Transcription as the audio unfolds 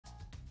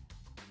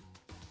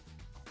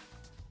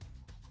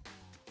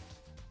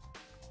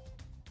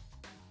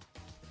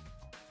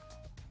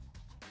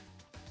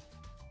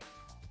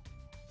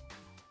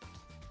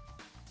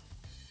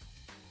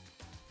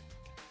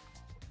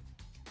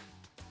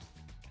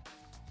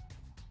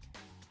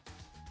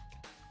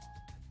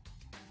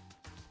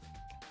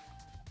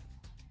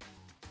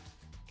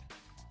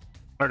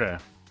Okay.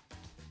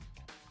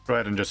 Go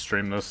ahead and just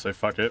stream this, say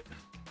fuck it.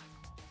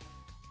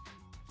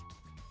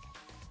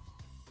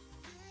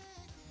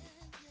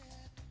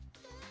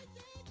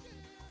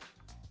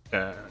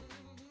 Yeah.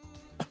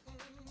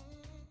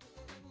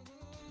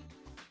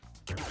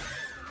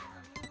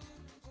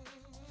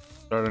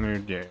 Start a new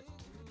game.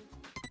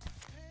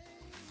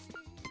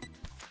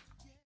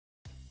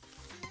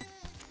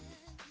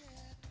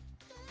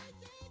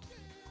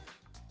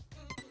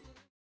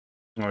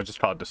 Oh, I just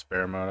called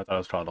despair mode. I thought it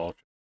was called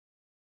ultra.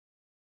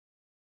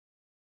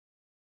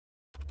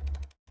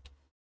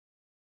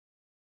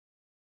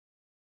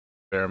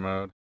 Despair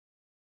mode.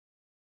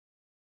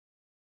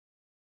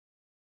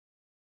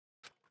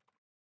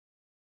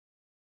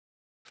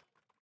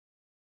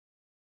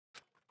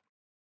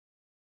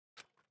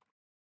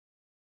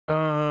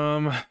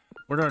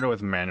 We're gonna go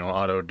with manual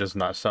auto. It does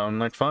not sound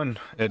like fun.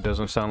 It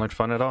doesn't sound like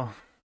fun at all.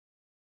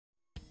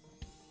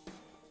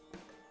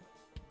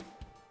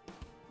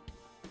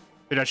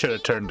 Dude, I should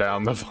have turned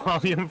down the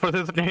volume for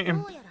this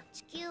game.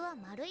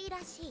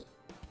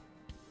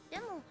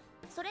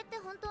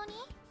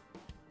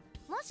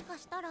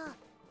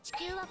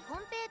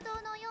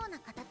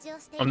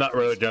 I'm not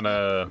really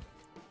gonna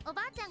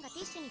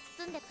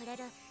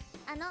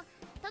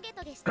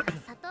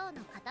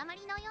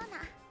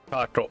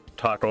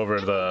talk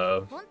over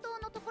the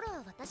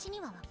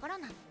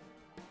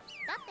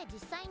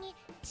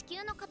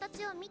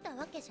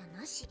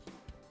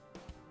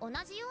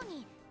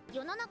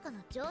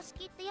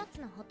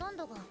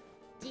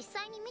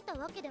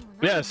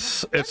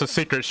Yes, it's a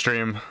secret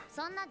stream.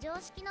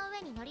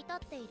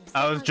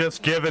 I was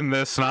just given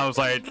this and I was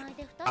like,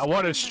 I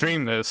want to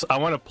stream this. I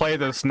want to play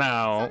this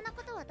now.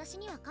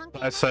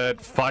 I said,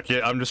 fuck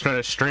it, I'm just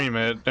gonna stream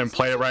it and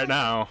play it right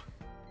now.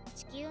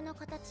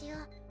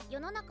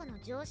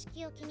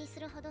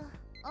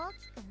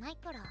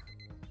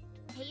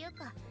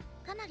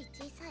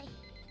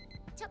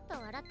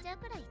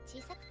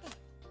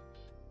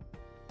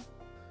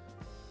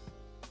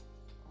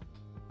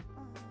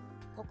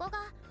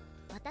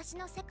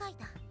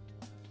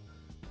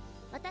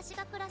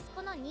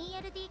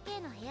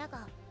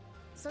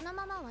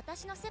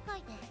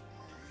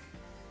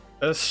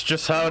 That's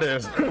just how it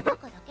is.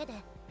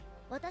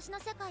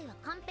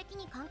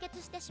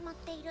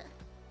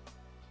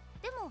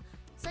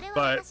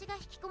 But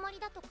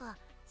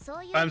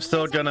I'm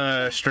still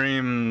gonna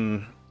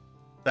stream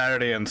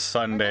Saturday and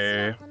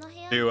Sunday,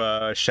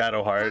 do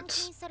Shadow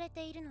Hearts.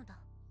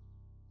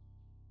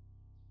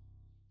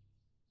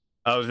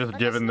 I was just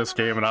given this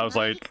game and I was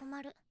like,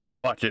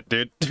 fuck it,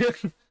 dude.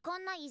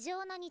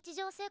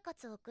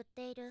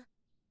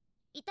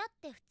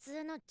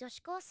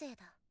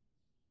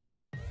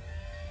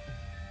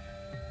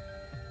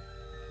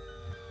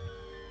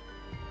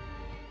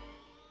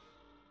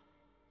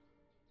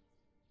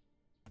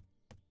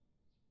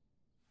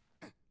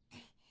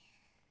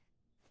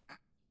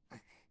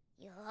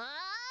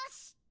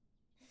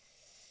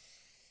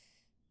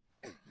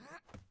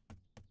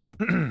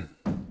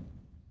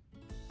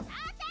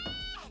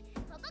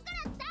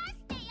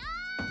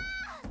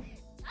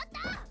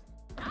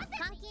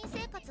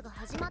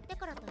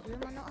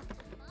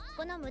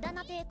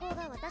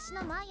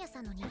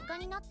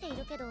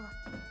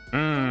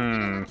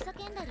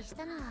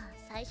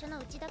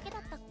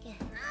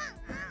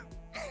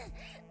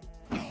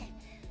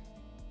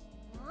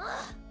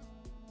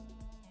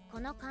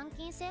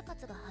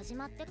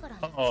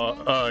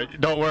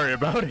 Don't worry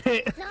about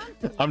it.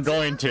 I'm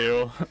going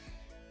to.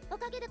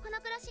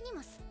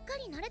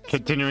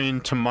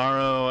 Continuing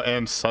tomorrow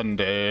and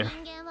Sunday.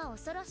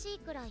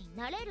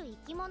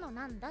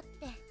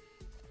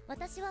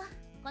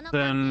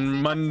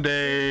 Then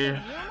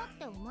Monday,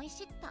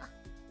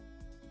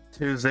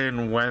 Tuesday,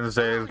 and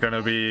Wednesday is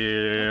gonna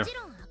be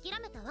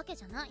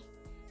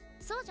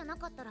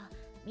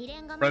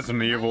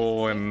Resident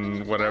Evil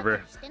and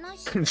whatever.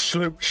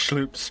 Sloop,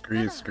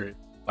 scree.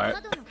 I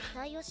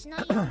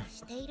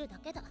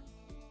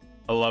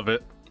love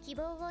it. You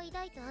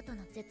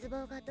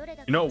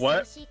know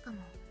what?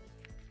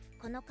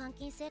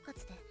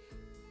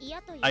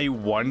 I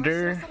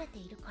wonder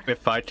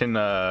if I can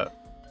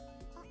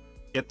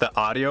get the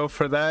audio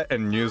for that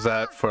and use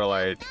that for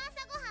like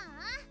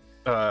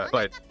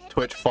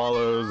Twitch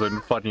follows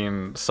and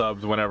fucking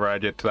subs whenever I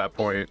get to that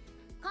point.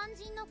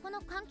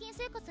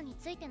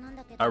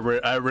 I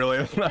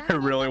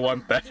really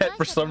want that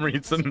for some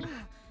reason.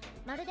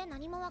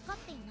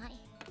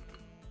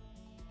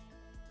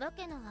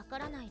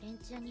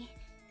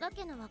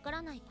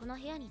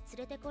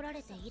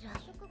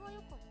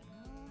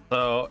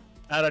 So,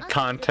 out of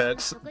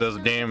context, this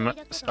game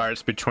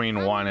starts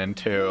between 1 and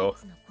 2.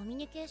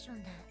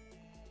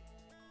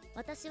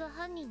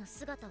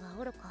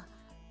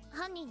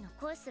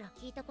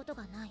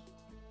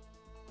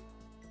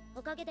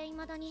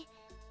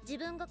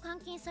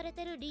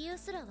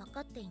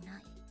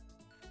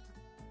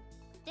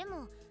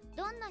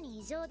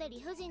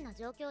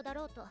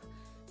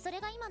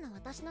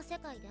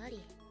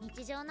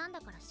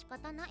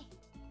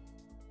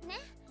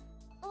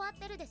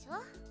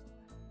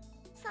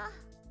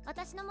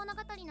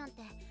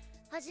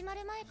 始ま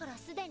る前から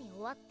すでに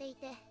終わってい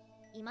て、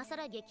今さ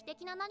ら劇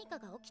的な何か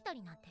が起きた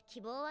りなんて希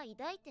望は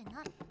抱いてない。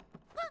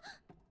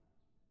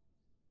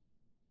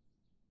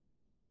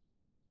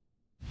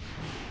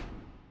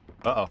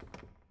Uh-oh.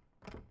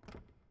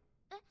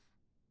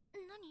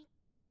 何？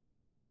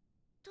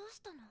どう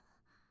したの？も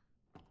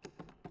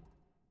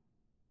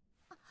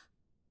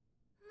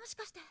し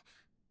かして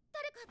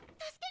誰か助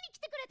けに来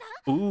てくれた？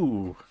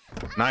 Ooh,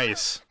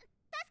 nice. 助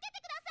け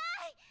てくださ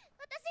い。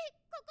私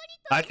ここに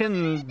I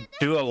can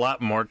do a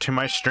lot more to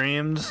my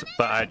streams,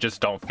 but I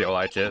just don't feel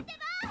like it. こ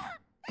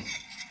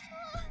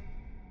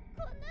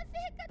んな生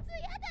活や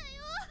だよ。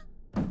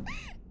箱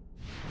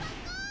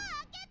を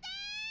開けて。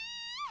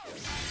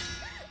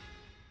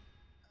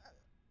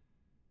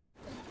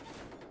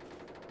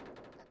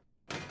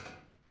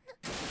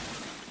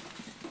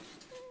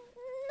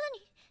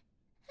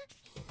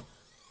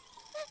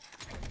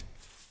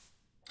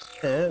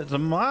It's a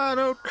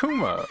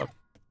Monokuma.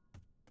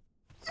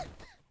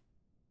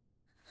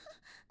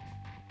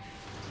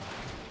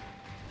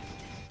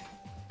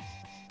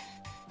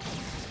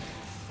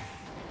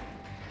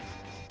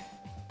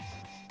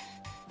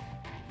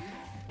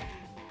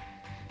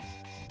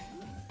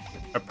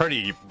 A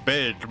pretty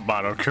big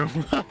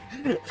Monokuma.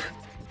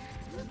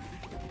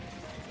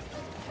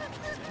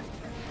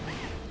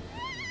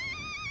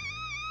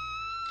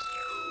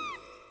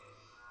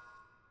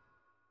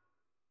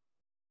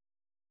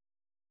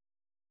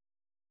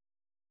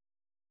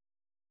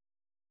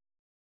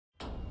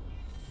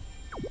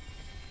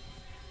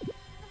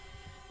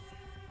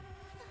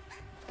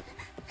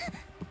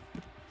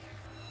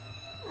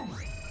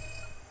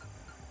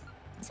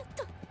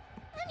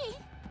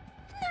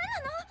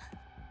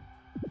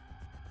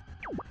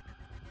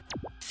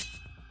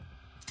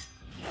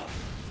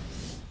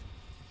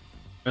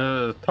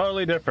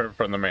 Totally different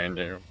from the main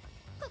game.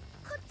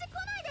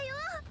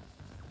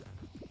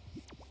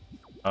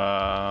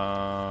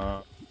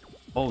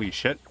 Holy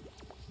shit.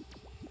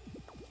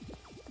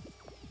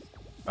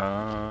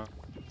 Oh,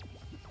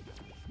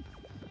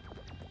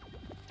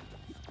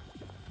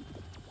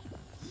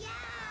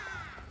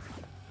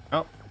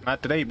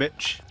 not today,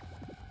 bitch.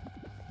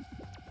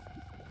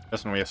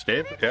 That's when we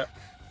escape? Yeah.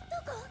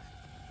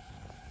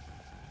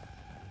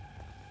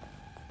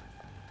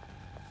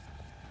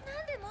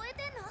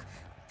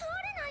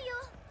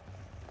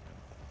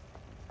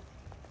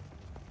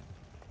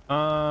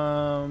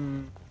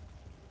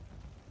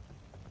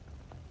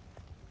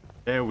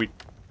 Yeah, we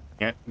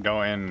can't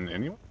go in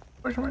anyway?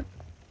 Question mark?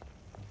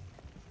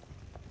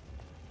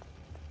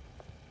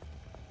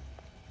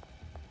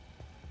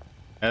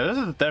 Yeah, this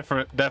is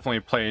definitely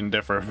playing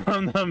different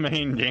from the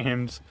main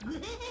games.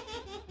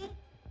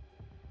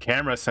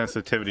 Camera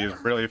sensitivity is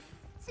really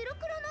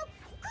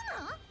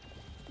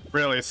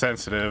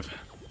sensitive.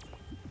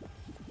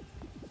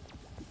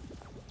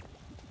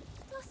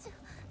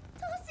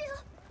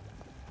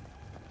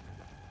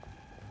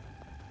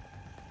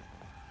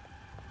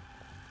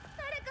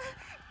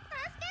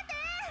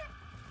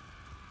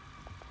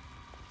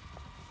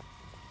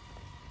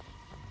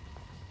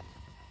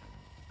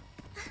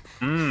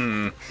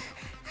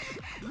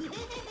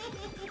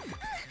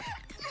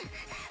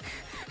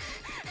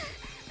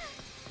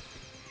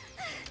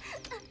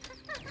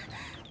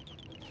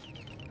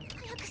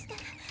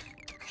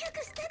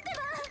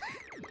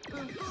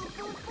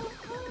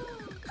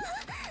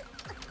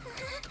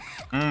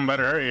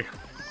 Better hurry.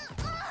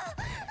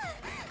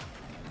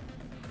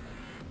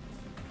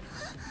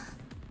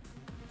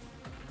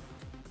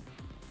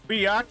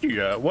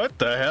 Byakuya, what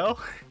the hell?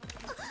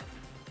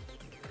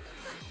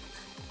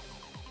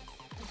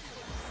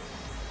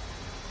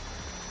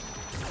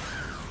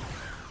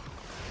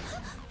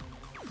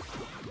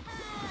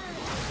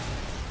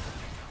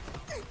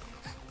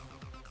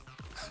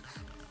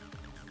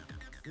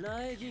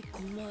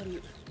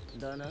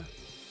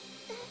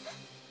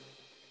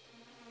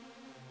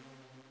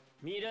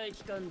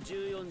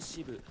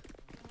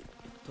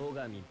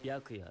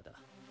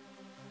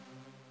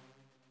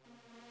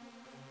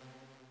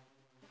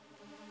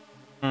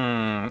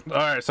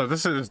 Alright, so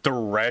this is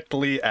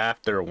directly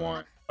after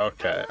one.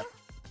 Okay.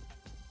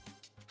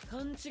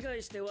 勘違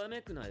いしてわ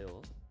めくな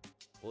よ。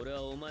俺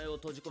はお前を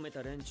閉じ込め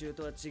た連中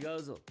とは違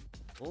うぞ。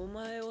お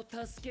前を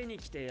助けに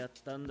来てやっ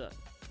たんだ。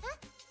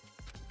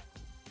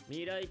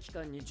未来機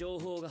関に情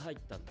報が入っ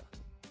たんだ。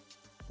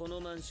この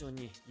マンション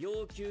に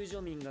要救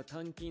助民が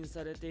監禁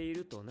されてい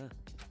るとな。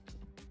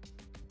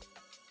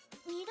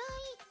未来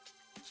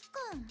機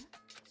関？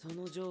そ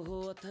の情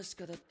報は確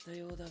かだった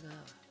ようだが。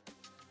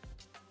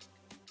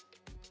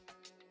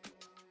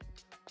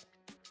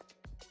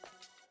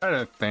I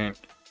don't think.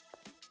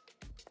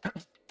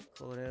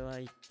 これは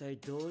一体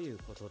どういう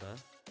ことだ？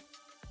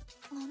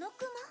モノ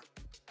ク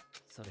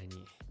それ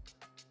に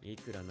い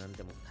くらなん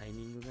でもタイ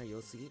ミングが良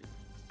すぎる。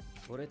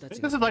俺たち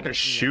This is like a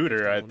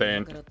shooter, I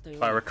think,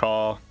 if I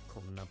recall.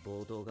 こんな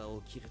暴動が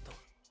起きると。暴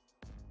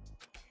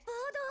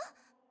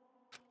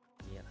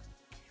動？いや、ひ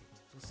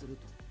ょっとする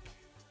と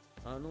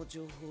あの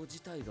情報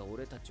自体が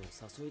俺たちを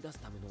誘い出す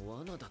ための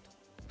罠だと。暴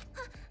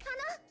動っ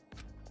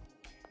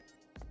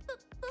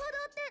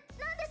て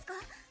何ですか？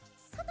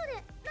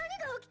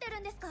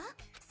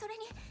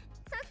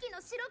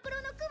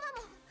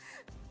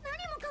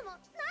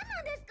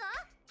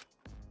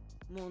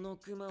モノ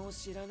クマを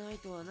知らない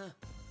とはな。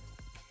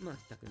まっ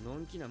たくの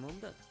んきなも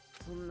んだ。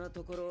そんな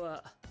ところ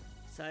は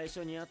最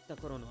初に会った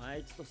頃のあ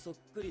いつとそっ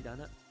くりだ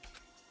な。あ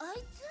い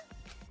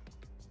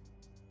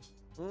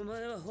つ？お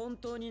前は本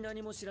当に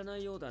何も知らな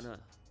いようだな。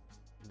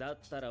だっ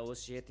たら教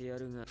えてや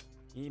るが、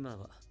今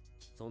は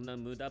そんな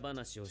無駄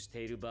話をして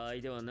いる場合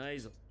ではない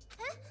ぞ。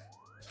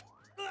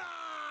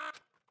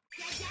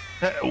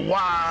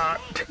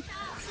What?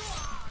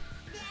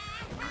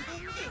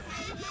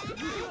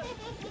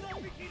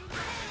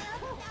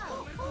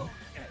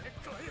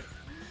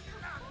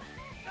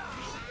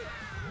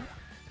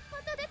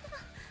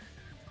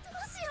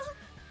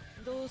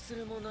どうす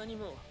るも何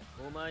も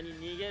お前に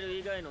逃げる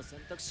以外の選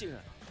択肢が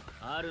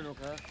あるの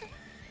か？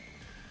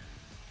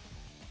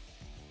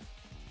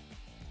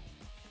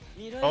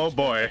未来機関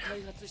が開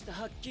発した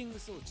ハッキング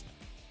装置だ。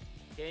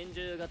拳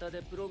銃型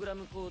でプログラ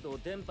ムコードを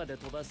電波で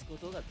飛ばすこ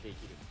とができる。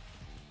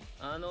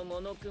あのモ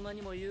ノクマ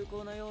にも有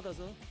効なようだ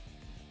ぞ。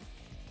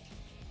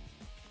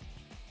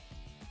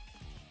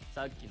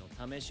さっきの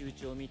試し撃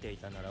ちを見てい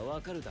たなら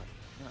わかるだろ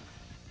うな。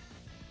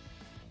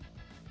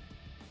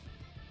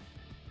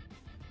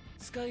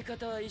使い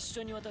方は一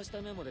緒に渡し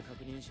たメモで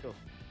確認しろ。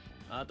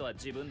あとは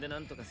自分で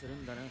何とかする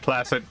んだな。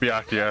Placid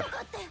Byakuya.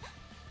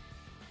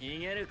 逃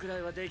げるくら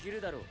いはでき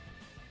るだろう。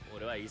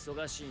俺は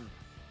忙しいんだ。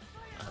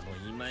あの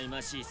忌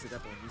々しい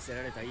姿を見せ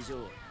られた以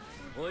上、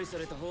おいそ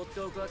れと放って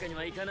おくわけに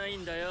はいかない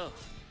んだよ。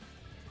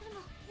で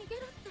も逃げ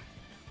るって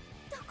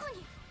どこ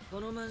に？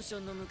このマンショ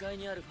ンの向かい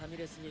にあるファミ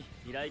レスに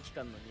未来機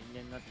関の人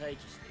間が待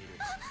機している。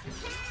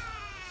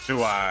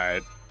Do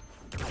I?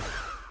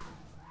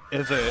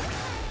 Is it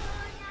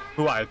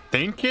who I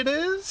think it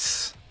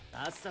is?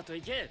 さっさと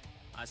行け。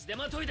足手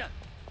まといだ。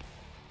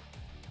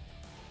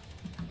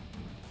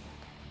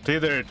It's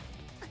either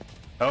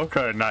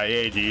Oka or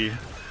Naegi.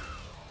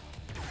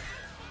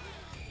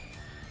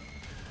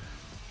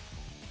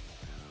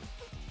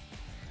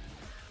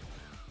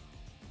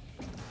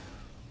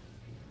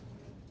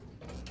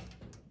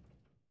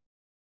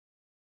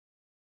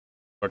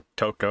 Or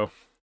Toko.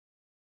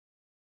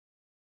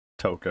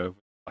 Toko.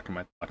 What am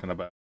I talking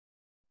about?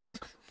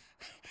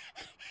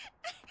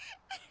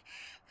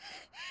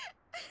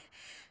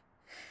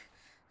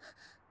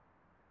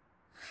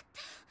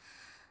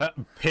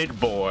 Pig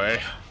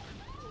boy.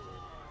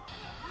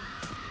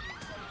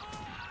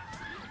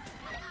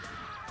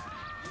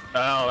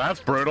 Oh, that's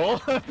brutal.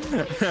 どうなっ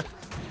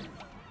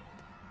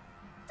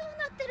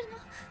てる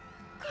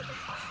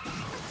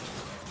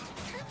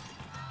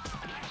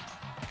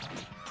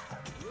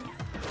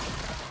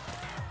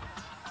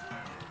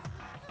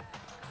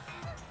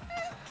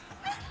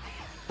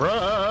の？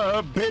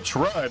 Run, bitch,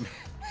 run.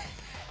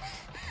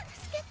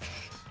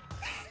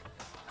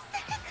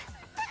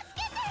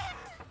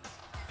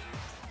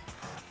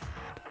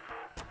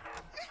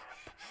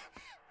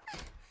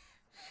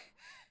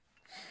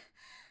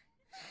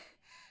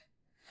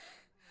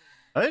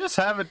 They just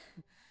have it.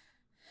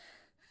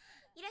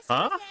 いらっし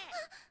ゃいませ。 Huh?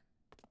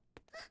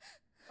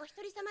 お一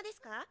人様で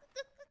すか？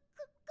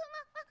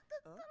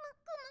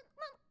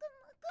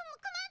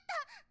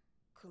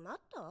くまっ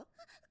た？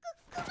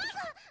クマが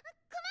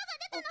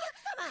出たの。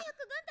早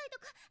く軍隊と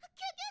か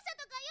救急車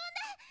とか呼ん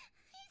で、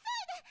急い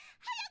で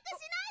早く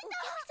しないと。お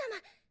客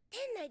様、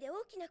店内で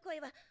大きな声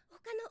は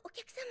他のお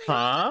客様に。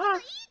 Huh?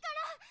 いいか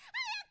ら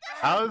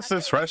早く。 How is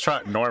this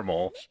restaurant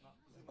normal?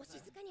 お静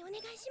かにお願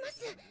いしま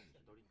す。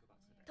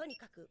とに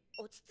かく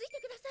落ち着い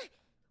てください。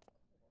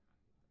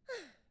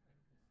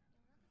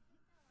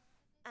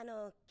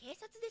警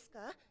察ですか？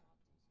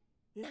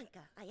なんか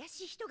怪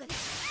しい人が。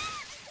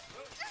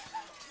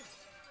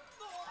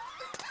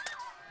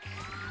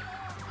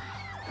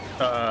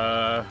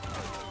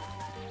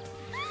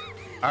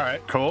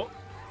 Alright, cool.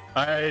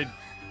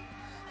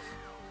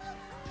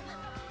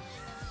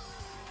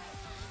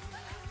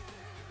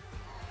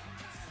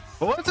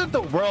 Wasn't the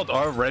world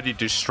already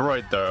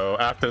destroyed though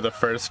after the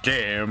first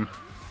game?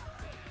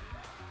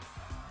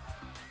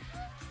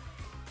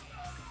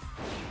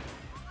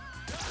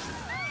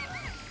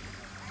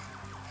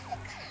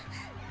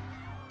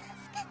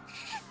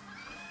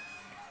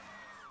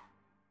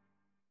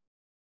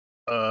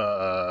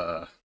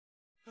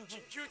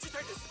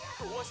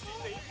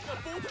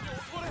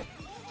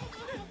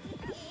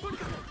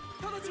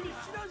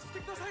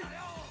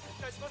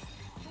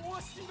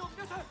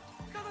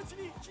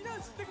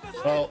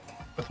 Well,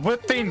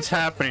 with things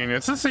happening,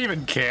 is this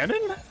even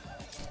canon?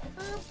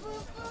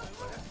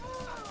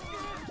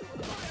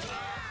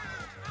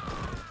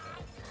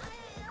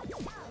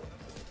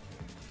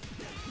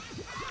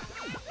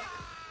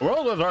 The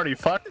world was already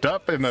fucked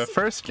up in the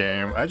first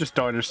game. I just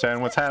don't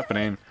understand what's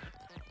happening.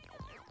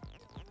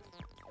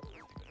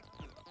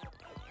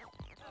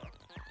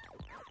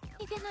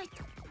 逃げない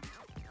と。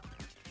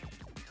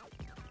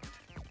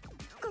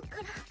こっか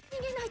ら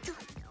逃げないと。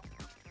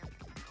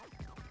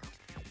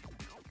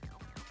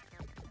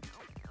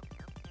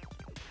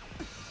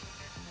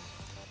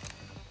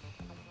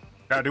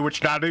 Gotta do what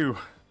you gotta do.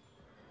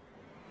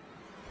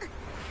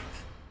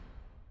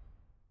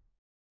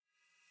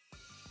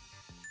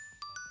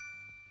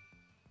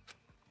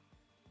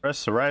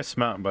 Press the right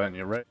mountain button.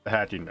 You're right. The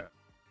hacking down.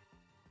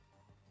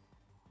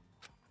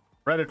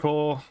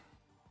 Reticle.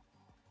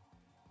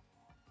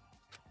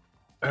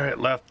 All right,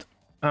 left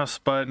mouse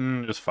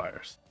button just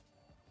fires.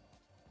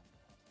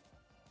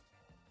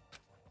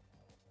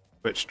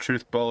 Switch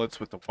truth bullets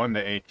with the 1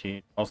 to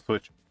 18. I'll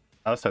switch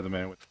outside the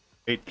menu with the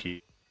 8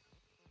 key.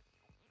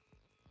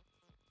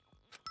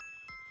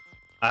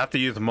 I have to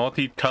use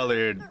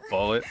multicolored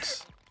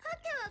bullets.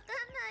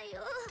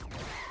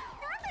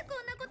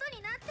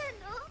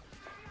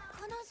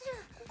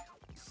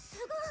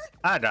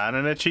 I got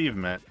an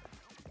achievement.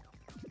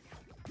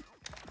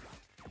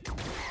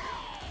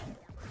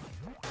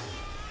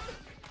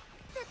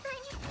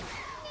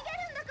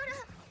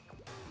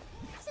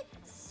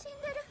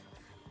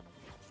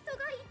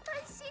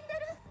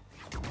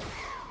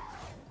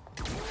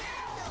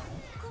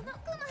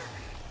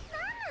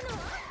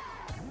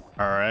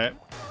 All right. Is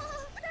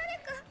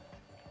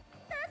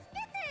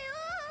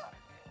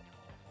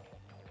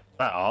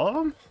that all of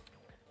them?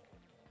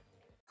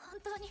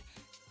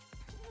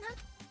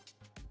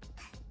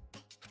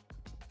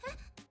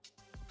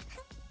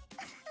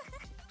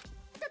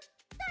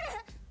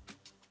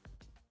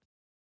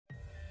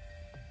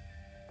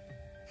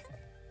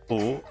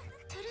 Oh.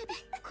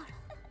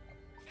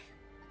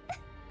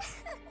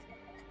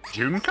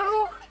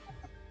 Junko?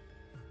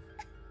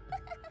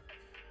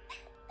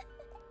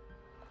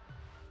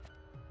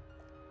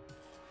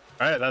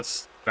 Alright,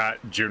 that's not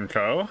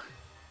Junko.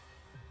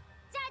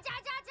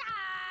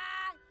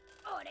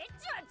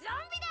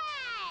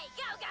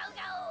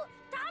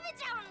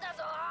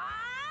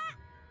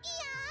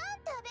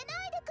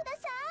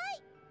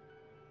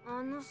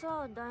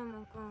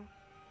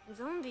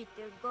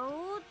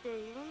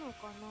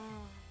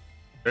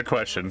 Good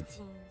question.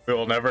 We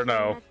will never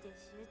know.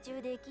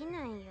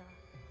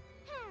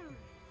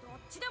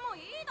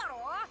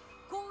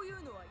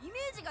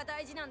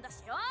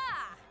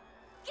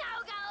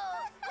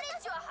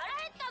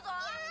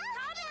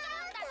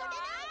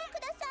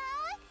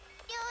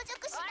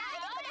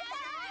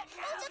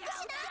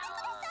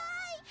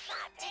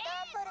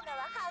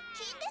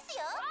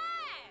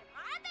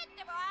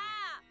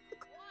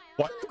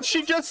 What did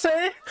she just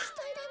say?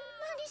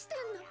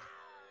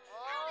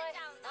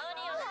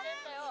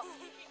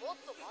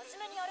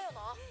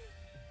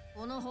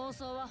 この放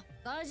送は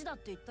大事だっ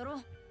て言った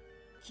ろ。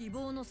希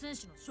望の戦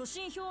士の初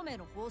心表明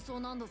の放送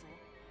なんだぞ。も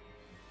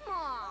う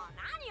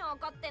何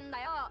怒ってん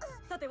だよ。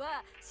さて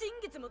は新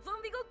月もゾ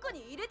ンビごっこ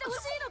に入れてほしい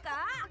のか。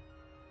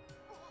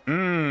やめ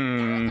ろ、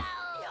エ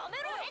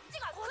ッチ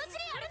がこっちに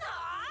やるぞ。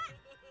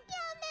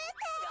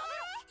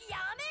や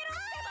めろ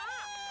って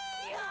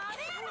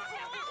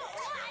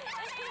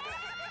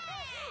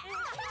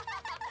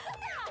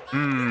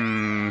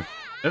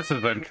ば。This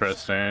is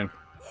interesting.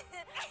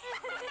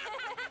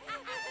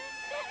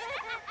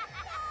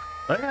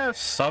 That has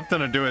something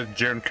to do with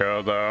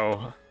Junko,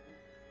 though.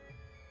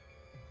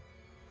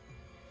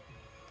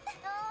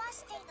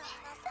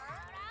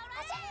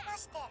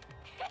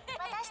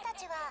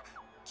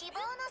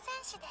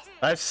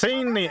 I've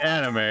seen the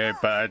anime,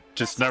 but I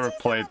just never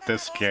played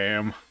this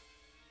game.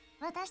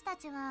 私た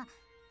ちは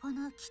こ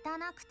の汚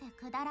くて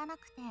くだらな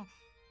くて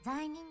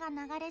罪人が流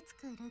れ着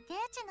く流刑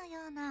地の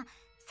ような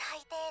最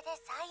低で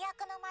最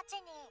悪の町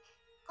に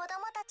子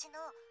供たちに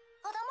よる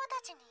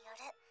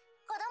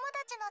子供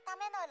たちのた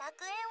めの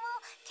楽園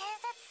を建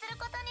設する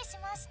ことにし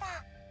ました。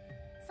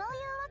そうい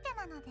うわけ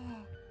なので、も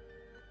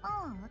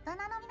う大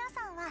人の皆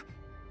さんは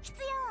必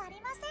要あ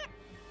りません。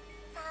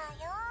さ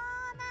よ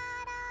うな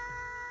ら。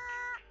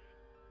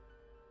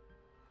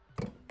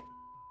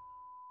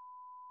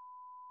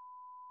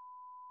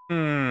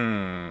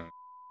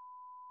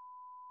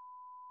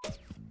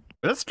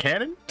Is this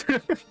canon?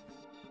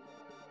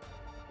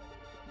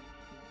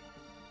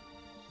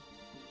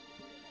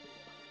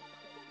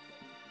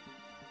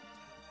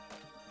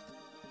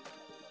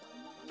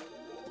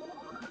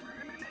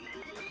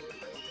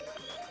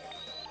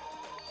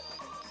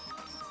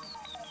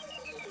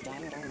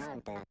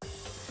 Danganronpa.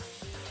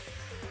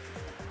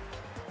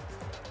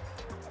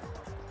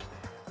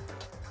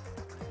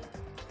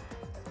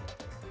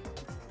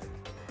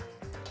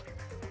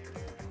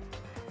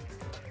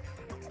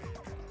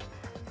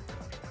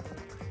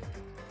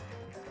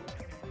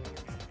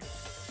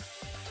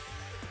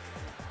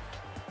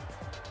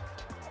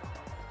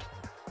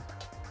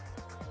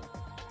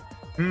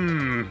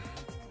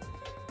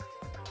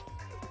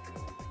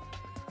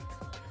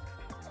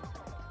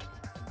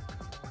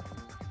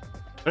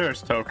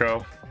 There's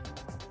Toko.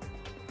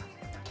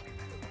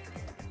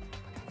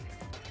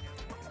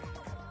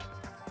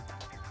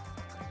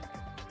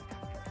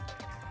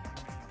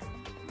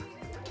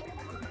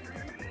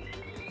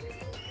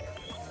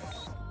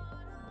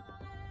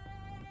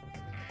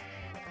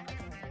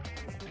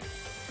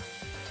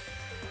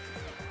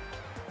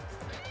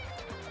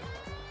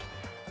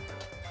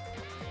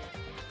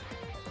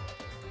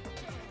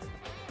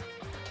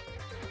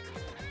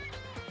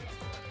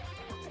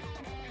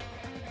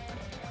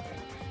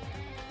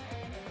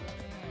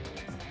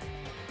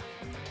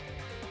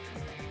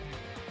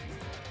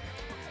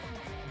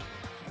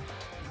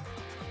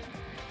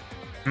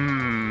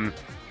 Hmm.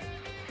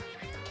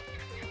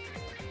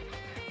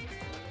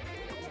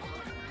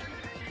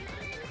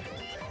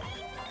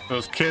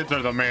 Those kids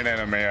are the main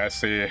enemy, I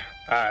see.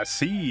 I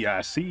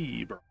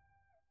see, bro.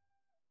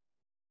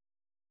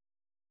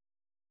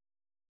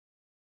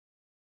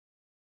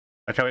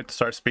 I can't wait to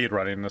start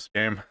speedrunning this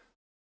game.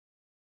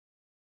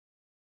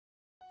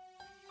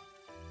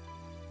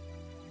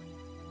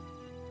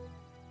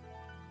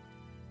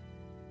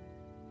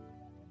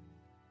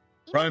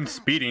 Run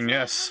speeding,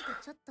 yes.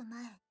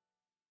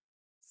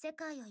 世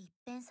界を一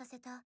変させ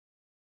た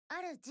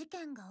ある事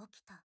件が起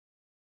きた。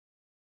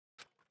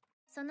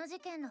その事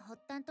件の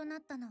発端とな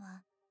ったの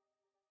は、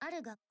あ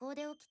る学校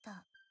で起き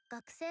た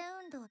学生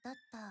運動だっ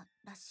た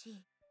らし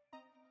い。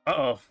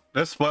Uh-oh,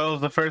 this spoils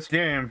the first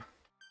game.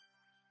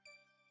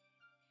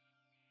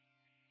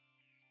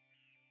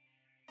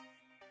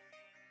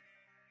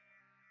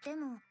 で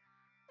も、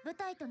舞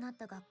台となっ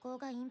た学校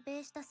が隠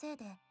蔽したせい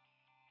で、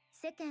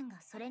世間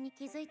がそれに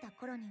気づいた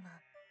頃には、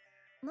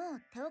も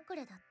う手遅れ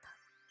だった。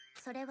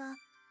それは、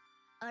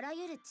あら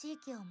ゆる地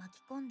域を巻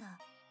き込んだ、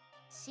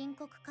深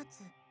刻か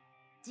つ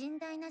甚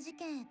大な事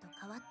件へと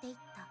変わっていっ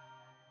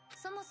た。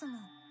そもそも、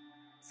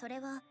それ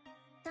は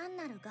単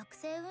なる学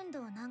生運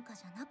動なんか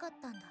じゃなかっ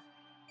たんだ。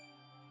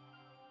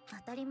当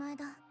たり前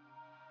だ。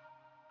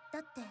だ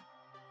って、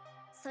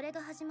それ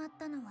が始まっ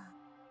たのは、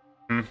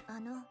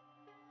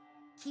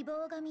希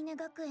望が峰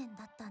学園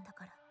だったんだ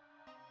から。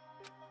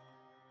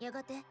や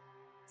がて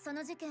そ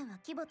の事件は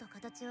規模と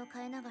形を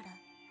変えながら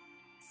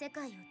世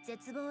界を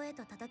絶望へ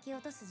と叩き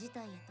落とす事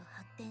態へと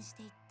発展し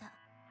ていった。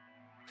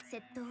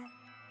窃盗、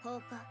放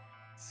火、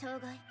傷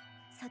害、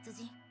殺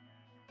人、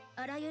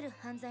あらゆる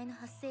犯罪の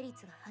発生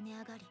率が跳ね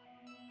上がり、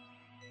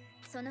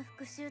その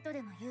復讐と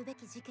でも言うべ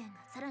き事件が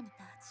さらに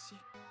多発し、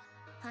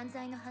犯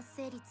罪の発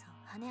生率を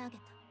跳ね上げ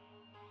た。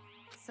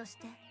そし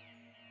て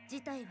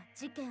事態は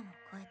事件を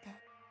超えて、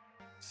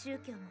宗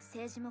教も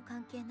政治も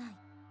関係ない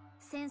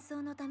戦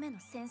争のための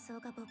戦争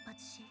が勃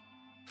発し、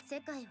世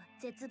界は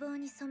絶望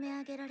に染め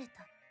上げられた。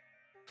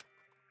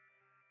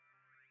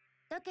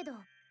だけど、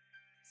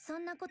そ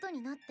んなこと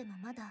になっても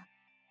まだ、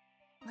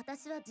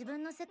私は自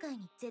分の世界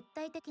に絶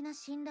対的な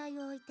信頼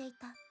を置いてい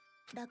た。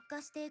落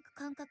下していく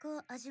感覚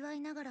を味わい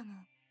ながらも、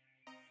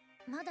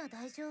まだ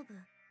大丈夫。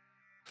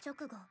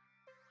直後、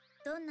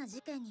どんな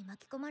事件に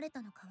巻き込まれ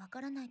たのかわ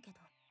からないけど、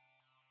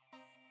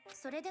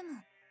それでも、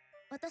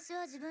私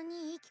は自分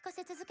に言い聞か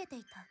せ続けて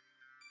いた。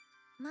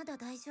まだ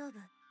大丈夫。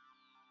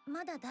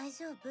まだ大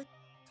丈夫って。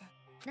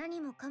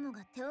何もかも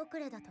が手遅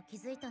れだと気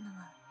づいたの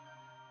は、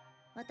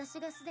私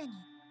がすでに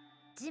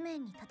地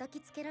面に叩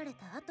きつけられ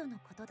た後の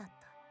ことだった。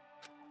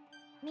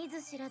見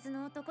ず知らず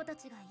の男た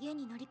ちが家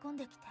に乗り込ん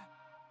できて、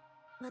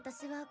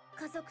私は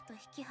家族と引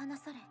き離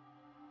され、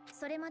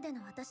それまで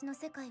の私の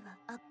世界は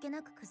あっけ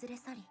なく崩れ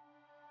去り、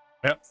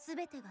す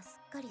べてがす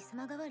っかり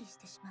様変わりし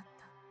てしまった。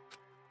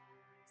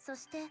そ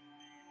して、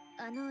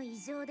あの異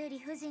常で理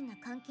不尽な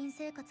監禁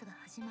生活が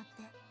始まっ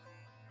て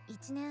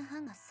1年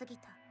半が過ぎ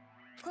た。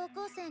高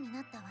校生に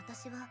なった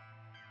私は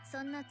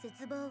そんな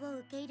絶望を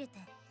受け入れて、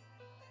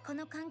こ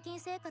の監禁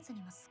生活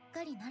にもすっ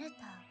かり慣れた。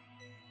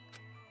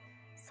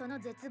その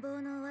絶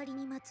望の終わり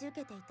に待ち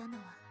受けていたの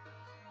は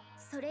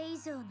それ以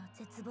上の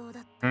絶望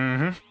だった。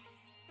やっ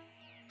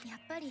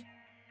ぱり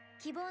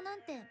希望な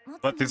んて持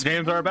つ What these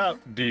games are about?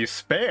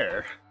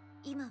 Despair.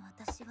 今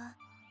私は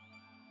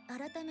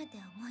改めて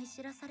思い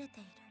知らされ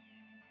ている。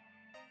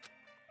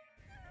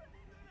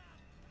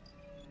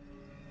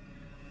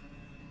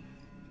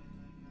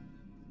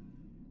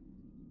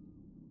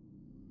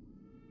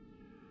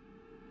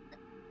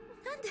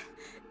なんで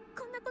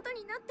こんなこと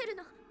になってる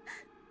の。こ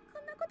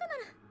んなことな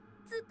ら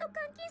ずっと監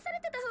禁され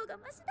てた方が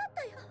マシだっ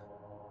たよ。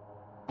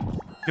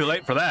Too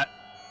late for that.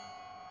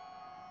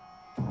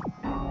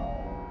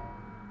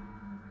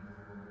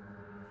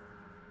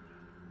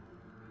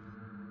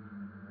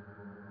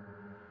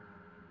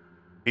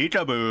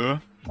 Peekaboo.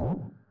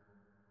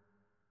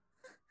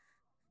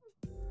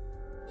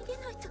 逃げ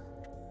ないと。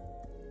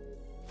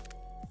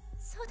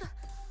そうだ、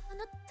あ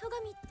の戸上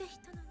って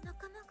人の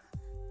仲間が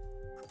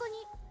ここ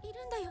にい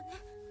るんだよね。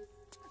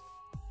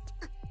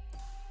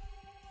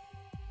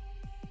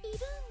いるん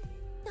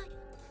だよね。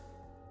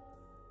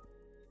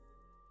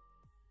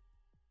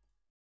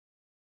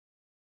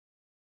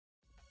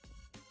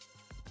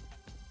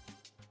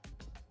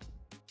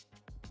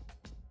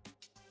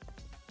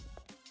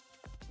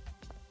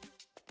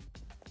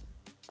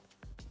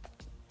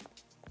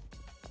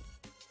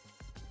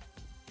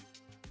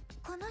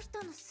この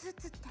人のスー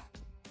ツって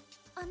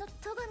あの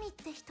戸上っ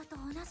て人と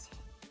同じ。大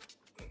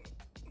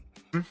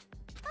丈夫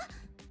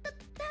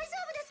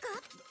ですか？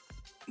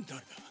誰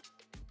だ？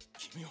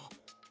君は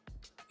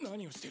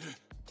何をしてる？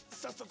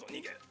さっさと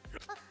逃げ。あ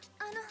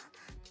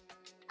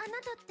な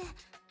たって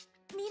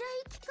未来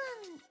機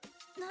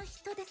関の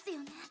人ですよ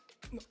ね。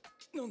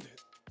なんで？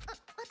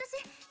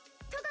私、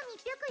戸上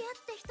白夜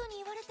って人に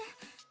言われて、こ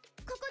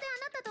こで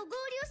あなたと合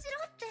流し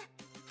ろっ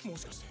て。も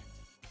しかして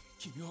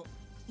君は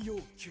要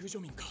救助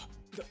民か？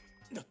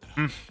だっ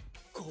たら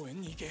公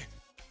園に行け。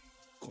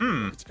こ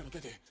の口から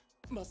出て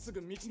まっす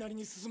ぐ道なり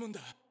に進むん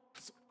だ。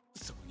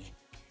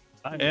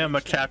I am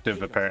a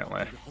captive,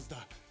 apparently.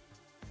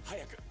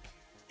 早く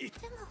行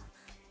でも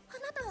あな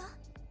たは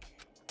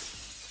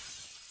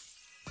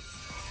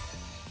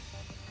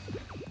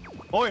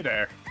Boy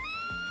there.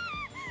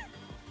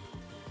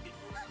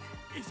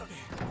 急げ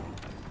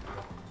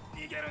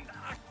逃げるんだ。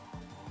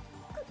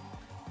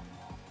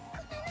ご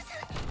めんなさ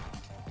い。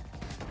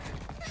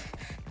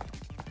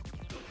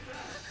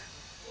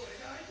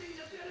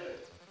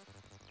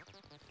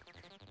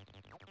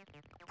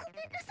ご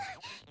めんなさい。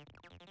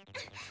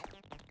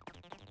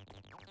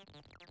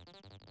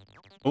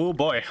 Oh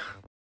boy.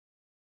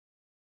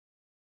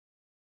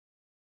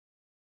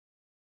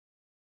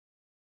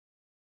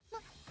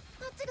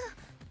 街が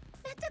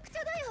めちゃくち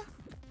ゃだよ。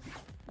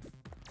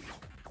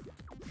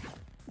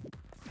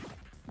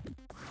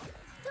お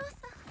父さ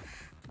ん、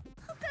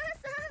お母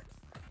さん、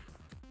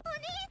お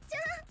兄ち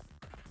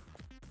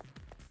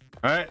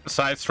ゃん。 Alright,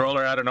 side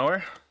stroller out of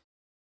nowhere.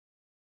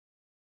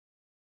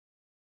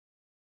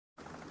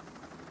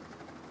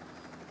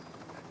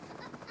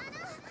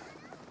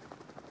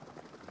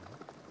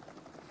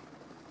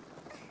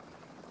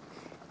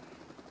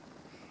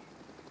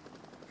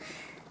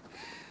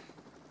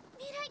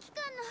 未来機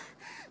関の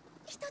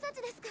人た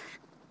ちですか。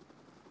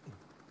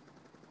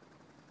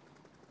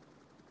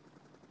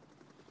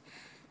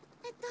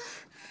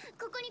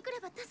ここに来れ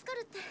ば助か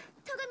るって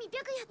戸上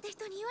白夜って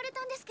人に言われ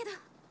たんですけど。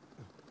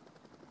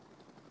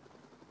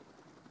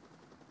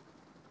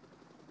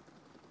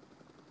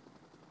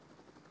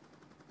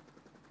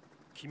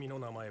君の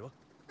名前は？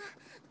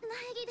苗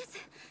木です。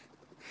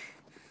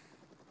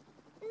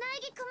苗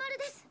木くまる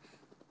です。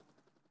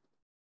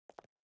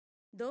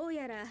どう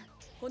やら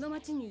この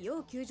町に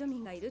要救助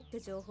民がいるって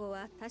情報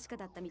は確か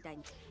だったみたい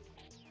に。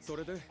そ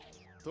れで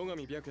戸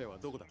上白夜は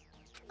どこだ？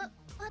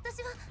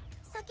私は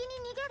先に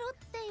逃げろっ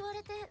て言わ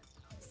れて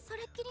そ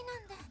れっきりな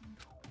んで。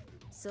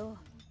そう、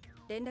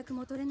連絡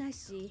も取れない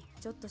し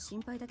ちょっと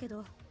心配だけ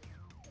ど、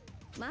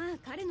まあ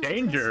彼の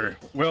Danger!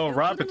 Will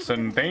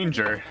Robinson,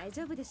 danger! 大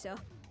丈夫でしょ。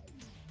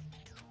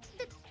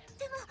で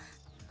も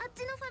あっ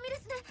ちのファミレ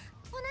スで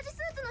同じス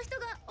ーツの人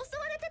が襲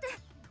われてて、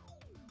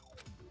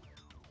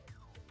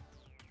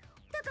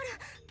だから助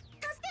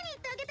けに行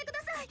ってあげてくだ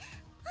さい。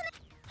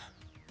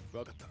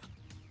分かった。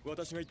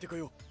私が行ってこ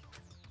よ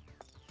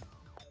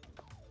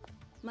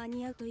う。間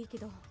に合うといいけ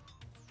ど。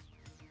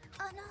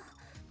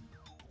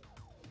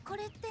こ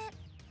れって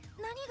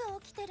何が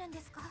起きてるんで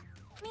すか？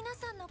皆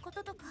さんのこ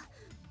ととか、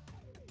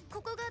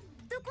ここが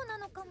どこな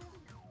のかも。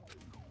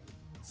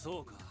そ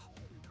うか。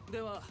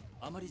では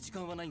あまり時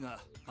間はないが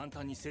簡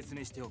単に説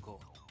明しておこ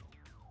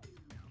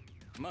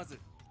う。まず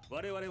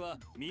我々は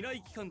未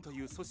来機関と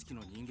いう組織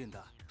の人間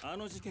だ。あ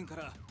の事件か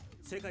ら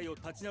世界を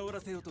立ち直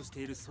らせようとして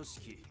いる組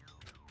織。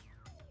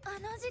あ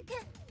の事件。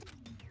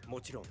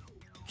もちろん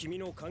君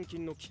の監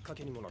禁のきっか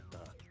けにもなった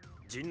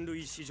人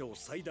類史上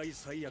最大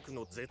最悪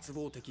の絶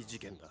望的事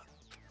件だ。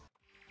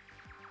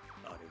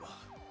あれは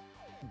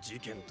事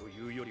件と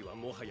いうよりは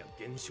もはや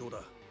現象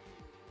だ。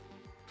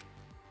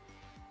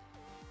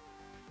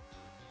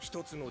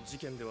一つの事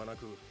件ではな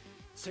く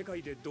世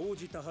界で同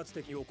時多発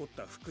的に起こっ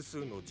た複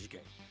数の事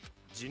件。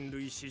人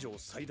類史上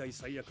最大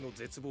最悪の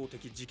絶望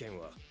的事件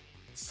は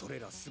それ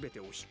ら全て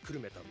をひっくる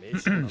めた名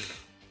称なんだ。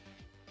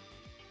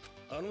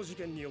あの事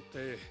件によっ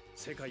て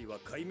世界は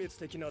壊滅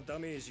的なダ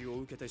メージを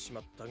受けてし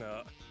まった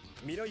が、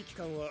未来機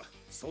関は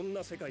そん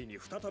な世界に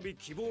再び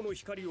希望の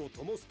光を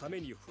灯すため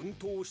に奮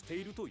闘して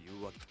いるとい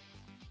うわけ。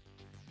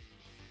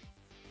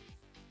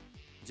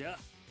じゃあ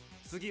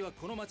次は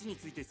この町に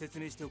ついて説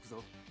明しておく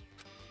ぞ。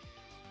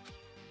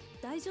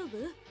大丈夫？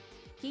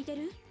聞いて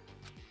る？す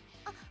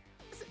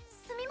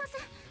みませ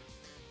ん。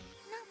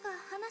なんか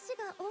話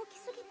が大き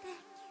すぎて。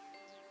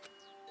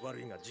悪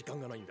いが時間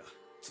がないんだ。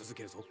続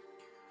けるぞ。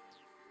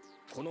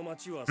この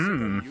町は世界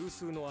有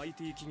数の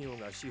IT 企業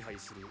が支配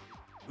する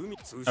海、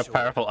通 A 称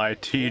powerful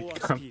IT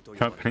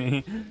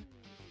company.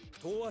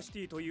 東亜シテ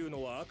ィという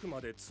のはあくま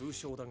で通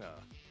称だが、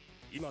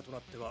今とな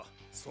っては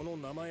その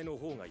名前の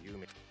方が有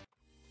名。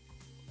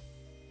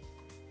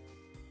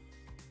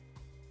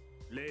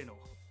例の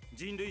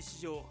人類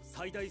史上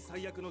最大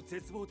最悪の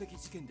絶望的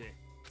事件で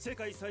世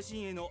界最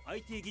新鋭の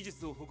IT 技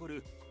術を誇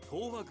る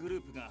東亜グル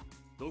ープが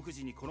独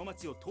自にこの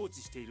町を統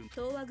治している。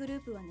東亜グル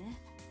ープはね、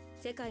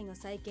世界の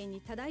再建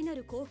に多大な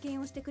る貢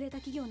献をしてくれた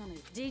企業なのよ。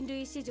人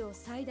類史上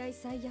最大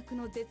最悪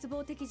の絶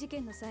望的事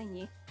件の際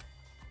に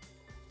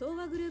東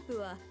亜グループ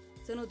は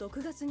その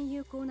毒ガスに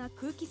有効な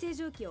空気清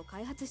浄機を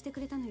開発してく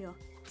れたのよ。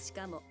し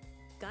かも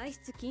外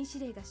出禁止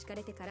令が敷か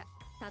れてから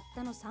たっ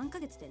たの3ヶ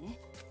月でね。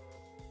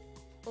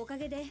おか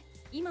げで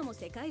今も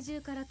世界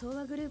中から東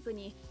亜グループ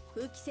に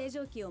空気清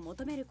浄機を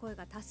求める声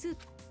が多数。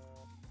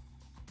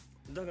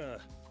だが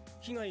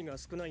被害が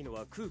少ないの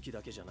は空気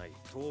だけじゃない。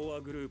東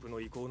亜グループの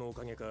意向のお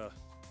かげか、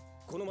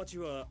この町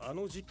は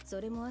そ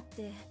れもあっ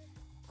て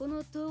こ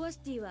の東亜シ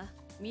ティは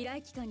未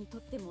来機関にと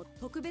っても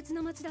特別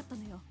な町だった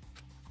のよ。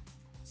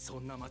そ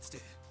んな町で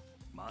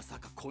まさ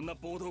かこんな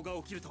暴動が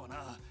起きるとは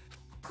な。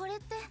これっ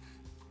て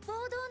暴動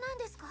なん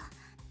ですか？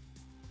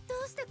ど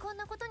うしてこん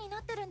なことにな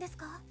ってるんです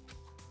か？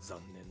残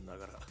念な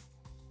がら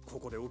こ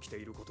こで起きて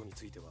いることに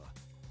ついては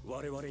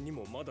我々に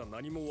もまだ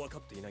何も分か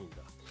っていないんだ。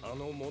あ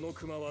のモノ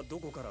クマはど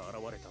こから現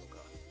れたのか、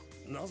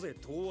なぜ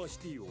東亜シ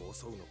ティを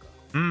襲うのか、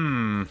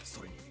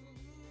それに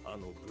あ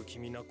の不気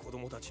味な子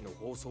供たちの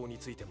放送に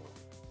ついても。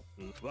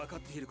分かっ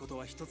ていること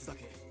は一つだ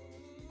け。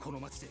この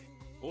町で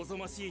おぞ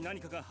ましい何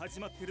かが始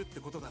まってるって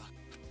ことだ。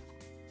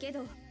け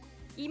ど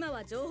今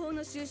は情報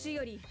の収集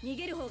より逃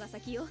げる方が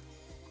先よ。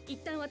一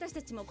旦私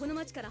たちもこの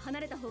町から離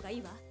れた方がい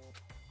いわ。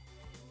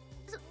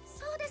そ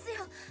うです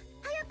よ。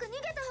早く逃げ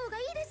た方が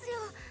いいですよ。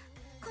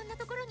こんな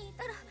ところにい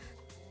たら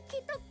き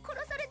っと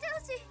殺されちゃ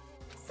うし、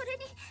それ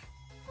に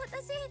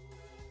私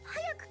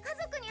早く家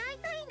族に会い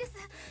たいんです。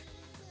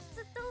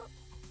ずっと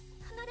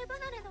離れ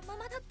離れのま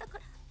まだったか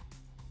ら。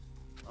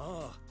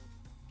ああ、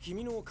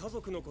君の家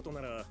族のこと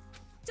なら。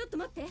ちょっと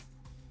待って。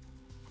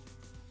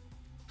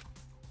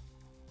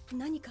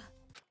何か。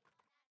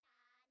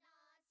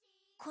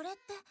これって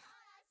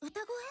歌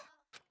声？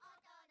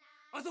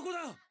あそこ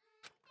だ。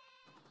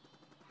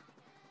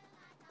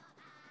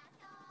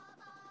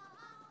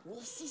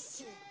西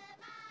州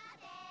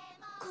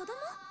子供？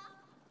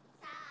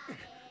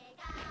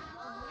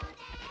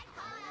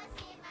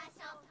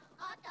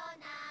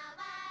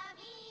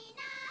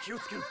気を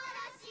つけろ。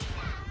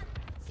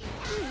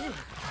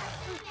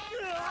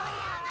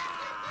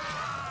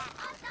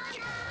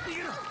逃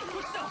げろ。こ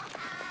っちだ。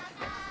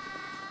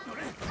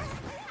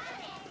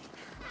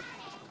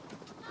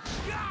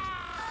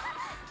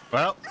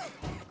Well,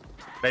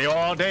 they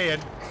all dead.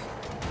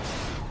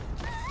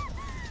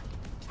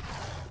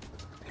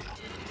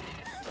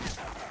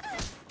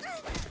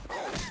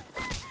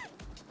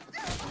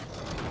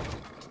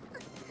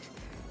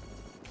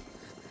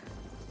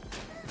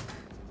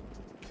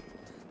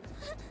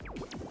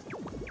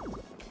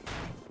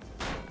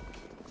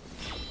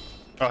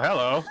 Oh,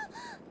 hello.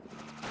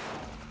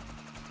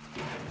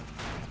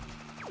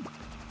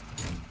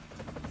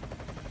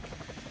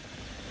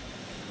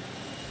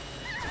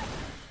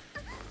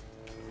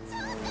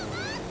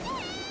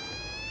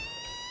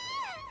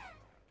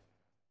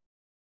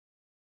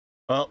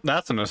 Well,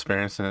 that's an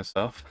experience in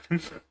itself.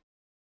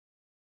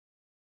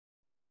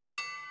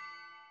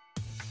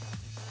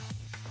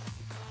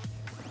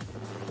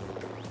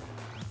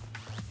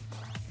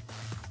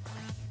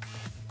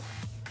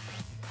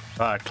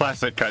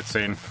 Classic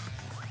cutscene.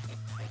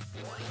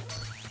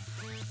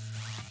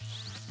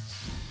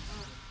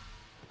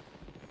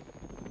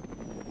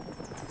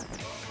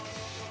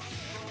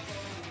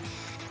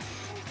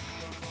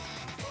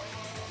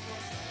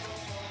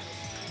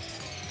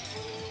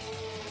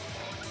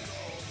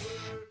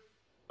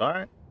 All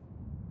right.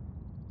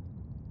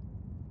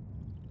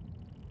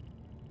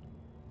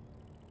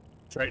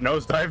 Straight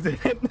nose dived in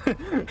it.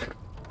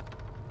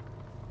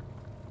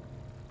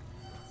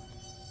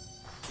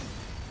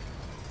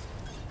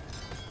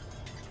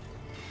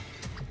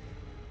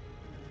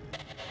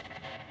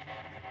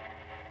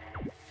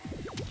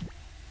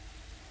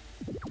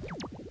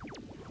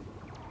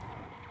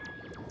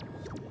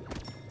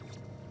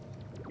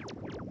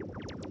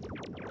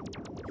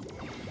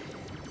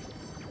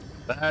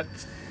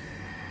 That's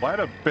quite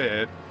a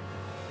bit.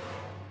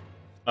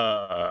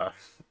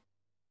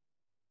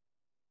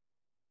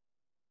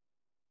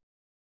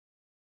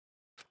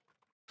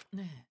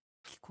 ねえ、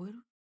聞こえる？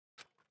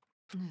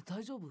ねえ、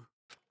大丈夫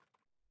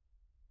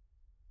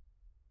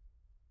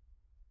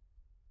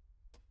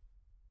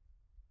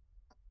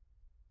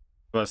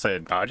？Let's say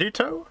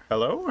Nagito?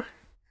 Hello?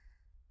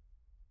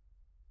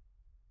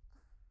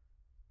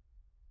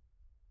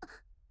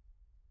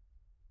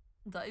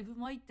 だいぶ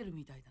参ってる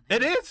みたいだね。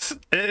It is!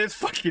 It is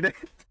fucking it!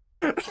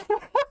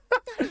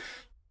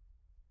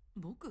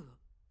 僕？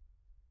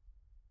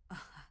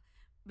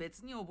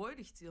別に覚え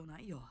る必要な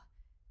いよ。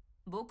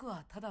僕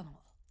はただ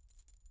の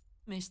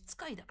召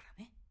使いだか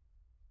らね。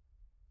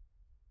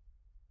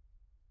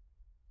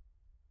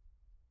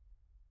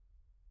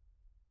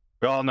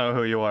We all know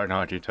who you are,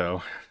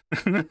 Nagito.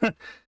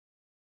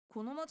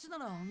 この町な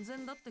ら安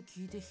全だって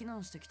聞いて避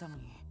難してきたの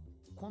に、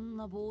こん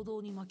な暴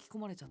動に巻き込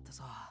まれちゃって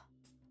さ。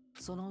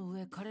その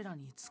上彼ら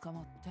に捕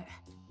まって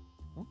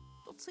ほん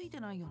とついて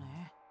ないよ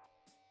ね。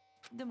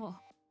でも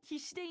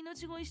必死で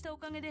命乞いしたお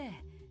かげで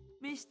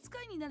召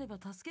使いになれば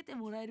助けて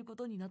もらえるこ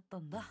とになった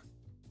んだ。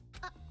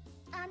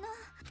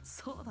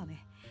そうだ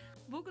ね。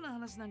僕の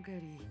話なんかよ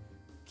り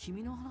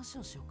君の話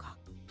をしようか。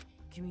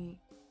君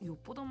よっ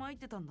ぽど参っ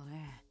てたんだ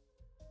ね。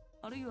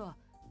あるいは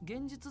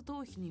現実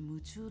逃避に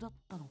夢中だっ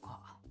たの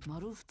か、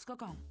丸2日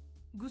間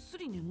ぐっす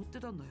り眠って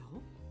たんだよ。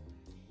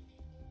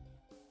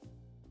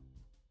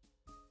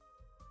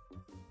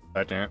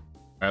I can't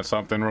add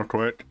something real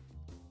quick.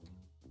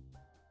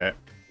 Yeah.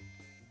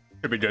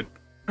 Should be good.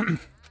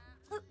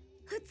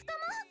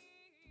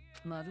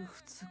 丸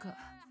2日。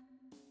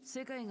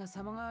世界が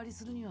様変わり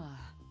するには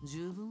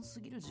十分す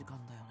ぎる時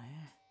間だよ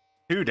ね。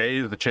2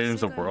 days to change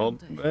the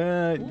world?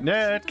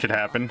 Yeah, it could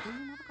happen.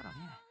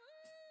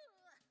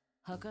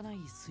 儚い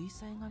水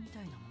彩画み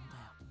たいなものだ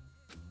よ。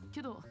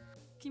けど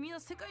君は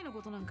世界の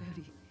ことなんかよ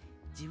り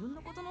自分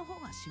のことの方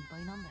が心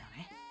配なんだよ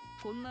ね。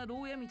こんな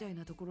牢屋みたい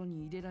なところ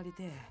に入れられ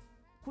て、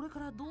これか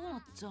らどうな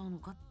っちゃうの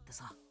かって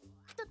さ。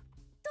どう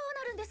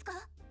なるんですか？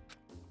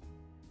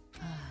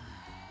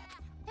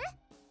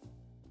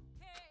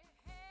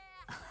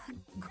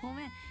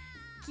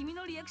君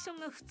のリアクション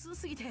が普通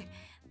すぎて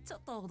ちょ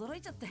っと驚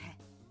いちゃって。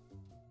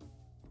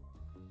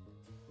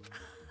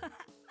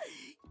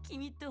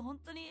君って本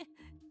当に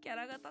キャ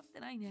ラが立って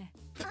ないね。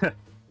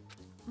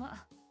ま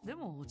あで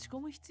も落ち込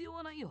む必要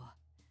はないよ。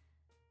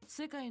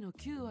世界の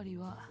9割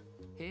は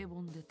平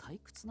凡で退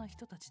屈な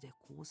人たちで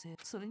構成。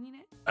それに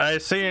ね。I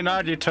see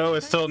Naruto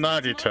is still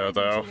Naruto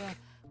though.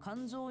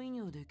 感情移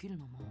入できる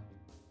のも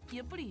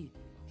やっぱり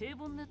平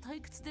凡で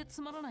退屈でつ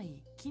まらな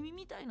い君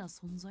みたいな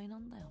存在な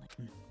んだよ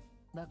ね。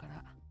だか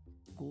ら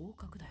合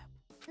格だよ。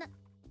何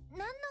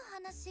の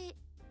話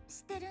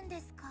してるんで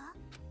すか？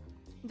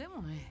で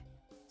もね、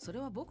それ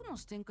は僕の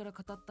視点から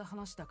語った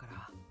話だか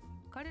ら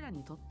彼ら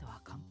にとっては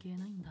関係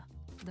ないんだ。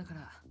だか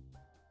ら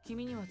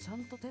君にはちゃ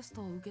んとテス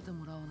トを受けて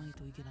もらわない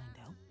といけないん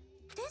だよ。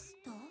テス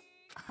ト？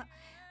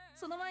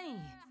その前に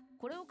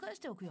これを返し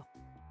ておくよ。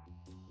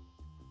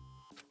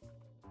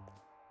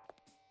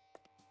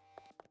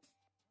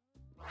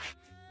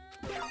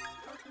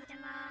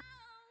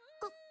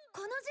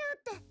この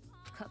銃って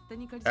勝手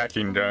に借りて。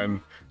 Hacking done.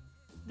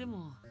 で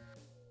も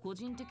個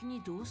人的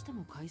にどうして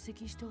も解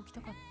析しておきた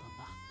かったんだ。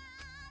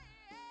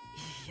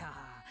いやー、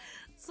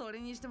それ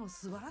にしても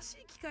素晴らし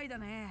い機械だ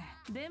ね。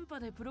電波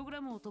でプログ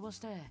ラムを飛ばし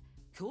て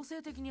強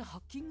制的にハ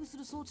ッキングす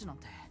る装置なん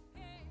て。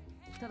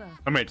ただ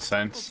That made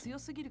sense. 強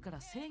すぎるか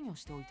ら制御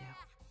しておいたよ。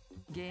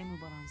ゲーム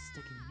バランス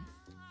的にね。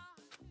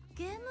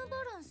ゲーム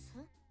バランス？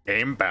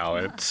 Game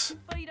balance.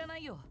 心配いらな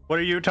いよ。 What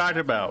are you talking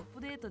ア about? ッ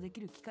プデートでき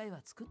る機械は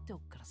作ってお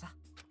くからさ。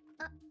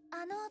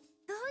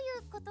どう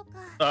いうことか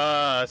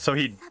So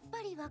he さっ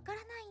ぱりわか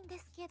らないんで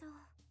すけど。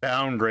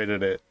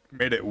downgraded it,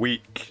 made it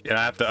weak, and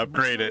I have to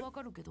upgrade it. わ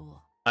かるけ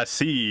ど、 I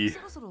see. そ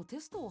ろそろテ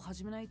ストを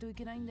始めないとい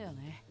けないんだよ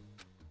ね。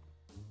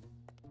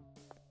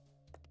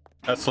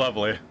That's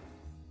lovely.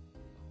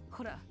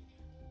 ほら、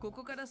こ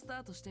こからス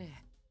タートして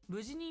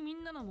無事にみ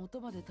んなの元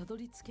までたど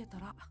り着けた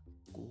ら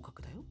合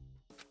格だよ。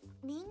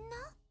みんな？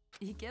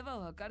行けば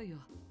わかるよ。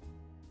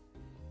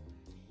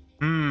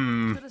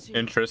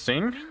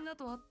Interesting. みんな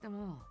と会って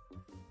も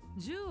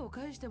銃を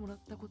返してもらっ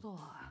たこと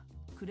は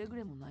くれぐ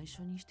れも内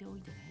緒にしてお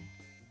いてね。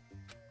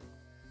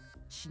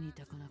死に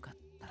たくなかっ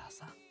たら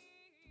さ。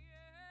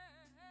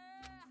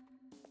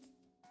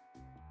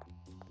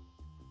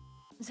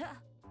じゃあ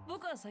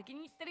僕は先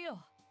に行ってる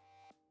よ。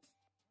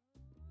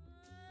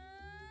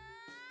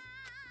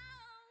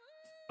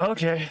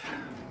Okay.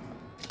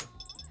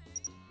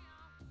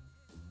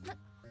 なんなの？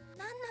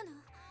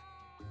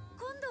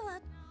今度は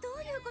ど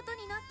ういうこと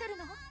になってる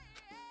の？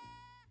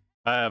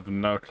 I have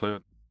no clue.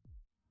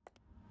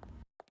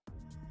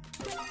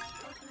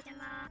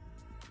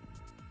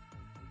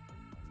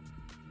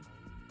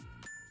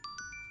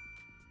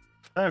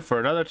 Time for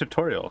another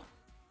tutorial.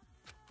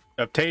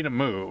 Obtain a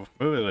move.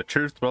 Move is a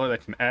true thriller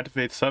that can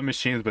activate some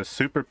machines with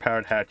super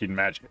powered hacking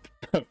magic.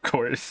 Of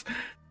course.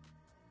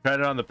 Try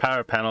it on the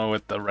power panel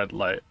with the red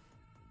light.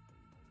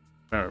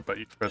 Remember, but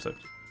you press it.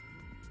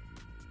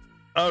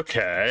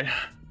 Okay.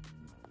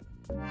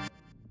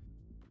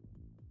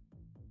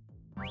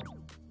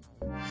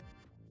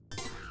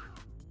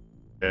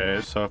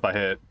 Okay, so if I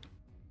hit...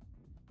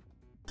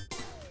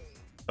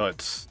 Oh,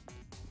 it's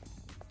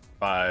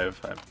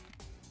 5.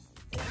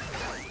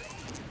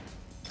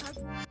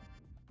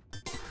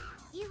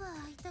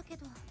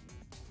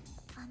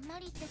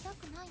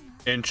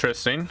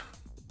 Interesting.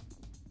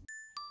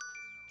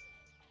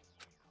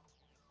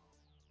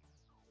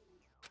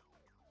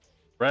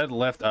 Red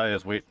left eye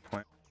is weight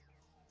point.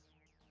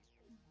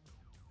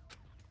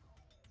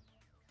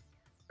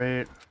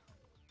 Wait.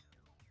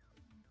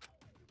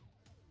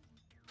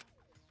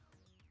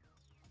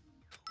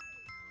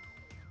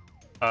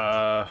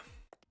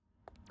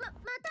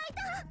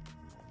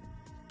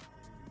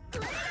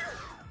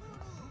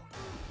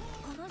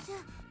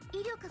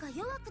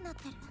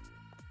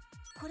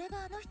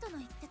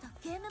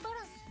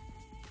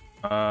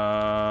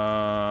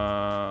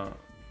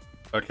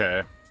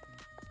 Okay.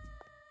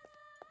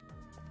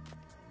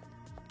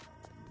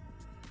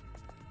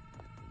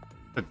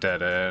 A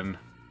dead end.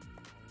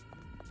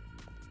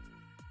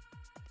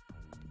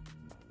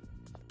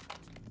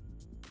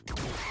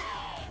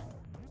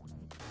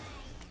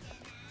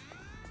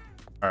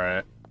 All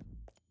right.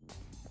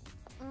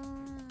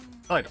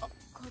 I like.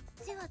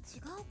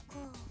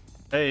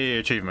 Hey,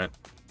 achievement.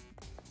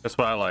 That's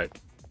what I like.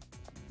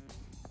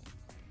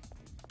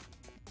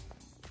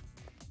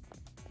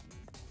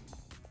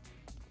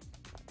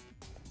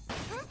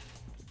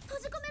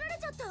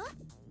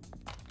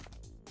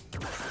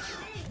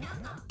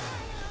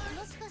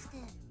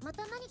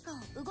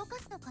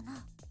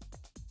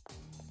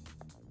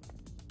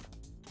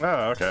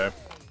 Oh, okay.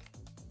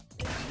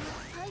 Is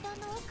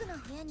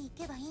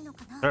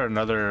there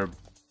another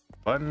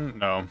button?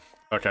 No.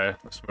 Okay,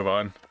 let's move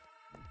on.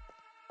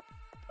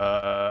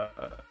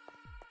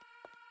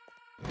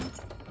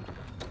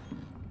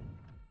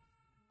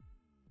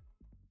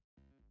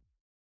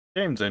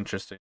 Game's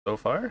interesting so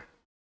far.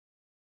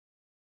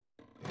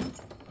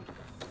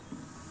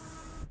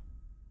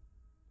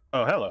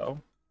 Oh, hello.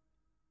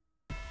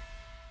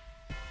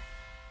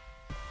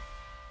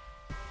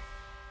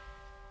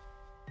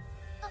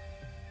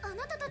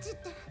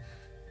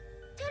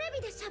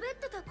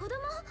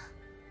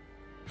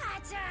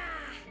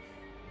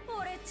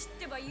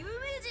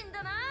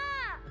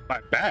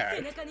 back.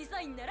 背中にサ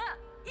インならい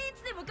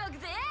つでも書く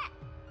ぜ。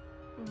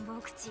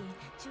僕ち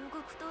彫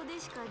刻刀で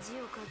しか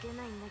字を書け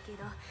ないんだけ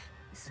ど、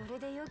それ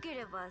でよけ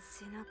れば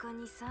背中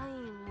にサイン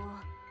を。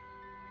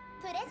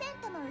プレゼン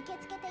トも受け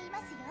付けていま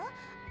すよ。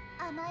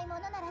甘いも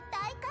のなら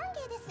大歓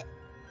迎です。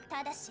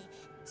ただし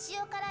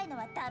塩辛いの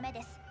はダメ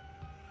です。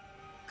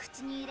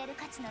口に入れる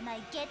価値のな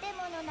いゲテ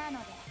モノなの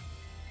で。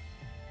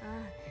ああ、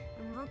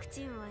僕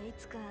ちんはい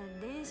つか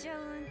電車を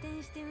運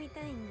転してみた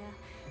いんだ。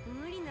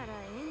無理なら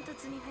煙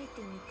突に入っ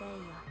てみたいよ。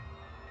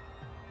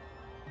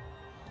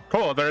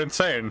 Cool, they're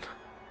insane.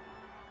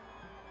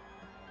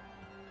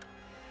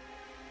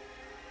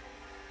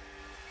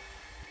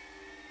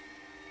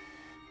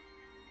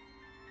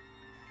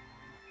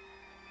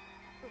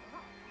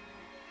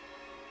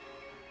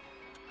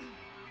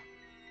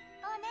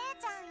 お姉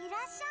ちゃんいら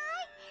っしゃい。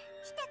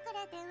来てく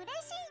れて嬉しいよ。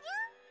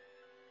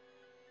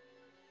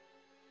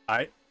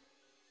はい。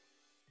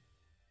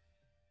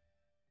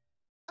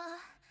あ、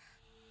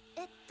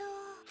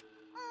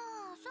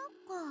そっ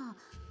か。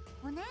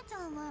お姉ち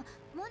ゃんは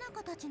モナ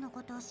カたちの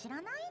ことを知ら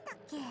ないんだっ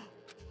け。じゃあ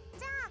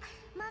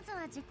まず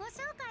は自己紹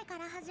介か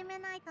ら始め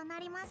ないとな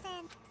りま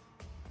せん。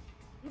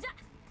じゃ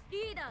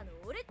リーダーの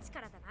俺っち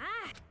からだな。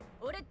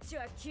俺っち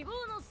は希望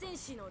の戦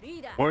士のリ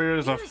ーダー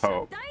Warriors of 勇者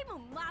Hope。大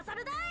門勝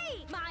るだい。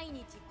毎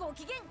日ご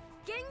機嫌、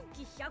元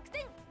気100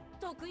点。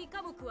得意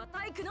科目は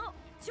体育の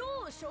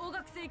超小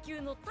学生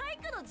級の体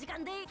育の時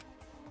間で。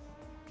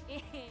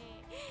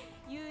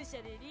勇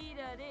者でリー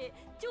ダーで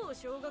超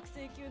小学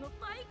生級の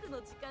体育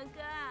の時間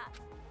か。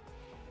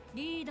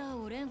リーダー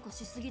を連呼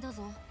しすぎだ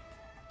ぞ。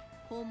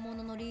本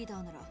物のリーダ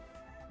ーなら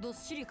どっ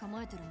しり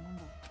構えてるもん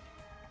だ。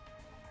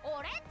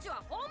俺っち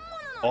は本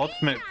物のリ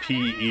ーダー Ultimate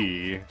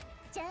PE.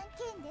 じゃんけ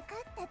んで勝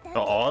っただけ。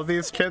 All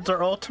these kids are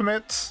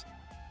ultimates?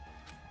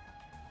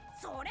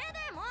 それで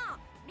も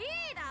リー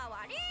ダー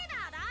はリーダ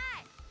ーだい。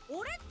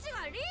俺っち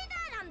がリーダ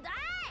ーなんだい。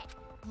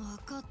わ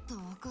かった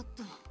わかっ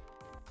た。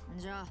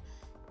じゃあ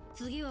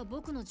次は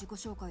僕の自己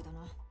紹介だ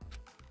な。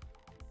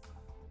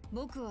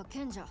僕は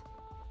賢者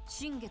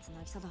新月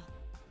渚だ。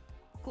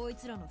こい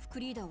つらの副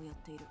リーダーをやっ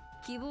ている。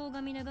希望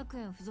が峰学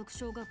園附属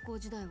小学校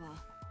時代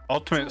は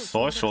Ultimate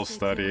Social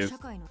Studies. 社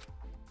会の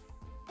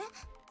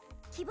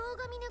希望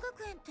が峰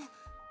学園ってあの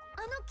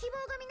希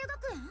望が峰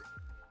学園？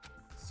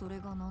それ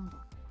がなんだ。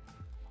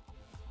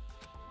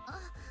あ、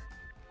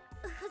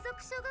附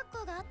属小学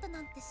校があった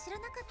なんて知ら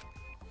なかっ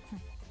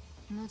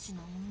た。無知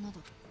な女だ。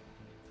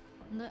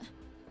で、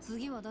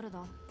次は誰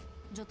だ？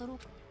ジャタロ？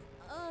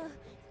ああ、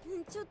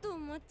ちょっと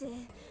待って。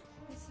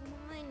その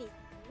前に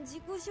自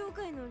己紹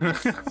介の練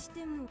習し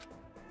ても。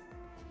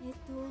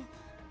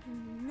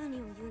何を言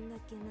うんだっ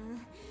けな。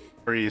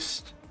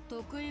 Priest.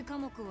 得意科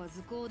目は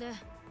図工で。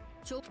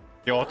The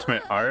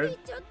ultimate 言 art? っ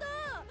ちゃった。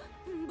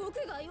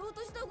僕が言おう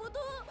としたこと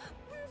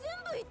全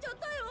部言っちゃっ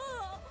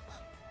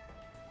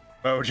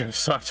たよ。 Mojo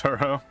Satoru.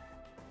 な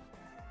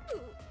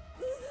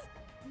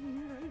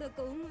んだ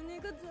か胸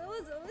がざ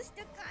わざわし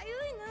てかゆ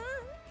いな。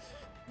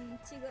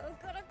違う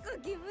からか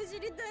きむし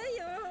りたい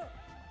よ。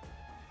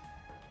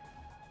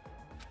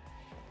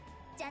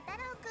ジャタ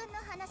ロウくんの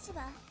話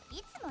は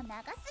いつも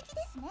長すぎ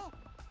ですね。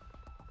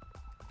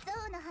象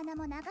の鼻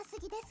も長す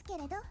ぎですけれ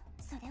ど、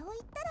それを言っ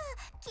たら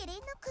キリン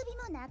の首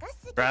も長す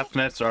ぎです。 Draft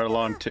nets are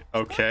long too. 飛行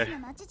Okay. 機の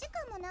待ち時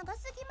間も長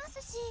すぎま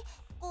すし、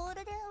ゴー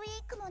ルデンウ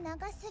ィークも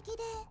長すぎで。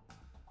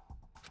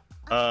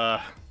とに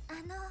か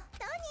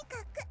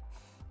く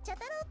ジャ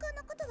タロウくん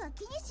のことは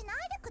気にしない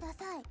でくだ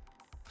さい。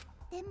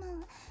で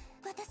も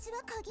私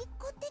は鍵っ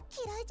子って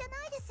嫌いじゃ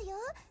ないですよ。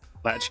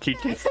 Latchkey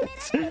kids. ほら、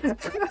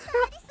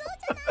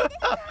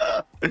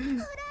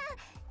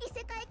異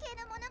世界系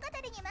の物語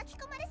に巻き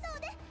込まれそう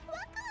でワク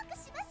ワ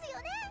クしますよ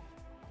ね。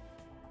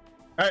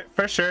 Alright,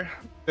 for sure.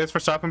 Thanks for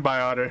stopping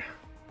by, Otter.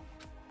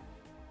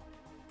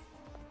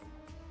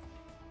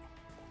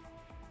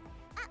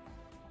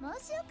 申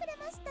し遅れ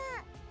ました。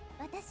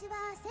私は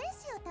戦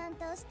士を担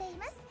当してい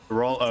ます。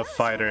 Role of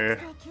fighter.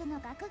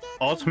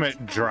 Ultimate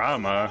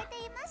drama.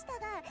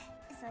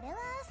 それは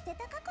捨て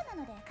た過去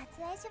なので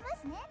割愛しま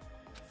すね。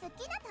好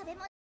きな食べ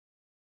物。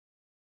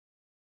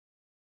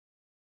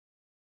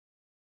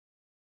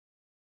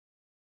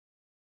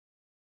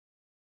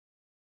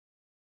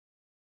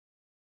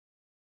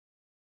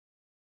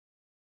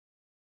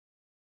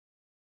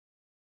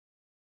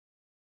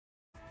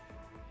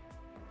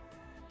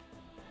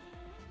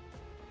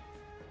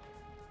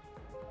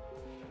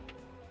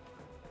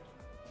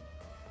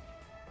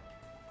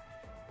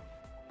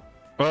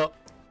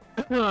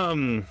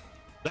Well,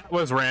 that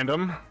was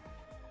random.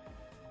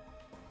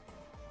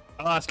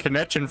 I lost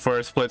connection for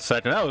a split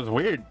second. That was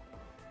weird.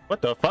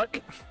 What the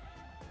fuck?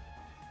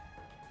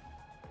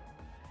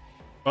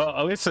 Well,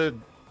 at least I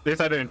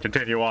didn't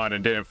continue on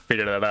and didn't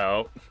figure that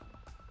out.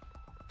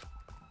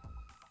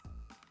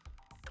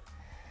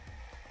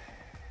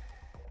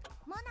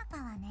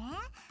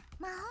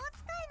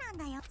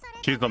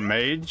 She's a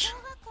mage.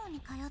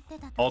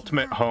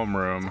 Ultimate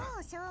homeroom.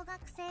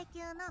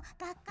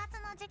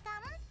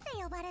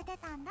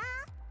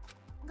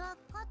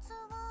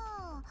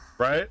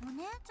 Right?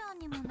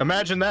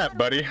 Imagine that,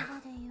 buddy.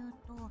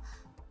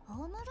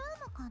 ホームルー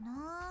ムか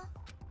な。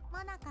モ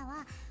ナカ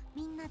は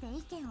みんなで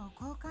意見を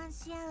交換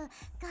し合う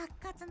学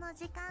活の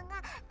時間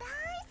が大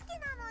好き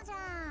なのじゃ。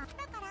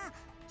だから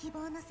希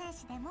望の戦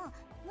士でもム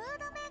ー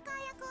ドメーカ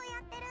ー役をや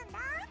ってるんだ。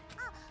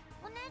あ、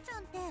お姉ちゃ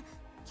んって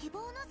希望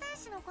の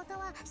戦士のこと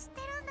は知っ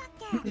てるんだっ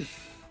け？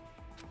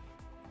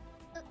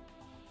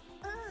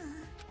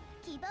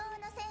希望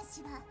の戦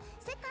士は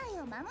世界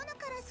を魔物か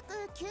ら救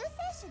う救世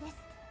主です。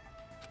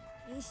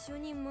一緒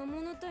に魔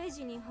物退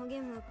治に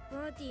励むパ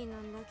ーティーな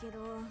んだけど。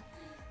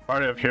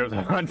Part of heroes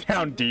that hunt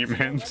down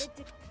demons.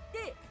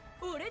 で、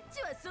俺っ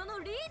ちはその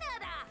リーダー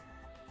だ。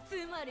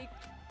つまり、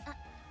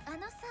あ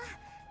のさ、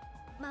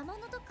魔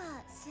物と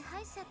か支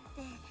配者っ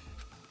て。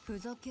ふ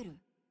ざける。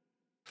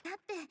だっ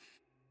て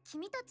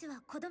君たち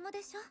は子供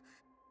でしょ。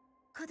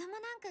子供な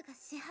んかが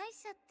支配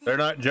者って。 They're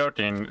not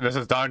joking. This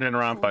is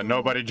Danganronpa.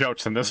 Nobody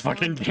jokes in this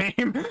fucking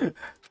game.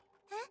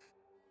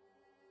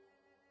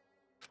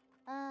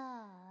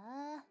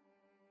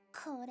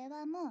 これ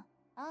はもう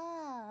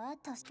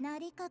とな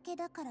りかけ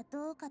だから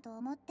どうかと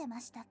思ってま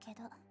したけ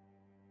ど、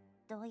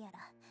どうやら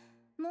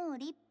もう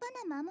立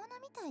派な魔物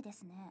みたいで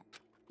すね。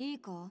いい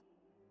か、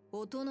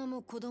大人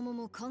も子供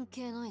も関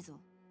係ないぞ。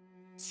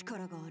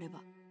力があれば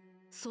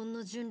そん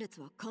な順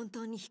列は簡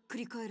単にひっく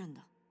り返るん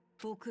だ。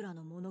僕ら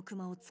のモノク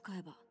マを使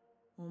えば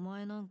お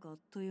前なんかあっ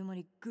という間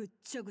にぐっ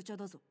ちゃぐちゃ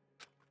だぞ。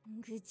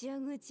ぐちゃ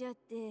ぐちゃっ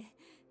て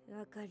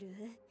わか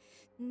る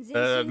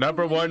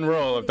？Number one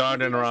rule of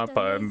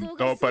Danganronpa: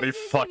 nobody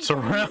fucks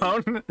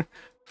around.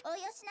 お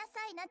よしな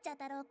さいな、茶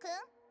太郎くん。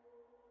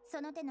そ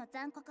の手の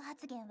残酷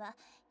発言は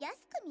安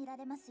く見ら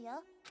れます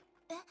よ。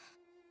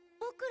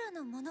僕ら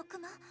のモノク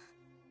マ？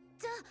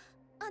じゃ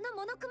あ、あの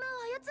モノクマを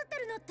操って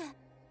るのって。そう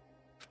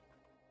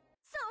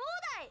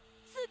だい、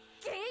すっ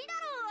げえだ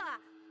ろ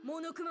う。モ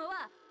ノクマ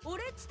は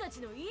俺っちた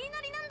ちの言いな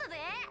りなんだぜ。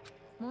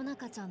モナ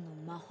カちゃんの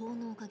魔法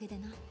のおかげで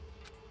な。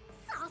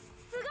さ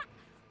すが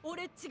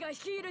俺っちが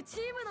率いるチ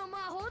ームの魔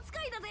法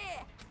使いだぜ。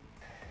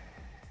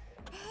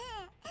み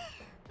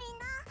ん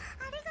な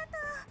ありがと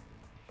う。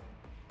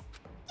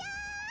いや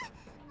ー、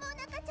モ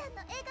ナカちゃん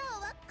の笑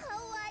顔はか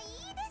わ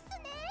いいです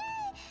ね。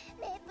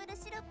メープル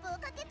シロップを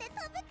かけて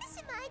食べて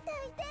しまいた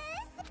いで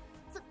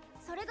す。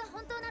それが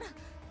本当なら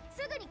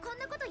すぐにこん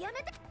なことやめ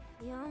て。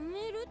や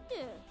めるっ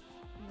て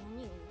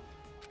何よ。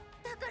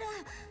だから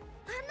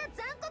あんな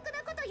残酷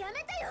なことやめ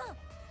てよ。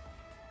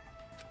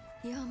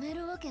やめ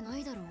るわけな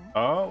いだろう。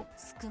Oh.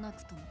 少な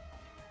くとも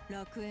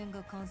楽園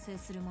が完成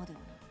するまでは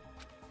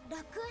な。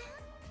楽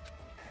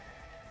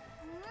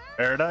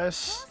園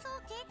Paradise? 放送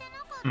聞いてな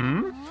かったの？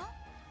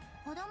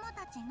子供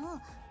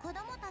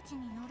たち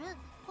に乗る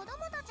子供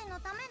たちの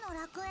ための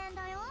楽園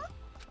だよ。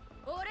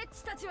俺っ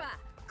ちたちは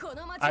こ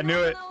の街 I knew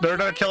it. They're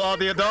gonna kill all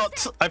the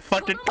adults. I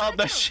fucking called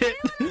that shit.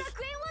 楽園を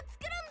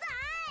作るんだ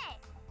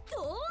い。ど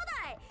う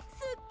だい、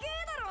すっげえ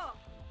だ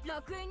ろ。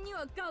楽園に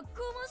は学校も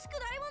宿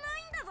題もな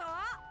いんだぞ。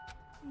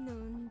な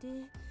んで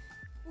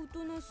大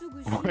人す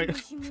ぐ死んで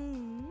しまう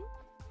ん？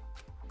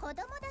子供だ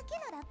け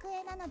の楽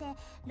園なので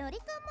ロリ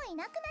コンもい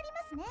なくなり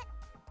ますね。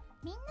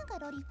みんなが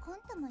ロリコン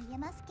とも言え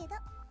ますけど。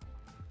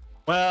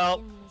Well.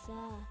 でもさ、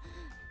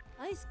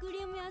アイスクリ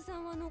ーム屋さ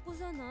んは残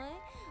さない？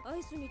ア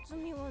イスに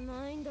罪は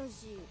ないんだ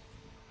し。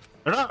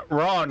They're not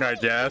wrong, I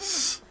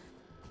guess.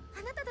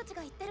 あなたたち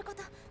が言ってるこ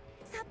とさ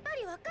っぱ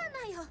りわかん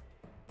ないよ。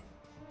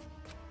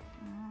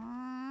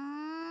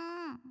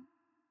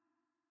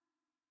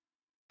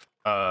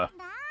だか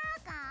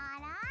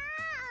ら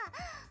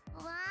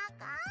わ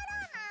から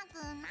なく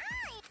ない、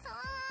そう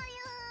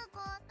いうこ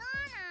と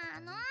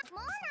なの。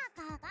モナカ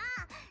が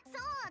そう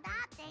だ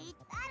って言っ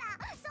たら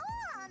そ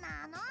うな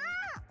の。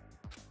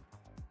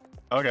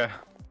 Okay.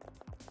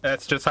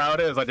 That's just how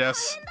it is, I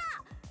guess.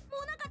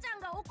 モナカちゃ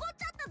んが怒っ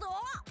ちゃったぞ。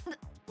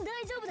大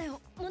丈夫だ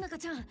よ、モナカ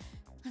ちゃん。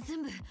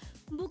全部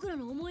僕ら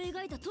の思い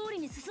描いた通り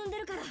に進んで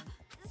るから。そう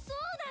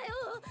だ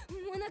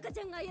よ、モナカち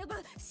ゃんが言えば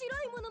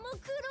白いものも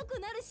黒く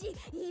なるし、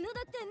犬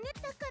だってね。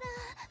だから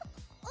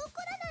怒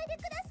らないで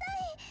くださ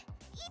い。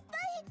いっぱ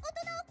い大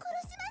人を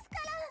殺しますか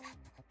ら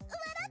笑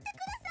ってく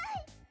ださ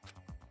い。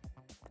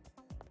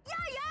や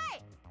い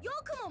やい、よ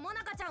くもモ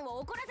ナカちゃんを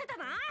怒らせた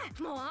な。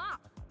もう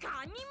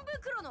堪忍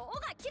袋の尾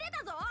が切れ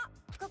たぞ。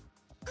カ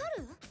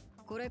ル？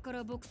これか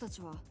ら僕た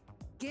ちは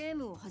ゲー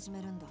ムを始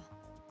めるんだ。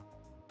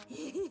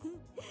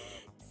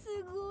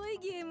すごい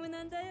ゲーム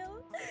なんだ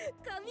よ。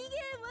神ゲー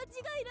間違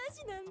いな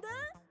しなんだ。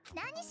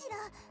何しろ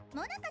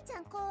モナカちゃ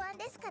ん考案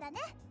ですからね。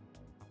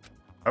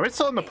 Are we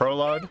still in the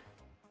prologue?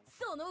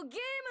 そのゲー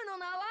ムの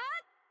名は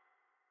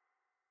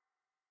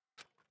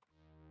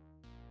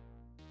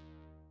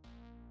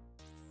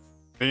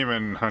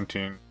Demon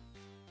hunting.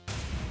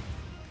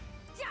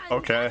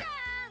 Okay.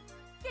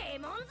 デ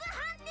モンズ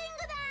ハンティン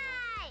グだ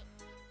い。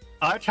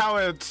 I like how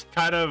it's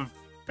kind of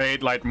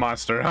made like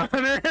Monster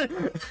Hunter.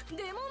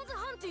 デモンズ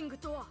ハンティング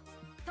とは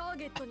ター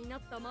ゲットにな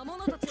った魔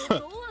物たちを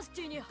ドアシ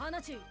ティに放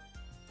ち、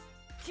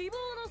希望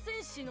の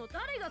戦士の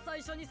誰が最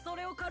初にそ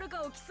れを狩る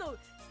かを競う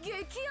激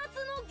アツ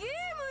のゲー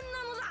ム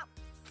なのだ。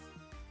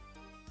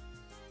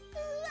う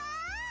わ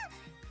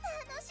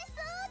ー、楽しそう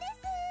で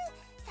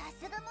す。さ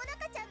すがモナ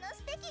カちゃんの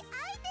素敵アイ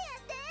デ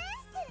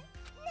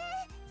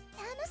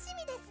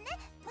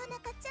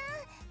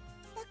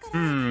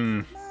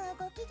Hmm. もう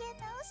ご機嫌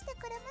直して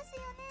くれます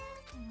よね。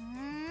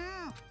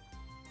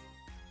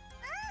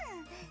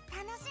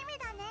楽しみ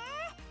だね。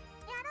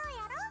やろう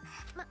や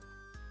ろ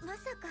う。ま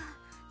さか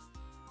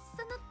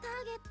そのタ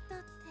ーゲット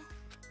って。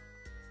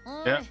お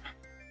い、 Yep.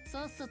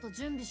 さっさと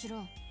準備しろ。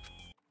何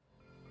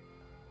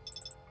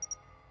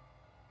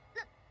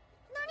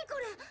こ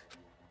れ。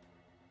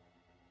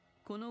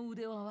この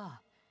腕輪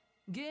は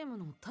ゲーム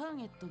のター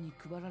ゲットに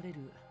配られ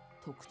る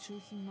特注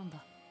品なん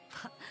だ。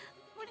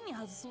無理に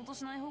外そうと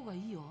しない方が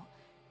いいよ。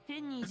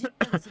変にいじっ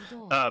たりする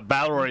と。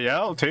Battle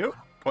Royale too?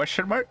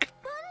 Question mark?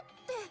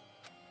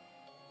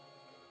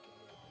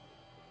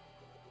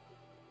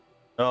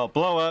 Oh,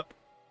 blow up.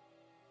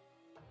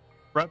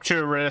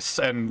 Rupture wrists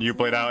and you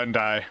bleed out and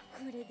die.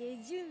 これで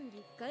準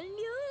備完了。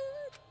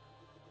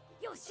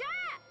よっしゃ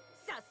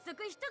ー、早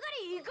速人狩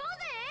り行こう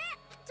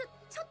ぜ。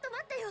ちょっと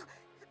待ってよ。こ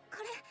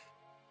れ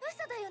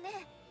嘘だよ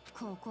ね。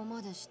ここ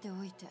までして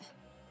おいて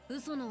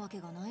嘘のわけ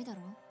がないだ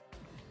ろ。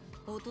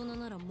大人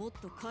ならもっ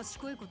と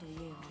賢いこと言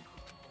えよ。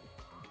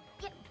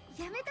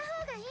やめた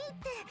方がいいっ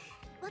て。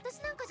私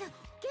なんかじゃゲ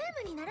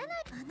ームになら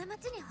ない。あんな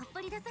街にほっぽ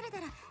り出された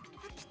らきっ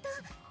と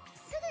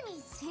すぐに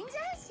死んじ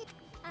ゃうし。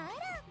あら、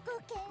ご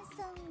謙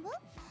遜を。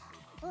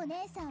お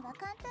姉さんは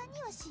簡単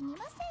には死に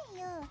ません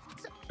よ。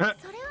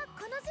それは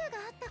この銃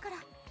があったから。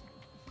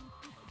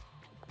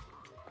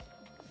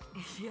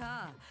い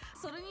や、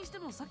それにして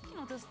もさっき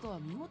のテストは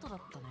見事だっ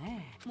た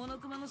ね。モノ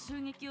クマの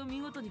襲撃を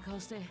見事にかわ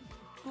して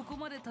ここ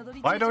までたど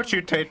り着いた。 Why don't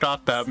you take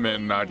off that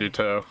mitten,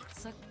 Nagito?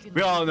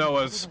 We all know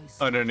what's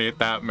underneath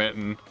that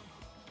mitten.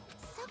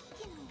 さっ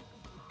きの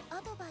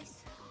アドバイ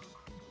ス。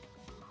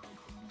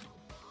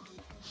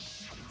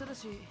ただ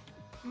し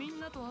みん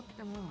なと会っ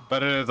ても But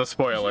it is a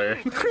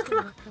spoiler.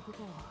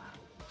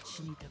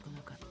 死にたく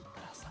なかっ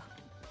たらさ。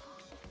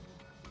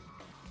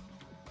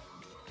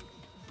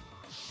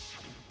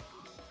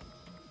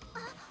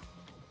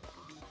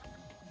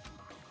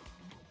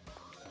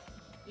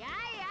やいや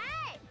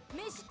い、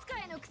召使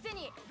いのくせ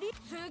に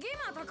次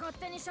また勝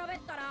手に喋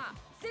ったら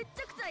接着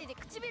剤で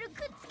唇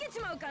くっつけち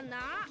まうかん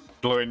な。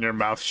 Blowing your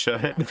mouth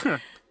shut.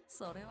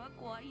 それは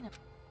怖いな。んじ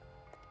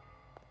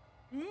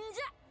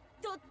ゃ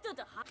とっと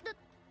とはど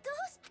う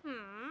してこ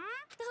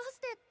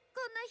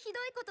んなひど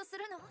いことす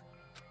るの。もう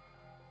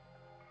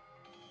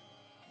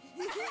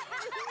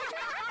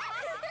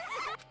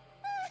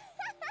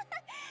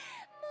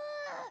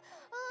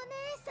お姉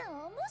さん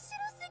面白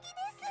すぎで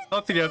す。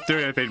 Don't think you have to do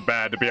anything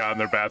bad to be on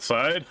their bad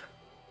side.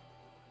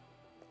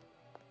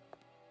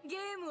 ゲ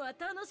ームは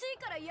楽しい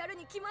からやる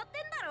に決まって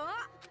んだろ。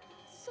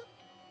そん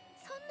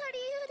な理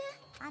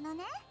由で。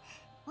ね、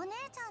お姉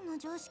ちゃんの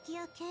常識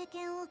や経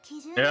験を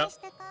基準にし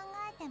て考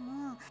えて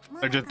も、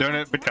They're just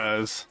doing it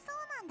because. そ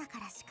うなんだか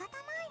ら仕方な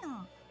いの。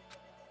本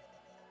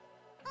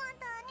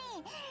当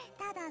に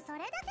ただそれ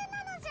だけ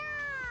なのじゃ。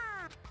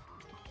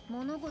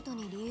物事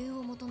に理由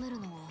を求める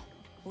のは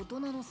大人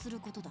のする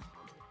ことだ。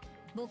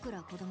僕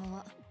ら子供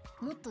は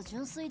もっと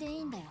純粋でい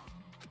いんだよ。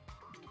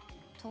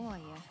とは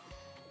いえ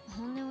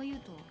本音を言う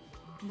と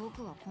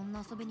僕はこん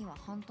な遊びには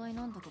反対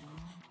なんだけどね。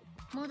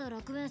まだ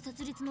楽園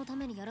設立のた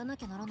めにやらな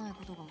きゃならない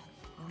ことが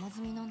山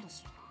積みなんだ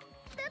し。だ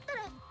った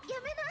らや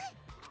めない？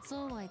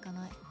そうはいか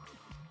ない。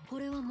こ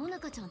れはモナ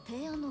カちゃん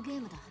提案のゲ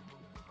ームだ。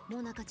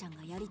モナカちゃん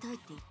がやりたいっ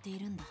て言ってい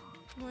るんだ。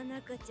モ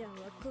ナカちゃん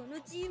はこ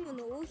のチーム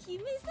のお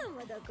姫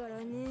様だから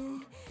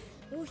ね。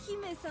お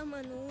姫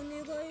様のお願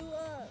い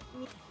は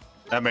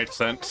That makes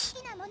sense.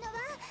 好きなものは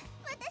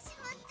私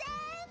も全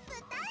部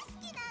大好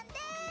きなんで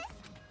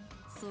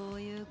す。そ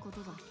ういうこ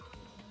とだ。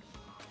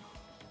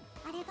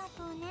ありが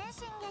とうね、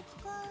新月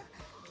くん。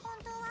本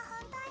当は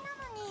反対な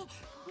のに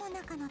モ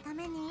ナカのた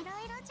めにいろ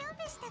いろ準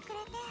備してくれ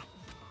て。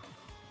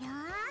よ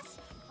ーし、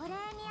お礼に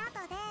後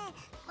で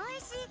美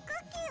味しいク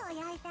ッキー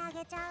を焼いてあ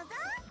げちゃうぞ。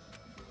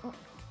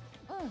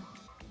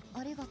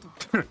ありがとう。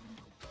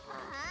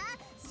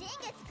新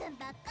月くん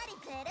ばっかり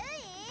ずるい。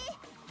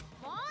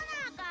モ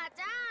ナカち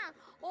ゃん、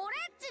俺っ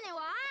ちに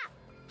は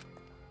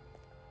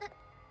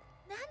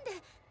なんで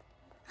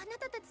あな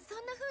たたちそ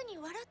んな風に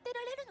笑って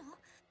られるの。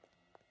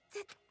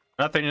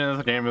 Nothing in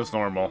this game is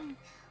normal.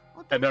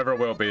 It never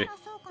will be.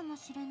 そうかも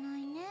しれな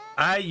いね。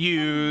 I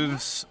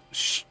use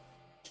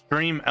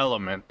stream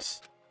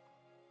elements.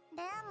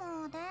 で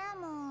も大人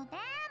の言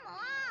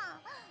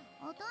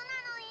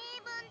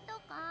い分と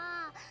か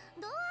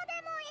どう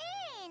でも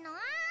いいの。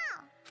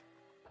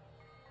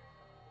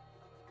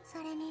そ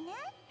れにね、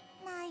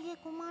ないげ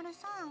こまる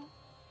さん、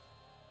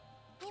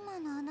今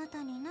のあな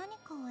たに何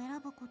かを選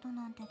ぶこと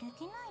なんてでき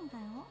ないんだ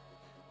よ。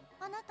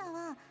あなた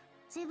は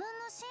自分の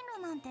進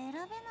路なんて選べ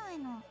ない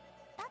の。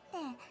だって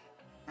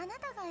あな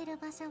たがいる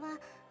場所は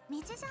道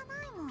じゃ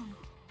ないもん。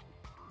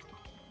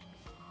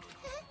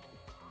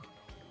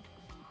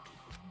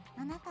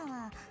あなた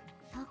は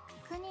とっ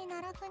くに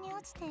奈落に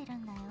落ちている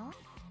んだよ。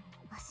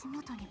足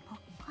元にぽっ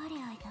か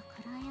り開いた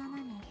暗い穴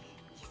に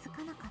気づ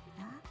かなかっ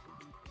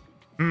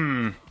た？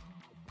 Hmm.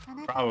 あ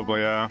なたは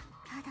Probably, yeah.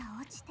 ただ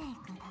落ちてい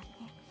くだけ。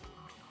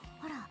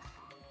ほら、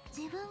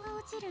自分が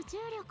落ちる重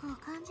力を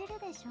感じる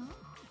でしょ。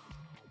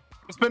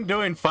It's been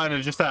doing fine.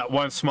 It's just that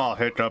one small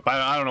hiccup.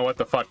 I don't know what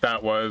the fuck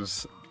that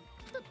was.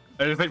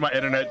 I just think my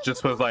internet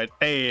just was like,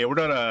 hey, we're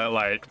gonna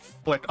like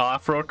flick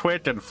off real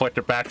quick and flick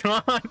it back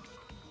on.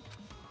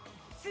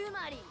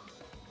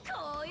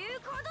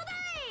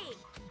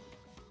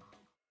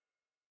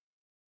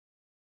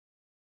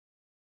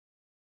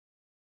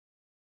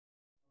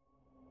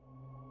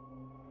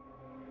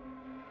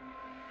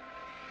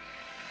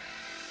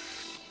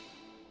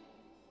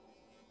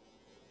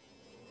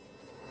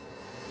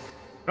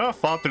 Oh,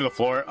 fall through the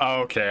floor.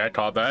 Oh, okay, I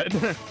called that.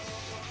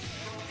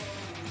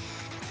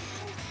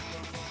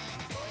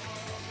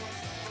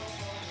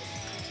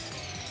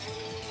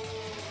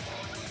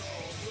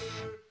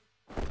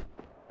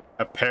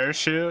 A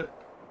parachute?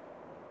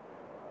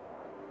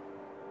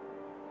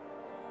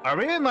 Are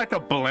we in like a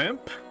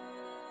blimp?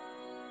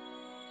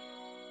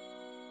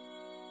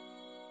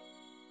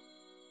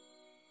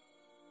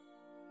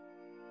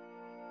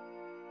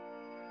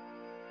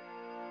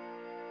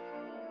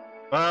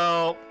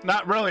 Well,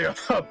 not really a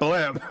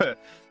blimp.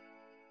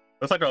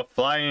 Looks like a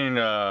flying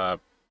a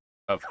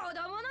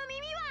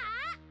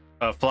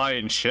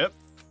flying ship?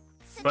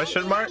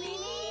 Question mark?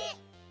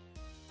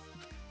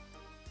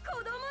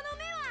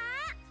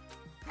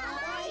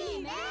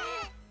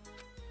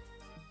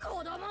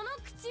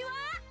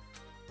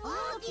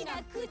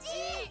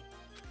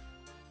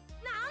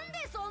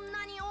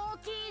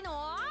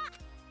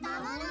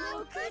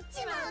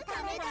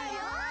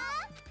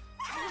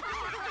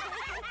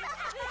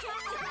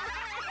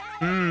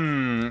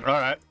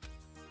 Alright.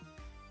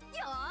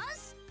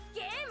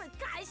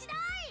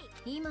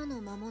 今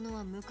の魔物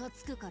はムカ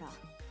つくから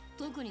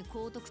特に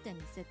高得点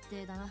に設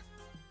定だな。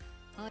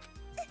勝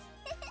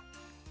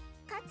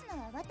つの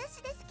は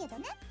私ですけど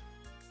ね。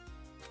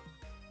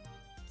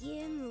ゲ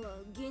ームは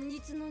現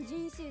実の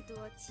人生と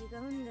は違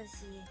うんだ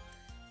し、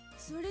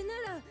それな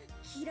ら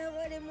嫌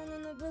われ者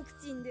のボク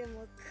チンで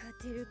も勝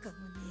てるかも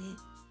ね。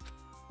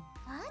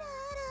あらあら、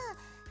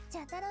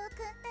茶太郎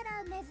くんった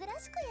ら珍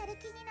しくやる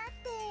気になっ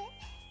て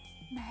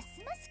ま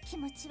すます気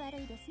持ち悪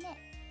いですね。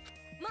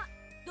ま、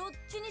どっ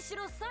ちにし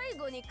ろ最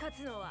後に勝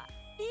つのは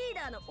リ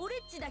ーダーの俺っ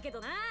ちだけど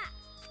な。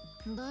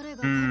誰が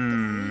勝って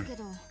もいいけ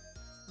ど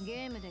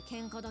ゲームで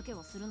喧嘩だけ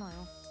はするなよ。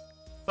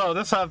So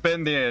this has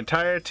been the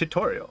entire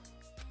tutorial.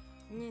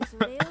 ねえ、そ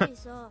れより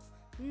さ、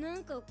な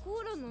んかコ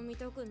ーラ飲み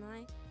たくな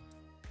い？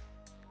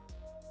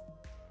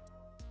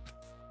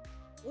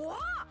おお、コー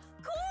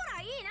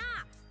ラいい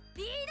な。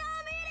リーダー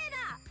命令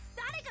だ。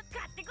誰か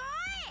買ってこい。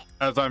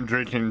As I'm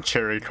drinking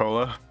cherry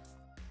cola.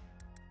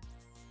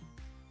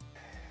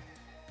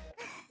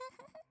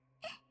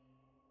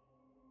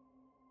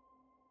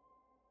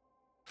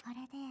 これ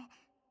で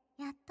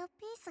やっと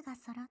ピースが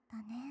揃った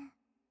ね。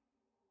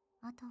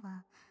あと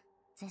は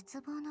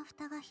絶望の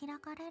蓋が開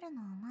かれる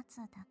のを待つ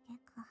だけ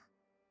か。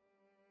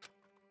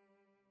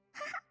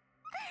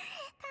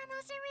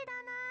楽しみだ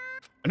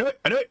な。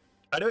I knew it!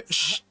 I knew it!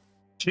 Shh!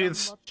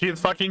 She's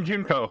fucking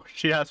Junko.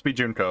 She has to be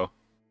Junko.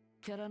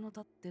 キャラの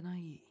立ってな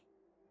い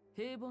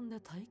平凡で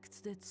退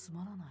屈でつ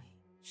まらない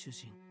主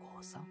人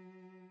公さん。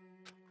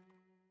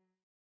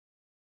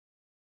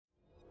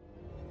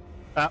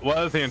That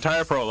was the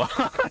entire prologue.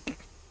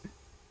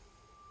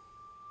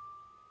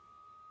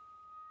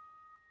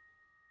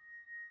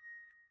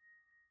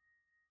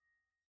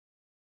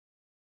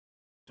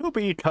 To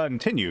be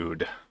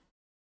continued.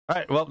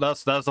 Alright, well,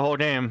 that's the whole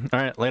game.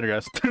 Alright, later,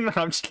 guys. No,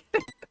 I'm just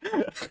kidding.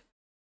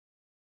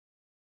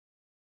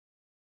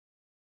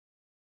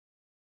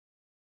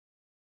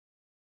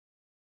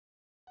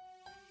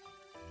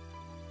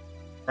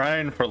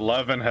 Crying for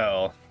Love and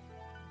Hell.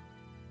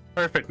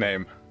 Perfect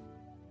name.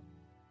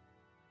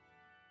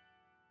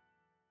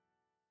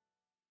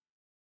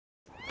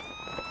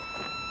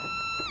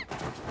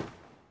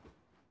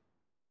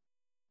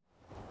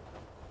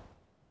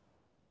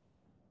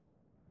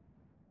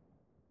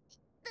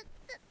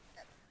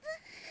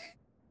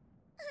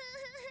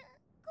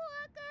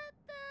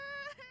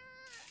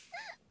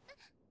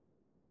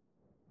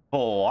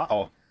 Oh,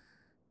 wow.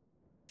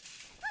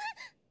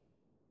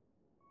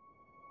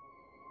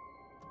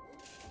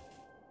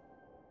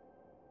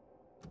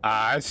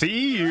 I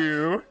see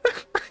you.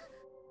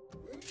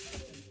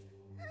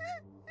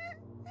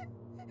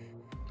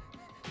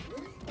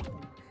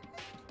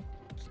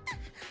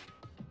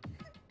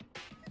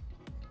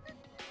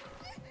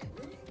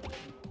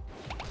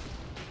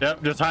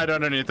 Yep, just hide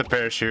underneath the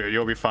parachute.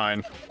 You'll be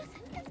fine.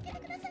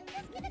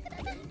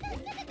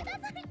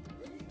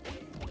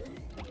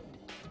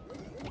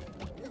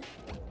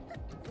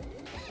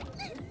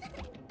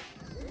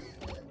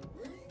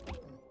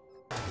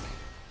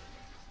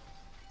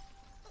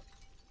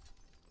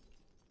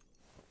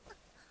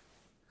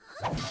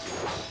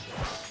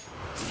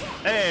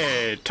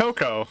 Hey,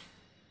 Toko.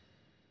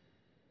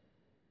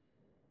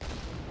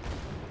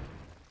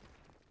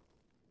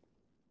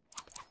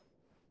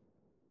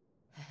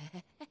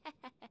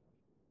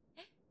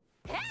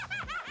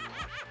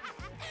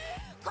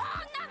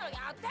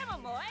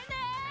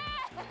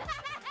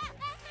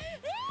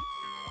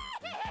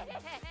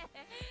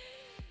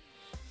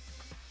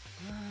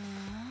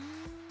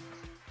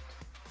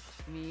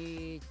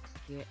 みっ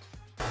け。ね、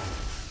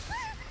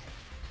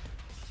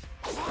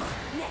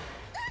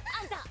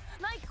あんた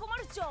巻き込ま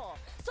れちゃう。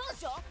そうで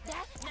しょ。ね、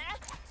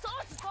そう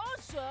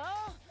でしょ。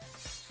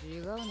違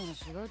うなら違う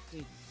って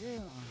言って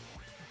よ。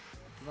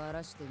バ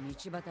ラして道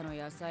端の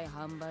野菜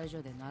販売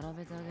所で並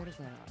べてあげる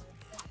か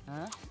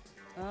ら。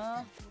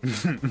あ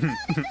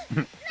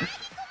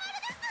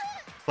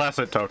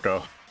Classic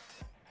Toko.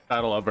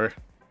 Gotta love her.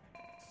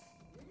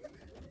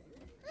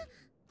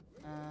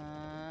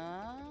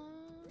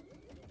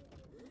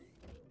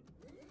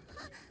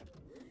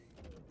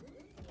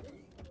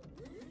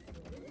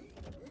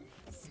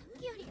 さっ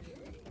きより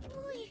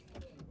多い。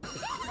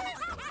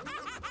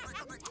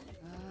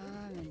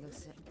めんどく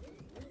せえ。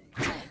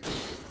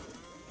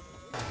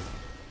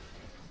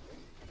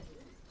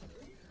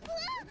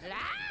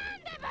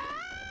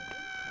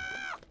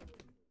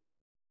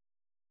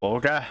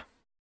Olga.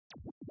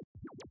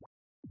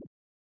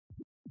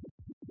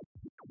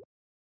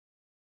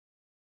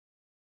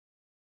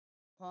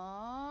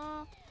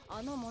 はあ、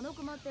あのモノ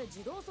クマって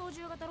自動操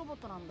縦型ロボッ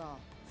トなんだ。なる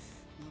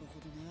ほ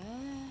ど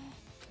ね。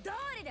どう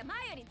りで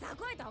前より雑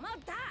魚いと思っ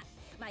た。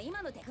まあ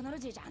今のテクノロ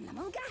ジーじゃあんな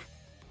もんか。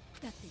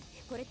だって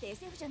これって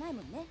SF じゃない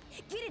もんね。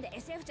ギリで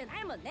SF じゃな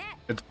いもんね。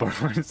 It's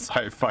borderline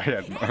sci-fi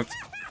at most.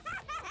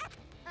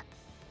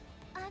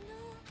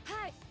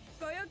 はい、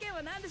ご用件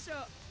は何でしょう。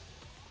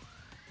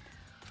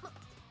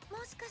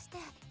もしかして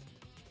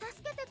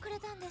助けてくれ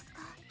たんです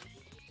か？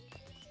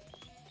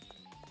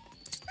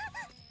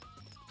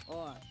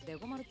おい、デ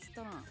コ丸っつっ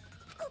たな。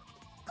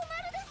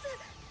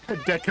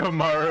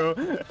Dekomaru.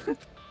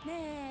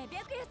 ねえ、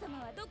白夜様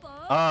はどこ？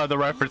 Ah, the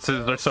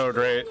references are so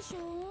great. でしょ。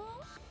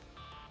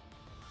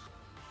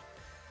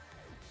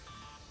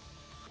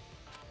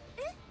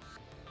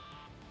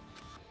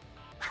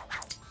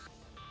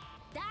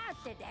だ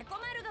ってデコ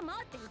丸が持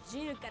ってる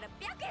銃から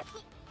白夜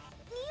に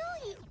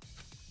匂い。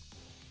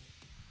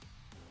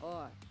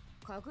おい、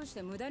隠し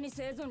て無駄に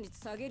生存率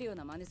下げるよう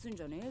な真似すん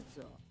じゃねえやつ。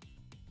隠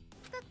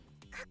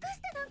し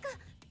てなんか。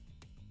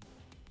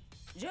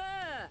10、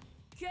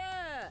9、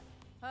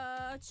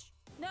8、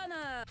7。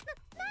何？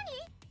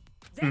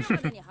ゼロ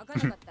までに測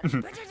らなかったらブチ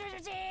ブチ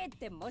ブチっ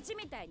て餅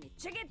みたいに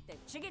ちぎって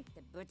ちぎっ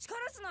てぶち殺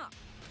すの。4、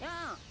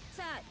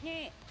3、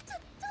2。ちょ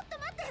っと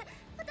待って。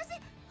私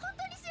本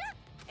当に知らん。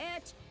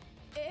1、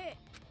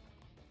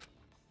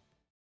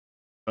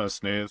Don't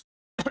sneeze.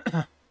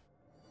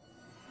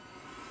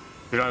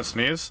 You don't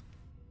sneeze?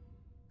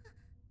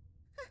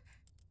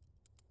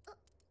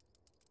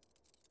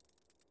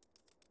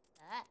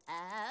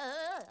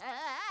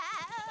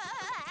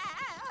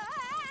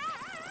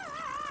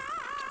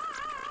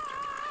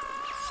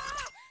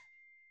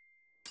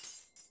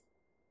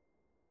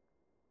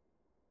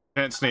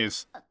 Can't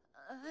sneeze.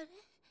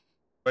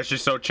 But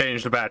she's so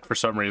changed back for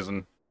some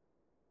reason.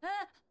 あん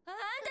た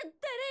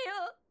誰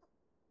よ。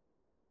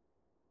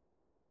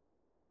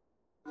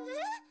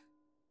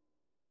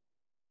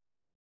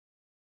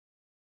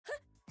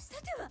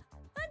さてはあん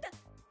た苗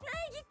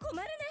木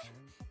困るね。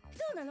ど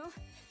うなの？図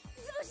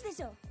星で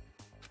しょ。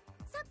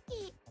さっ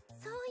き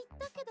そう言っ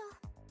たけど。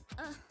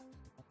あ、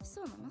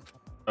そうなの？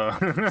 Uh,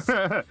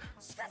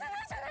 仕方な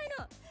いじゃない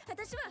の。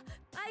私は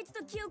あいつ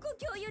と記憶を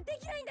共有で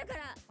きないんだか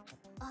ら。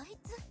あい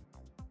つ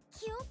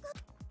記憶。あ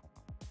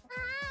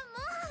あ、も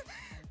う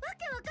わ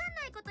けわかん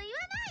ないこと言わ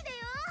ないで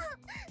よ。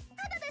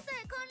ただでさ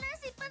え混乱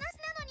しっぱなし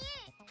なのに。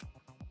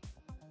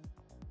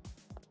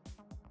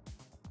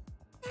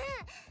ね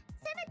え、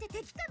せめて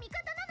敵か味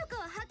方なの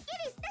かははっき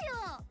りして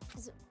よ。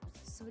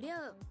そり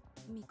ゃ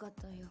味方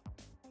よ。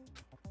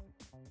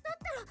だ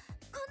ったら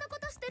こんなこ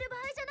としてる場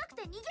合じゃなく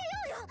て逃げよ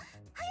うよ。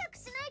早く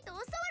しないと襲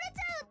われ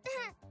ちゃうっ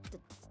て。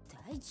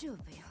大丈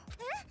夫よ。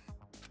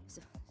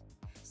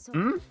そう、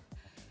hmm?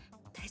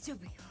 大丈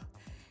夫よ。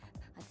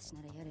私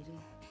ならやれる。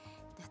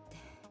だって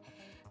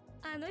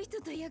あの人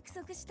と約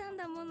束したん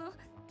だもの。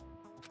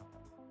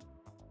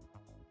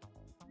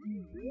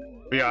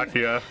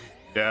Byakuya.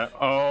 Yeah.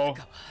 Oh.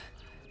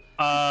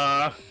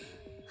 あ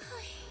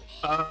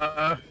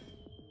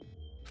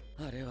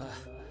れは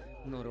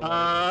呪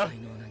われた才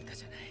能なんか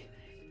じゃない。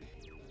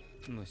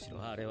むし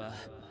ろあれは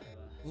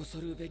恐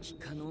るべき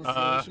可能性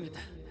を秘めた。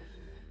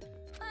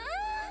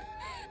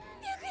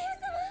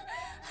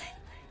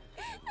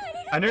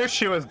I knew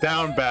she was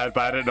down bad,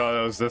 but I didn't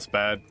know it was this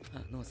bad. あ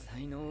の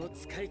才能を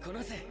使いこ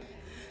なせ。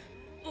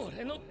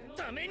俺の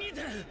ために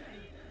だ。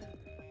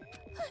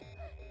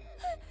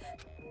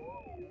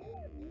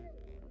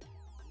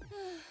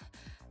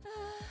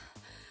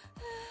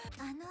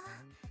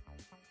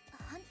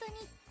本当に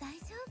大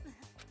丈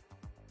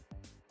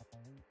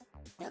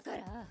夫？だか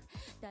ら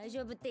大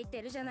丈夫って言っ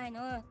てるじゃないの。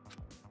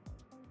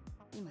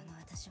今の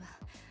私は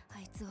あ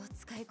いつを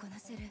使いこな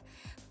せる。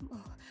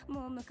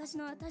もう昔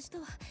の私と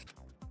は。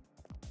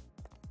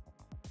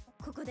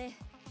ここで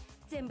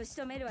全部仕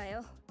留めるわ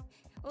よ。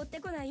追って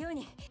こないよう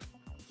に。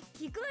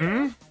聞くわ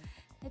よ。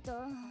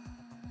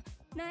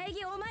苗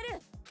木おま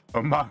る。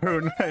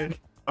Omaru,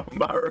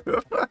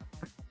 Omaru.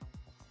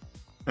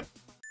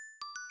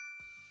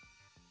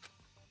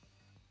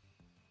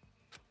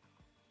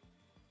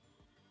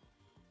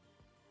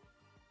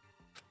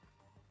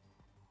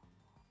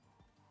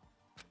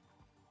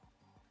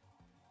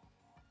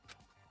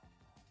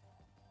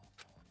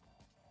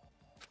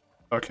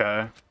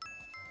 Okay.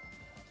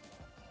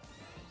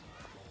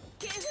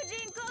 貴婦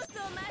人コース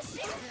をマッシ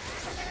ング。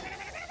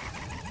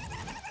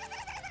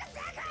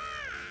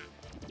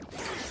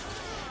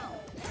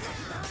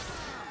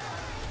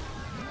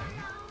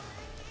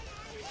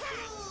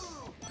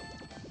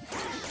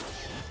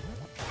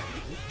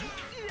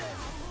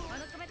モ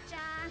ノクマちゃ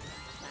ん、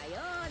さ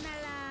ような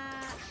ら。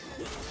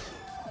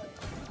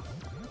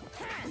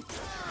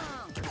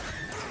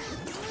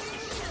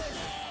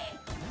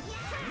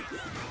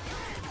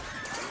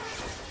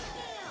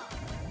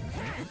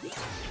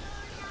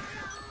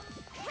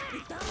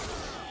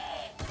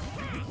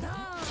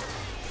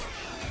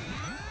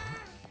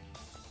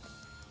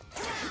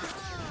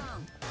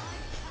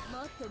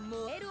もっと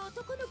燃える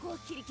男の子を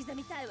切り刻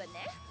みたいわね。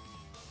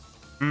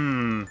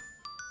Hmm.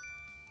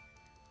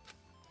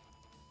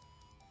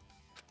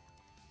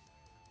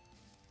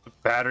 The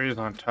battery's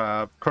on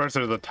top. Of course,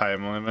 there's a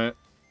time limit.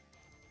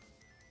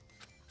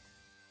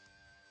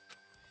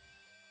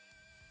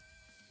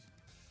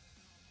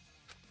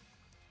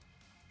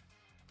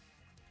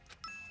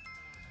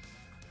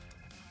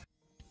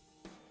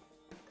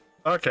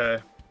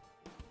 Okay.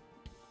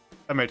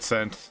 That makes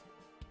sense.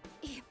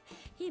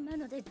 今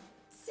ので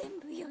全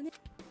部よね。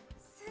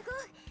すごい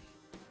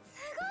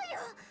よ。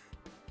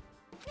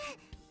ねえ、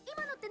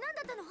今のって何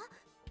だったの？な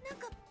ん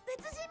か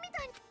別人み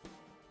たいに。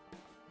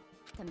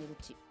タメ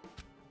口。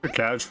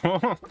Casual.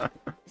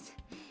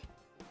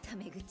 タ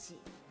メ口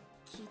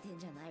聞いてん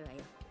じゃないわ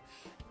よ。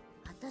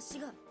私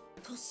が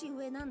年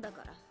上なんだ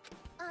から。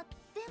あ、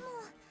でも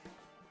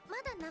ま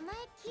だ名前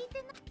聞い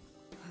てない。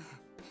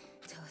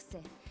どうせ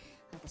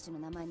私の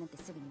名前なんて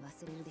すぐに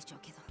忘れるでしょう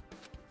けど。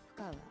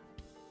深は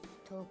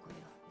東子よ。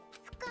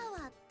深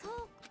は東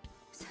子。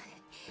それ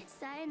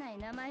冴えない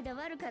名前で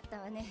悪かった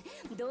わね。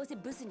どうせ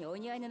ブスにお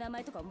似合いの名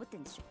前とか思って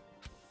んでしょ。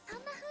そ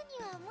んな風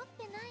には思っ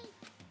てない。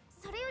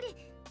それより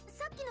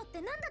さっきのっ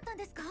て何だったん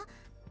ですか？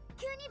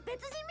急に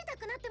別人見た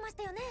くなってまし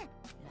たよね。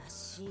ら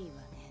しい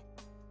わね。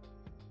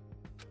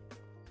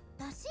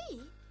らし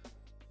い？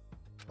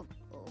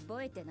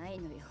覚えてない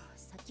のよ。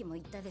さっきも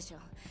言ったでしょ。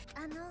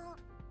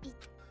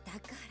だ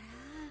から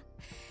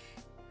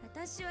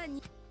私は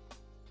に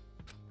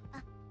は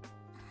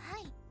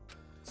い。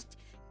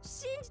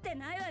信じて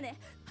ないわね。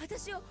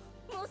私を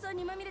妄想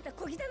にまみれた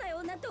小汚い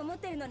女と思っ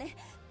てるのね。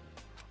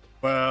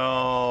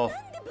Well,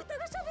 なんで豚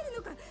が喋る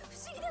のか不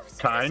思議で不思議で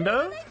しょう kind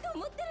が of? ないと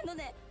思ってるの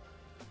ね。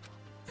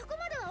そこ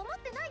までは思っ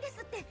てないで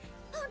すって。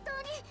本当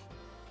に。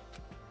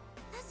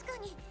確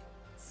かに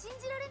信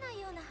じられな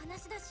いような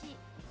話だし、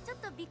ちょっ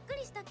とびっく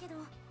りしたけど、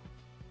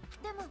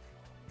でも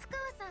深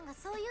川さんが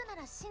そう言う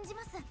なら信じ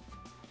ます。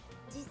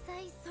実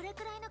際それ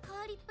くらいの変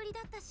わりっぷり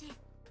だったし。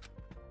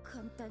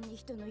簡単に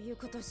人の言う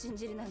ことを信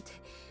じるなんて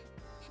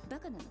バ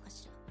カなのか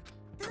し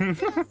どっ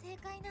ちが正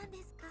解なん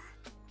ですか？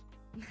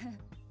ら。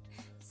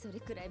それ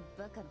くらい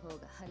バカの方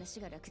が話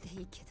が楽で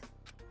いいけ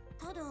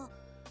ど。ただ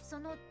そ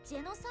のジ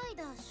ェノサイ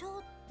ダーショー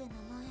って名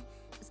前。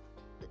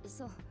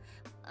そう、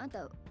あん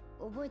た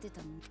覚えて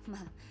たの？ま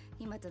あ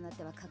今となっ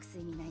ては隠す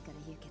意味ないから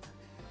言うけ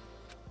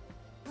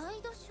ど。ワ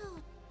イドショーっ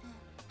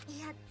て。い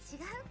や違う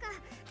か。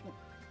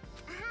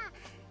ああ、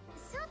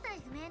正体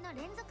不明の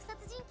連続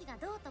殺人鬼が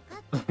どうとか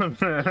って。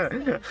それ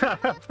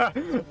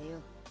よ。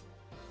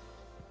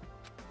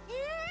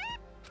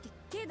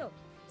けど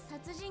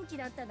殺人鬼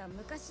だったのは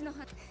昔の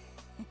話。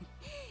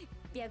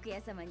白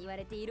夜様に言わ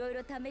れていろい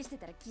ろ試して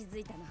たら気づ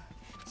いたの。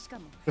しか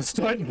も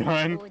stun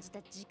gun. 応じ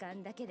た時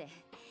間だけで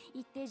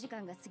一定時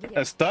間が過ぎれ A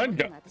ば stun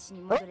gun. 私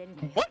に戻れる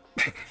のよ。 What?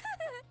 なん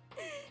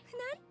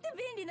て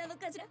便利なの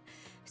かしら。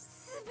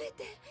すべ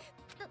て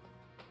ど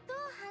う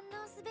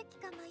反応すべき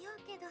か迷う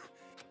けど。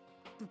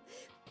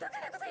バカ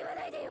なこと言わ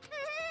ないでよ。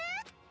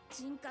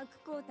人格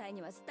交代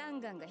にはスタ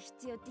ンガンが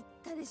必要って言っ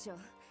たでしょ。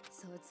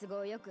そう都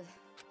合よく。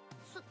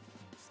そ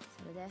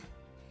れで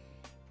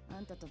あ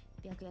んたと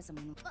白夜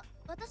様の。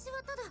私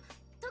はただ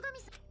戸上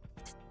さん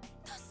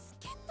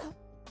助けた。白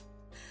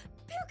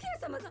夜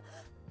様があん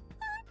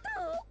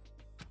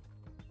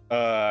たを。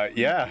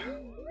Yeah.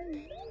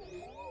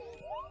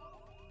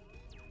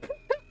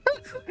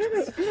 That's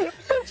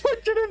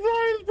fucking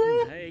advice, bro.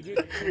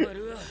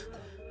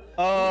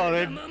 Oh,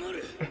 they.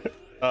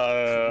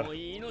 もう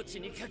命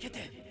にかけて。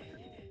い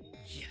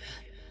や、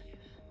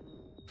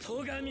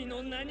戸上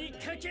の名に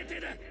かけて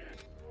だ。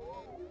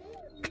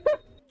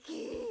調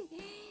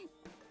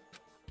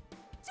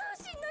子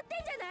に乗って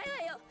んじゃない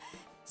わよ。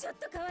ちょっ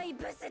と可愛い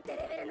ブスって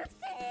レベルのくせ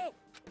に。なん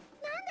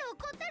で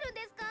怒ってるん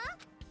ですか？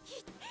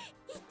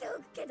言ってお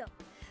くけど、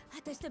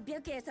私と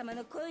白夜様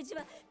の恋路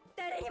は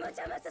誰にも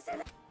邪魔させ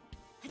ない。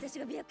私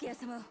が白夜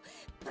様を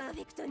パーフ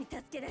ェクトに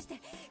助け出し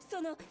て、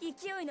その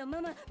勢いの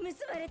まま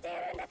結ばれて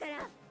やるんだか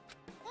ら。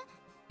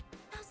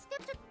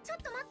ちょっ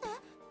と待って。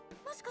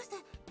もしかして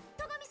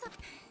戸上さん。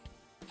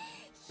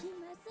今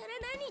更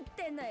何言っ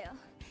てんのよ。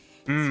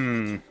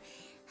Hmm.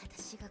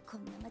 私がこ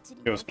んな街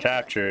に He was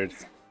captured. きっ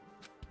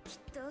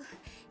と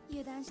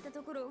油断した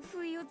ところを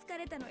不意をつか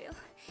れたのよ。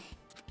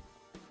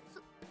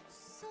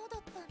そうだ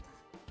ったんだ。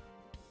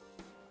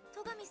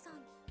戸上さん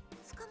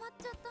捕まっ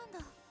ちゃったん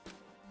だ。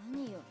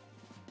何よ、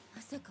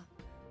まさか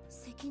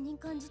正任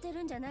感じて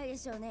るんじゃないで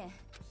しょうね。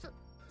そう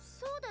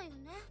だよ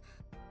ね。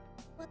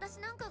私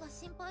なんかが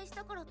心配し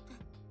たからって。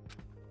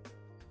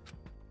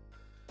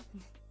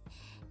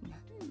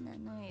な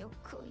んなのよ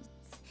こいつ。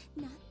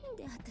なん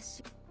で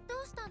私。ど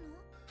うしたの？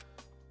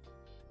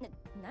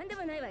なんで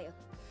もないわよ。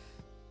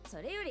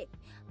それより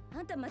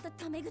あんたまた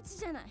タメ口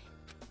じゃない。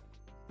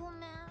ごめん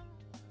な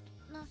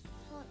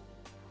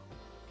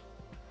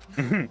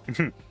さ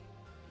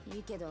い。い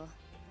いけどもう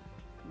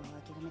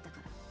諦めたか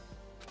ら。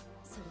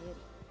それよ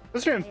り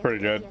This game's pretty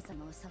good.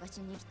 様を探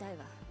しに行きたい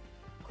わ。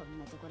こん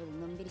なところで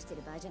のんびりして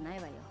る場合じゃない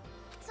わよ。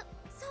そ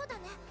うだ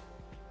ね。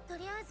と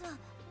りあえずは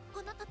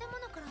この建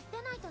物から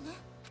出ないとね。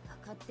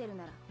分かってる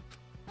なら。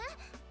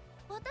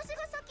私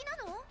が先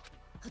なの？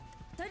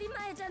当たり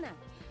前じゃない。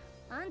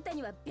あんた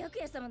には白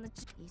夜様のい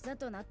ざ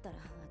となったら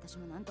私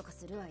も何とか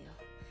するわよ。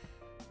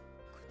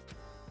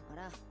ほ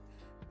ら、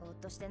ぼーっ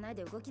としてない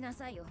で動きな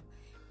さいよ。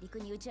陸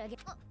に打ち上げ。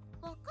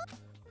わかっ。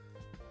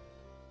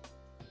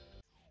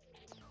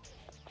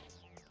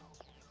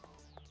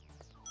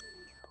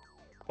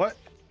What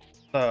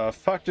the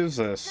fuck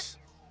is this?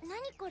 何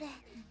これ？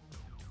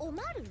お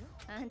まる？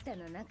あんた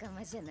の仲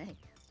間じゃない。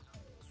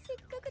せっ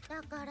かく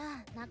だから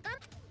仲間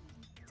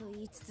と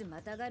言いつつ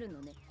またがるの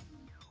ね。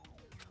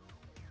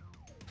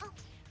あ、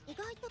意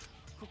外と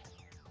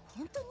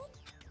本当に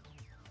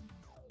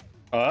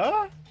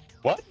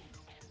What?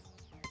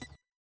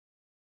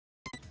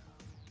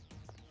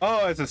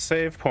 Oh, it's a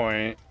save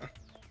point.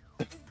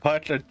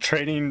 What a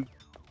training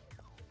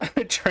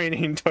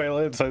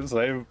toilet's a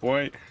save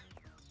point.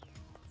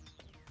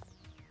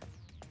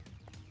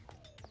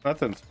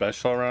 Nothing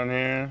special around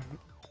here.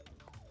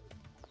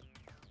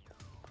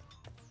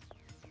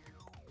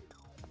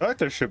 I feel like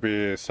there should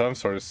be some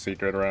sort of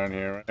secret around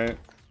here, right?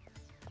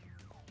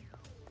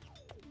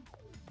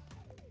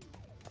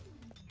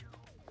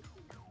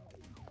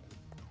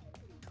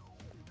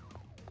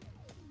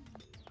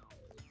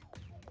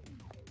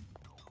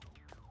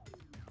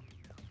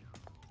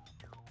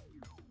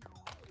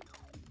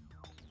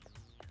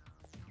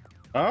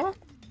 Huh?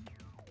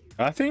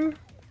 Nothing?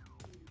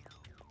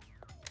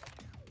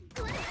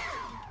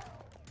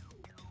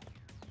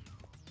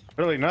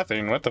 Really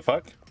nothing. What the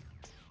fuck?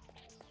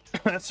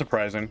 That's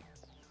surprising.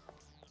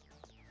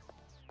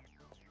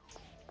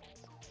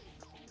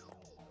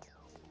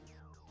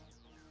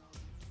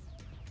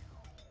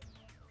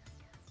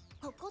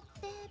 So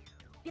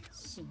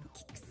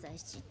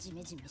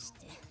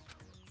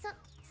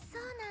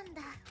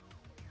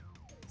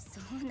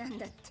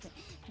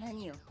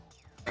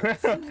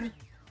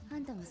あ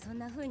んたもそん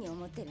な風に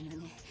思ってるの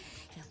ね。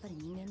やっぱり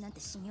人間なん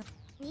て信用。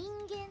人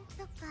間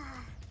とか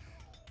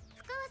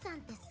深川さん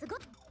ってすご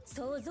く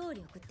想像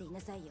力って言いな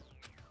さいよ。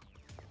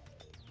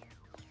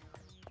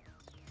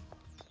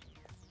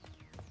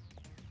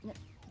な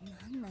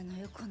んな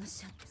のよこの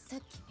シャツ。さっ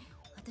き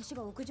私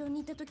が屋上に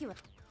いた時は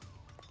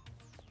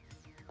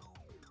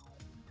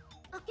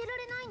開けら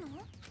れないの？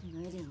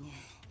無理ね。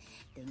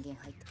電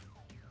源入って。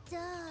じ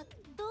ゃあ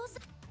どうす。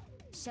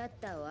シャッ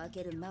ターを開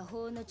ける魔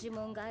法の呪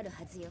文がある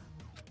はずよ。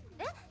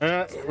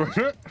な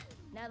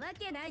わ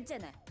けないじゃ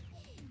ない。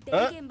電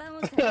源盤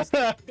を探し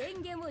て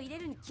電源を入れ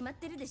るに決まっ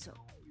てるでしょ。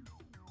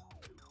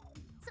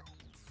そう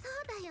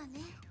だよね。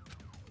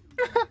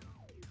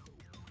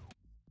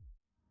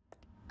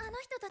あの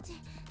人た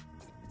ち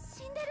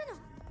死んでるの？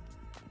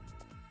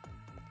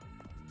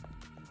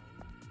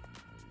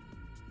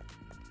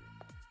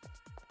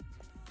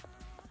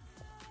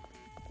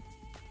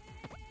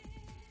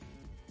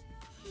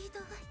ひど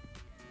い。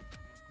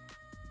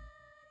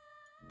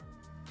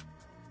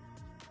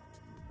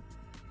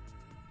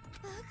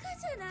バカ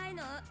じゃない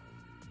の？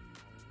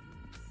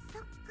そ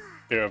っか。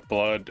You have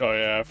blood. Oh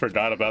yeah, I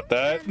forgot about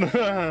that. で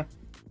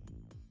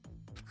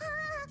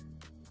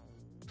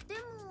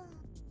も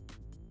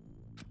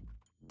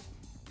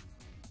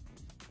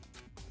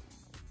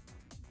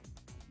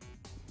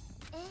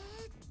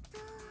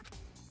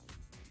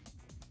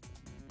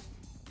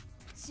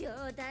冗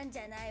談じ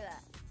ゃないわ。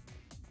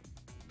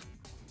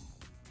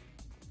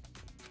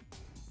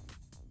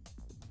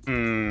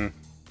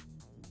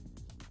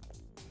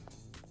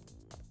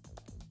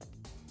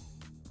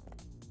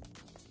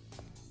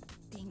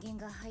電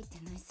源が入って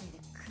ないせいで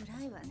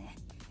暗いわね。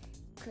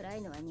暗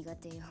いのは苦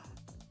手よ。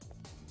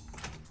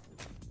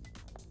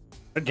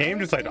The game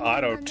just like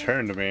auto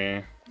turned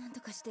me. なんと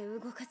かして動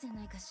かせ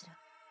ないかしら。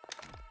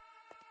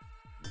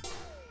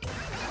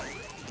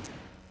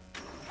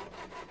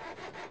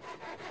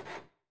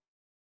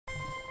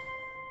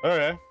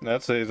Okay,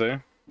 that's easy. じ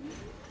ゃ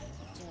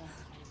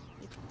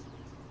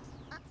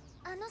あ、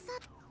あのさ、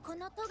こ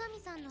の戸上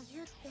さんの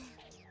銃って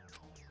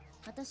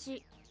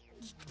私、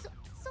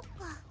そっ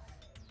か。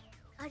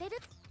あれで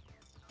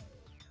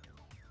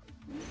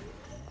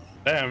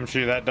Damn,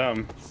 she that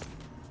dumb.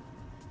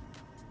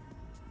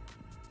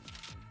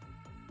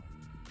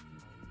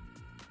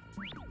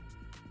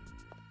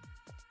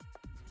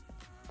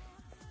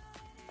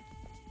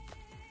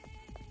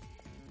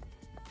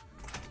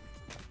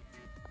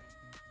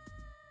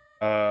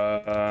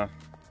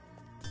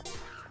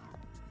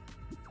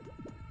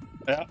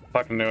 Yeah,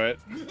 fucking knew it.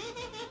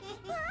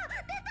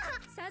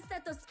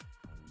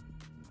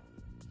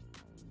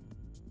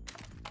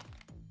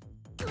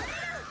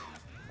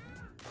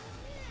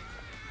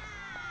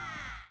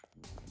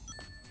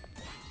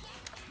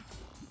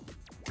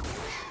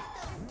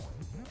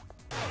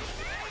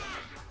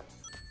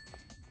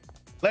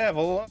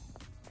 Level up.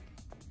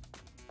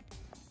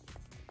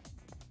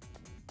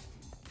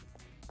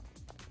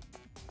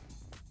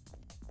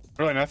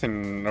 Really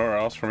nothing nowhere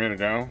else for me to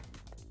go.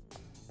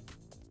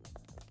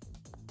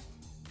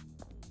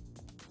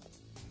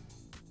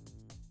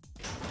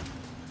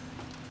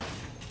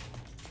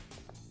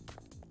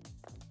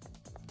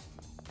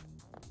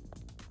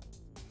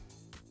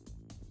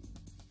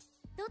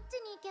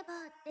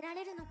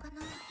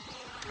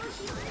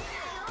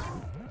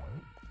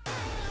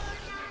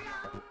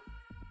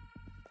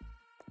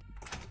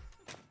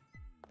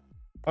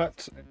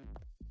 What?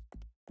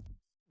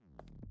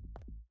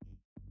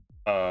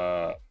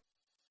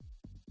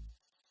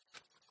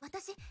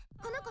 私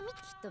この子き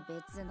っと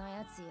別の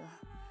やつよ。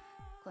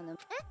この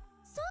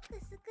そうク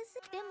スクス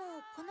で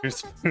もこの子た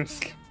ちって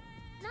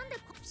なんで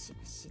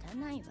知ら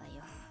ないわ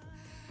よ。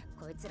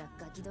こいつら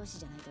ガキ同士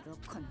じゃないと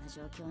こんな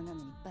状況なの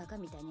にバカ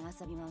みたいに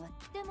遊び回っ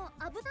てでも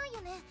危ない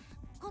よね。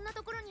こんな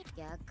ところに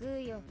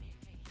逆よ。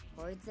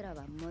こいつら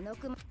は物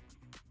くま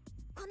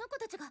この子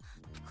たちが子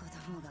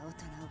供が大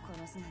人を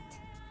殺すなんて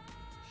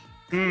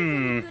完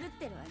全に狂っ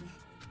てるわね。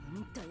ほ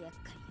んと厄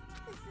介。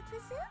クスク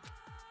ス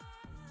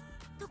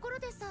ところ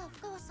でさ、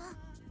深川さん。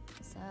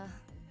さあ、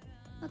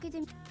開けて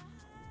み。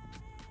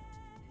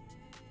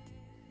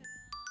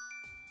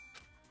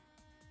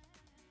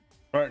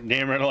Smart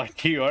gamer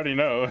like you already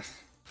knows.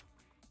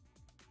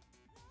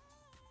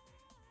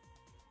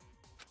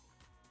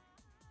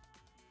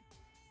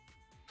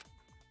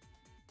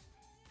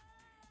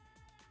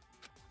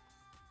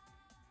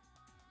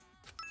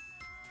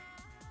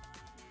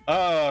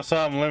 Oh, so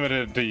I'm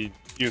limited to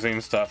using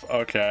stuff.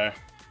 Okay.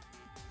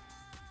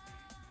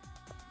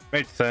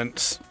 Makes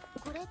sense.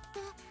 これって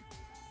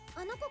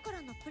あの子か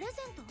らのプレゼ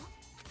ント？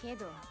け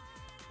ど、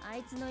あ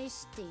いつの意思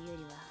っていうよ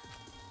り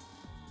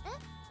は、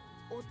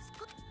おつ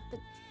か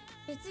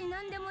別に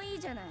何でもいい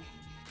じゃない。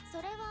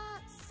それは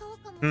そう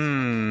かもしれ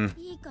な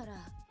い。いいから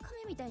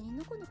亀みたいに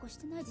ノコノコし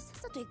てないでさ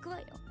っさと行くわ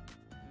よ。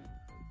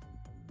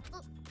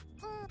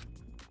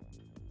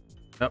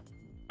Yep.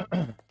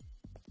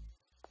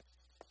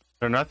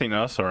 There's nothing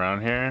else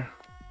around here.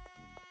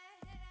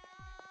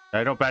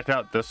 I don't back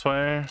out this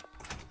way.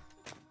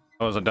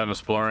 I wasn't done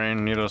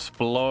exploring. Need to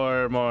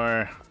explore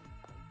more.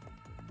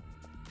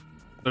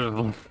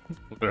 There's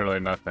literally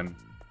nothing.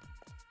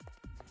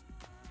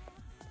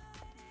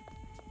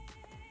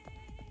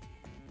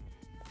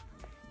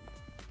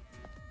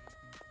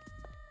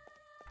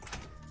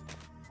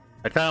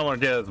 I kind of want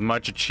to get as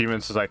much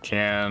achievements as I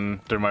can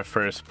through my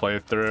first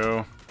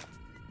playthrough.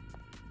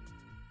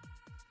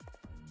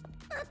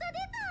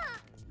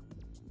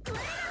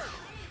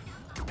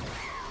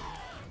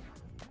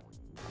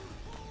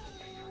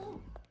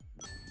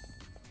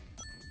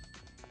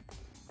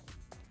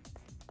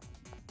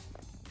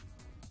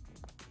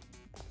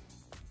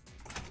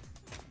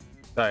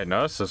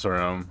 Diagnosis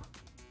room.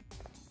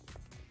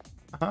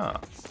 Huh.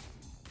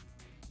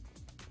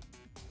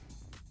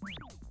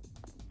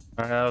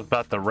 That was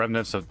about the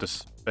remnants of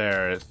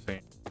despair, it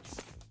seems.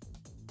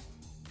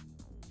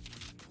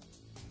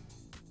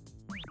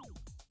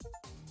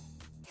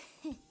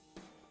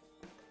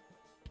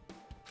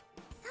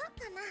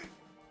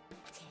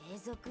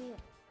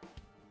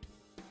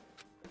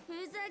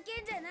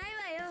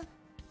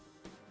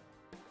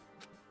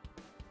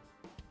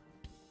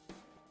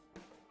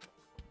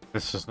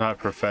 This is not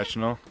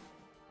professional.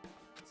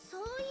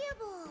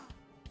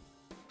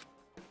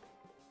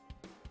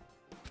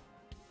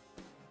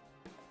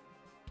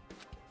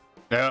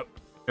 Yep,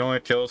 he only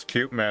kills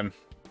cute men.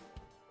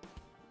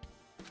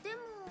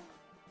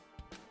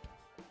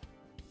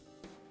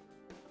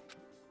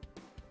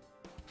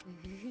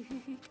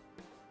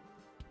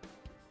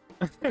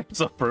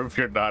 So proof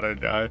you're not a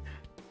guy.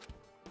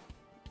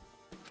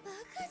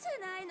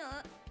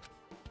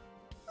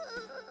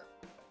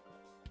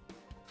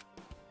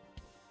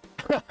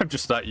 I'm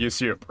just not used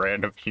to your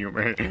brand of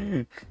humor.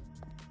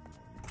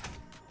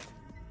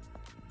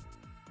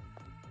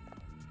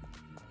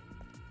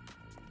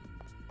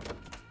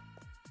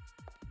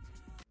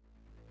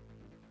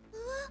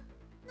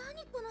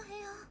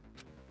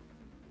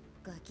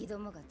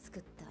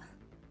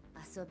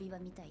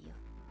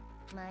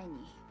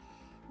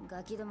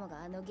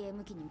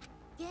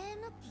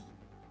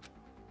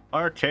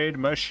 Arcade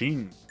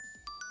machine.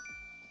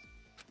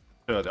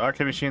 So the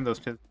arcade machine, those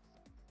kids.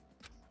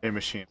 A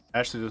machine.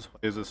 Actually, this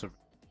is this a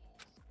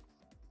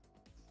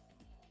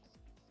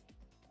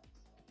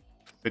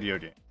video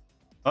game.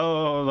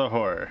 Oh, the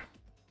horror.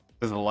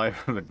 This is the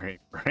life of the great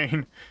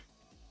brain.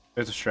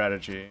 There's a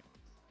strategy.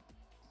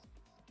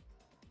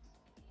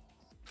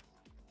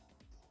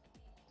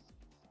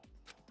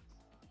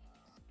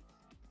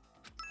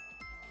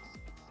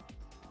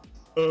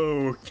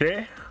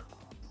 Okay.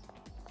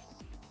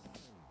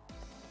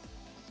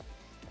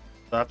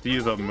 So I have to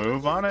use a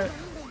move on it.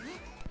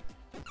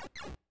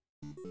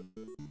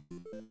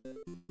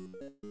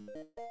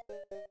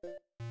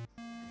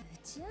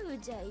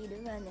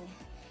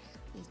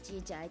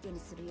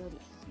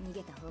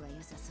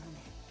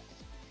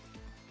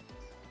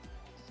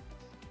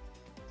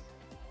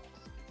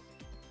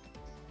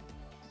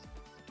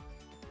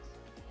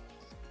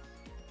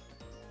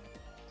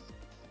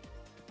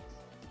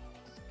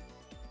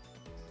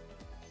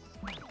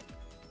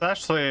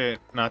 actually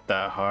not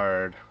that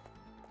hard.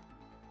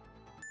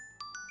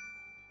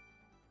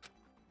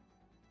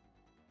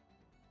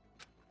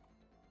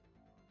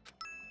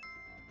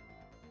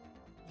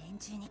 連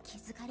中に気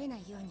づかれな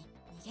いように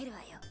逃げるわ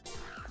よ。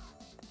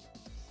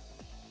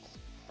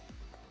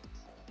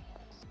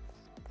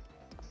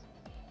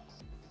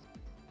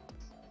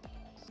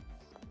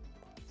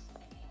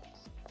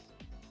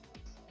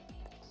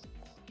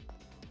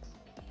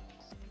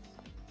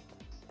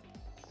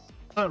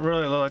Doesn't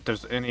really look like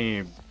there's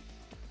any.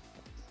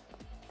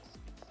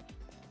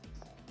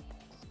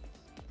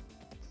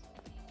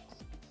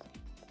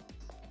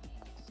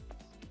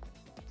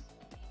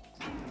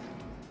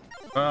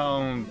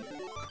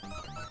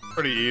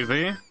 Pretty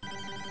easy.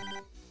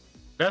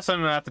 Guess I'm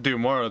gonna have to do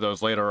more of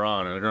those later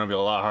on, and they're gonna be a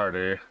lot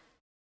harder.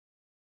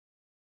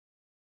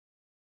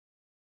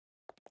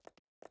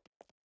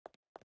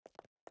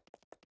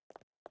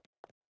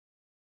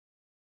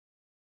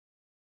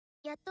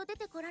 やっと出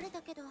てこられ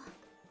たけど、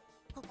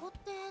ここっ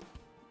て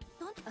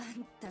どん。あ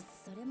んた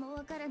それも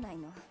わからない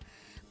の？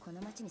この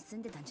町に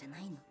住んでたんじゃな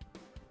いの？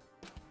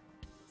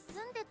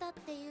住んでたっ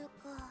ていう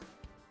か、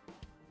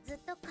ずっ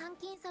と監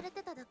禁され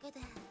てただけで。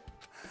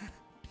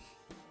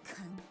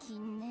監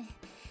禁ね。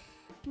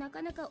な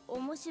かなか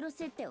面白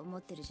せって思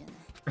ってるじゃない。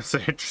It's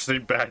an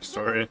interesting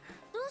backstory.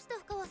 どうして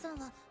深川さん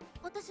は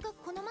私が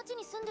この町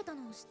に住んでた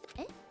のを知っ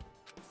て？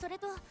それ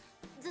と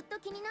ずっと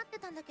気になって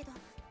たんだけど、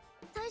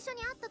最初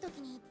に会った時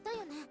に言った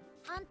よね。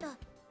あんた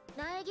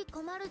苗木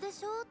困るで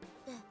しょって。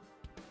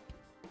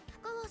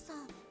深川さ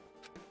ん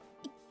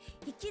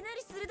いきな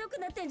り鋭く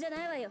なってんじゃ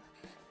ないわよ。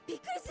びっ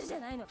くりするじゃ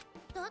ないの。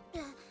だって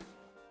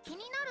気に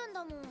なるん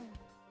だもん。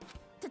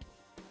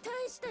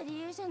大した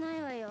理由じゃな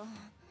いわよ。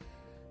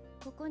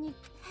ここに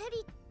ヘリ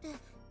って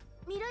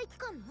未来機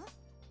関の？じ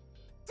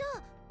ゃ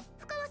あ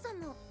深川さん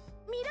も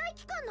未来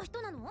機関の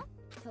人なの？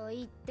と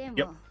言っても、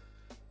 Yep.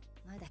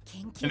 まだ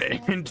研究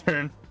An 生。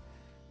 intern.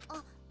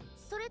 あ、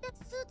それでス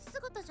ーツ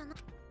姿じゃな。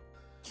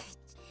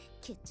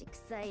ケチく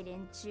さい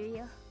連中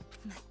よ。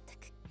まった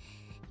く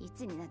い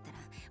つになったら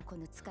こ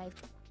の使い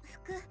服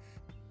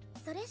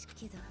それし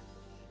けど、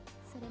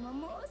それも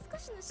もう少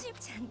しのし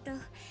ちゃんと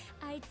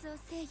あいつを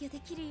制御で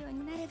きるよう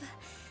になれば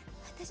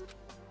私。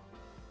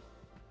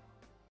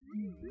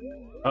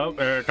 Oh,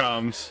 there it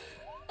comes.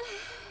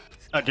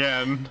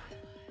 Again.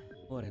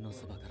 俺の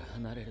そばから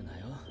離れるな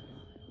よ。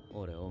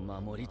俺を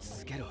守り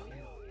続けろ。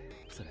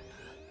それが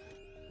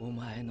お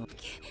前の。け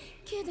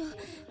ど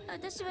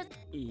私は。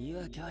言い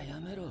訳はや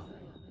めろ。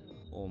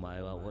お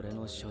前は俺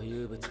の所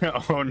有物。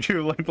Oh,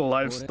 you like the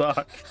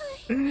livestock.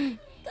 家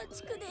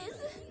畜で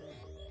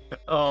す。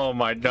 Oh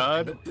my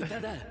god.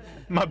 豚だ。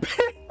My bad.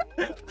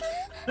 豚で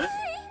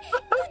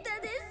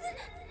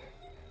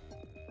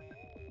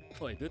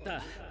す。おい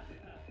豚、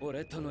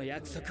俺との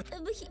約束。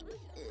ブヒ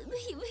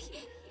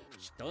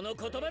人の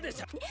言葉で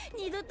しょ。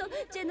二度と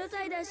ジェノ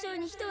サイダー将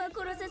に人は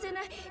殺させ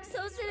ない。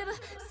そうすれば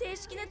正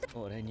式な。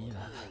俺に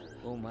は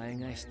お前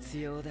が必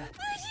要だ。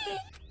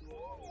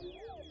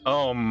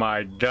 Oh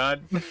my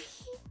god. ブヒ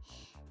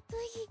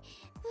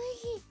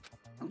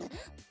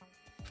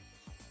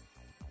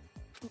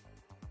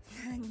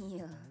何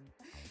よ、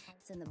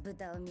その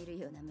豚を見る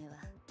ような目は。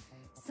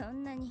そ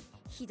んなに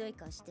ひどい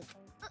顔して。そ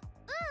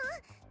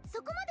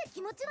こまで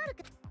気持ち悪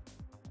く。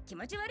気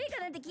持ち悪いか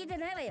なんて聞いて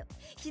ないわよ。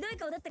ひどい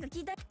顔だったか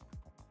聞いた。そ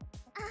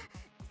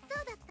う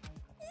だった。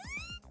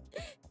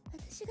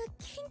私が研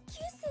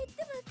究生っ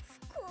てば不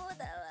幸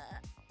だわ。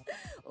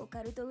オ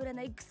カルト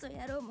占いクソ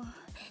野郎も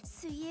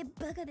水泳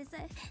バカでさ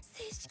え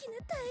正式な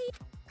体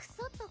ク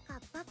ソとか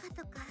バカ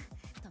とか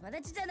友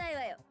達じゃない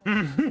わよ。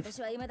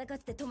私は未だか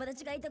つて友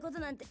達がいたこと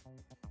なんてっ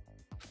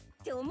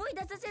て思い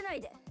出させな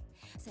いで。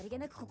さりげ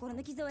なく心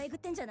の傷をえぐっ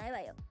てんじゃない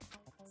わよ。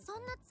そ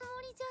んなつ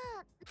もりじ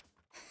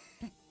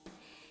ゃ。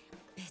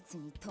別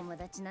に友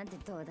達なんて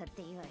どうだっ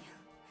ていいわよ。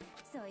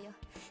そうよ、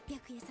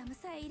白夜様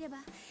さえいれば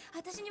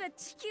私には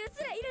地球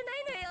すらいらな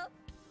いのよ。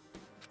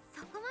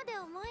そこまで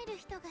思える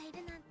人がい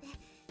るなんて、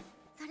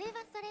それ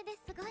はそれで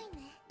すごい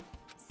ね。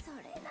そ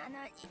れな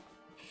のに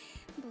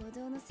暴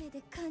動のせい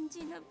で肝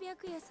心の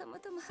白夜様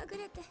ともはぐ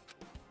れて、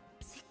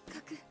せっ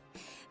かく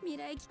未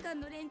来機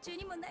関の連中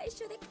にも内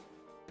緒で。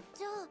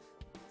じゃあ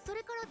そ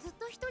れからずっ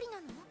と一人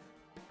なの？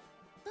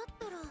だっ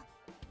たら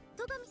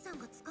戸上さん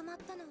が捕まっ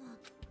たのは。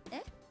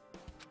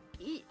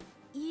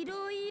い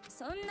ろいろ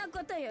そんな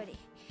ことより、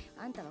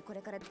あんたはこ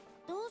れからどう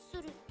す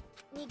る？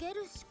逃げ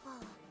るしか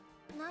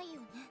ない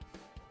よね。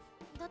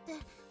だって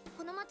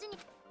この町に。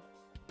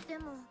で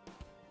も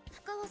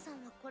深川さ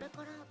んはこれ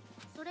から。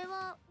それ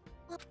は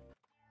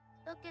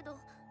だけど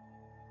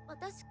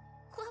私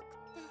怖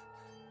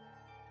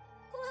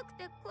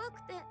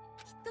くてきっ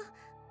と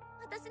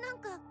私なん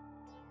か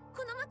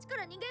この町か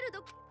ら逃げる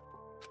だ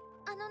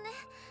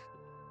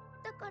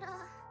から。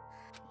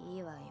い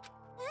いわよ。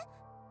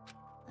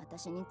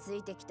私につ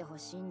いてきてほ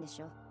しいんで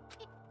しょ。いい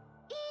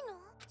の？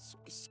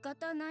仕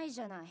方ないじ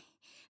ゃない。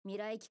未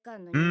来機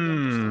関の人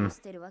間としても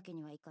捨てるわけ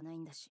にはいかない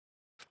んだし。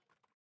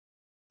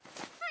あり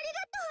がとう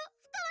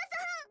深川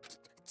さん。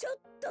ちょっ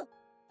と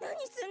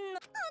何すんの？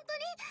本当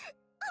に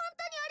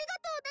ありが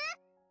とうね。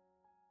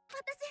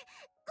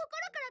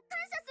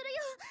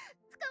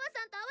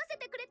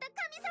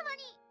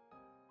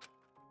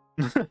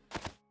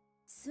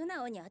素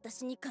直に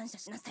私に感謝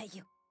しなさいよ。で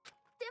も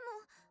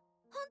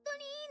本当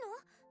にいいの？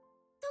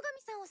戸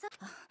上さんをさ、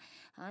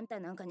あんた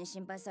なんかに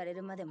心配され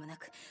るまでもな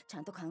くち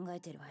ゃんと考え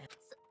てるわよ。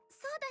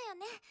そうだよ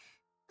ね。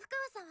深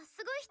川さんは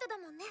すごい人だ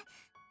もんね。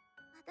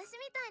私み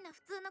たいな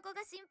普通の子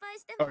が心配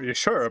しても Are you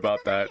sure about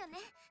仕方ない that? よね。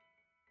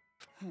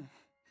ふん。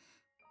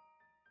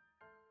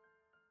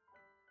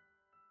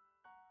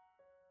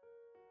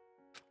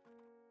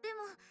で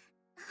も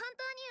本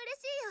当に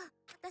嬉しいよ。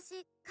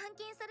私監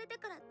禁されて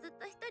からずっ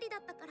と一人だ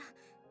ったから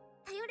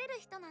頼れる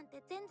人なん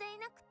て全然い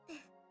なくって。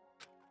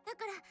だ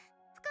から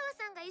深川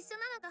さんが一緒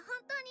なのが本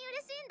当に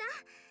嬉しいんだ。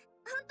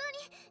本当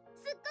に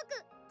すっご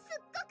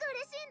く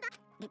嬉しいんだ。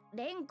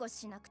連呼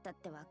しなくたっ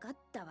て分かっ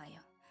たわ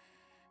よ。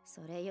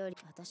それより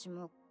私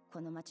も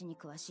この町に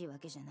詳しいわ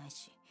けじゃない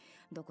し、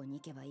どこに行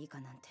けばいいか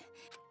なんて。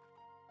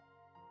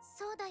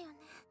そうだよね。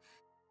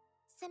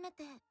せめ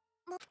て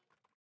も。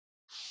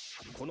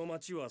この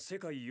町は世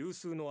界有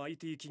数の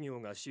IT 企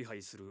業が支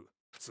配する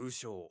通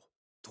称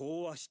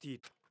東和シティ。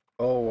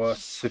 Oh,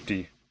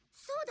 city.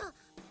 そうだ、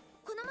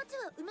この町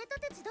は埋め立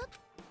て地だ。ね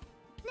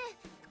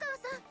え深川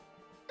さん、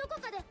どこ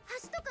かで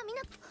橋とか見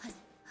なく。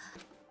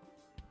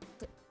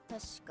確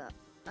か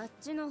あっ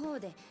ちの方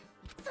で。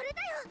それ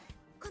だよ。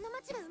この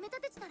町が埋め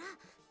立て地なら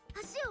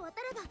橋を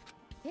渡れば。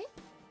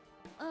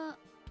その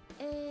橋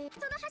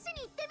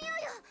に行ってみよ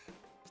うよ。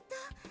きっと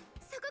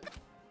そこ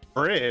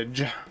か。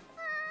 Bridge. よか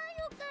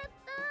っ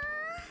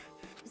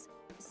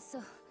た。そ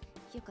う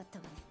よかった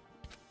わね。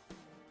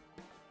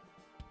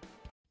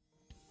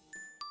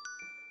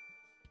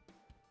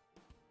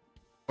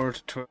Or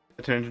to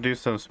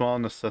introduce some small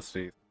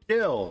necessities.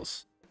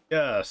 Skills.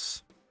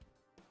 Yes.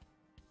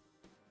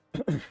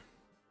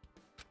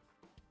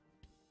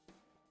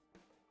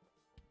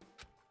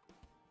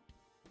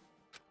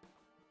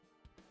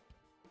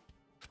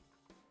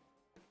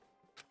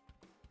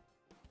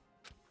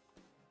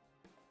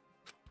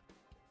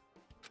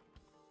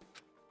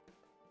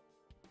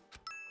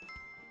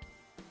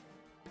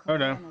 Oh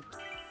no.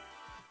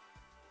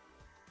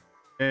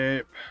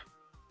 Ape.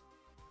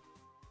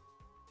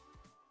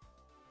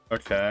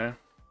 Okay.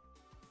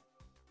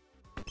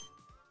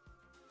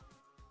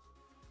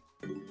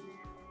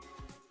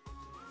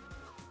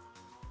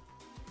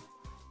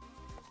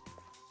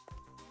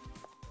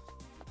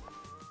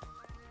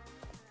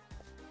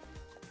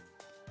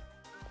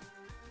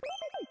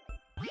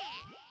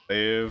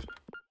 Save.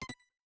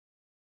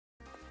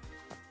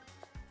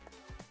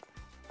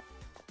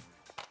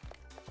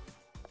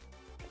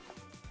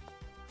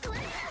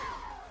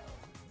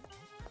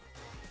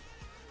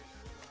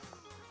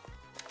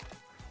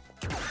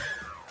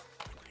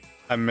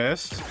 I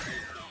missed.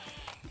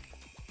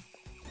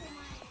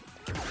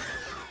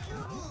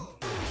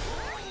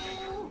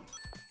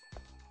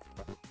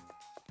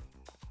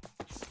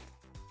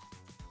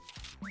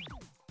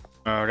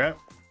 Okay.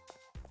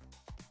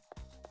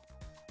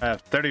 I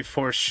have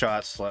 34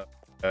 shots left.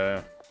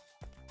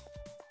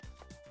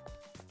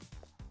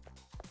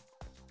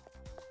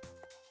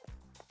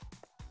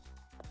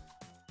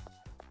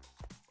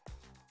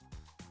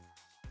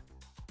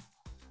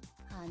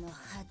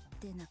派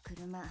手な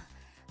車、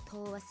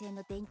東和製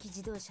の電気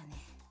自動車ね。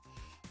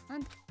あ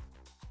んたさ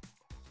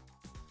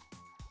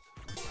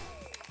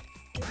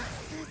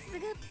すが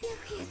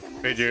白夜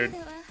様らしいだ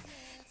わ。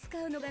使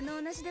うのが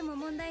能なしでも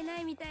問題な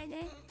いみたい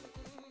ね。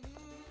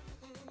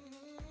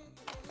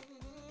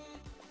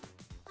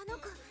あの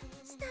子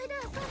死体で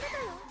遊んでたよ。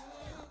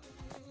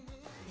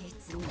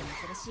別に珍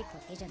しい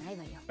光景じゃない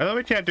わよ。 I thought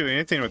we can't do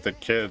anything with the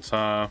kids, huh?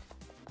 あっ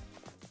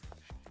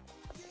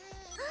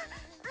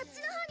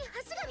ちの方に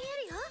橋が見え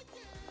るよ。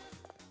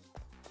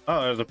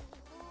 Oh,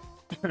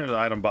 there's an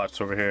item box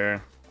over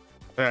here.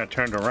 Then I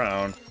turned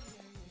around.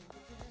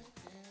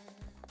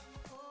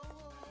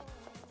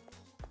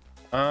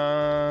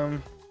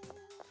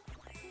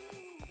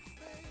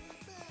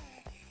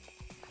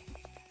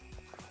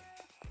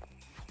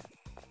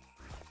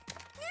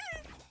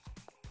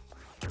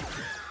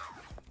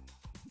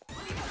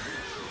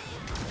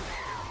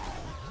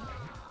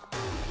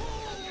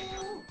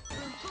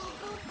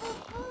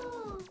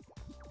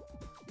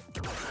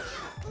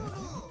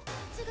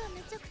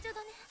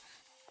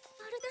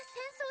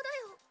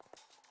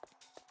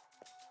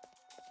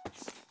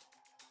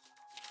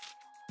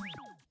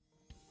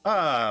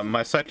 Ah,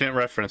 my second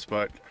reference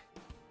book.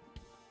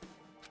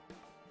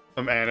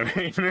 Some anime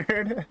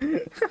nerd.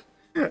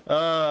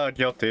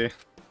 Guilty.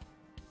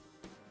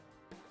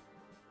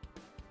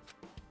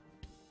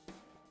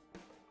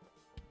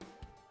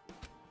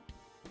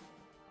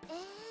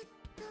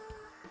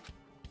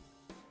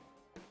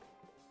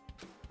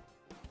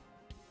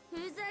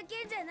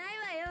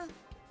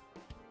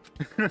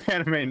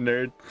 Anime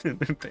nerd.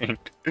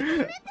 Thanked.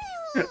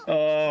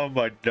 Oh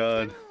my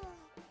god.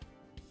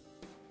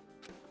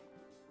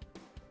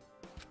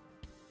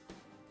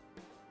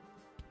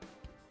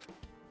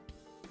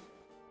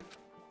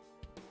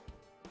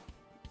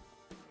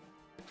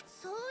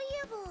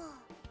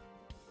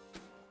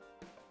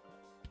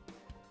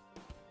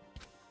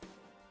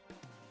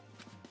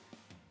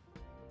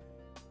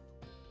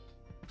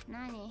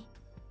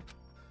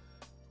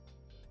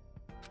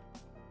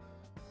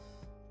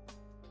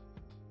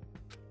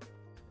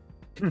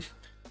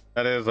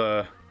 That is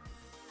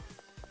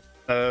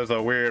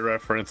a weird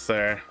reference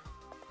there.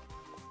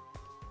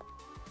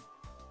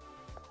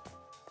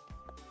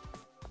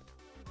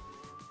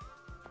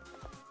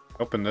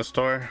 Open this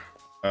door.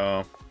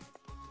 Oh.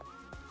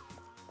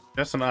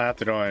 Guess I have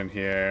to go in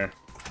here.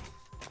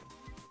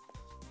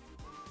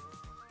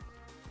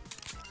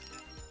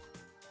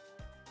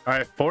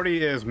 Alright,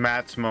 40 is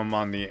maximum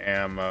on the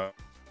ammo.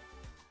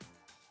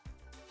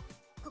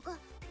 ここ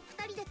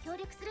2人で協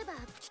力すれば。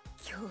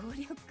協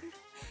力？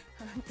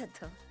あんた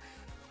と。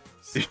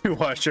Do you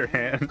wash your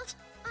hands? 洗って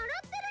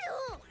る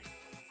よ。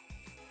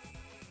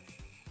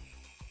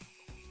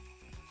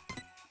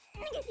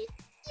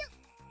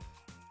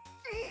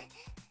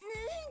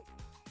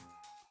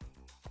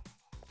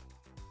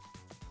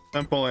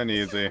Simple and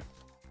easy.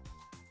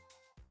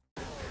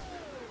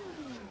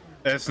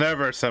 It's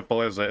never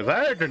simple, is it? Is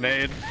that a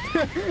grenade?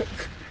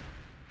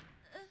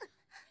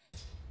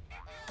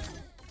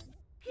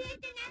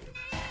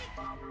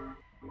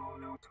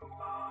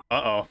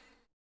 Uh-oh.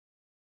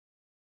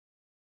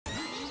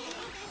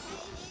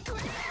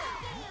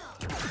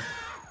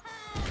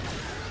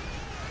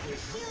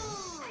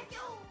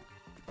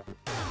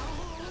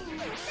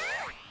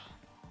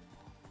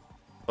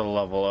 The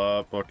level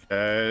up,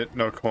 okay.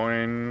 No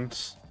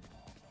coins.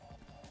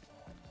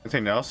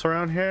 Anything else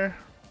around here?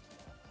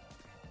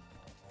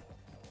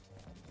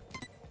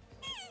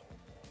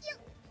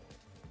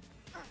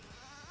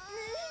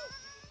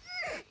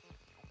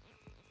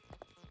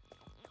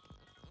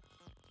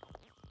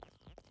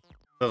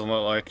 Doesn't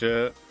look like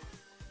it.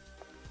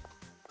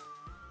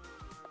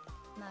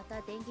 ま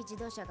た電気自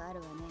動車があ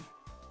るわね。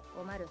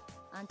おまる、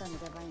あんたの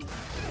出番よ。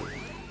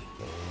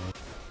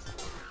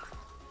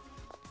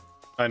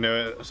I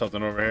knew it.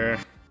 Something over here.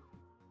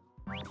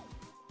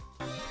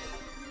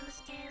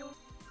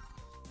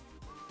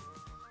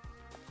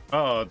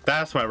 Oh,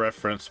 that's my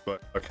reference,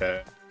 but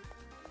okay.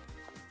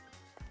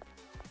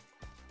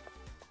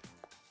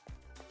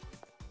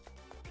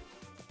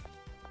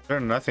 Is there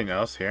nothing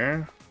else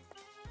here?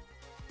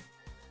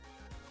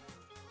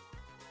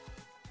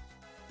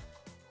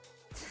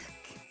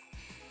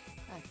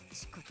 あっ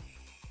ちこ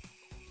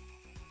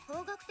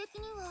方角的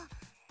には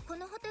こ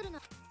のホテルの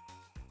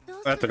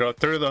I have to go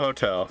through the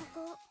hotel. こ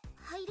こ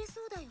入れ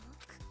そうだよ。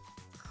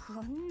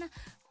こんな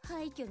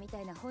廃墟み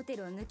たいなホテ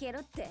ルを抜けろ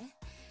って。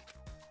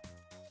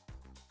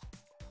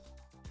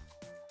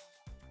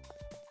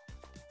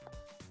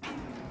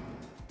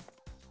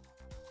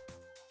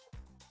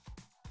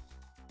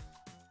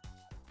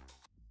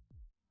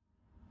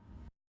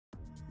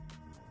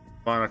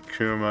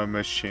Monokuma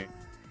machine.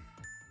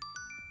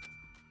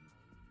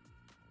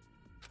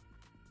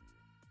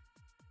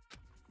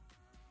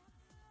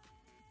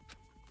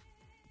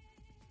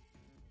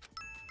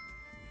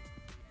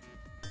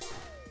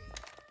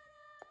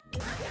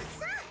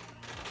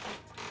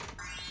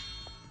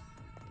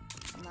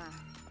 Ma,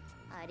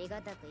 ありが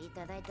たくい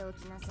ただいておき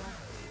なさい。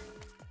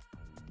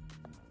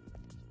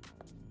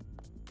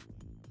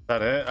 Is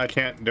that it? I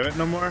can't do it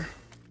no more?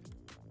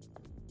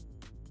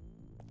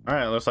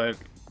 Alright, looks like...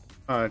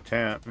 Oh, I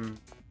can't.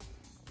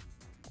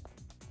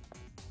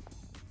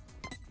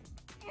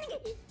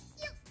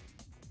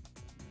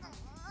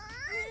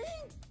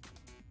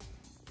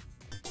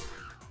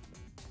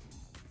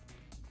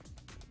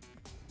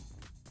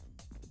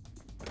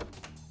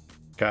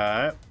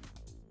 Got it.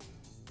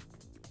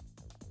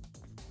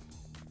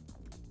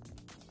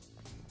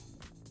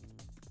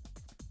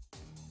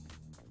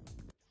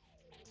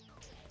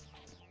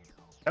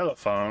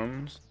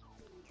 Telephones.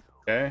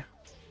 Okay.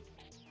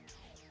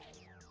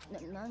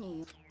 何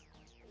よ。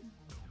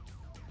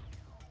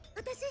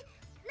私、ナイスア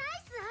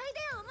イデ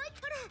ア思い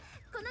ほら、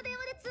この電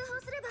話で通報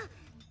すれば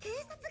警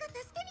察が助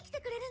けに来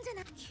てくれるんじゃ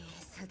ない？警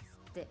察っ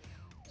て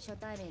初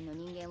対面の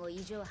人間を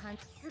異常犯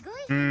すごい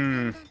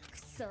ク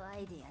ソア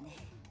イデアね。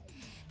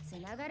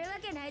繋がるわ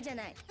けないじゃ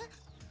ない。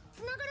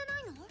繋がれな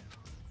いの？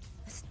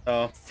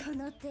 Oh. そ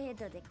の程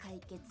度で解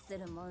決す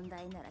る問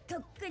題ならと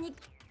っくに。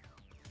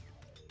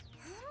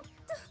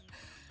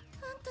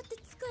あんたって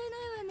使え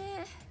ないわ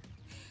ね。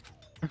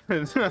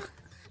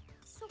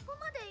 そこ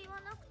まで言わ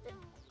なくて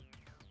も。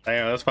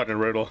 Damn, that's fucking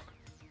brutal.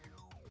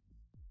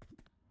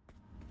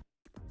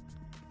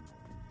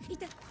 い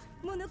た、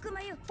モノク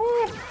マよ。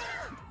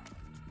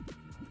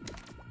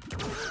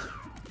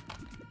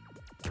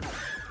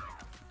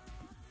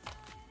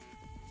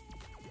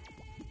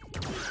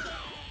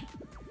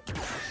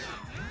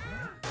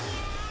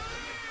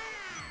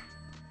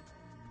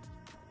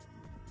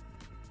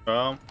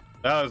Well,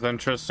 that was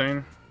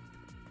interesting.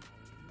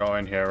 Go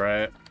in here,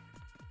 right?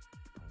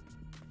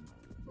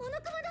 モノ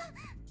クマだ。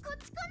こっ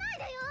ち来ない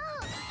でよ。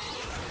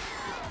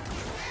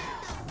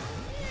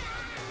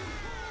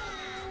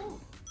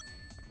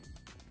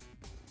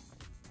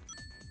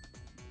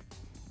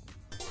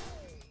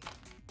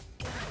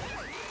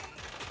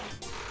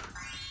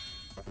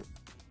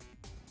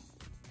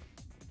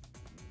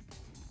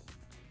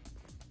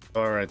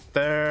 Go right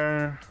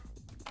there.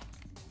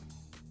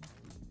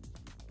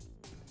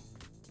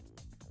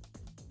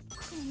 こ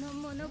の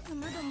モノの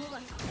熊どもはどっ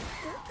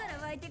から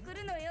湧いてく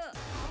るのよ。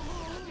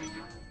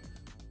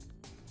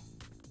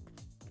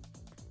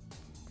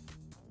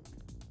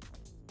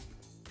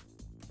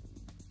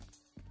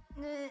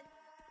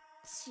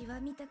血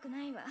は見たく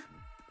ないわ。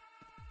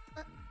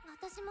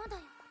私もだ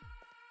よ。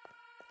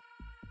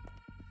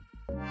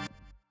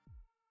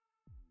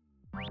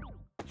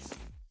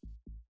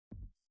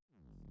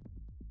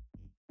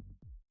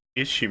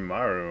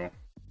Ishimaru.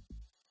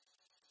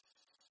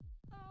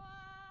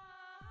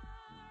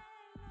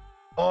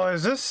 Oh,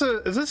 is this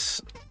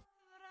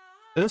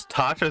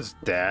Tasha's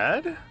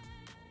dad?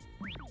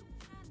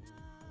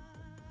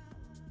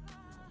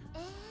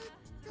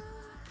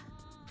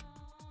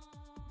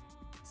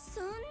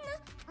 そんな、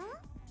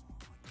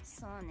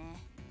そうね。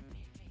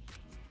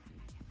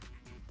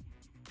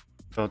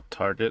 So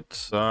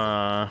targets, そん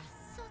な、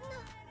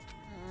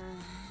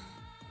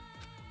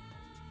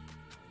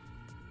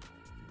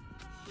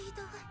ひ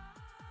どい。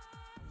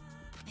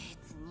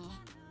別に。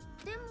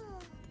で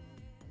も、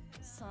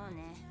そう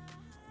ね。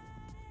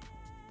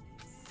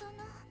その、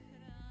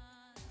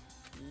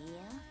いや。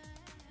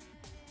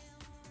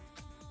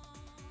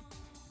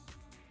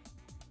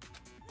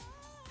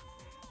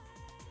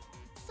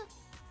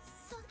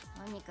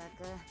とにか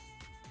く。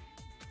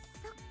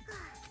そっか。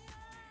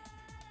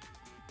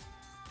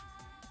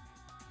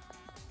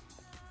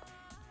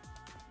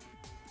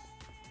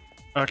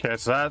 Okay,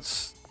 so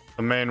that's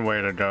the main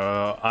way to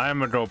go. I'm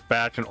gonna go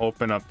back and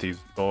open up these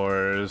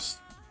doors.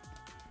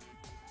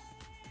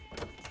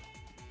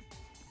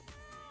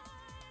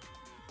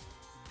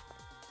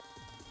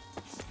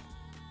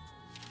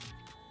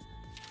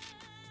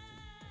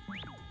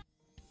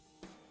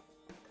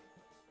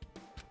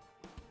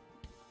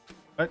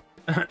 What?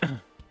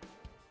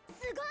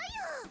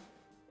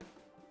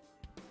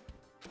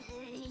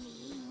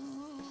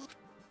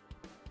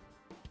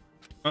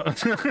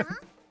 すごいよ。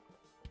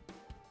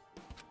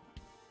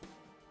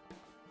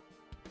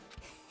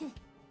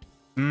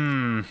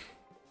Hmm.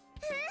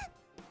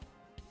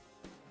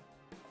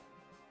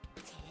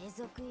 継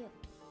続よ。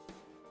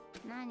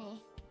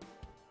何？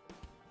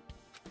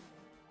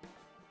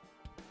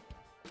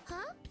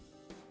は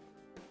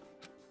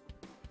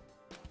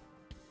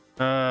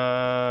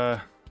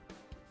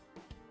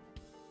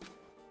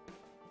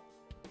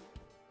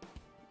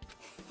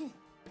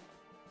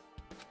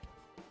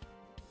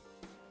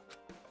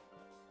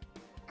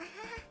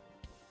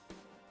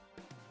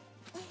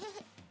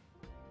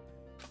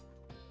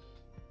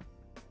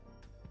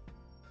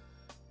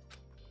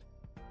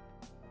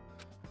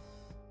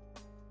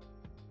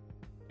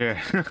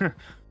？Yeah.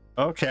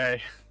 Okay.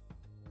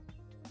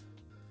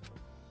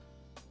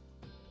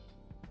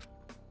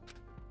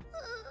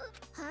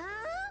 はあ？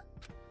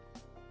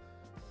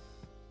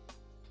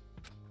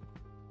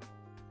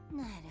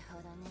なる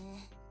ほど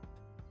ね。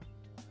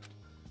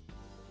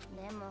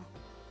でも。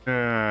や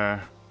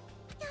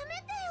め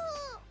てよ。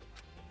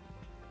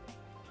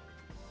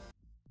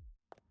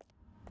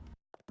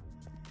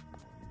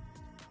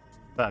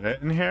 Is that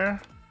it in here?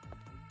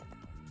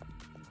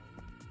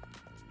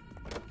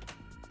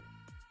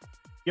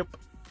 Yep.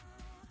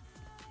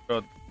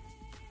 Go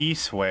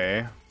east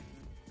way.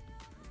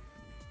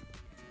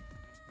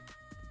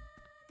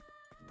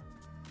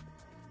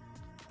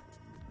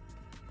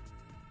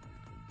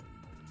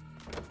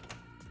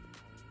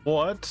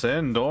 What's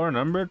in door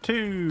number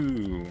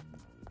 2?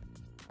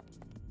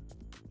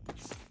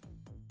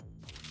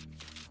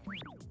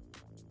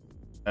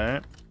 Okay.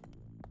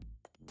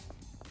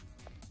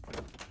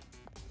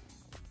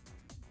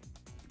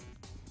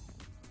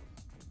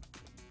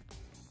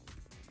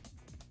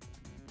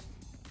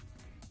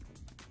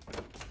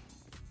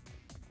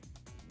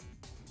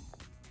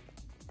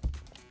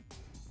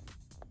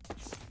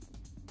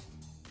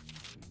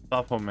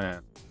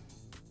 Supplement.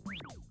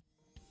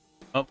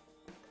 Oh.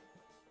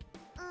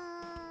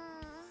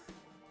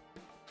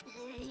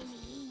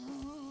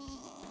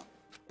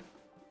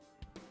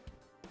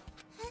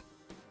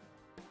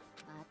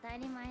 当た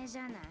り前じ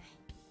ゃない。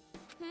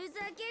ふ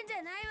ざけんじ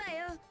ゃない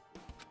わよ。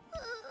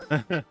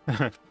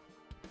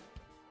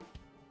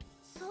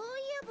そう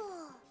いえば。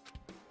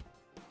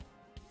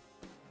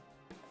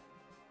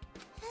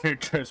 Your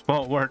trips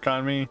won't work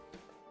on me.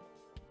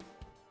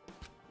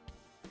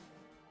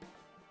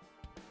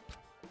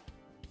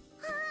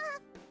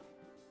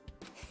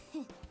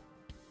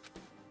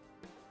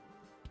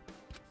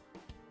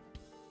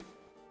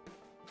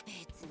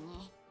 別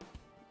に。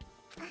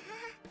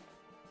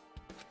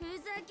ふ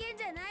ざけん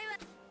じゃない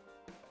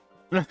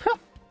わ。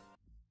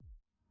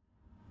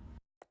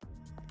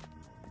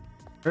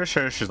 Pretty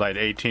sure she's like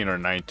 18 or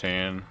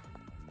 19.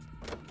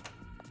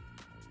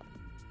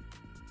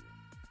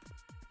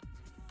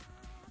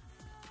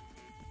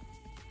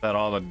 Is that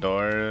all the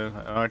doors?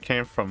 Oh, it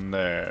came from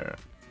there.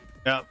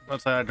 Yep,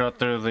 looks like I go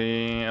through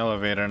the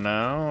elevator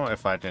now.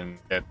 If I didn't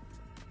get.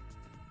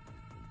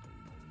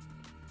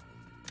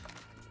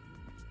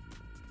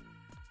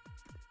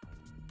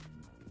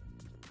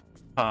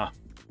 Huh.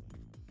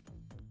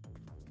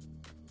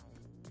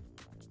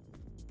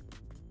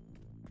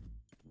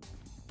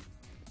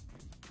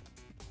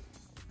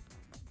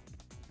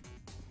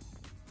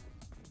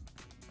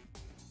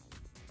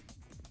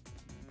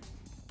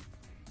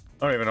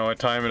 I don't even know what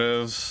time it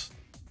is.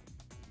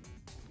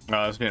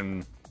 No, it's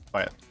getting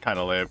kind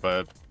of late,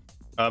 but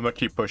I'm gonna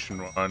keep pushing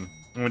on. I'm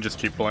gonna just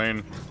keep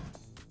playing.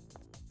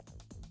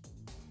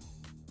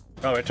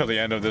 Oh, wait till the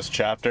end of this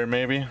chapter,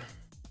 maybe.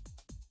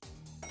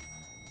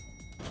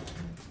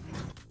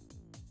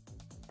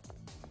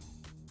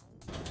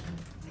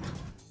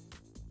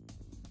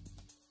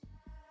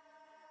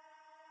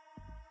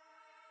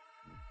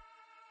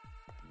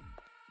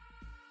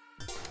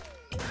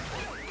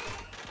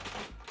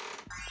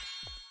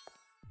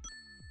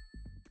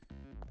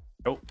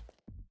 Nope.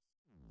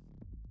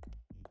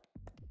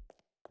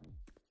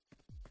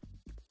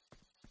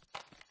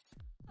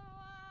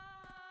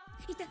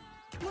 いた、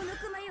モノ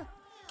クマよ。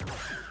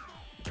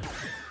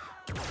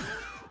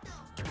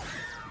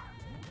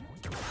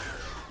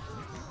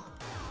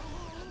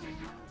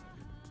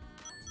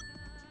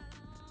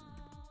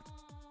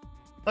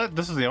But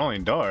this is the only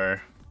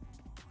door.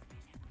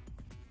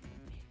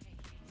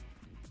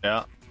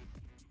 Yeah.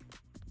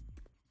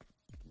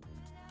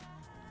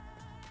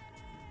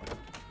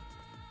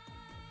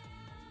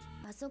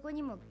 あそこ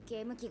にも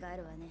ゲーム機があ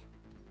るわね。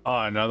 Oh,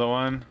 another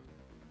one.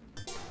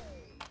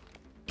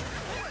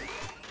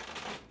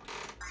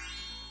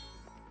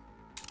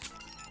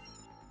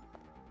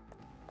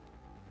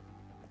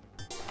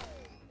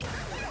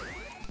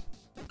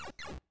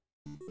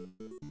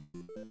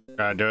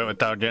 Gotta do it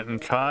without getting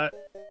caught.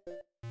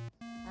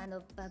 あ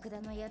の爆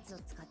弾のやつを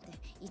使って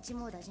一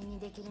網打尽に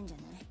できるんじゃ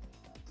ない？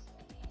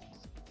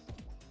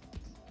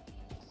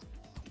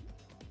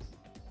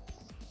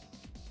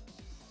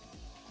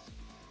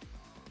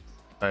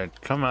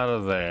 Alright, come out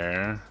of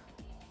there.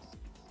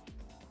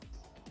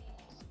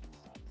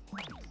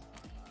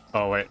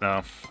 Oh, wait,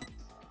 no.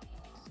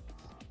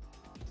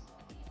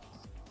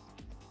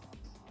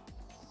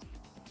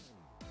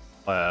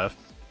 Left.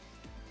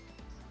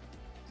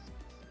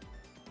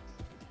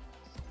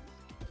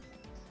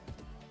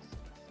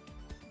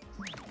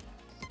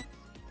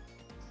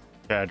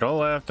 Yeah, go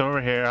left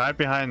over here, hide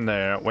behind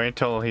there, wait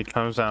till he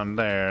comes down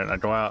there, and I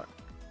go out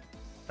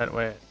that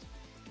way.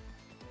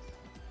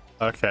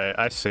 Okay,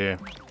 I see.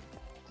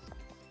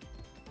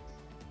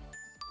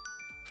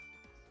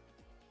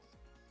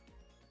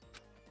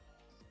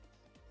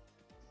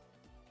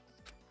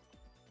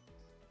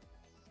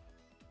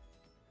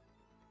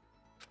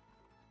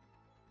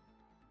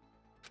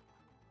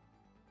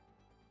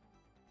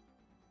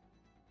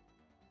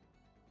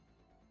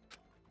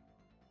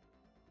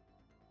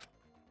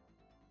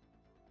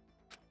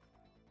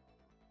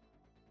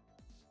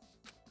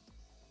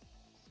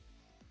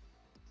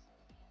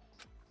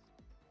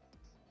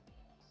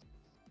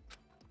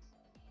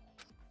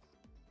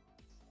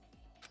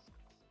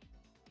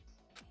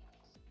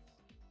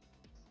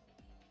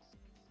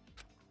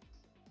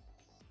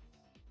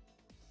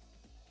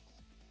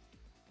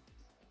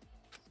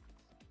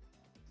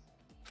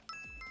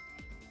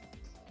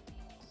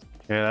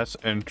 Yeah, that's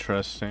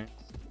interesting.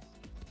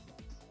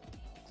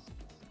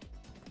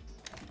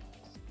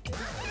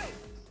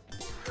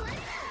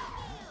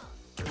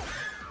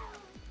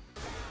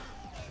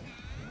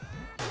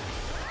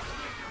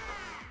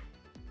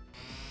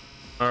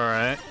 All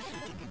right.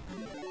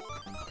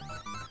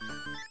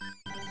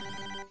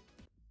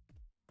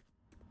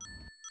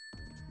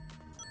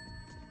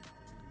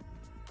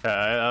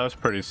 Yeah, that was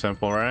pretty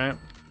simple, right?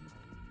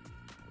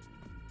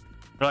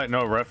 Like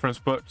no reference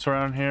books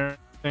around here.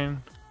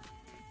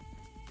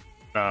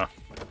 No.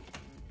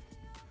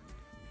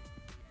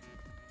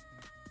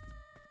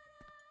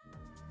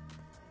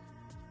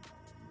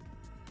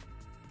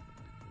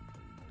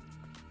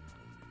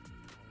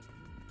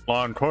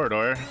 Long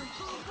corridor.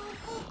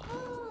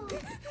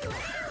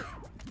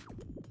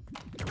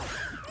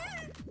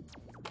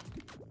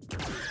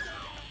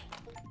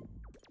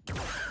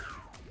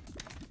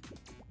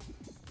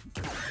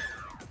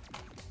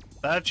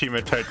 That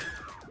achievement took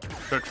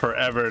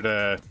forever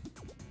to...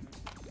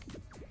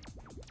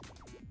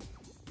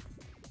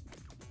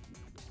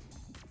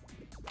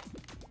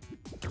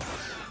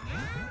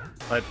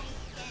 Like,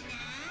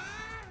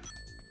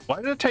 why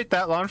did it take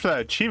that long for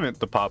that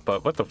achievement to pop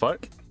up? What the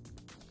fuck?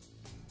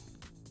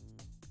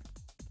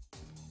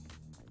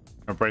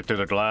 I'll break through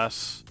the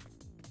glass.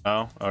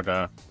 Oh, okay.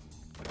 I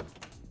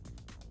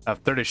have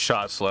 30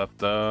 shots left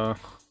though.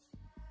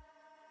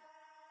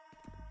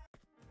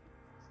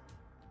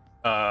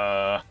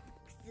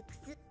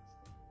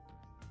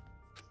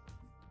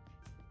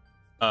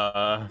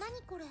何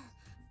これ？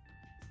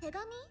手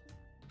紙？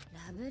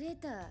ラブレ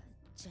ター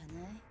じゃ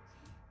ない？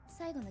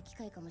最後の機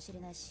会かもしれ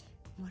ないし、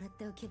もらっ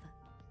ておけば。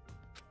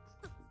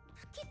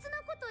不吉な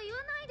こと言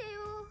わないでよ。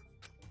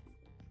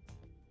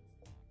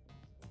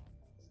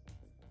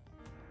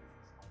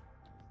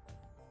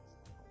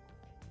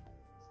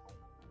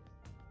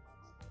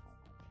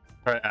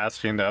Try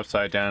asking the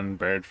upside down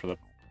bird for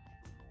the...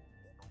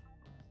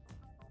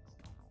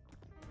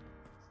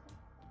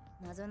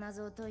 謎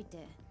々を解い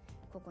て、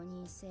ここ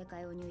に正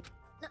解を入。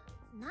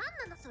なん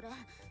なのそれ？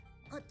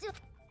こっちを。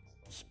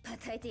ひっぱ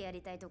たいてや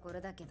りたいところ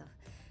だけど、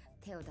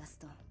手を出す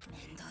と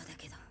面倒だ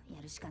けど、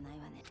やるしかない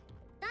わね。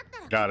だっ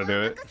たら、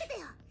任せて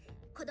よ。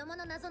子供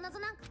の謎々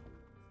なんか。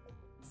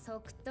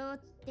即答っ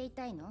て言い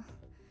たいの？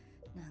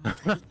なん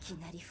かいき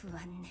なり不安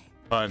ね。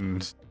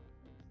Puns.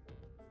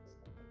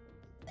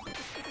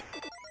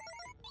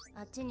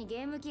 あっちにゲ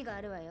ーム機が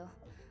あるわよ。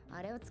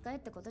あれを使えっ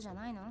てことじゃ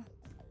ないの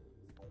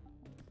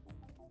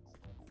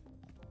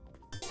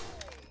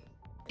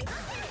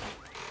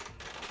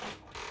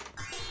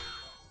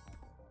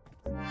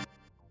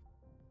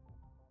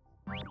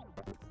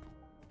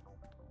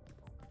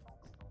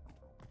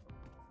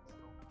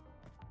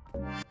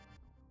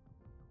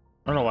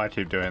I don't know why I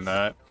keep doing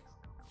that.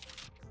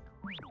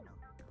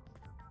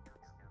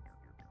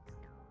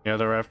 The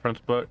other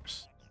reference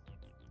books.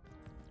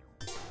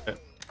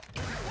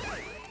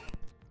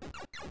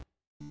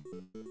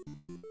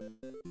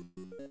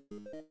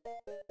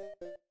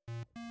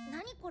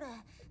何これ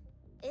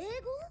英語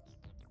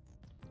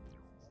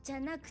じゃ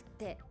なく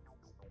て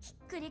ひ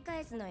っくり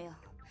返すのよ。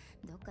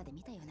どっかで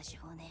見たような手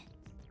法ね。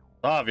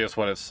Obvious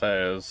what it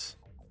says.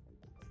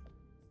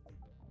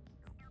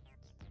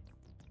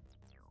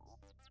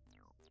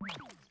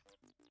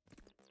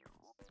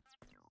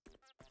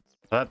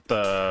 Is that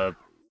the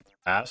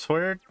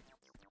password?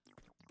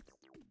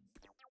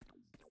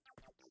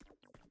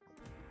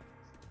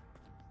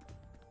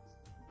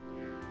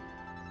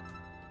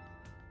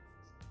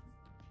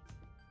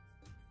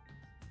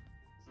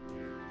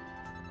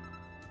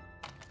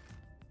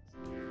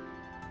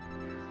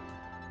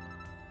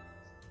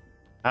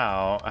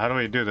 How? How do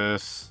we do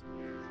this?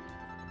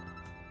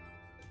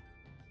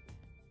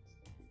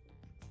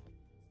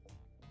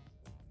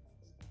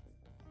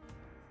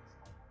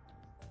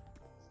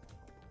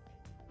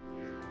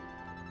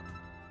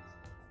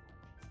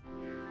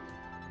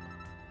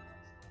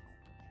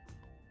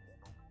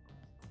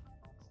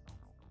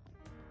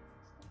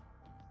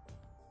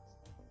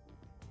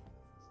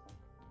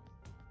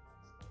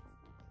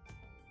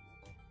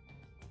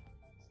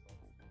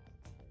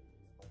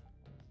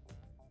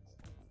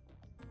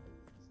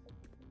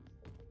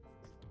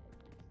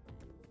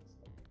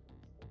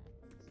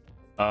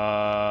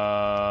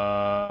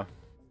 Uh...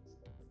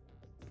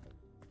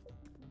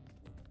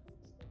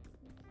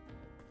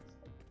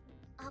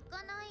 開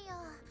かないや。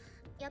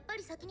やっぱ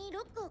り先にロ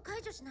ックを解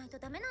除しないと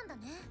ダメなんだ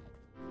ね。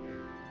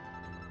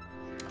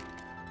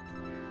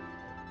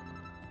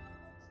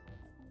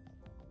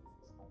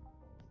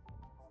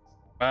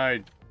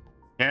I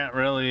can't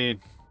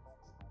really...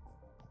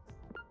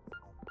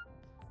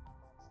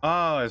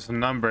 Oh, it's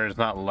numbers,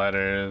 not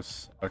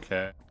letters.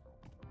 Okay.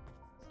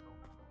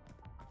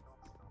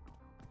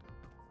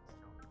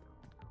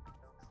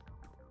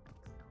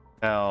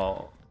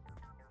 Hell.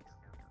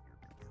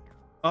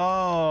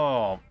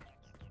 Oh.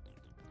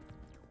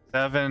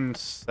 7,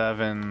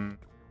 7,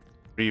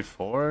 3,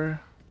 4.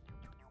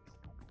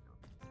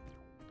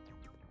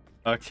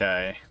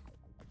 Okay.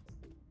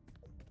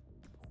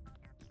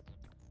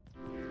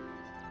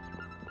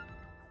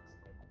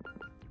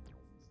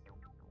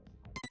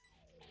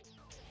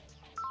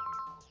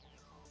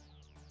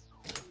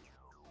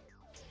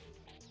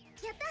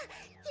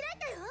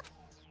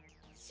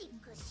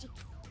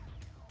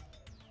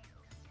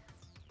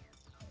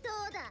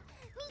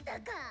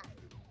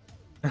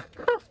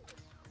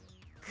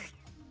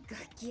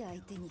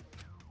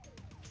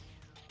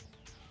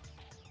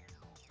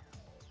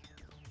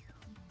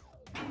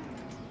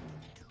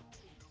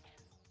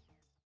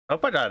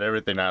 Hope I got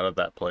everything out of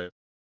that place.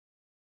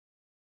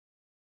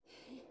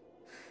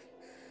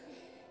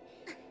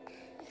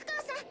 父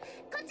さん、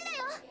こっちだ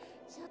よ。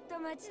ちょっと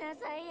待ちな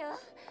さいよ。も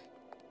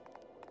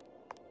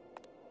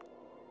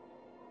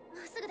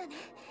うすぐだね。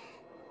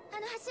あ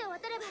の橋を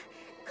渡ればこ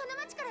の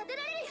町から出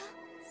られるよ。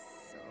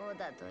そう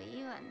だとい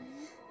いわね。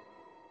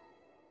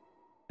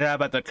Yeah,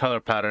 but the color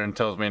pattern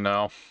tells me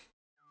no.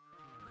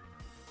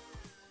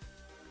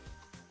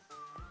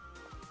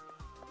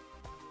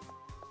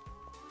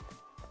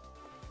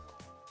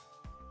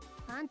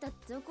 あんた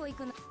どこ行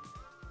くの？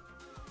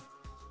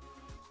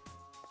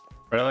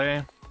 Really?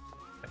 I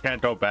can't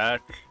go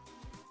back?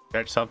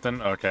 Catch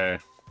something? Okay.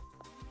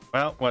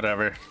 Well,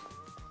 whatever.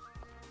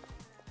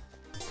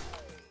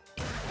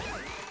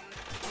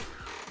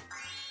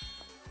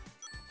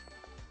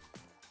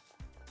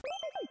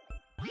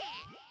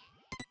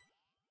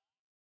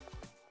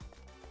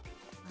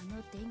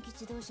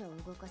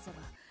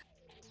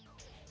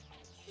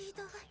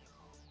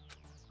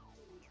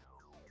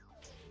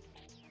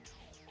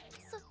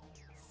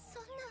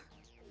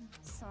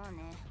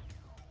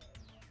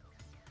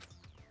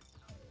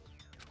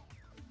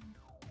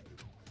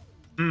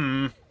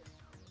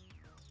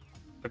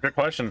 A good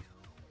question.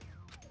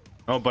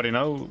 Nobody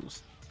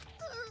knows.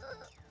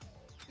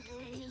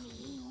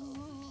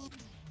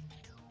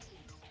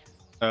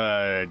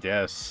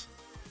 Yes.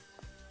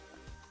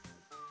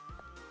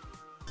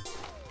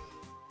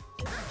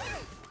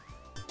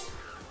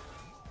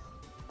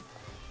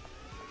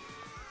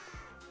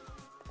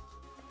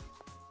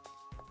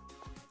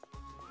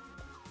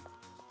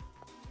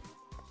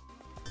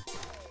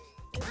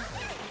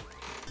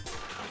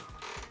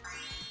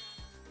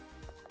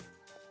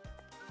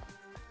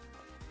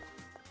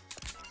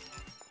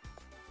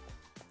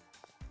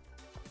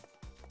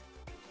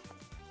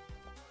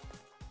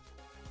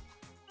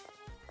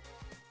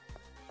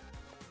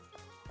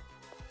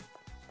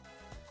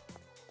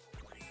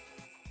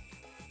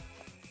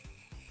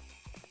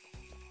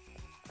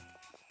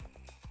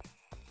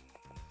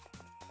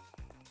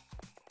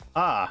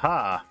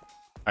 Aha!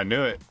 I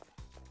knew it.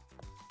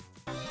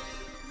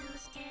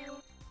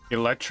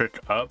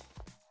 Electric up.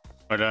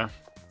 What?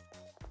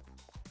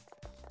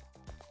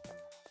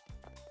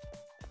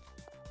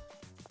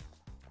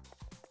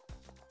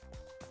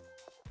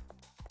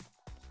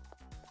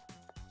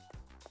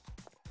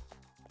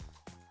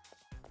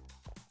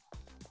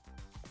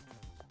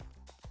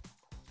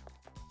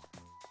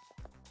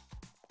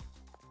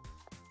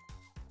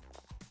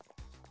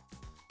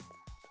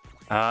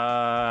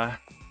あ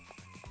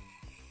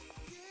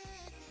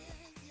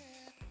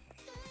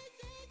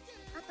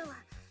とは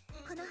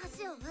この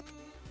橋を渡っ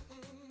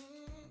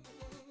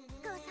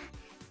父さん、や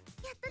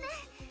ったね。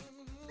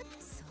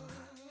そう、う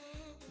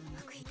ま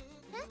く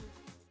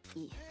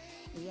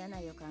嫌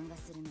な予感が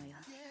するのよ。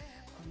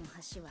この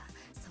橋は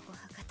そこは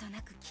かとな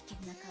く危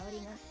険な香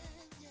りが。おーい、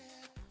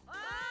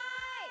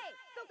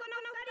そこの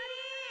二人。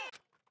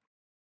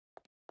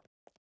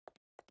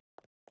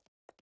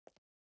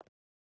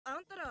あ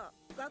んたら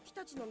ガキ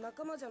たちの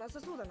仲間じゃなさ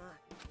そうだな。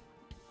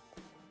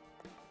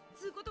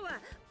つうこと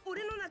は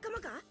俺の仲間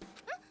か？や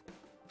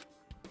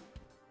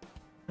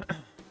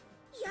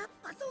っ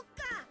ぱそっ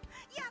か。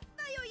やっ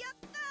たよ、やっ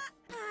た。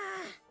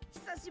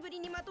久しぶり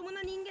にまとも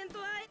な人間と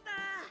会えた。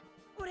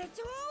俺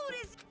超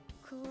嬉しい。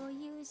こう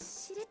いう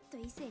しれっと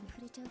異性に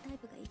触れちゃうタイ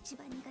プが一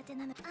番苦手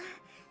なの。そろ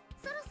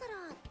そろ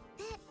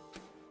で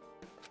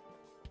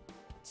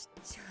ち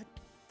ょっ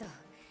と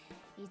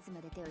いつ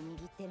まで手を握っ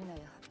てるのよ。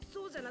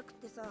そうじゃなくっ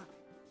てさ、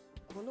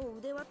この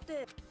腕輪っ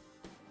て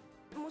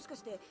もしか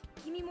して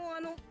君も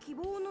希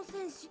望の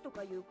戦士と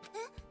かいう？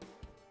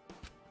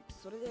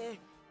それで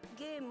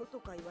ゲームと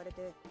か言われ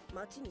て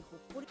街にほっ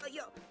こり。い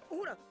や、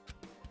ほら。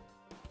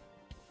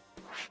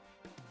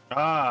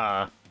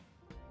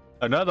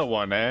Another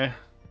one, eh?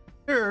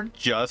 You're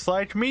just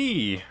like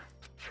me.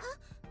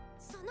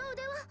 その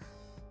腕は。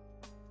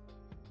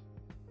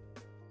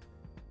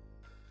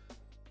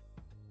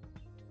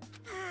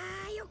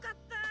よかっ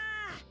た。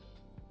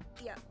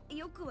いや、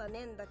よくはね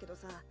えんだけど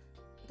さ。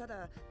た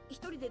だ一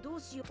人でどう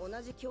しよう。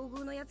同じ境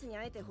遇のやつに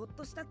会えてほっ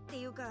としたって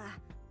いうか。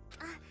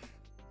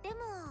でも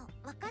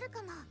わかる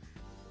かも。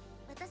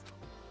私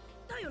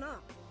だよな。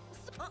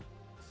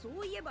そ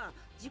ういえば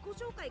自己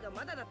紹介が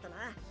まだだった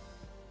な。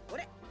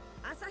俺、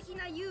朝比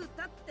奈優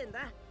太ってん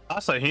だ。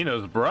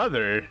Asahina's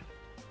brother.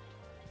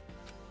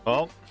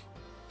 Well.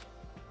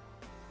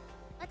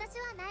 私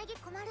は苗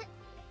木こまる。よ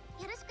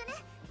ろしくね、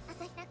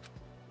朝比奈。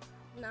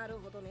なる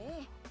ほど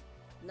ね。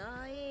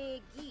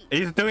苗木。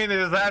 He's doing the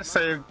exact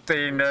same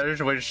thing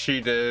as what she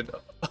did.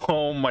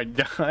 Oh my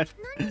god.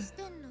 何し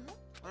てんの？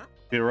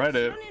 You read it.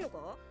 知らねえの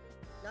か？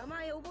名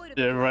前覚え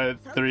る。You read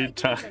it 3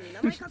 times.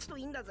 名前書くと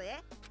いいんだ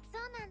ぜ。そ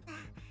うなんだ。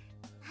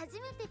初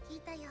めて聞い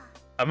たよ。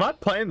I'm not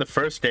playing the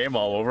first game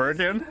all over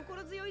again.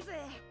 心強い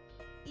ぜ。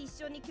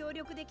一緒に協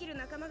力できる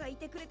仲間がい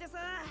てくれてさ。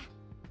な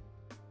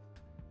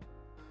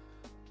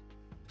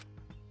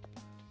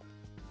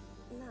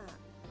あ、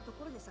と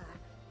ころでさ、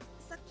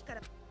さっきか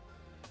ら。こ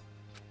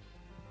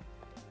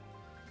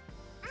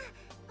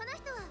の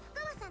人は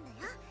深川さんだよ。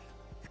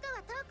深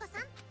川瞳子さ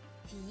ん。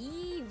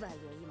いいわよ、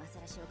今さ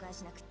ら紹介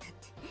しなくったって。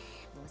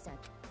どうせ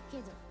け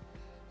ど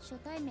初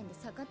対面で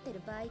下がって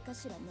る場合か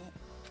しらね。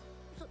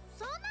そん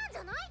なんじ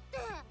ゃないって。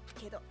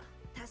けど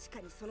確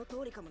かにその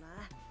通りかもな。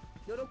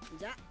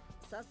じゃ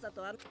さっさ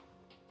と深川さん、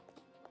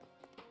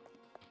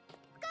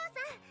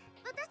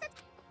私たち。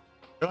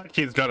 I feel like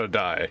he's gonna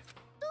die.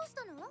 どうし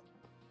たの？だ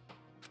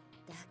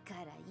か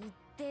ら言っ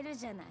てる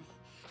じゃない。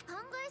考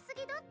えす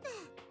ぎだって。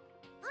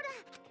ほら。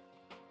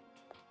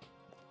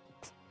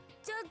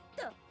ちょっ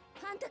と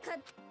あんたか。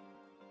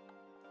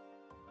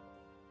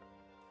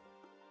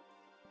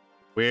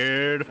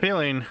Weird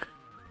feeling.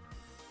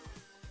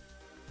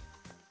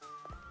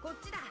 こっ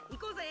ちだ、行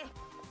こうぜ。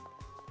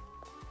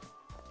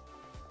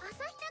朝比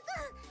奈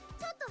くん、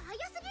ちょっと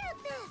早すぎる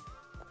って。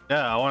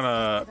 Yeah, I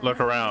wanna look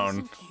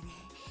around.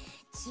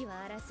 血は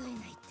争え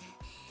ないって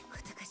こ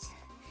とかし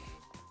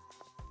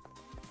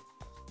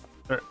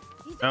ら。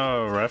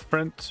Oh,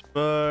 reference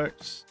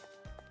books.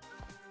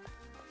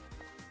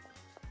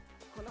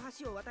 この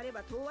橋を渡れ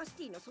ば東和シ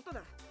ティの外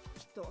だ。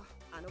きっと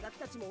あのガキ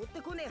たちも追っ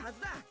てこねえは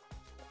ずだ。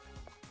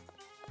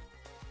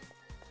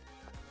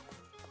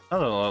 Doesn't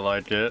look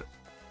like it.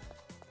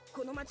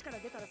 この町から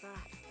出たらさ、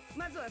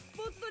まずはス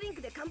ポーツドリン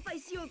クで乾杯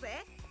しよう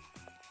ぜ。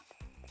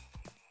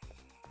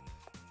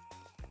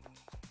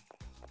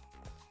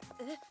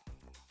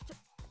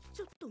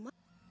ちょっと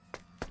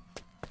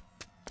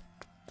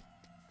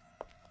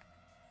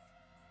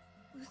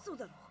嘘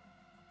だ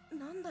ろ。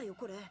なんだよ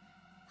これ。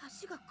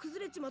橋が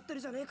崩れちまって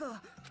るじゃねえ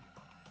か。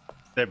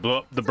 They blew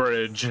up the bridge. どう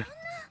にかな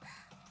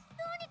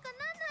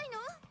んない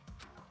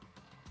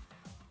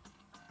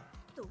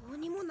の？どう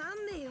にもな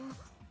んねえよ。も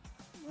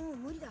う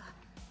無理だ。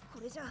こ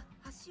れじゃ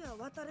橋は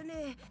渡れね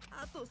え。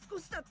あと少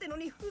しだっての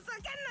にふざけ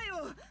んな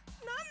よ。なんなん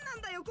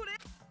だよこれ。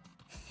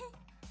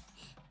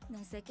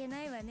情け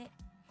ないわね。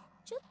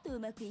ちょっとう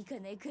まくいか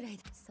ないくらい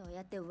だ。そう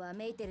やってわ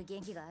めいてる元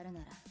気がある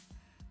なら、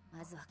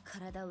まずは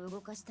体を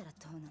動かしたら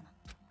どうなの？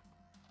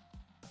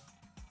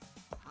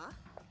は？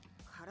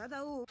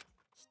体を。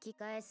引き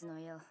返す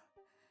のよ。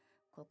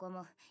ここ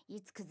も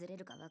いつ崩れ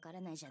るかわから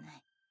ないじゃない。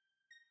引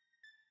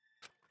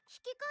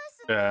き返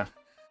すって Yeah.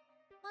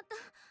 また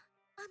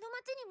あの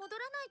町に戻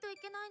らないとい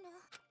けないの？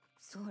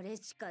それ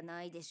しか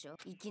ないでしょ。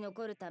生き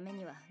残るため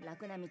には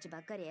楽な道ば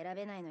っかり選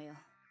べないのよ。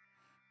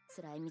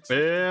辛い道だって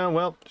Yeah,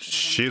 well,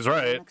 she's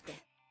right.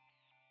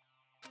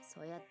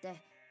 そうやっ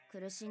て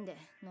苦しんで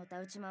の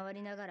たうち回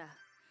りながらやっ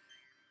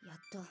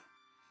と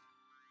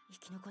生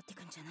き残って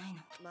くんじゃない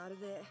の。まる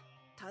で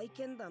体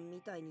験談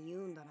みたいに言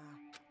うんだな。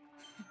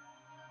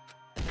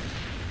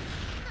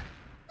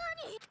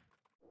何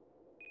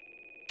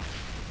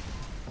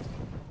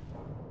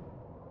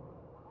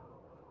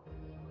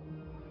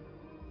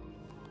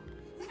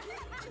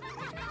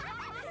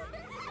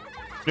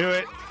Do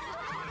it.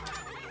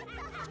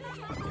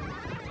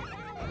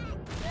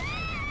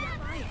 や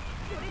ばい、こ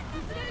れ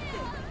崩れるって。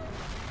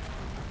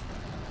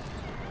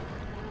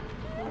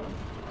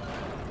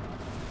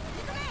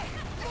急げ、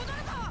戻る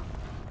ぞ。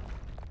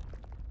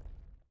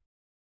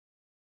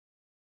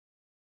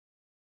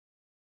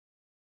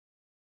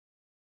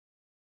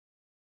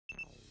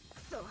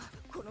くそ、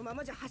このま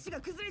まじゃ橋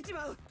が崩れち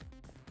まう。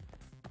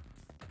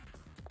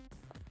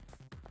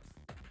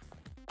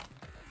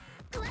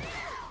トレイラ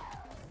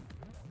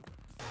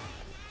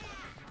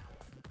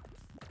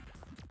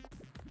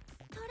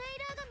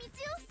ーが道を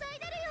塞い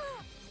でるよ。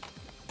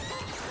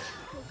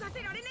どか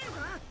せられねえの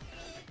か。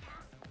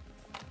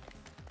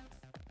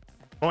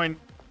 Coin.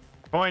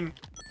 Coin.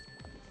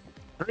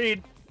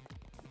 Read.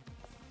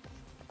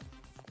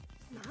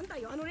 なんだ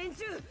よあの連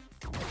中。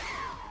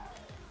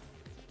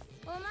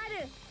おまる、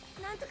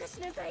なんとかし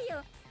なさい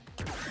よ。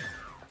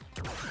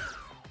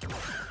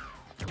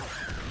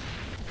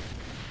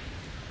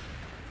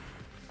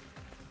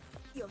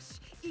よ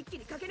し、一気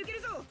に駆け抜け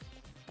るぞ。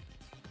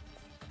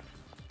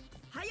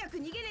早く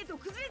逃げねえと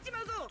崩れち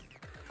まうぞ。わか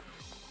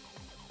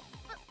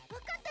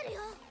ってる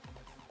よ。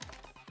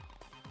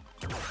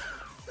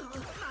そう、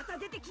また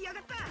出てきや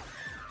がった。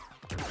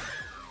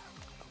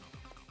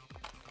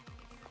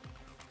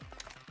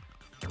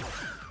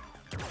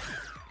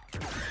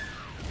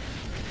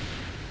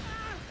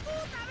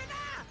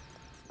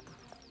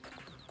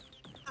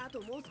あ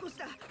ともう少し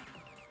だ。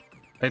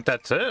 Think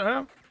that's it,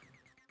 huh?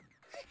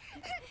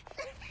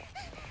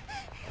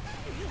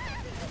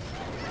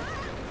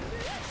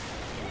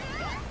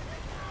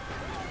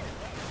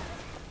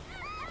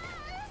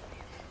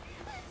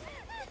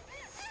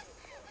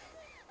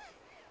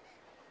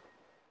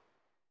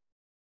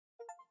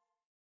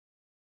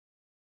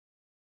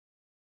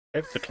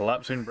 It's the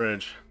collapsing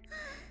bridge.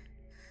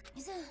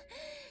 さすが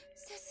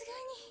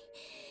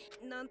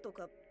になんと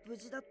か無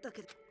事だった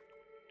けど、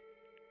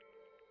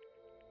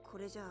こ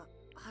れじゃ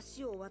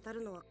橋を渡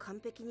るのは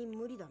完璧に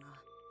無理だ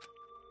な。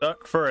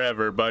 Stuck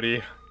forever,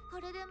 buddy. こ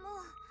れでもう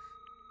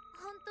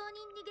本当に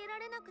逃げら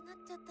れなくなっ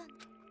ちゃったんだ。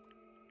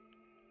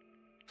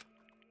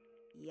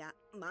いや、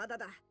まだ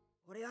だ。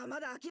俺はま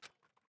だ諦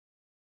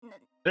め。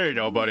 There you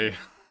go, buddy.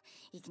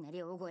 いきな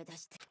り大声出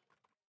して。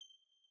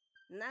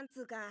なん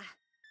つうか、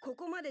こ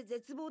こまで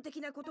絶望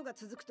的なことが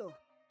続くと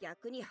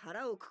逆に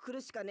腹をくく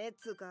るしかねえっ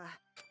つうか。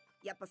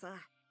やっぱさ、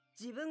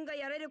自分が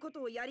やれるこ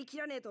とをやりき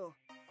らねえと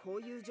こ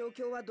ういう状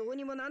況はどう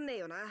にもなんねえ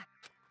よな。何や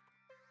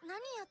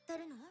って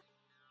るの？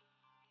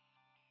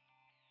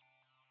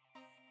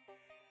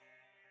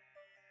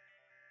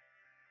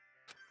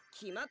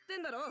決まって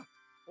んだろ。泳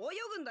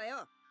ぐんだ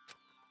よ。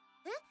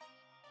え？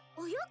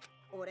泳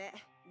ぐ？俺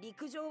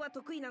陸上は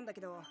得意なんだ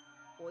けど、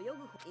泳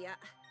ぐ方、いや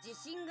自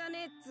信が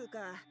ねえっつう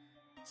か、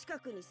近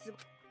くにす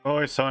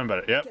Always telling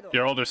about it. Yep,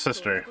 your older そん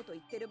sister. なこと言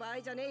ってる場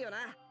合じゃねえよな。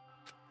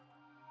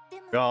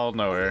でも We all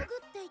know 泳 her. ぐって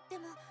言って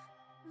も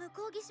向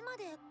こう岸ま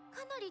でか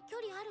なり距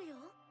離あるよ。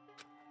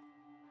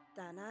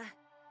だな、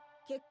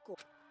結構。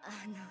あ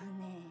の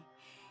ね、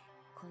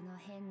この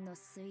辺の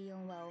水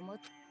温は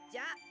じ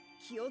ゃあ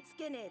気をつ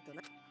けねえと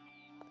な。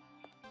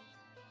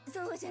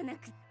そうじゃな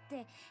くっ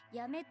て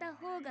やめた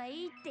方が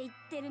いいって言っ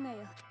てるの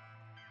よ。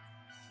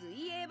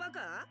水泳バ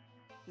カ？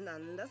な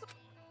んだそ。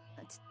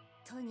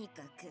とに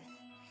かく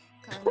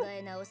考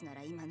え直すな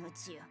ら今のう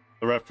ちよ。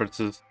 The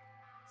references.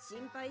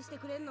 心配して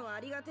くれんのはあ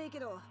りがてえけ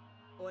ど、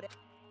俺聞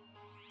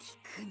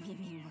く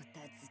耳持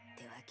たずっ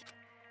てわけ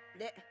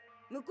で、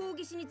向こう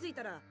岸に着い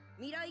たら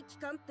未来機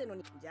関っての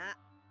に、じゃあ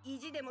意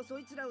地でもそ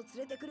いつらを連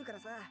れてくるから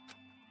さ。あ、朝日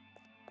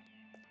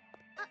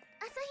奈。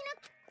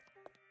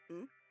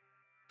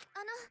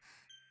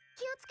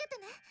気をつけて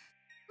ね。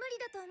無理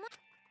だと思う。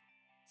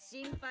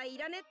心配い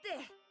らねっ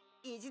て。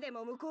意地で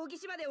も向こう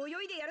岸まで泳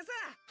いでやるさ。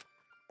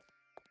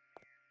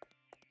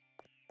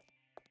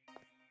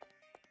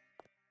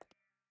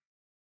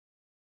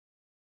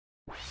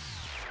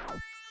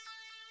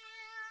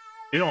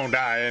 You don't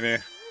die, any.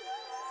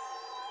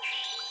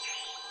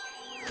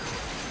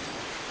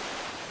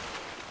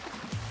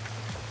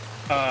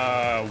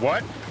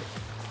 What?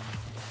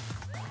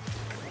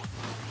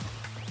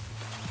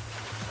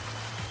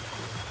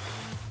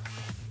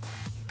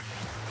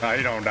 No,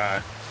 he don't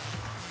die.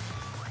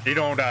 He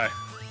don't die.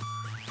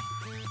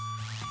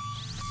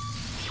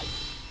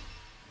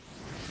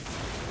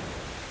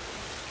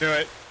 Do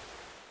it.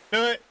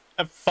 Knew it.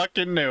 I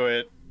fucking knew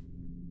it.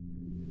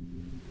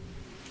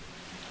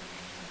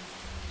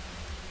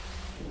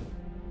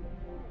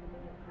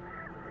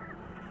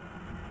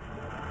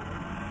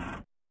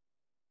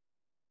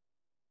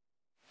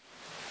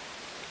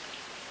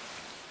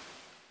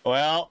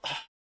 Well,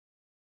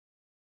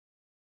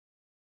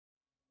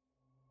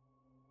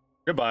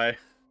 goodbye.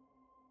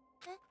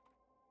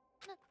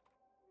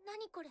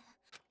 何これ。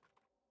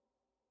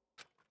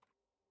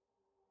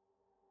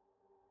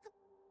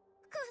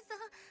母さん、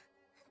ど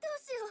う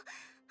しよう。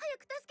早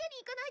く助けに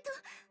行かないと。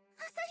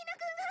朝比奈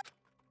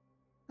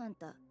くんが。あん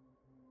た、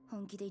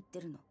本気で言っ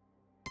てるの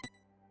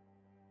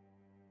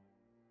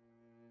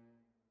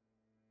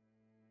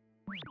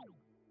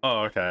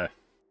Oh, okay.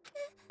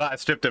 I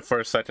skipped it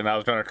for a second. I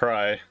was gonna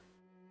cry.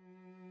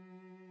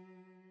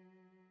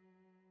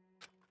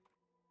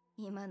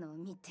 今のを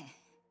見て、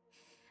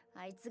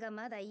あいつが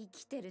まだ生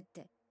きてるっ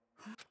て。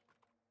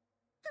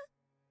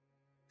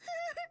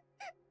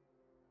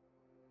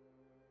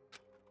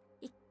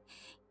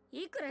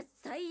いくら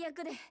最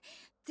悪で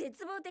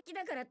絶望的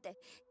だからって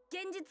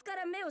現実か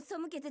ら目を背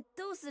けて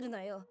どうする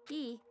のよ。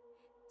いい？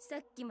さ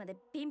っきまで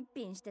ピン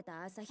ピンして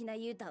た朝比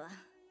奈優太は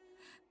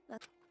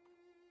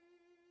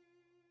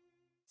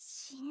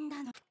死ん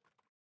だの。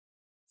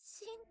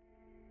死ん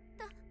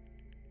だ。朝比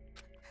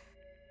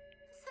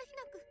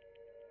奈くん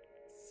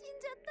死ん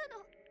じゃった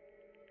の。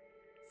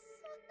そ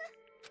んな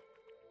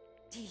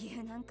理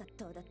由なんか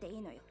どうだってい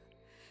いのよ。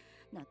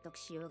納得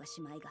しようが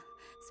しまいが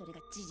それが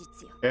事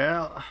実よ。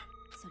Yeah.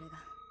 それが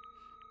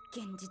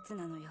現実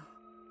なのよ。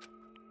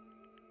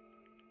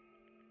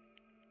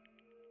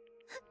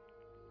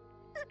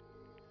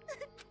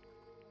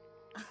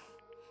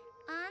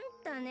あ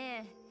んた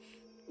ね、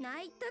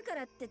泣いたか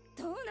らって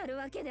どうなる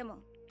わけでも。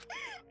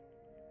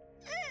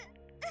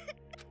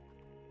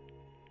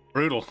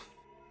Brutal. ほ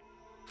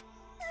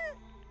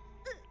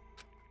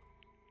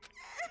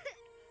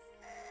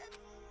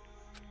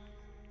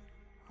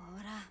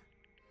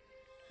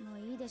ら、もう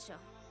いいでしょ。だ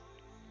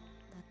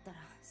ったら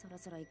そろ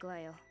そろ行くわ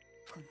よ。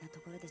こんなと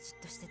ころでじ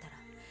っとしてたら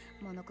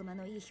モノクマ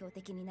のいい標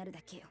的になるだ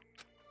けよ。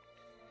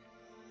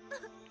もう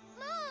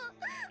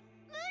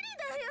無理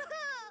だよ。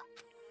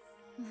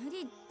無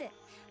理って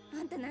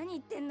あんた何言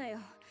ってんのよ。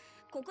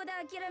ここで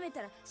諦め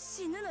たら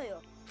死ぬの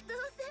よ。どう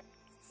せ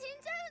死ん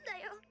じゃうん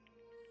だよ。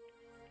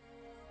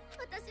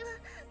私は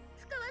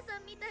深川さ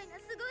んみたいな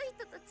すごい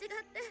人と違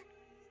って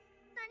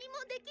何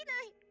もできな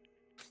い。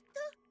きっ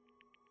と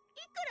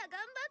いくら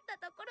頑張った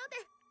ところ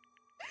で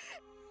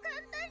簡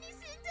単に死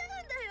んじゃ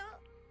うんだよ。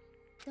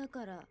だ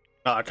から。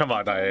Ah, come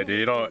on,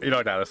 Eddie. You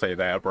don't have to say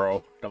that,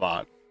 bro. Come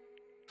on.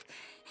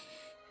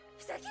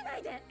 ふざけな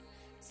いで。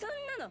そん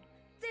なの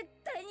絶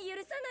対に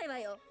許さないわ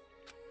よ。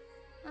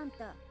あん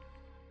た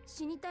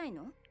死にたい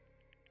の？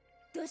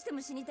どうしても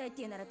死にたいって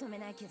言うなら止め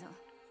ないけど、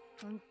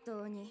本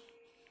当に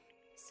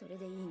それ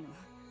でいいの？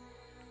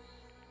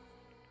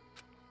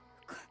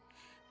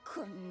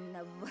こんな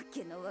わ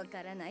けのわ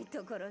からない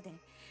ところで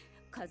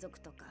家族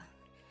とか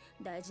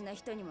大事な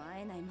人にも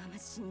会えないまま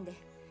死んで、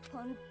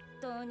本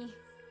当に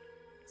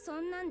そ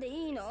んなんでい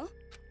いの？いいわけ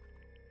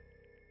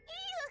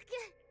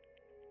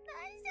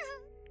ないじゃ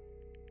ん。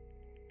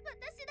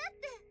私だっ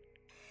て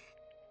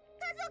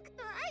家族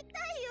と会いた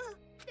いよ。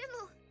で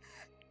もも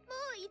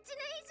う1年以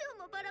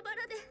上もバラバ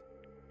ラで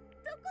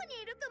どこ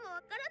にいるかも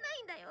わからな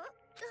いんだよ。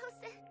どう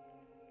せも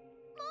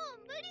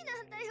う無理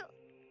なんだよ。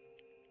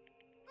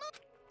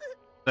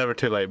Never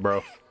too late,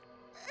 bro.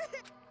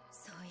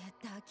 そうやっ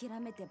て諦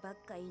めてばっ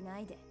かいな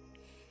いで、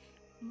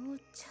もう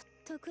ちょっ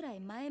とくらい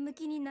前向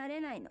きにな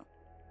れないの？だ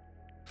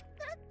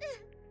って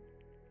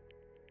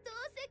どう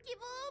せ希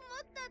望を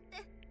持ったって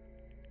もっ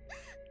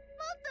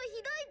と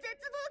ひどい絶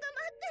望が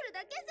待ってる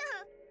だけじ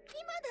ゃん。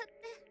今だっ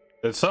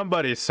て。 Did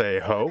somebody say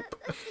hope?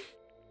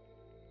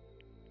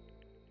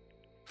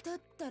 だ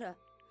ったら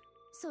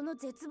その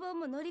絶望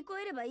も乗り越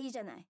えればいいじ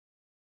ゃない。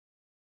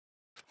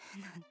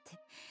なんて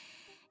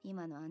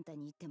今のあんたに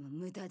言っても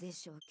無駄で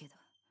しょうけど、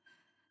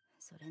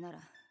それなら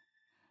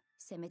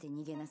せめて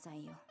逃げなさ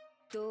いよ。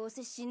どう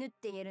せ死ぬっ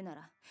て言えるな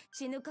ら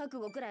死ぬ覚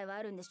悟くらいは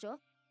あるんでしょ。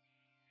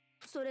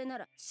それな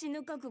ら死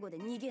ぬ覚悟で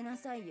逃げな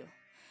さいよ。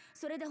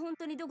それで本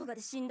当にどこか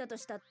で死んだと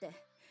したって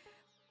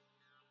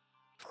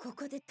こ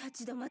こで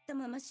立ち止まった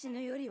まま死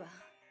ぬよりは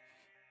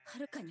は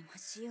るかにマ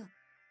シよ。ど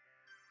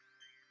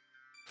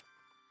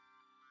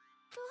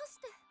うし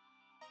て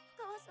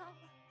深川さんは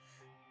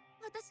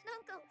私な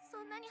んかを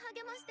そんなに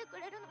励ましてく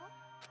れるの？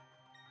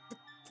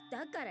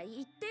だから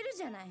言ってる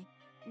じゃない。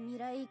未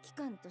来機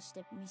関とし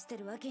て見捨て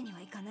るわけに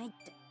はいかないっ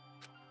て。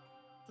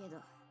け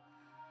ど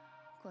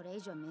これ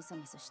以上メソ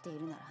メソしてい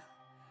るなら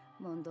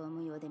問答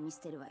無用で見捨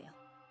てるわよ。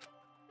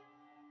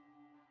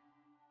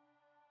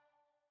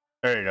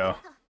 There you go.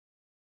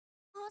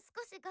 もう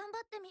少し頑張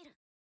ってみる。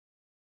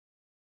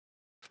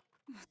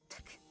まっ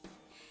たく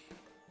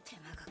手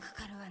間がか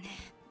かるわね。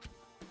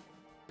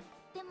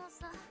でも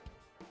さ、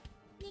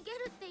逃げ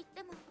るって言っ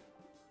ても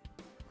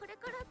これ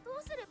からど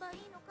うすればい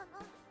いのかな。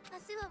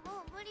足は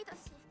もう無理だ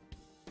し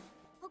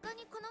他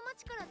にこの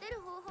町から出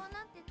る方法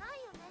なんてな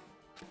いよね。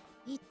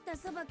言ったた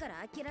そばから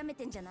諦め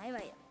てんじゃないわ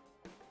よ。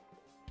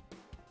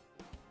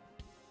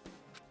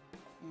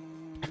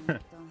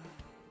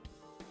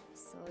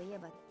そういえ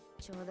ば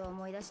ちょうど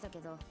思い出したけ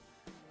ど、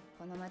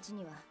この町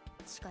には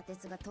地下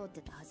鉄が通っ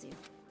てたはずよ。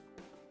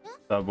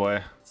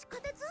Subway. 地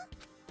下鉄？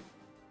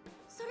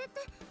それっ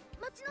て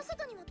町の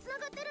外にもつな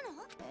がってる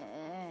の？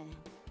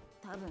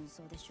多分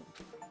そうでしょう。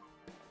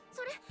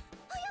それ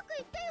早く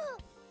言ってよ。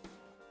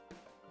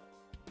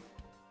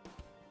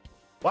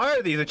 Why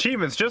are these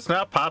achievements just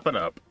not popping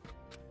up?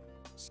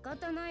 仕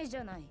方ないじ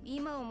ゃない。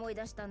今思い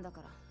出したんだ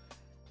から。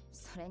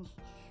それに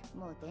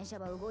もう電車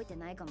は動いて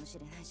ないかもし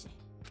れないし。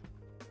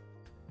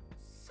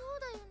そう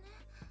だよ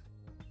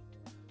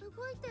ね。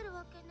動いてる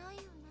わけない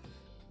よね。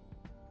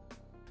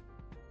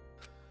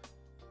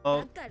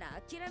Oh. だか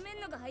ら諦め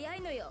んのが早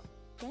いのよ。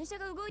電車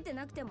が動いて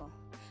なくても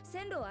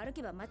線路を歩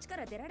けば街か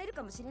ら出られる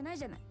かもしれない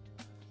じゃない。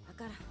だ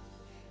から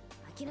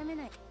諦め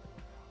ない。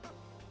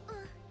分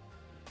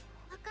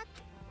かっ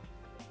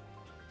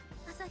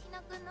た。朝比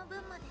奈くんの分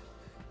までっ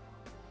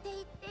て言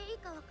っていい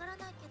かわから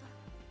ないけど、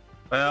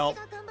 Well, 私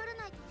が頑張ら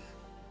ないとね。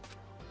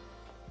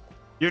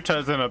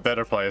 Utah's in a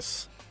better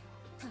place.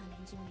 単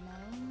純な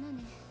女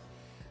ね。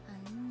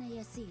あんな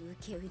安い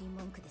受け売り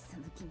文句でそ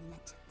の気になっ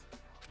ちゃっ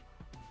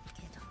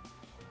て。けど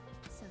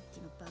さっ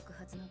きの爆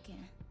発の件、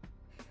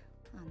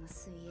あの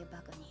水泳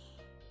バカに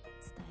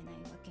伝えな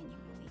いわけにも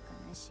いか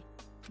ないし、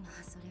ま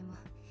あそれも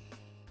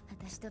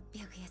私と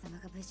白夜様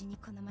が無事に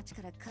この町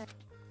から帰る。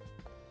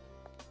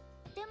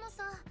でも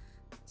さ、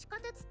地下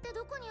鉄って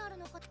どこにある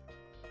のか。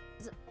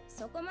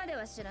そこまで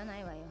は知らな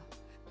いわよ。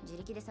自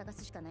力で探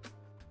すしかない。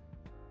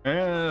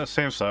Yeah,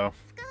 seems so.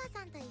 深川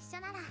さんと一緒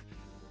ならな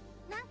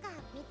んか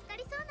見つか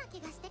りそうな気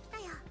がしてきた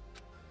よ。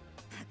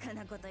バカ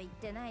なこと言っ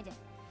てないで、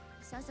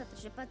さっさと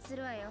出発す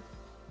るわよ。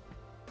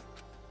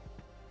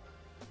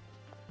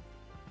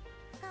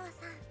深川さん、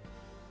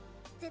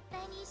絶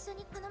対に一緒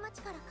にこの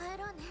町から帰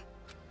ろうね。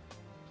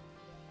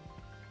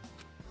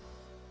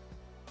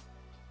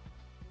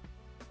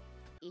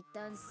一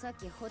旦さっ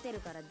きホテル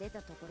から出た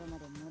ところま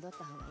で戻っ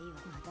た方がいいわ。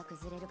また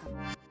崩れるかも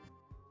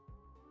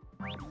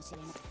しれ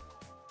ない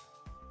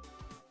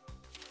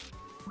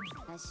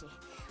だし、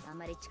あ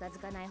まり近づ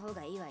かない方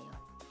がいいわよ。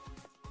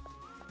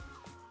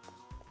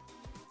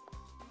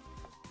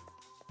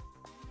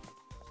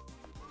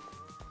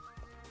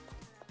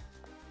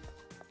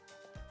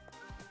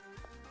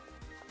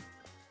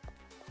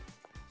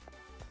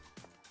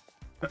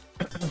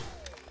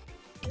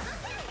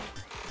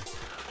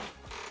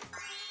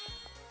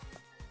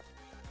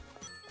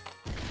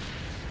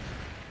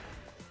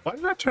Why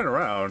did I turn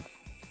around?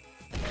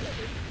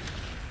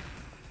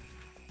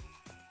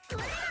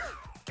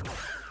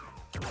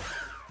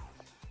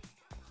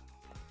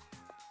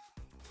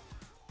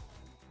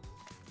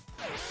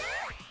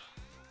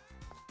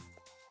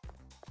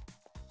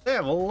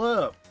 Level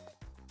up.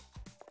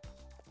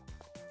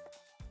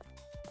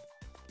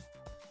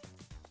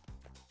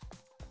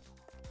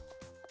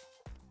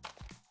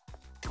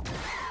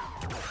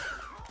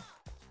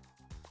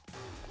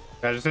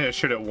 I just need to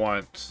shoot it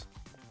once.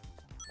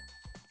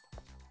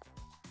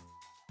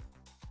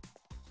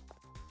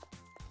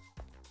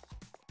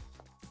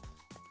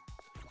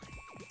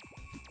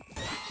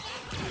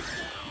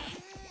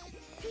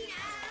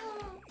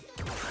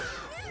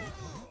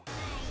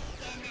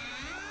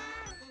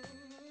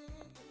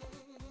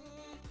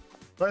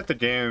 Like the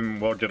game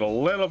will get a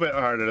little bit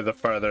harder the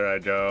farther I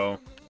go.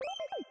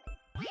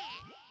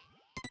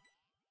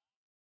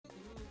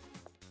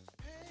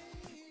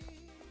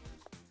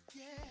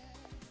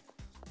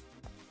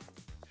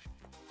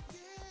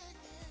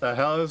 The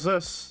hell is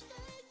this?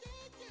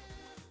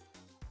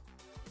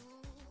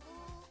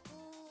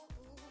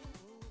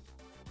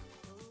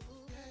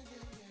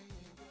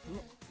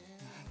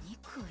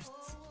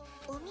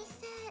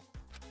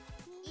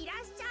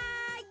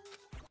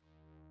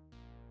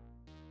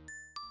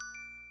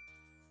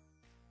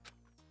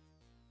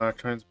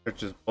 Electronics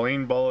purchase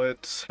bling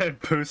bullets and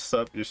boosts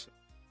up your.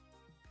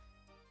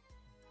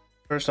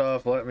 First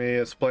off, let me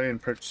explain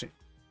purchasing.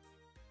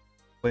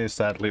 Please,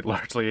 sadly,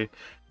 largely.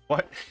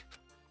 What?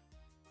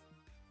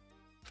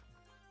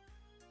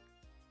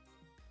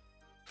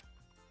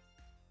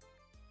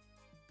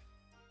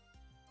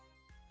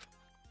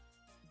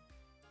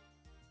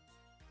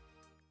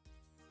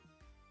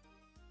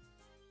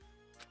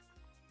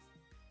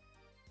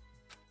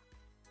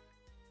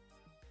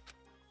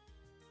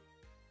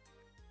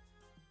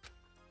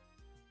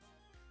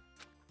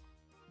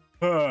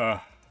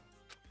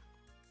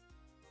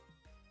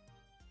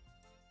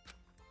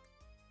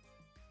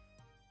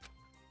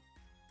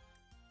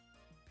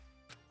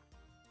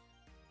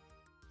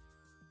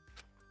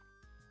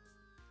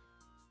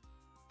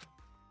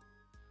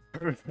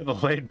 The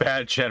late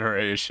bad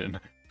generation.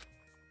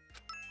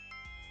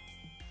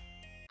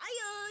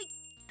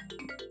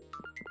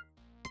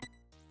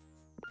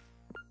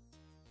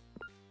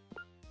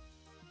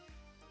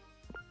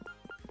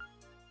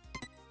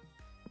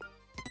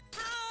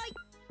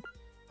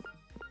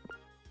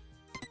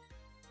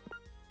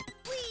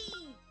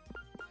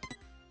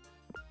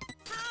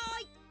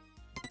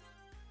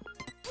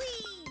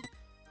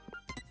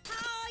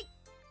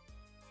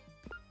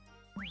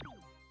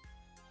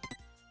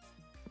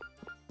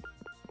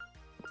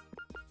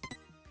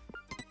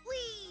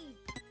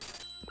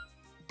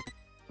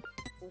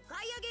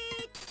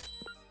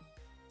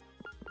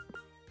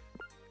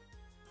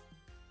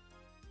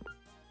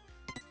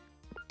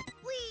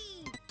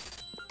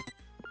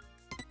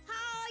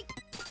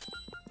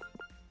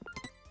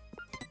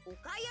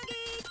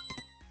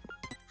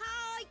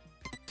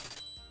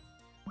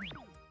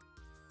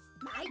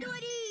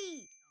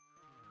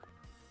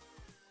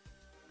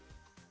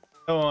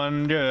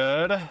 Going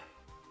good.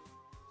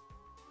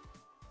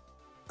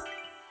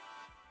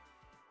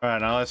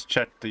 Alright, now let's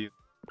check the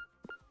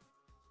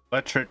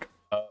electric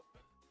up.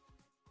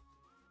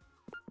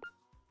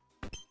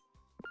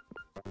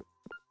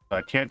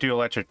 I can't do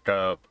electric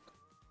up.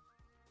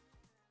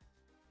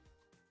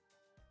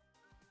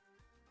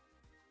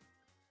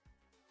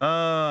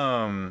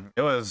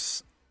 It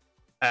was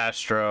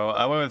Astro.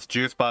 I went with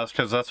Juice Box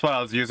because that's what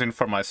I was using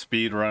for my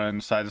speed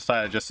run, so I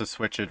decided just to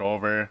switch it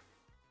over.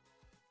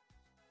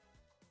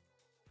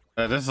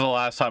 This is the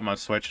last time I'm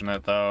switching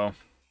it though.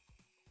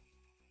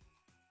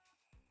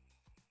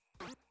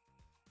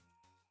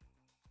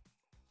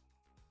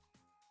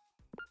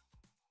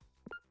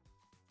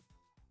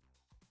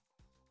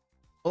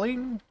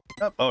 Bling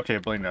up. Okay,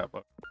 bling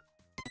up.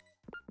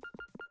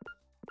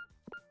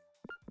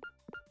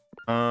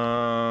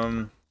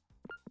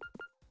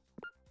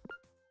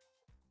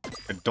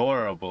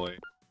 Adorably.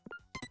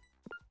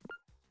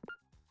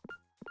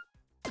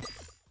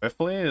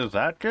 Swiftly, is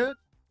that good?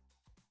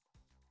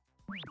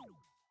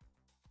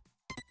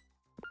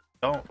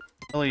 Don't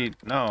really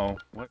know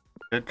what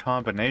good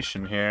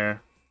combination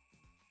here.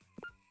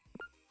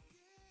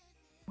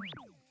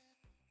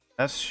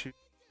 That's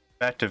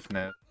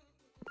effectiveness.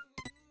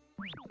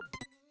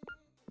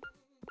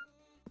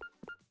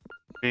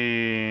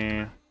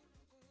 Maybe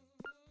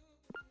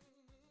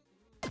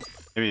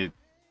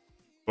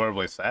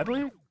adorably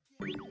sadly?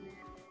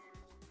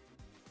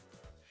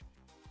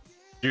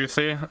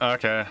 Juicy?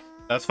 Okay.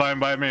 That's fine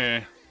by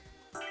me.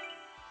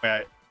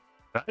 Wait,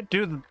 did I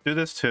do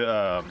this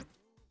to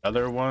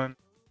other one?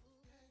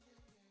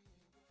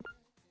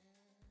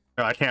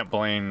 No, I can't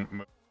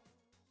blame.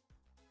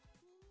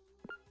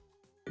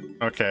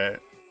 Okay.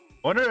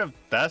 Wonder if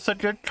that's a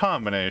good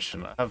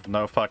combination. I have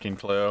no fucking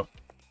clue.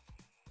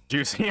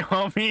 Juicy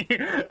homie.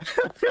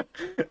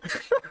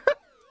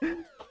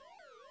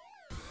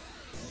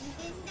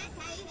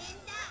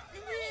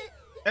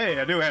 Hey,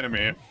 a new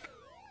enemy.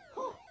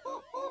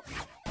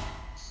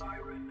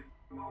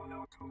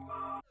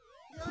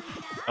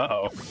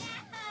 Uh-oh.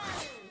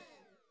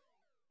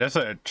 There's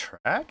a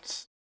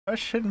attract?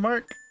 Question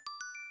mark?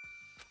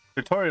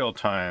 Tutorial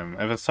time.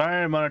 If a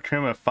siren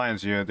Monokuma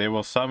finds you, they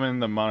will summon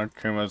the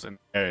Monokumas in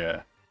the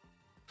area.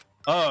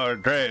 Oh,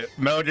 great.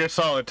 Metal Gear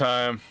Solid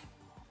time.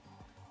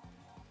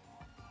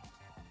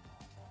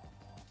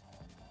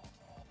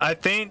 I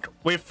think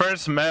we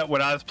first met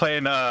when I was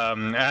playing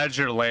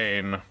Azure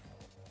Lane.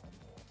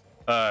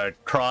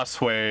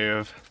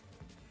 Crosswave.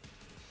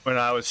 When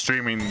I was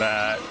streaming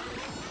that.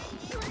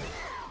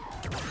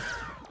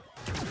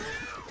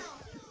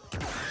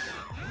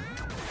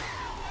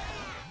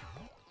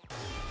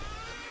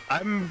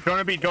 I'm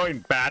gonna be going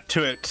back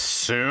to it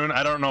soon.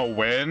 I don't know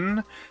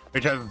when,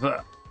 because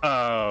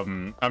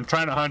I'm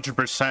trying to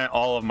 100%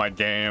 all of my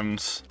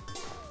games.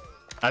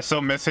 I'm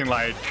still missing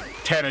like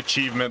 10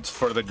 achievements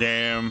for the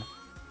game.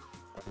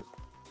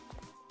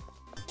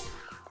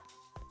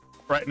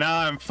 Right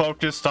now I'm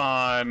focused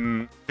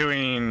on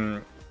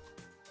doing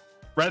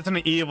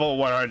Resident Evil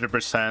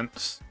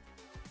 100%.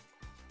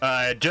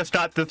 I just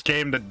got this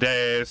game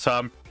today,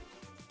 so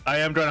I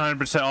am doing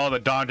 100% all the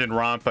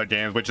Danganronpa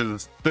games, which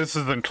is, this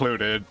is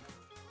included.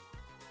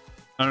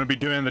 I'm gonna be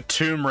doing the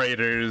Tomb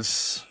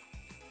Raiders.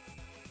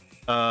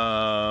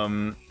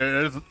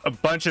 There's a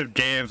bunch of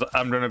games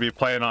I'm gonna be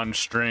playing on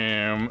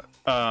stream.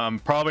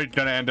 Probably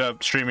gonna end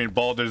up streaming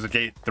Baldur's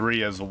Gate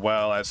 3 as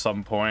well at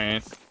some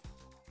point.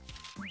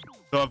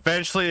 So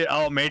eventually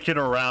I'll make it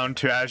around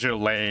to Azure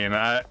Lane.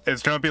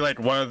 It's gonna be like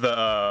one of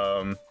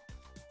the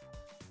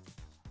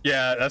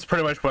yeah, that's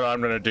pretty much what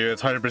I'm gonna do.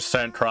 It's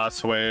 100%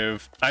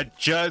 Crosswave. I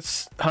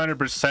just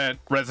 100%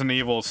 Resident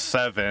Evil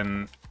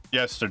 7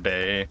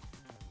 yesterday.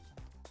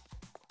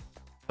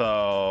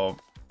 So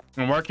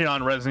I'm working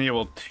on Resident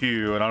Evil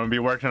 2, and I'm gonna be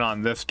working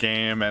on this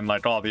game and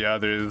like all the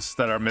others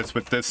that are missed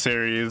with this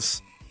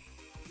series.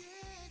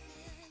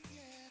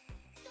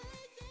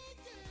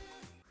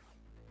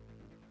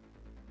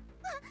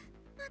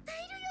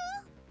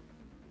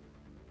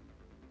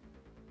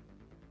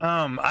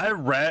 I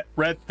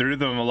read through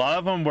them. A lot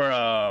of them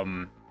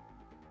were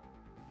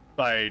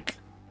like,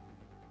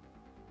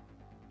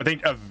 I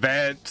think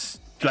events,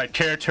 like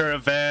character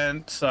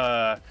events,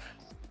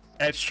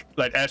 extra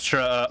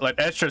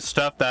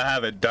stuff that I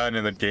haven't done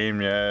in the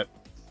game yet.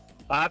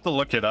 I have to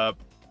look it up.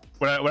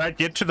 When I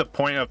get to the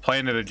point of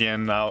playing it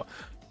again, I'll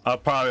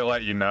probably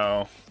let you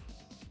know.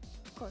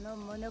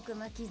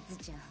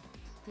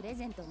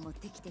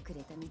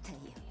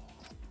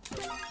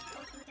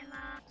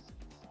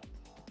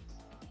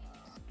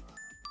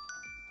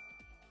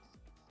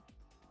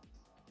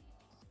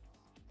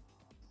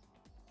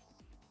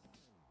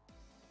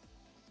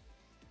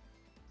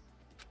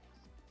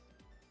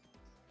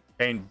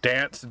 And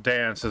Dance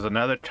Dance is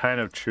another kind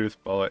of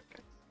truth bullet.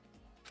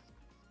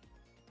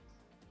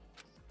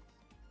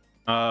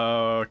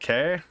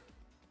 Okay.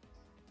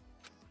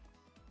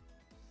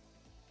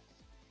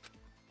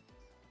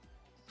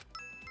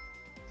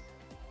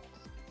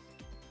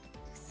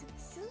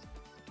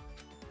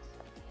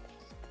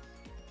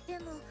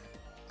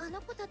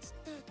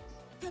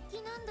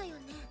 敵なんだよ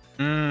ね。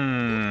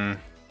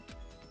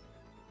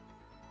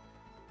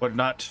Would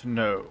not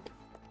know.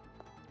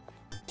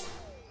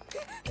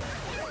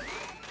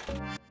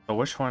 So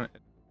which one?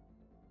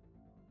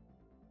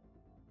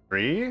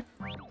 3?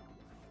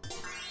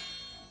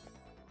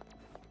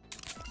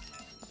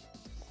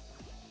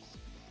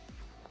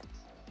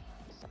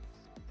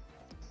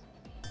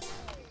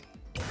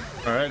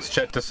 Alright, let's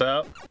check this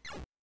out.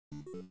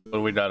 What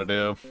do we gotta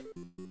do?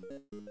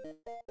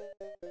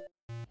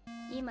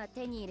 今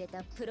手に入れ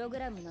たプログ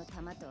ラムの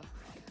弾と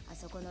あ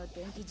そこの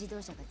電気自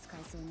動車が使え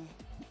そうね。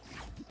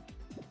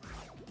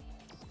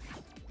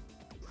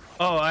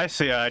Oh, I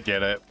see. I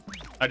get it.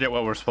 I get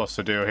what we're supposed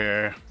to do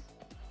here.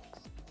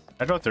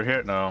 I go through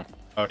here? No.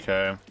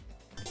 Okay.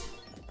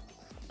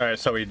 Alright,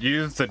 so we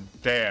use the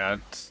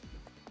dance.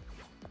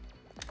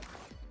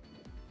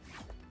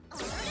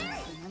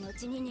 今のう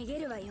ちに逃げ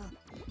るわよ。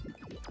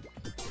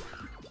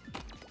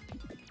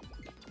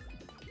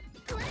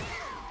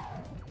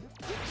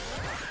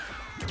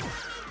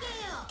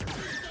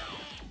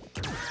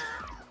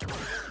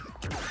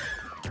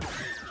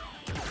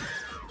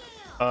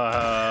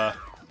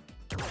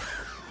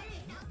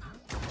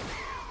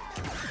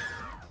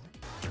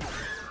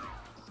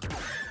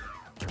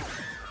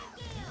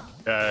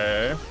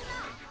Okay.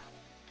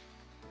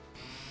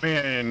 I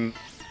mean,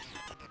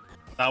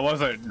 that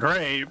wasn't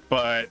great,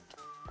 but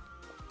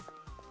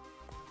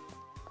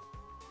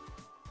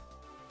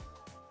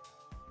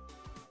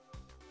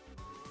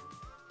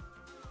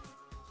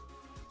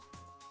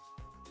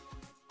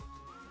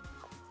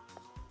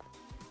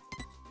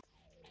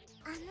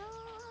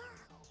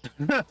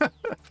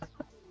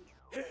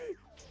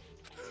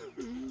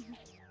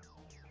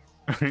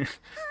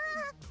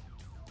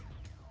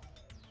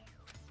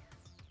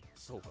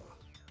そうか。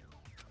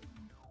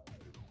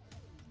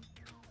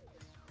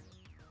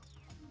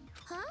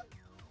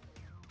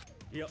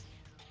いや。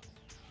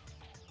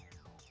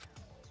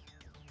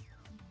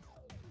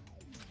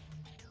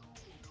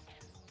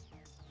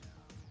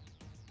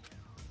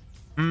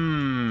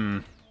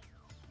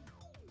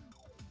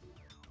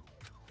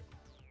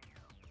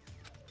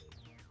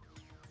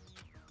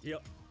いや。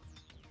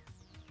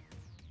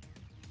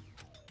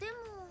で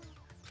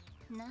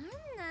も、なん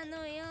な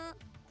のよ。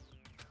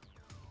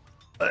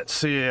let's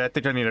see. I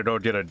think I need to go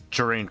get a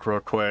drink real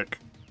quick.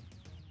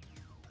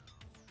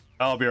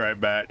 I'll be right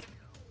back.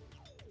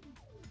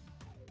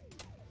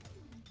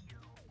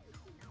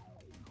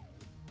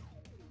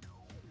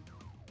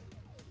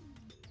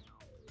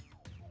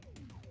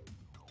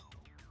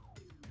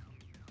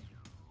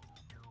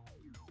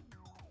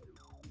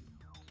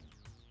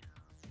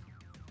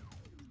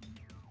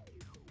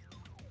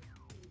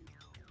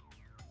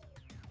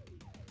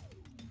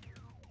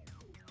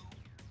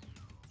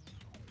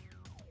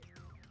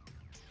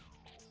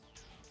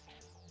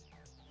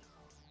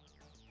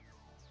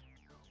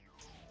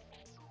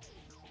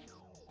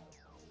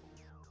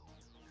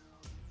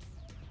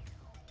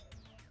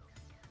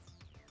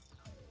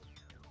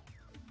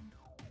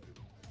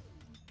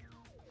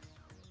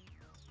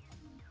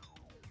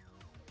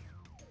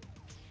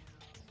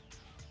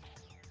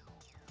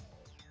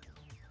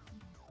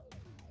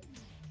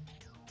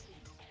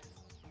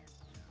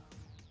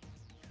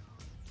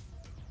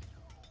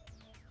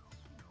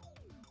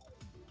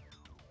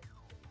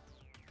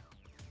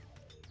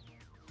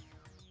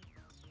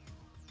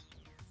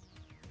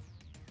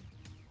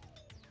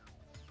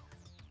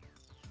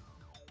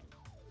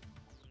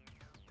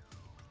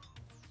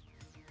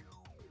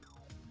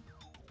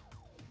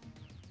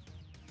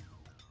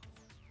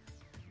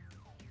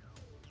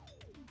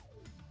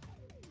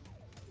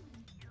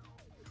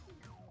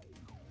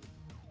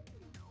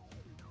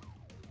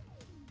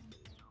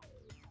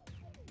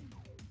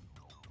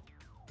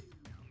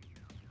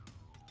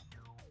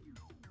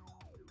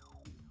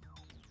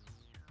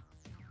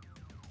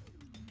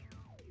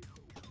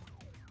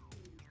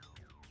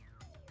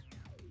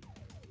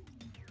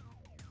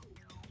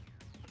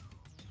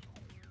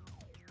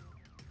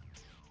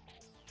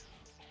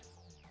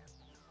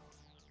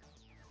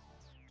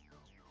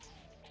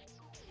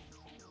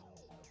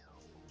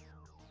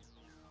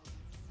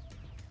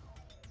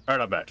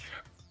 Alright, I'm back.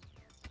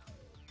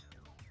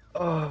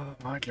 Oh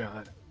my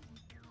god.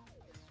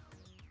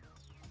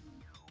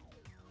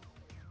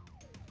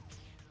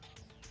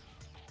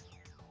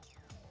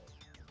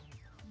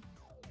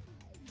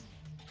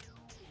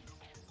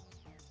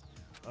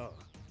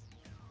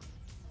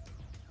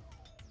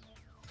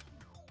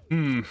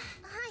 Hmm.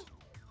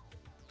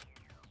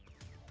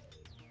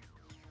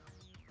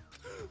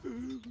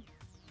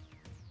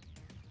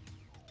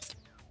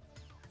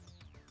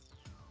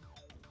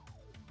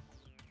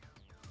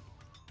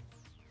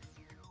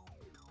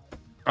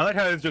 I like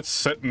how he's just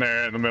sitting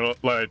there in the middle,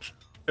 like,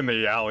 in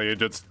the alley,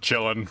 just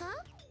chilling.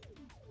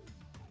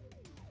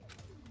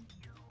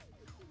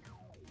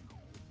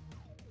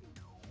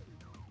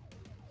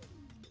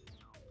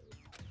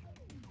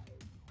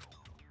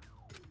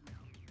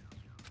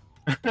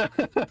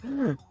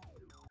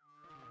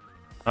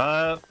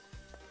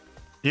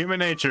 Human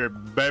nature,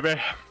 baby.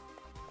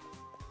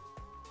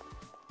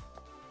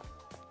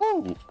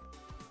 Woo.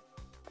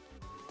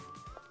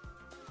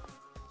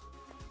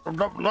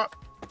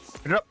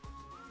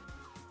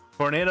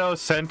 Tornado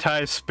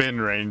Sentai Spin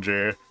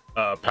Ranger.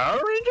 Power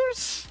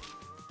Rangers?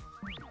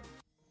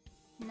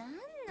 なん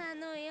な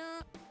のよ。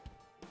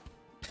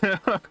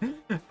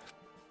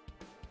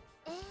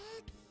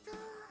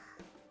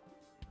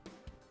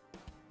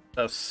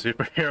A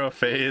superhero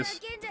phase.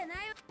 叫んじゃない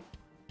わ。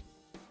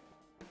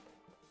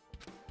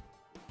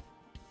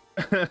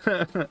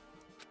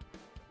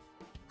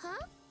は？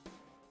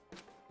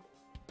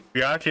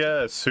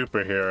 Byakuya is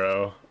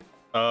superhero.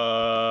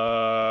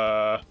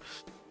 I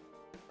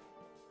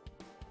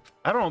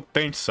don't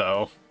think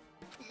so.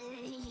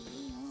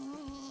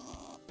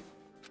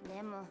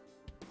 でも。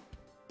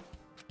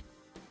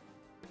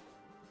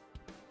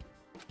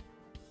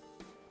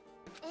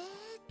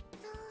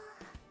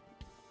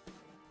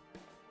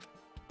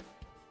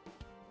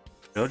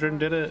Children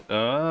did it?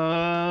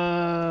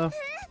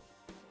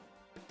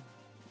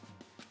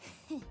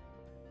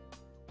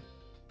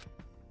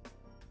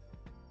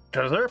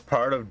 Cause they're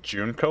part of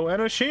Junko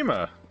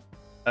Enoshima.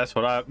 That's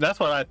what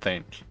I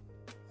think.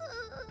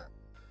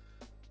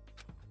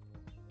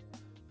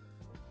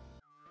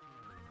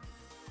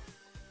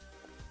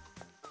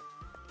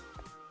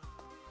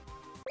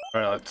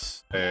 Alright,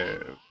 let's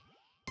save.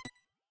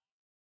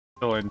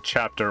 Still in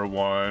chapter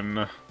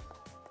 1.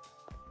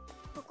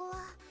 ここは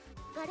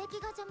瓦礫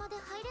が邪魔で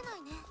入れな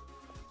いね。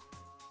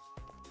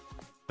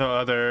 No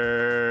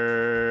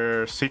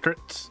other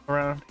secrets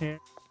around here?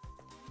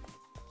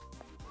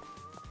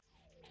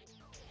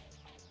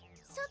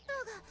 シャッタ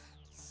ーが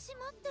閉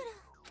まって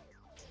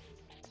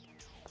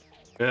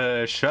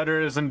る。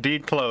 Shutter is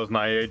indeed closed,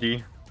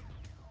 Naegi.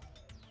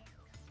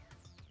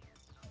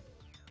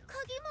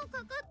 鍵も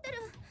かかって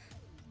る。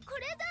こ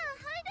れじゃ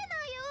入れな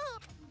いよ。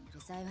う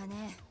るさいわ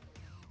ね。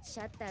シ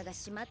ャッターが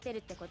閉まってる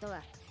ってこと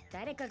は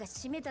誰かが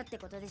閉めたって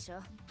ことでしょ。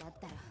だっ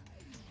たら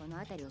この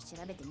辺りを調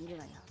べてみる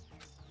わよ。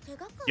手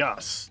がかり。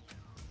 Yes.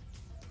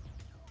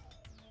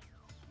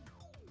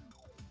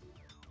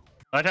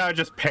 Like how it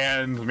just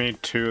pans me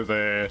to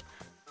the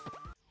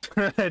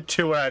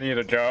to where I need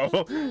to go.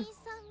 店員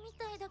さんみ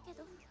たいだけ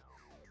ど、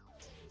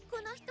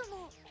この人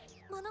も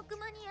モノク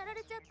マにやら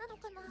れちゃったの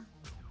かな。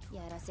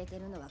やらせて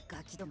るのは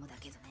ガキどもだ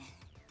けどね。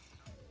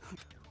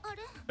あ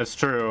れ？ It's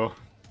true.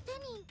 手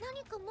に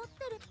何か持っ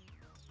てる。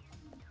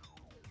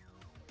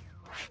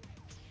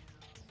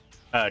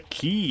 A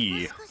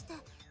key. もしかして。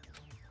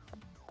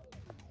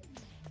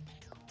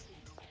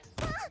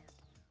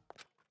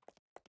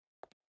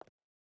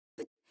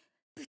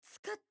ぶつ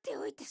かって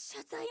おいて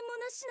謝罪も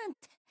なしなん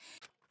て。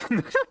大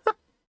変だよ。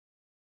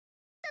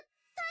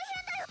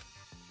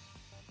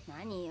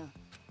何よ。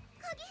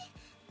鍵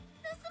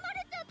盗まれ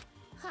た。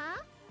は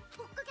あ？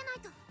追っかけない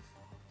と。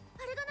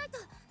あれがないと。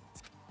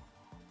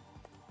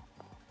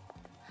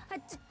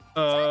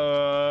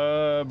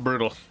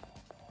Brutal.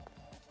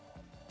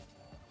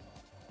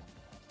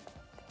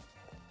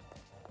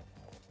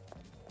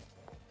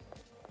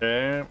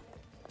 Okay.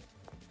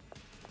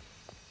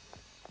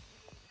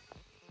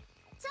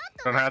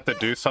 Gonna have to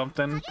do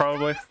something,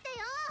 probably.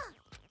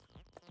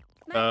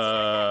 こん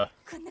な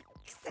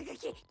クソガ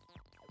キ。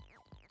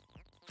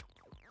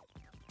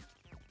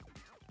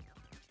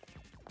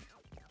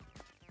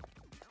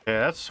 Okay,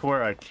 that's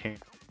where I came.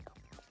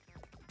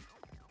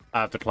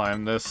 I have to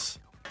climb this.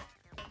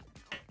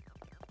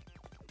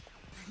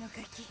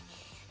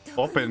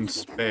 Open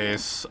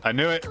space. I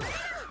knew it.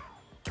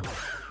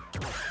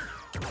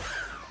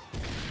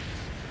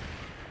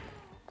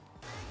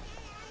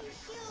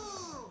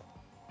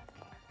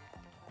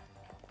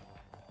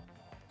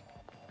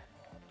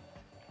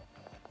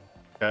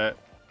 Okay.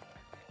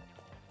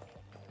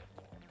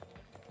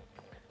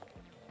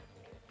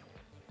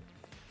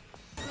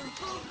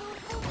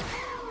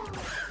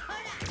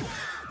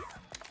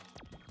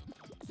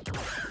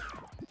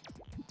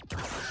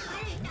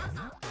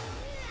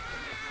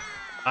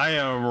 I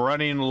am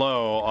running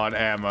low on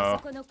ammo.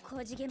 この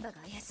工事現場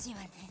が怪しい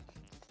わね。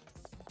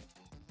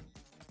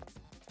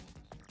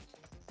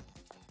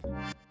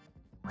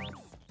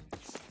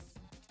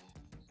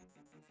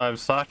 I'm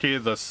Saki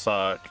the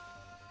Sock.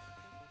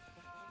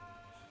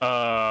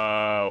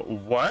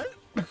 What?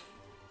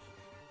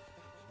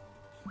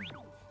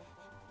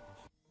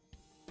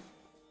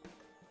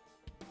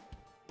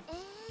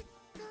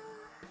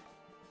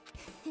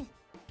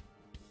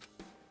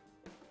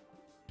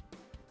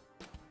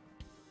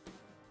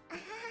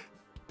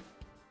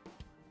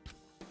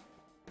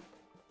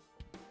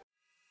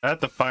 I have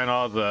to find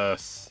all the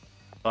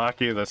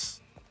Saki the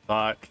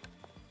Sock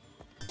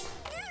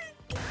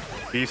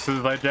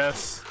pieces, I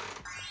guess.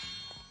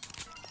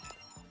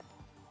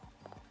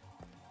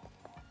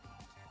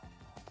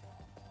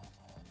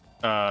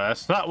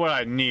 That's not what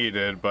I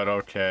needed, but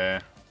okay.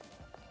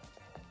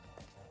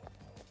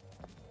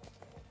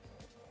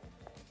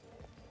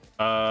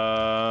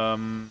 I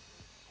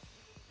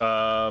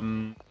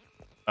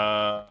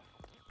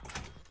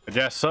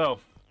guess so.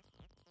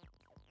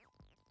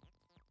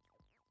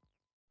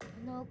 こ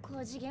の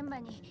工事現場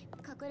に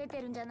隠れて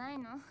るんじゃない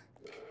の？ね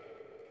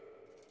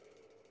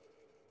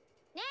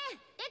え、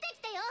出て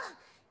きてよ。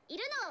い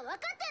るのは分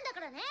かってんだ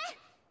からね。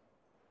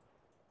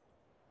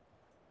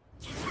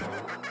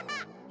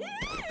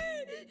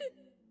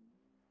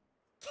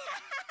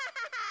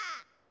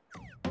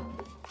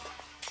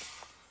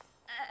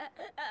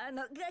あ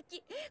のガキ、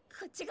こ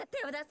っちが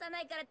手を出さな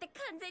いからって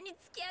完全に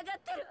突き上が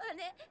ってるわ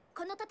ね。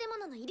この建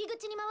物の入り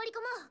口に回り込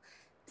もう。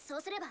そ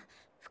うすれば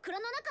袋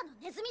の中の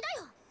ネズミだ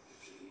よ。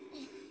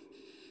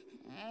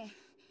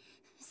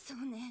そ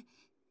うね。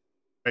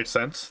Makes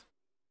sense.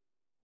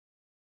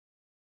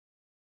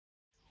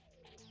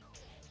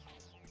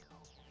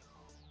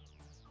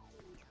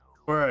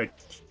 Where I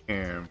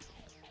can.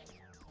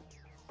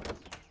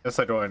 Guess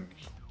I don't.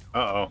 Uh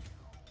oh.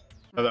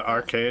 Another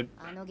arcade.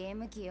 あのゲー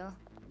ム機よ。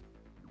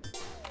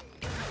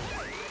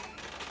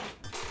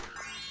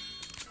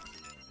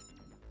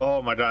Oh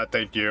my god,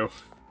 thank you.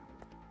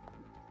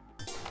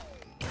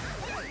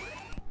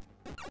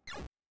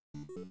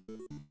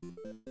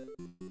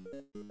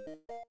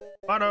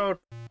 Auto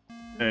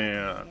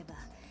and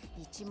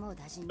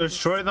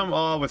destroy them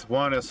all with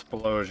one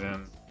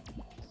explosion.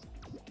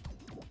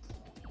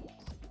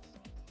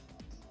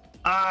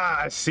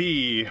 Ah, I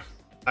see.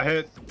 I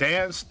hit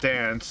dance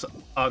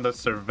on the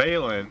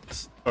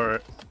surveillance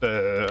or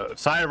the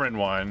siren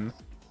one.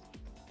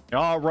 They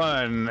all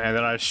run and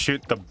then I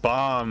shoot the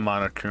bomb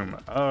on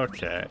Akuma.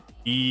 Okay,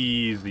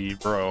 easy,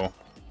 bro.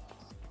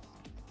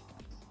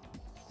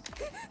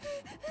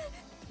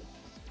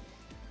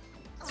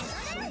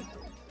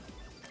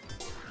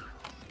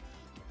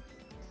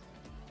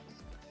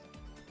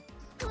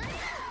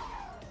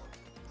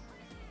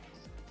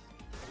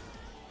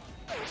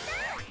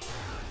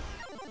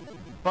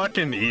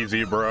 Fucking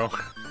easy, bro.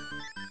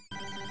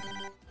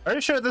 Are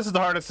you sure this is the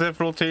hardest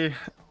difficulty?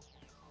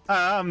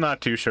 I'm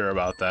not too sure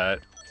about that.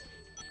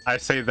 I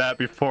say that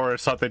before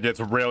something gets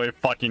really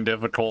fucking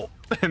difficult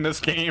in this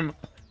game.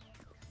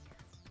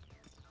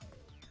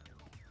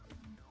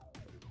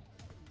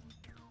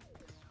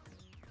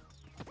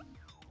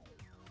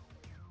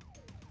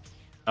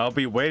 I'll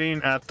be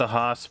waiting at the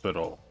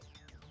hospital.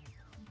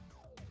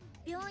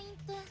 病院っ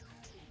て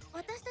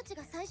私たち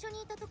が最初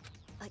にいたとき、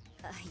あい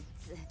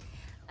つ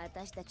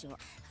私たちを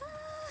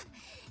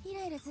イ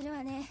ライラする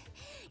わね。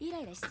イラ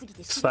イラしすぎ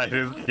て Sight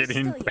is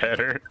getting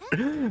better.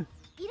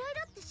 イライ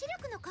ラって視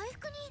力の回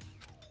復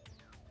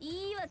に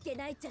いいわけ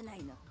ないじゃな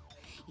いの。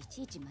い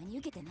ちいち真に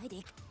受けてないで。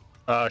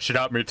She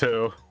got me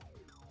too.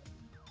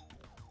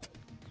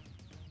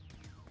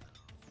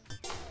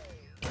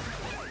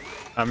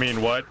 I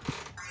mean, what?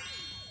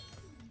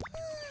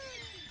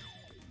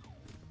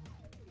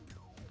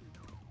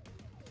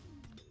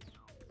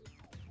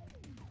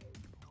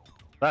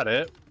 Is that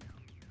it?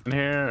 In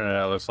here?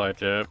 Yeah, looks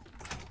like it.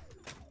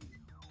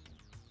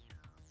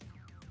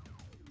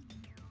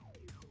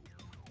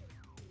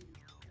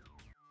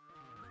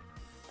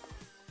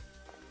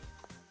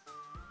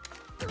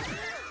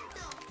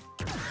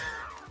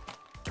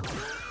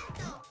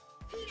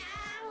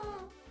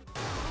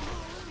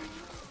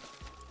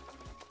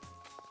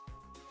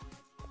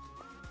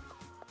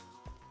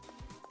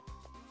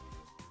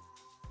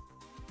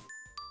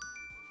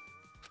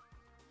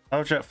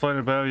 How's that floating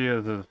above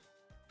you? The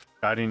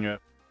guiding you.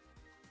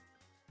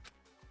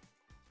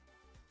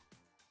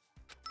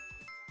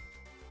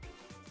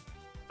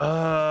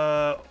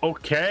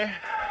 Okay.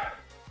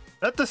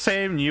 That the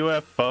same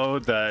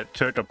UFO that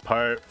took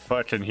apart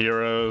fucking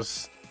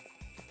Heroes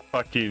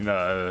fucking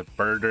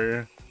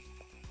birder?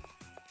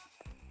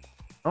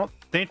 I don't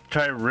think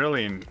I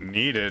really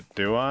need it,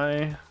 do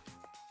I?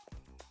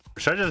 Or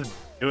should I just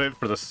do it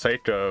for the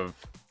sake of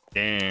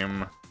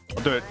game?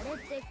 I'll do it.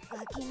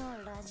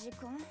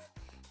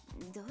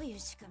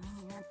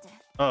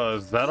 Oh,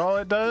 is that all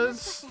it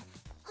does?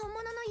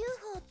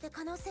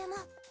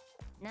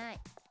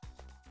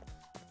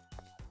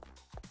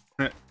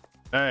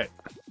 Alright.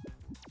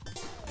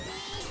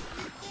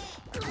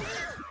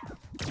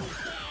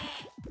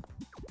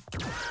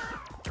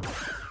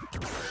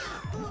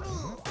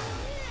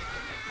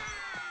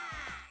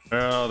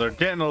 Well, they're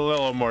getting a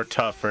little more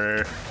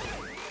tougher.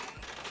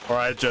 Or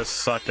I just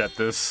suck at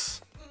this.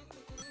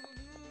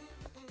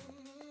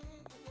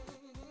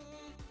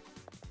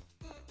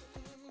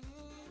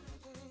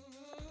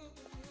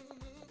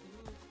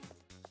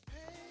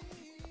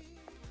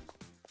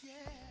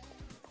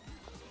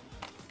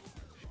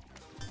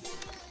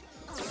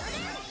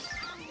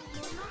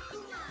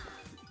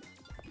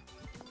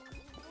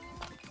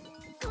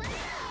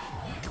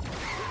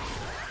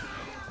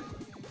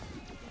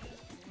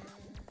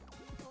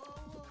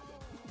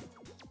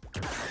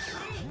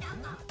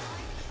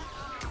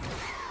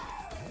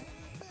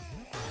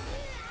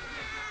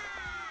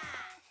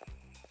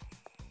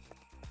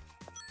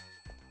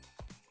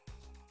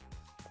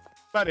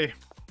 Buddy.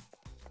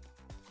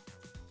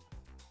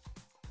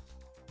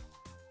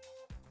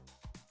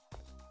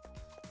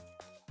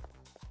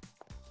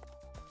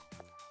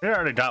 We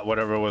already got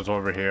whatever was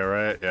over here,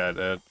 right? Yeah, I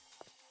did.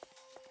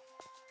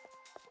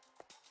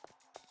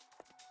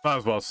 Might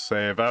as well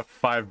save. I have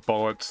 5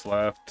 bullets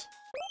left.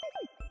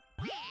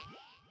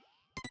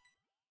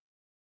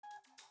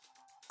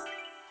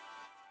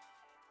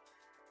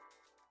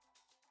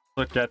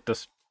 Look at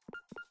this.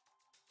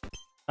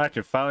 I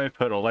can finally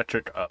put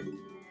electric up.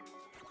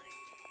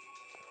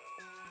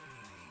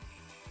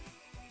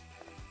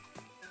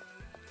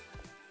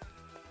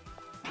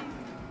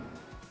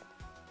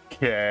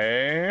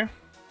 Okay.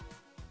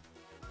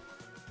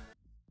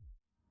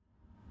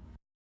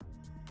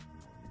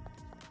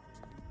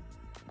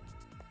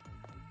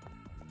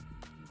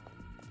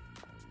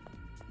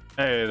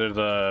 Hey, there's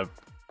a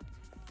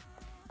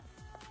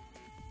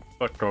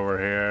book over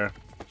here.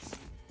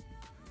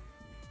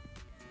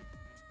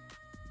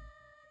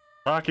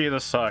 Rocky the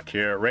sock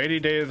here. Rainy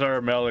days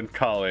are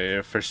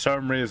melancholy. For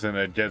some reason,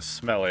 it gets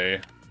smelly.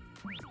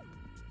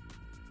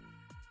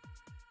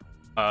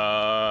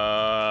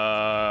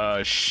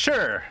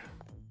 Sure.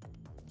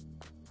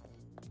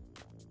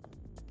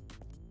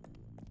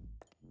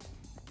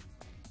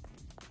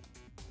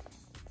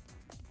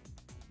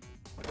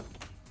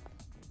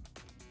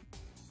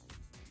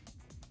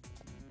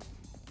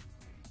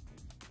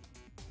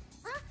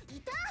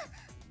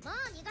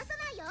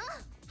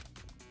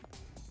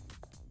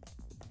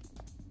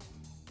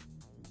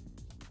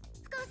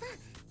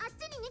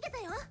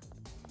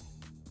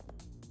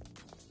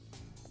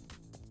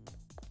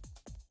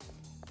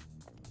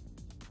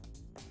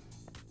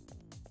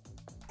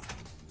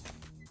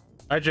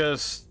 I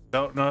just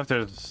don't know if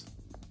there's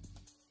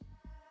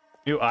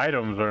new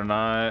items or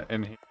not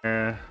in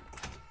here.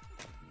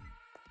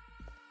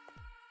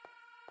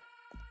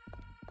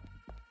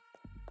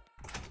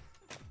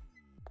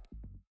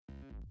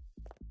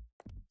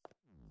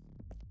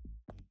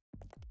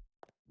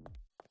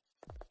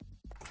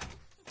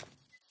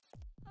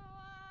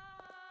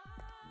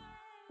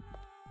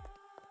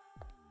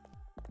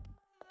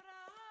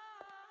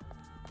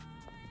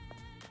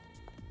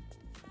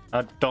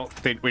 I don't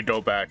think we go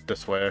back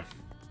this way.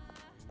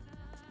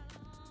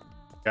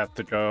 Got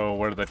to go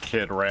where the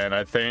kid ran,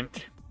 I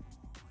think.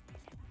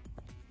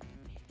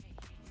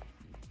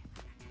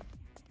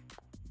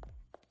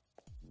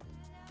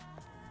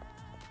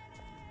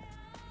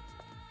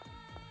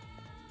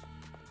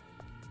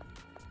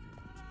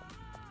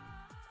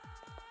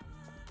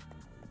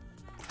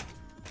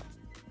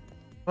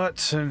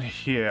 What's in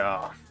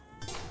here?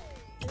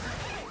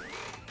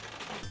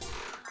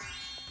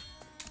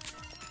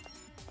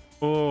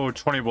 Oh,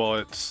 20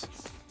 bullets.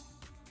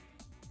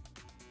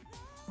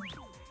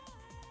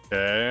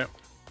 Okay.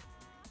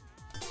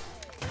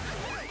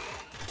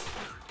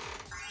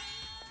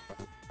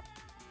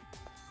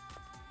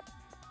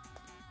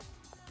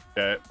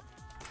 Okay.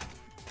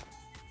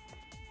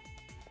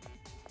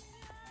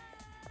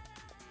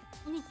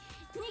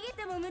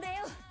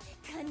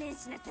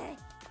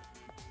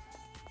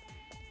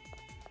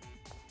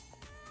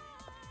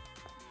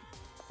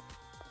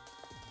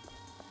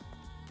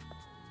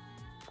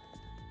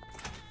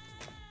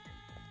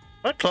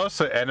 We're close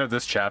to the end of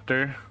this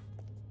chapter.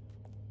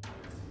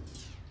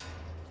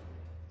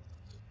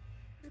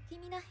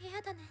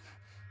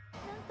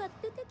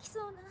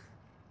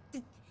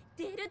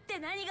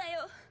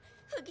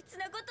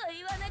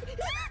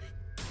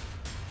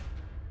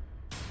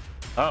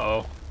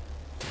 Uh-oh.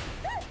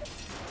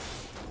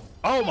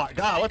 Oh my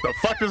god, what the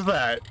fuck is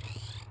that?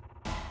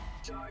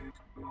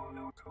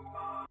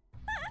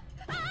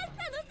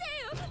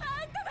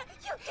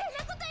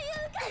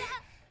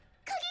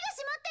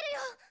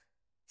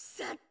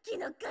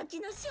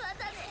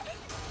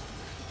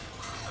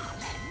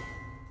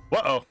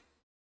 Uh-oh.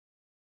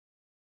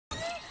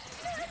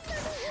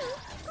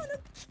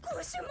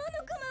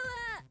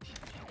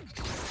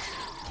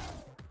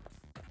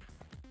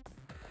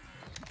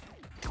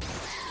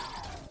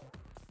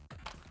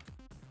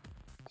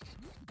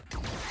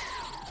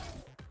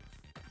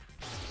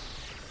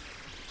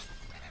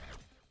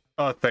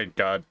 Oh, thank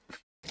God.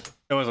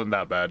 It wasn't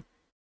that bad.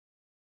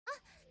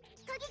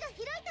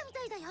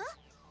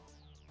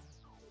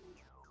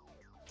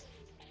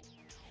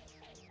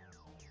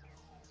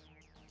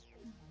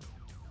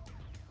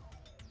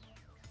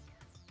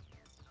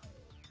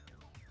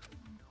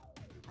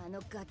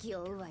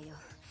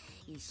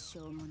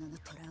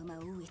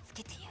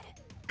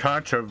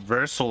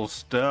 Controversial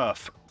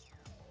stuff.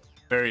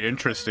 Very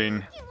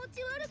interesting.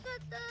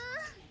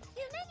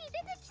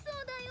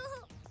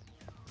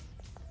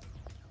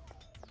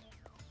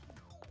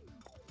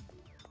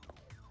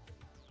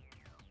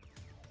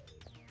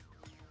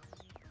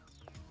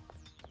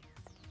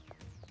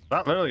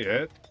 Not literally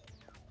it.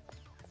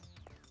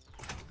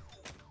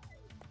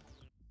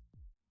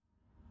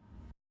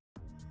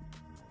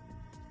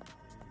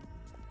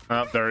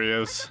 Oh, there he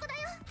is.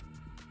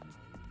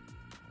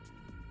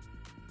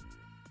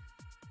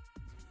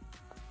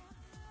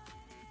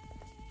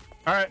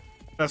 All right,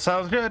 that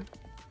sounds good.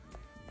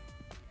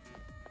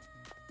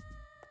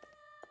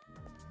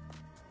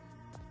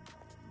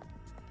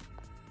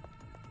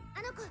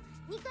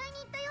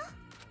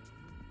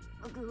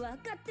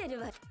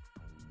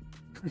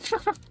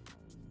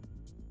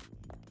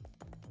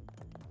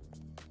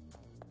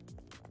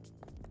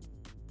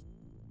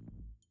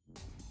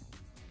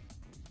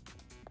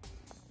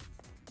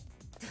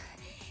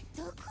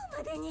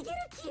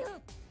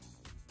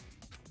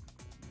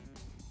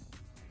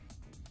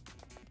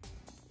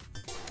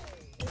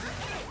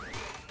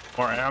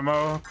 More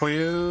ammo,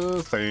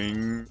 please.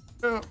 Thank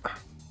you.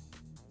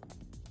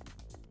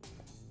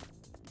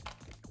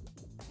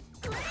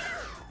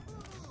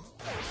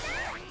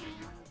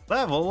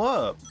 Level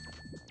up.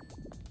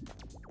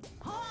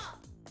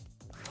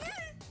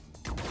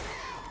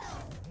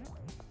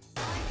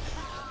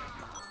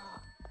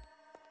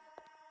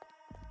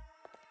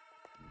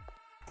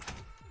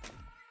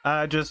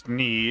 I just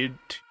need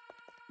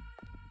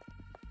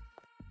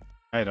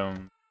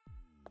item.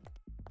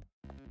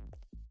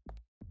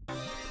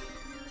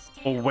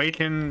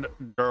 Awakened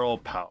girl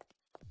power.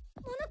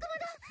 お仲間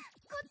だ。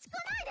こっち来な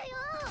いでよ。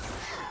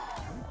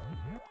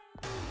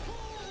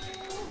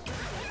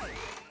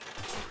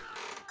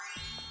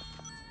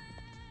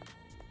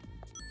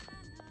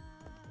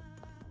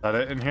 Is that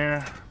it in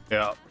here?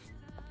 Yeah.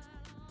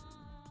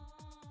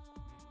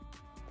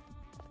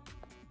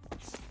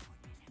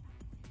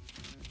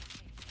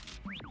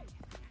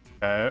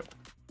 Okay.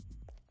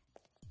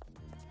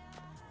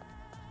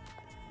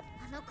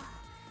 あの子、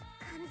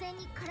完全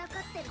にからか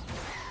ってる。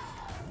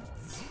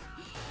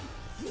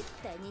絶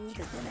対に逃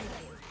がさないわよ。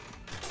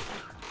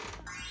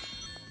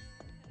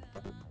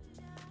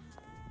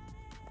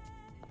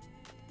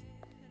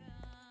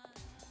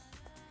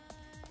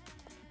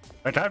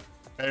 Like I've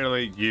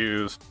barely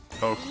used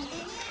both.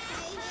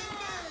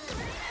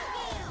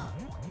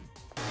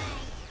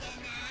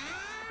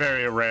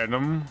 Very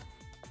random.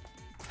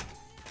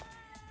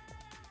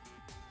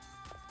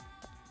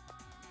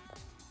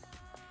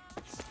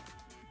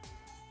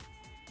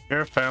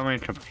 Your family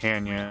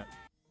companion.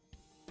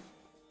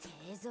 継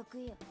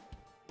続よ。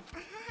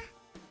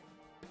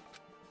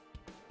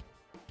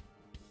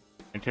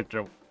 I get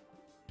to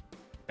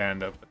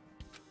stand up.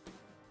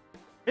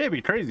 It'd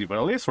be crazy, but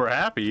at least we're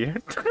happy.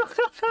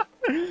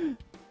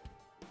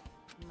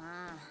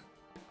 まあ。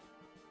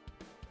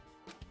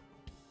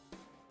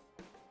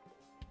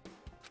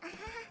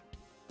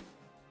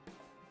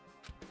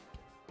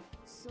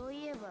 そう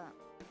いえば。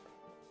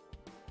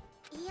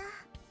いや。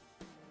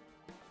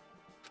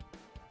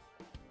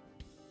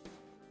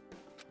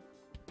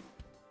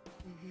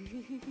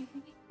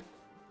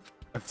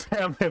 A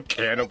family of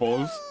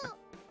cannibals.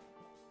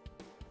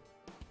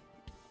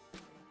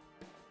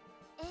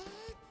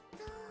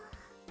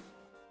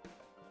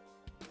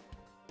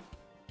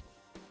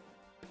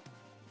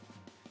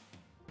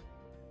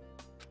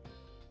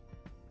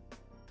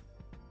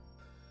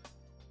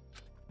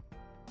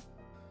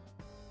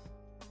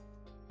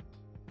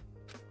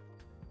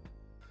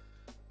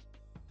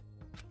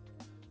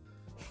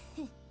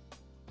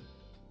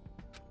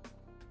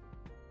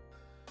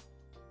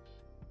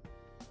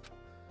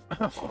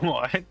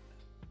 ？What?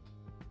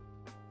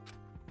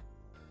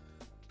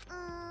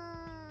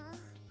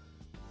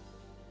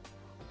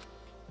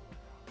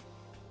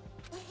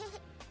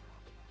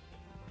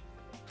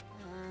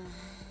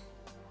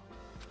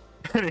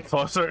 ？Any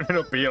closer,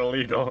 it'll be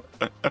illegal.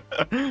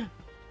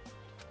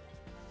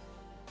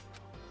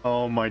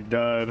 Oh my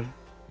god.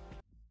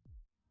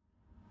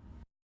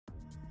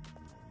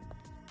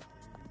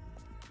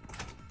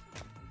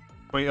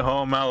 Sweet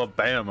home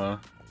Alabama.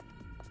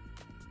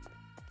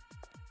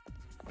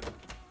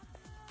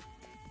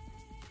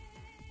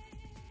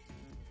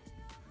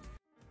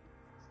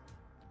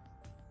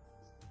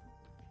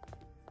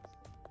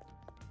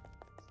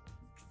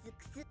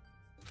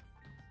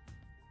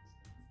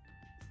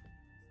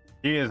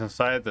 Key is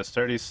inside the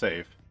sturdy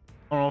safe.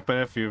 Don't open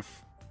if you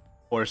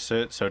force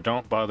it, so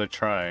don't bother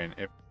trying. If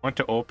you want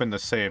to open the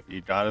safe,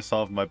 you gotta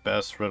solve my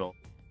best riddle.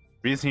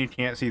 The reason you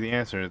can't see the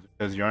answer is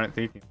because you aren't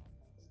thinking.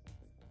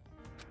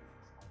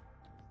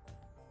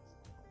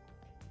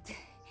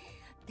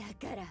 だ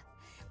から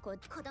子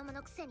供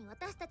のくせに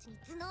私たちに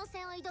頭脳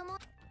戦を挑もう。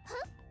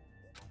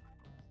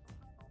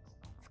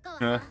深川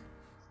さん、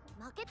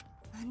負け。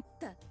あん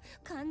た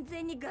完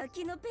全にガ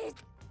キのペー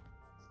ス。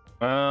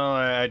 Well,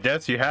 I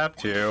guess you have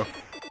to.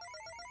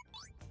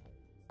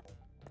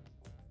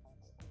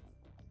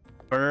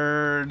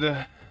 Bird.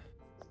 Is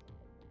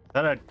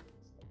that a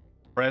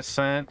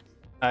crescent?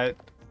 I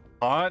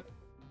thought?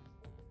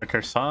 A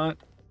croissant?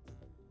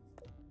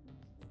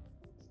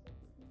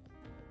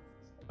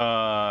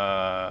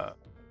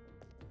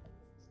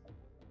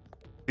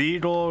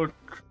 Beetle,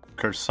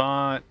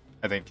 croissant,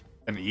 I think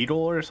an eagle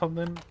or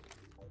something?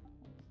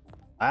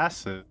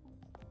 Glasses.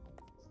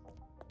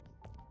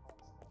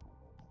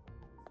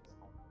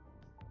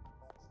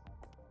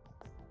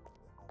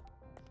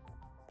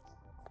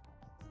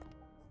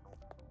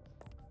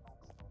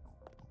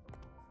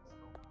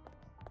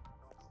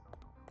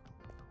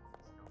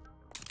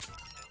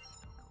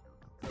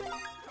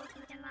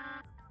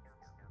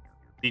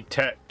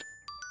 Detect.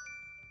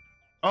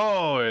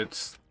 Oh,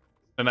 it's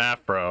an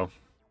afro.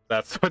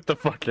 That's what the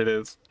fuck it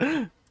is.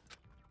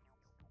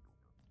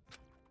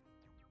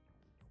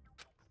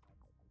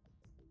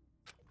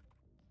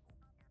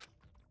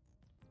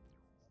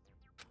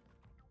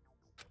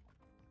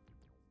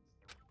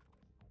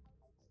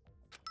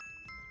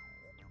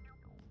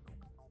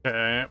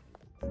 Okay.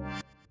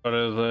 What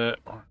is it?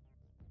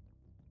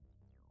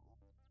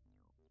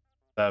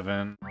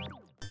 7.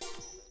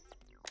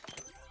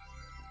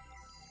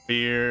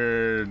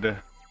 Beard.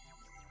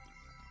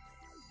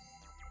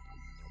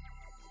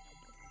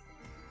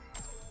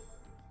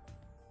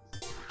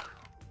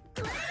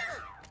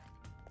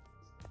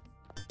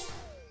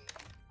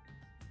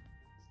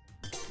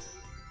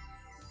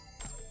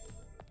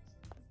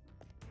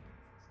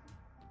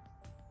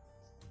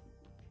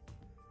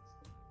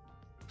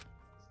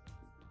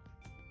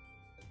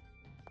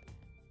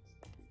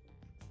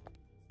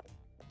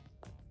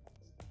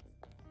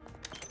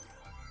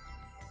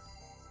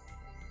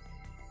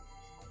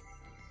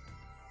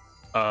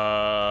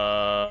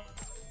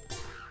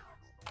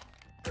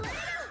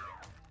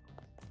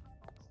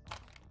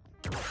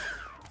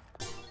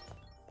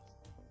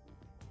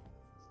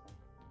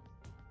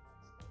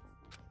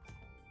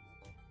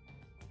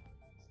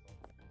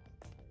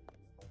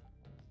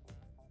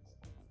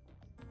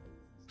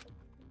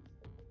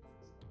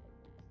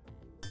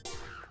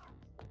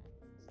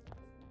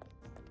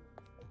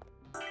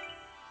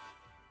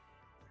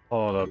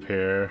 Hold up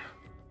here.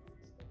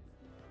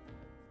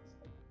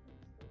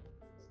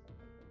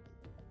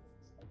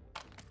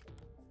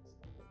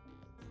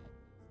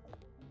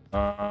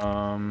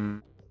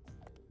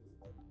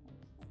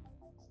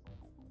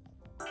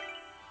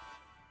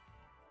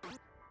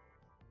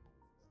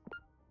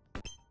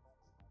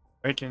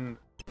 Bacon.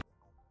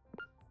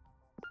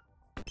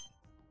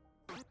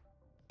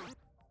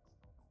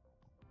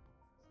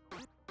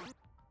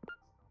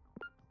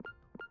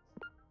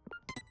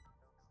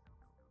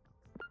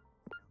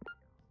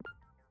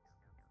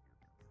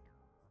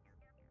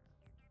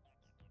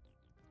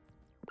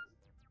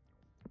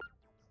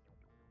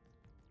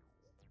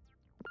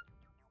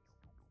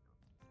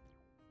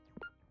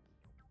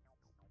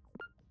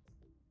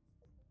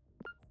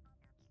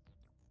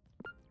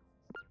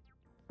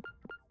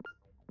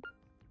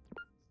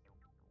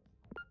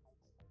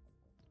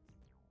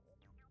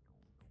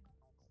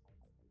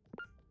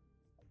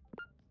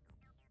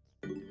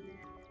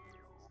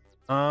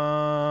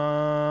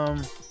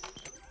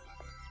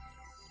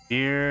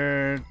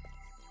 Beard,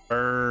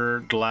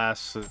 bird,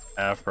 glasses,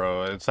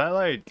 afro. Is that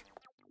like?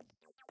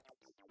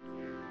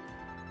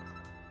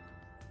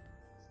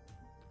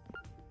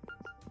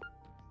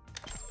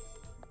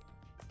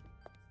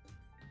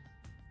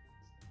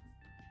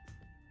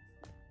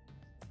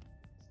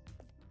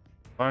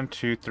 One,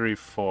 two, three,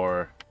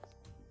 four.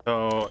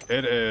 So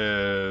it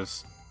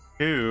is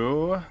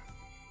 2,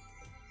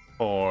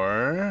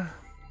 4,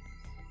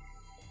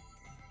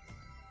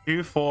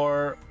 2,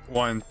 4,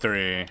 1,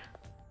 3.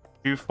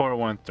 2, 4,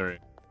 1, 3.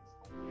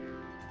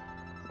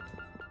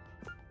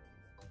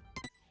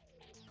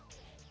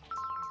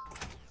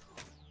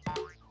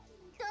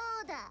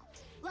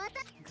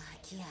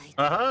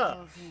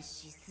 Aha!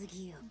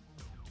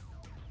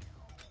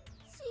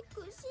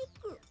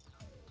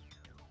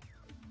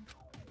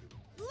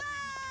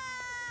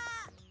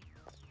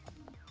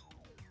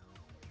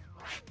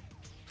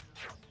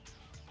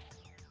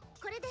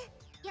 これで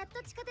やっ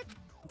と地下鉄。ど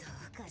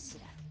うかし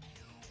ら。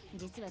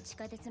実は地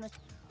下鉄の。ど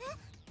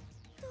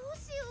う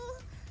しよ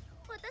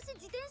う。私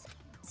自転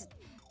車。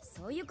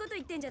そういうこと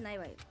言ってんじゃない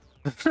わよ。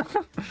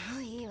も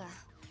ういいわ。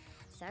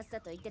さっさ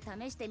と行って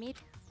試してみる。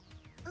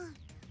うん、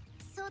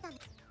そうだね。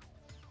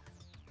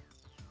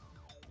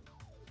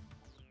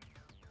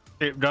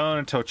Keep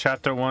going until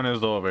chapter 1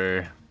 is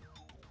over.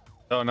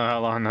 Don't know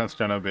how long that's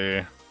gonna be.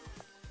 あ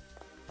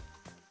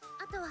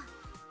とは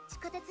地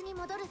下鉄に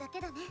戻るだけ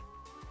だね。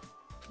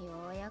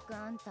ようやく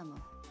あんたも。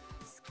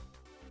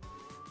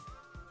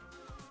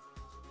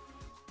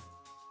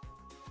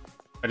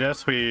I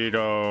guess we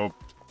go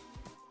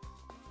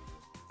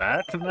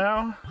back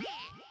now?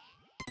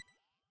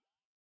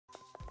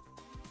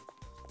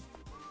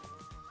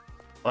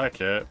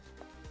 Like it.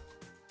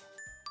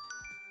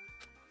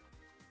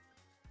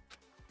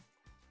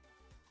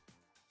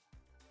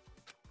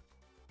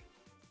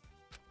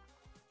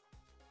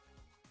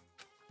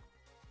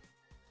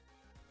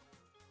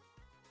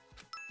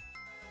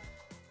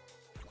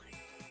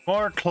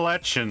 More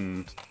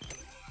collections.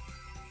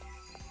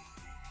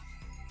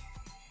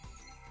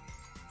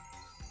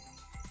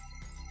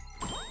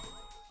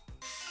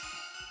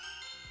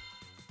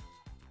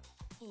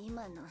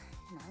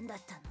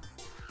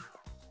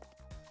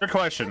 Good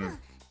question.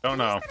 Don't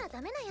know.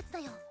 ダメなやつだ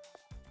よ。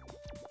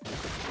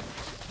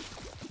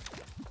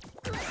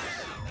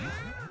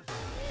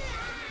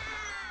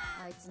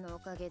あいつのお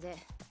かげで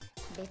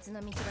別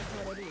の道が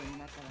通れるように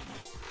なったわね。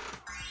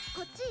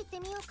こっち行って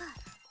みようか。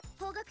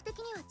方角的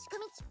には近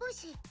道っぽい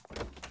し。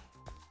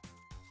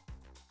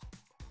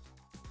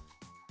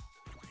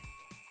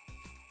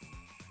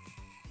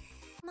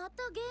ま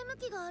たゲーム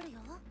機があるよ。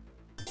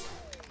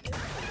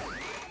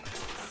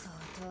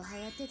相当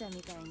流行ってた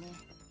みたいね。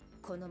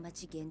この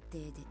町限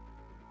定で。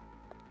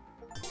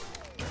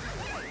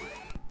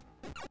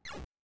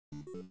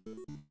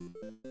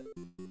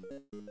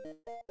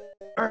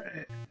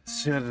Alright, let's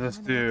see what does this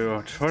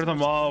do. Tour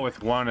them all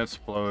with one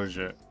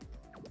explosion.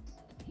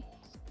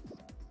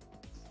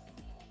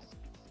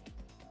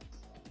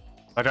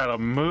 I gotta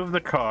move the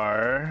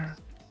car,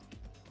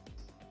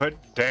 put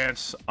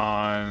dance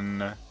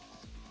on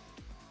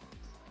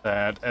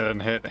that, and then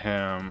hit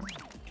him.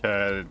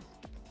 Okay.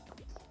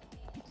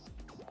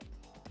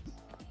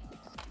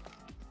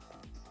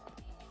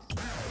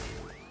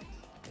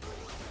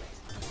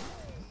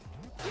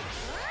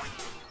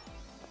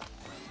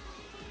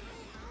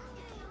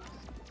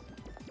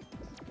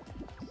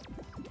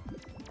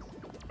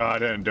 Oh, I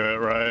didn't do it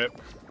right.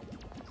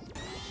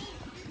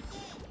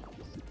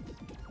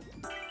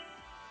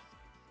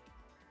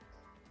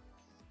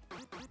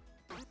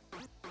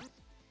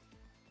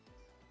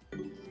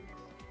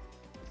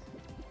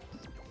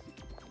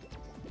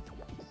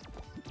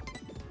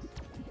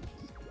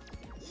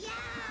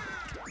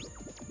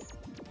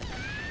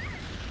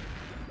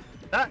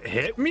 That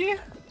hit me?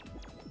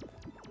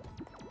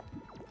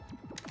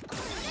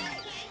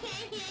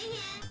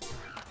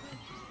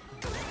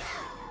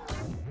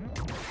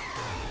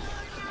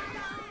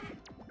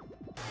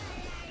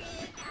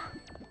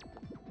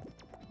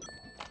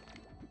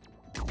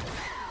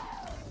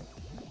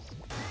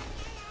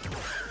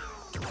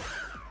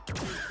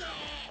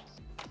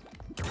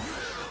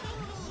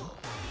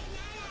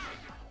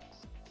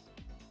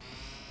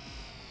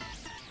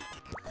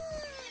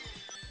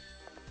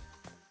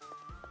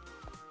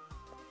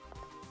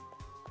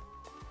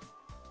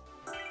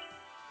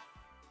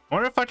 I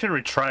wonder if I can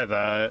retry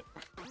that.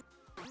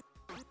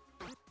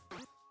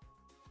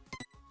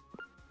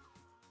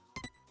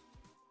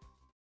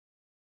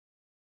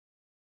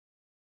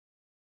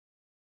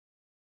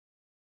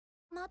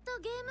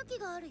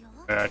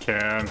 Yeah, I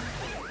can.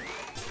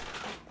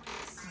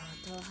 相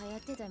当流行っ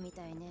てたみ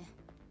たいね。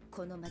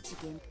この街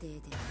限定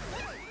で。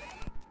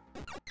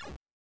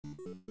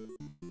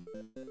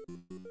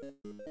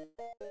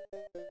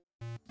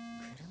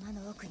車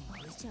の奥にもう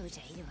じゃう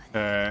じゃいるわ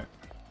ね。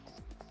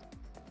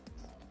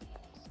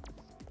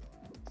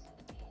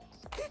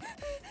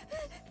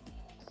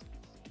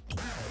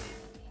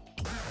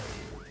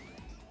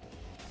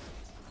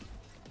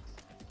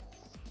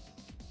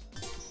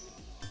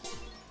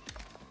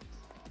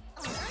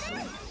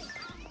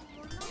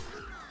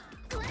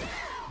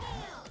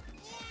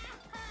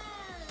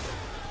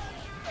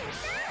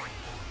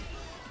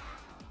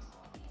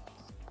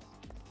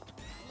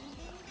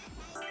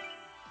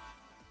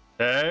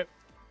Okay.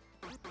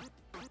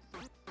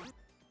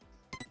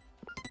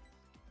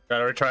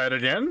 Gotta retry it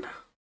again.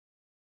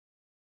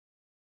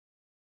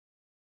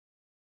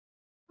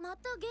 ま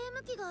たゲー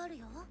ム機がある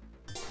よ。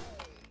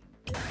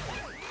相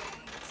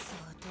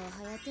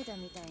当流行ってた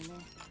みたい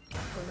ね。こ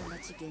の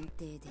街限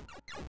定で。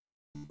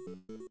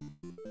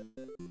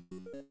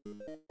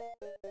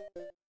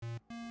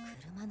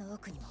車の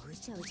奥にもう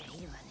じゃうじゃ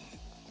いるわ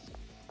ね。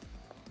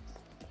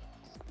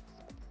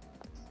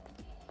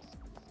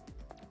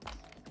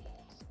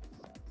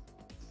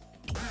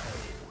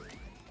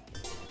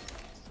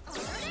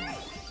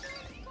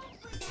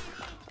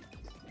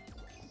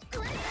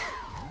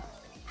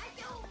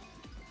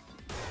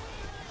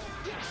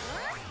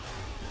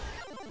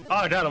Oh,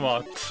 I got them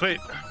all.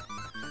 Sweet.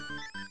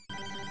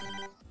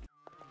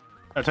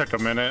 That took a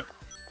minute.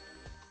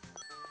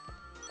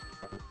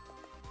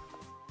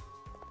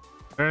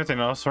 Is there anything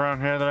else around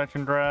here that I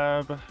can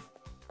grab?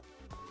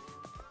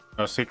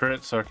 No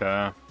secrets?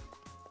 Okay.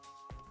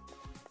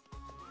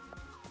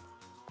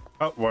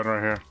 Oh, one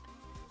right here.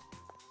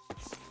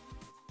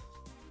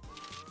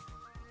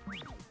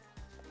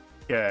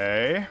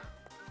 Okay.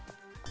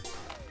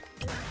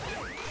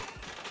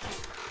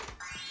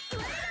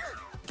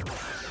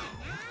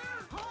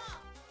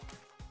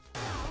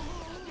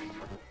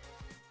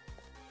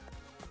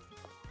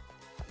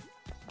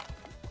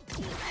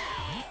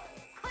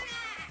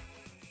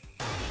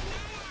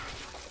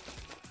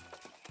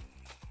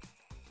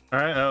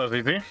 Alright, that was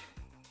easy.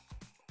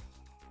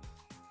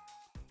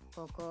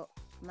 ここ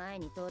前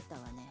に通った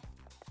わね。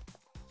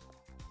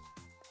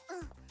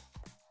うん。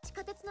地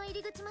下鉄の入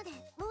り口まで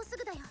もうす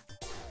ぐだよ。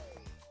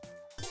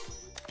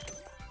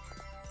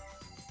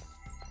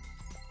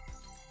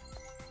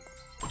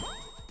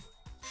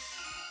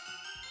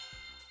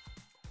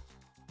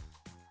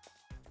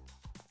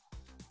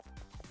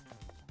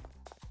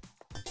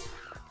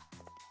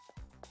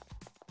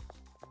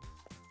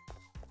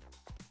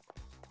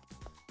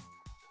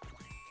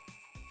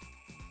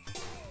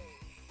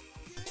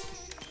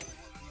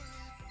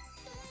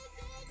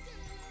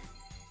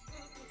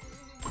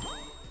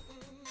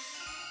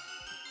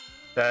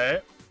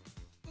Okay.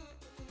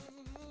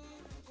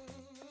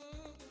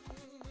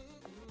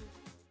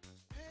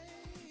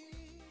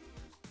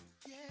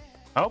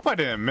 I hope I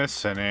didn't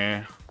miss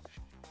any.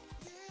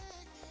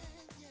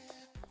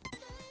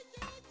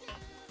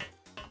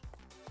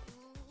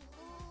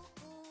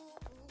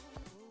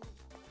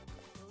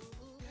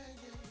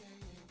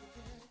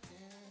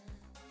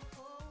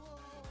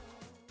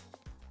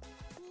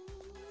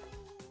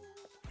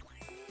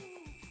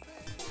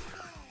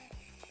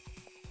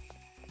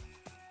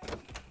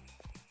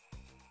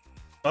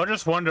 I'll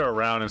just wander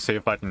around and see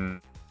if I can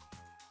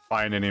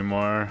find any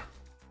more.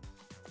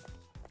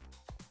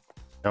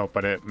 I hope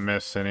I didn't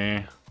miss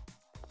any.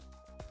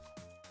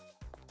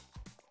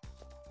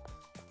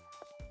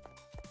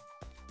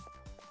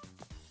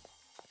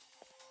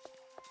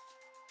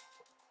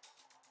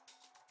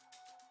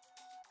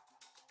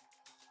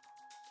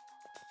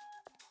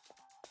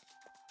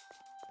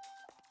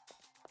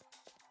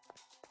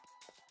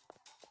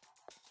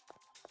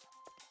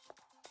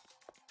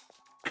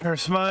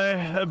 Curse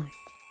my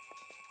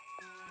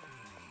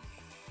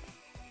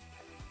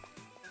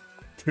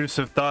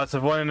intrusive thoughts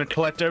of wanting to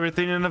collect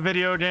everything in a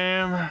video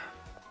game.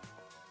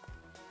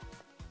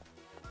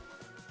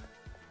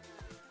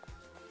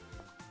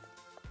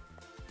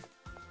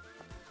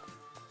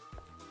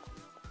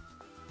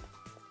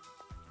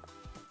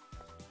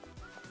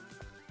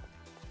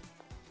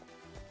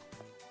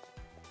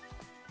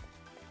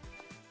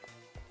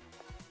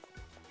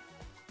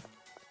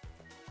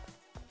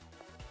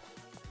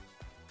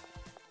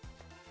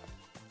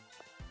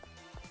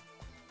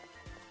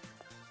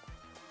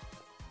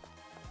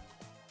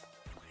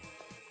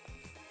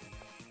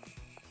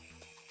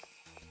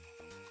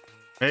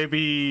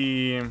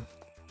 Maybe there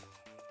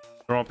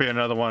won't be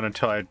another one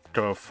until I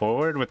go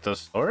forward with the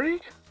story?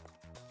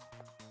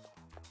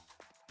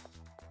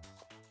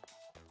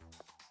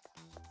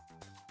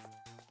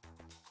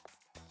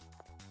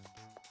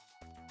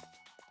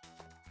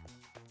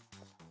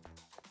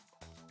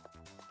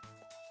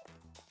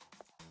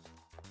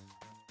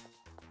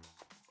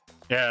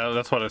 Yeah,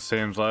 that's what it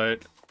seems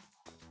like.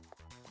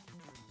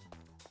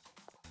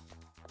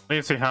 Let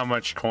me see how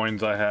much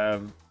coins I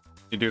have.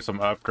 You do some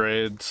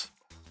upgrades.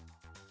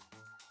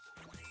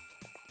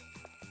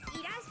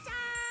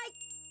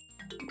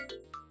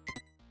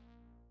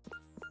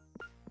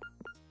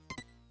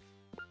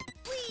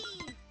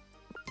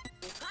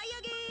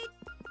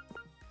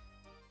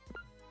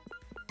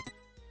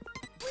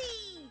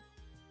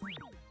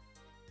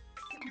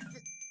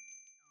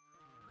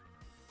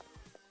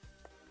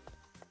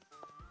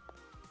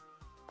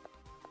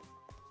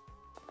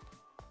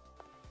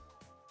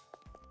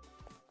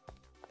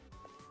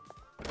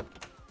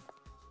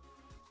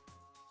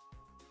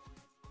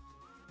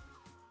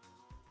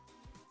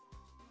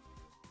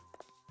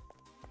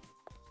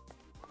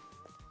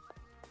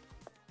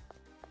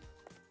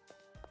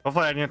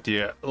 Hopefully I get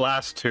the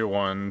last two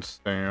ones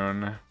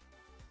soon.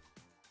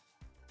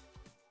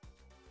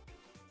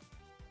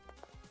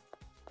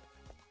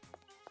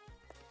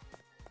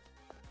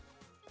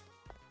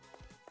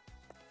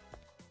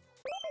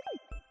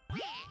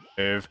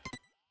 Save.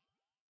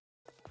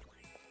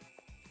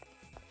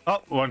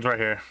 Oh, one's right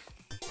here.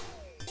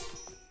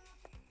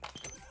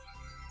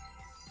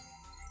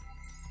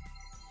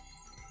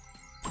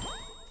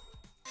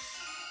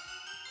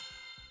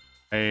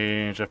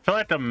 I feel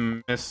like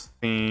I'm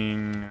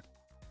missing.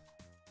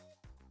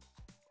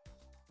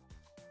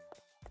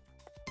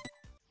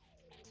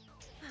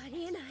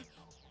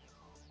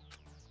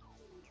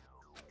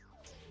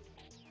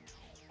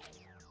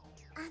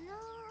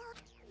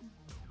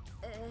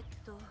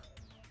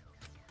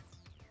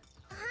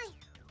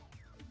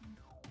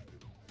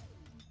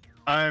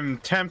 I'm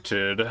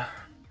tempted.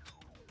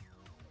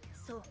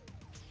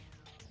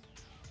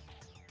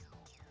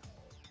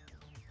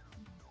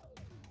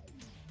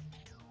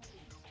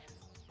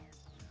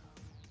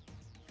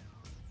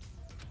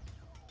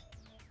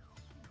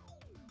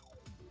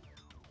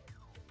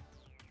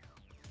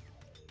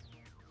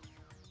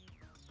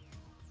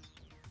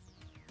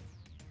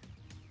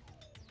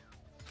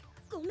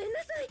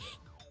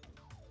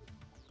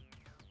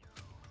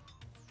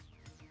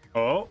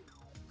 Oh.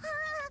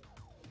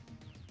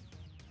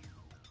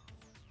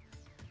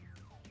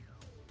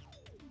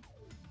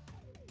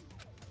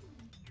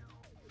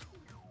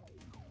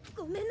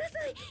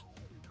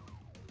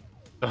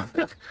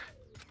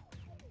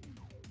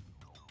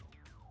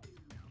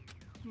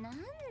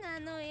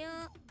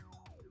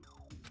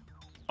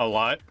 A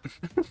lot.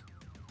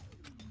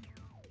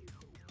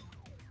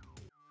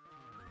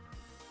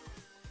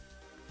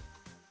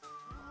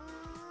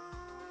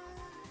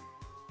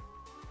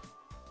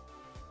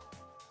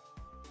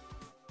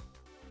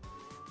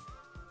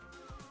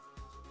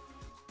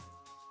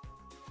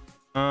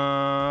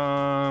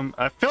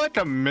 I feel like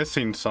I'm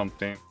missing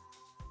something.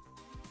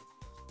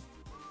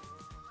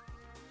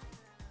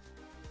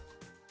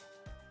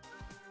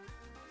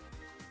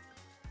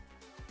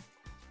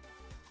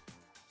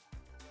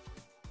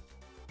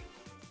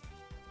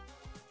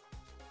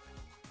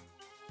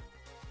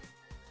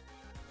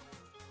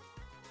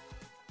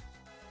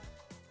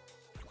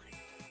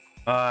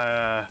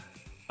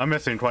 I'm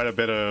missing quite a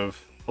bit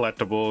of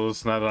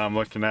collectibles now that I'm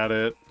looking at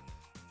it.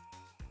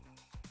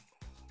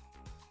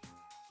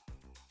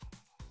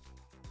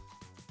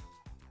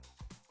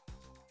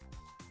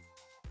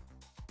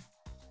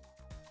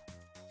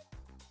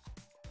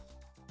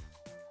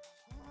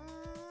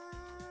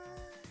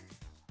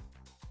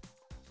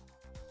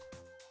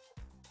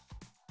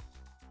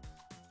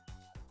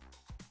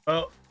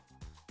 Well,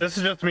 this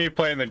is just me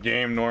playing the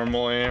game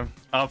normally.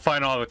 I'll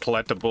find all the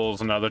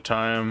collectibles another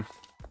time.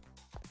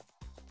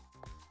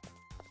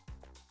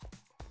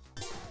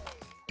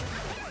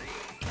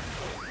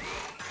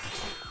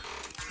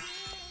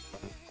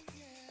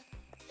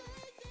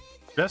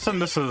 Guessing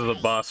this is a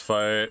boss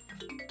fight.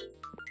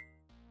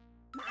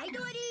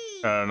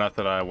 Not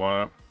that I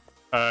want.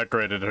 I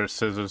upgraded her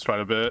scissors quite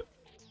a bit.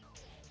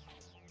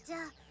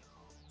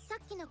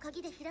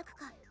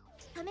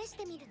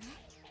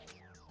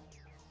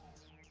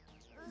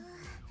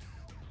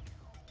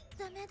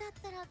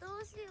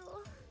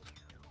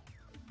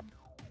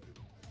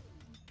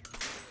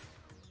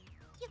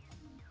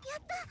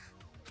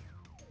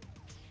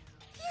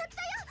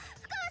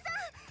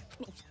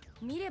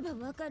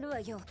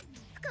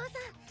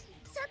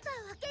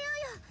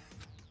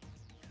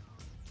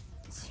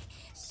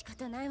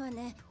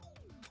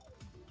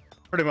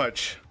 Pretty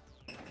much.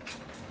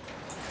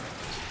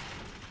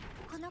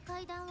 この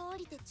階段を降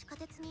りて地下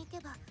鉄に行け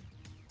ば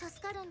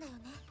助かるんだよね。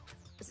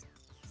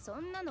そ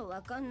んなの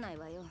わかんない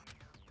わよ。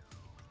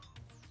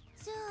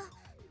じゃ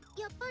あ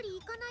やっぱり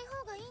行かない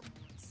方がいい。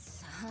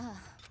さあ。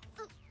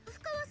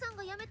深川さん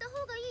がやめた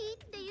方がいいっ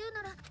て言う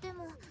なら、で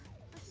も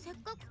せっ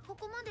かくこ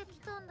こまで来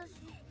たんだし。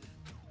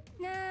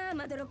なあ、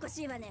まどろっこ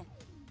しいわね。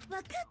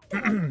わかった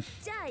わ。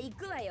じゃあ行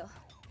くわよ。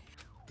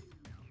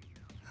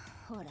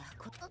ほら、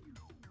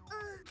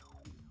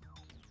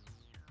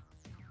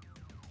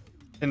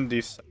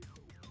Indecent.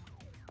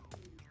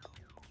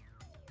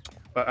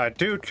 But I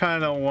do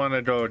kind of want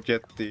to go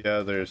get the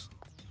others.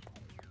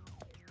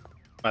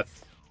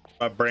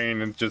 My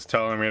brain is just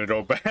telling me to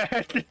go back.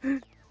 I think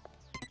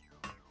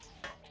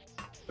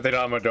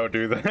I'm gonna go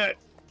do that.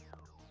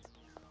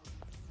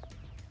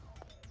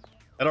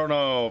 I don't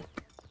know.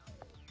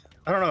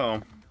 Do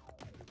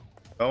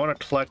I want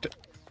to collect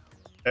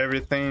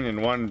everything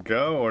in one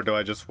go, or do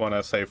I just want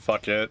to say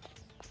fuck it?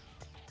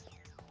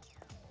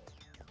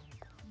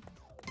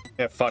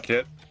 Yeah, fuck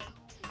it.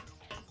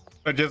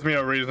 It gives me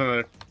a reason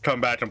to come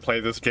back and play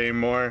this game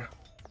more.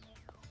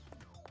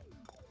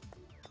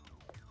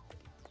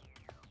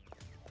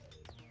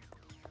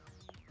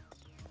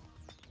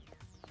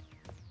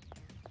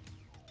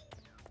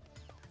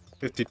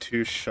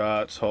 $52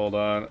 shots. Hold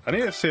on. I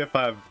need to see if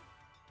I have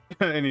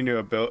any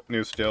new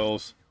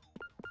skills.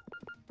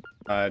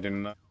 I do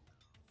not.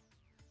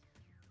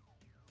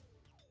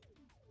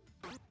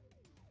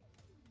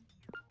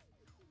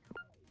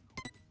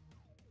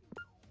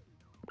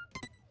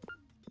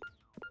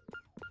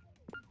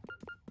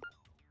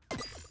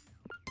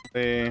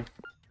 See.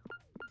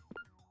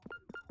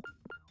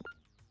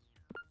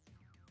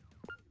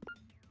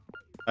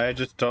 I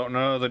just don't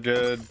know the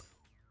good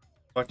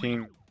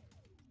fucking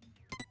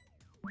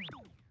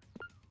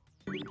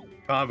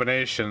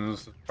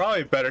combinations.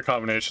 Probably better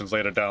combinations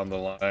later down the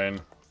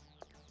line.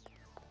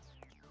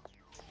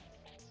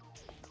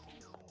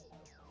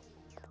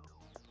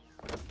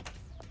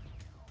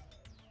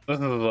 This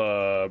is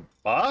a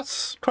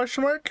boss?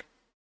 Question mark?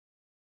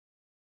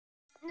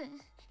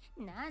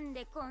 なん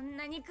でこん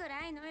なに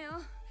暗いの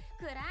よ。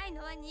暗い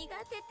のは苦手って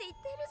言っ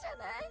てるじゃ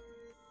ない。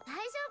大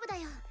丈夫だ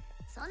よ。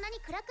そんなに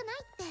暗くない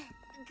って。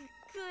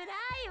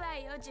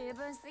暗いわよ。十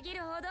分すぎ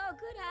るほど暗いわ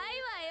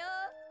よ。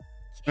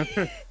ああ、もう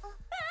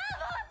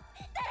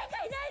誰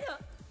かいないの。明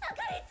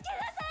かりつけ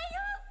なさい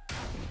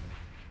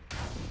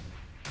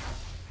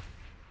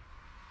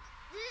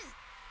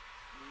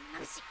よ。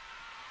よし。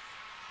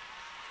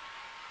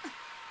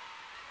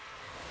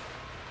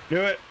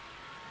Do it,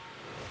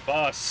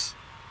 boss.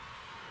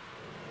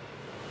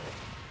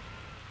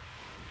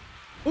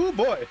 Oh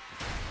boy. 何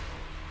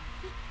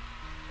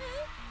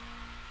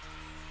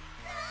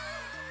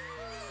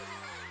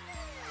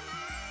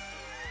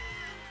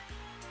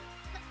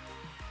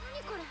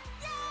これ。引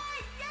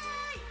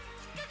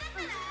っかかっ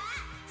たな。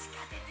地下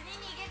鉄に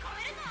逃げ込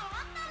めると思った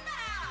んだよ。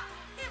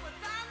でも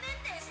残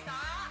念でした。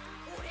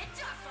俺っ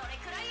ちはそれ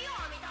くらいお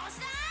見通し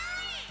だい。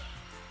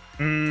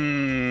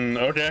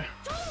Okay.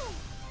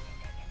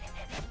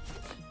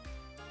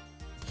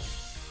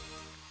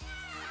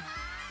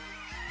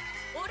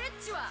 俺っ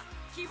ちは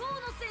希望の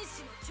戦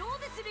士の超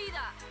絶リーダ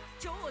ー、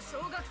超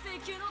小学生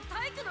級の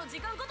体育の時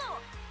間こと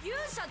勇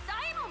者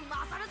大門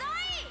勝だい。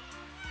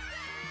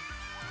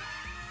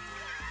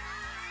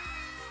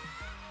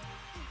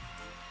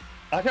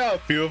I like how a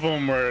few of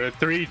them were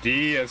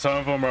 3D and some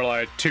of them are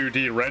like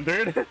 2D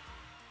rendered.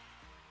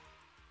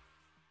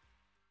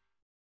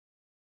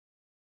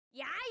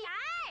 やい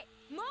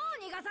もう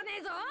逃がさね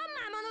えぞ魔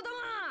物ども。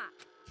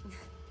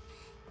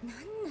なん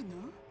な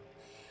の？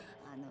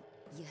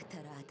やた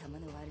ら頭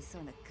の悪そ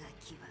うなガ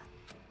キは。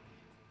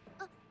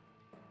あ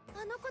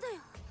の子だよ。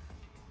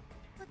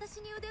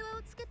私に腕輪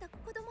をつけた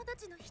子供た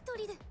ちの一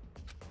人で。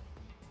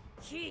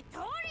一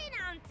人な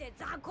んて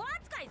雑魚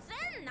扱い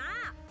すんな。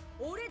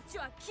俺っち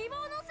は希望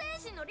の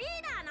戦士のリー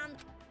ダーなんだ。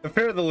 If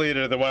you're the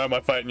leader, then why am I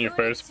fighting you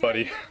first,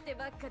 buddy? って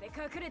ばっかで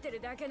隠れてる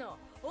だけの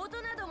大人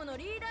どもの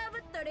リーダーぶ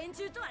った連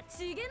中とは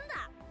違えん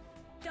だ。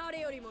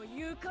誰よりも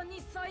勇敢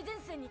に最前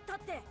線に立っ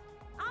て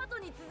後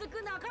に続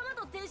く仲間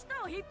と手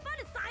下を引っ張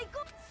る最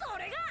高。そ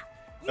れが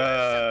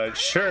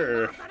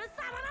sure.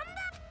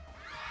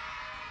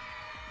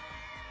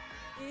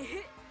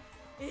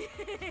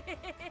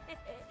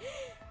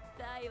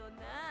 だよ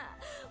な。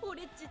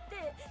俺っちっ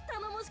て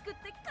頼もしくっ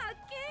てかっ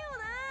けえよ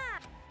な。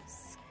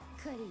す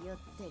っかり酔っ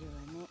てる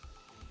わね。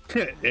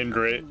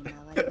Ingrate.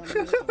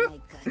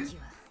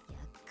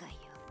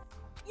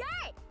 や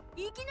い、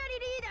いきなり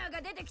リーダー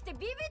が出てきてビ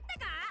ビった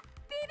か。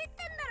ビビっ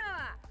てんだ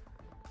ろ。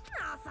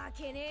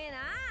情けねえな。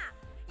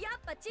やっ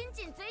ぱチン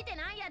チンついて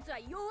ないやつは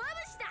弱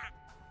虫だ。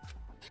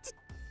チ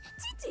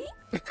ンチ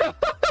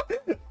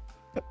ン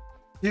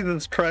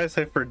Jesus Christ,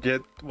 I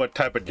forget what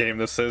type of game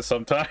this is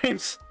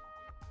sometimes.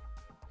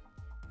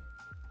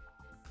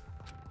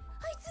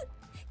 あいつ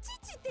チン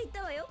チンって言っ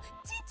たわよ。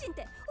チンチンっ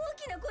て大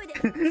きな声でチ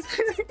ンチンっ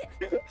て。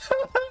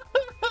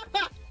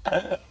な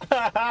んて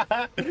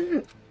ハ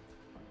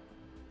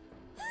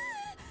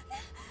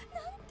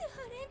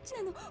レンチ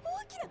なの。大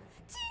きな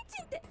チン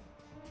チンって。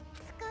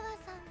深川さん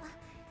は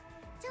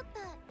ちょっと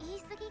言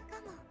い過ぎ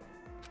かも。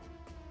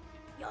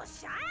よっ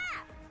しゃー。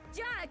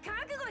じゃあ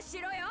覚悟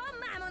しろよ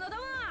魔物ど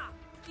も。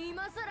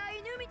今さら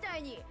犬みた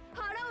いに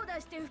腹を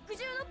出して服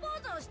従のポ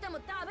ーズをしても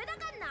ダメだ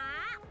かんな。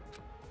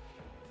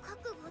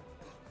覚悟って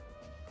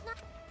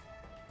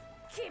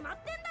決まっ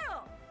てんだ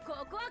ろ。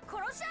ここはコ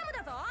ロシアム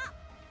だぞ。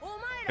お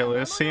前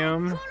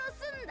Elysium. 殺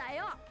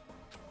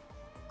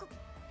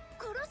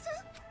す？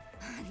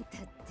あんた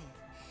って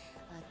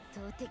圧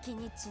倒的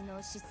に知能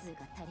指数が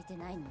足りて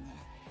ないのね。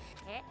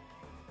え？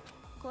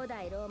古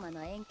代ローマ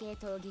の円形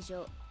闘技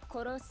場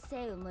コロッ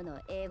セウムの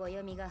英語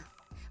読みが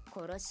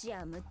コロシ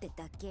アムって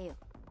だけよ。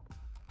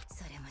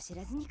それも知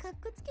らずにカッ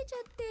コつけちゃ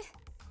っ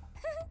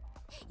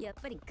てやっ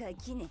ぱりガ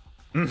キね。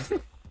知ってる？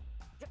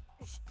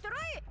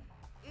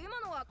今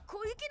のは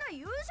小粋な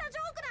勇者ジ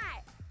ョークだ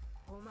い。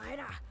お前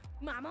ら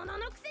魔物の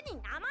くせに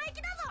生意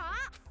気だぞ。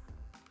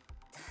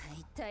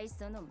大体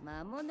その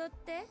魔物っ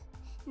て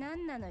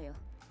何なのよ。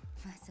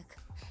まさか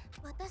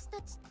私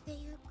たちって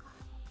いうか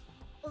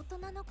大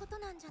人のこと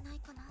なんじゃない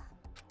かな。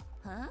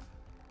は？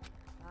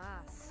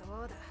ああ、そ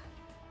うだ。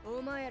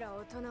お前ら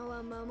大人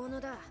は魔物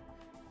だ。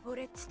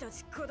俺っちた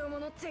ち子供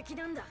の敵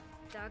なんだ。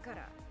だか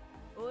ら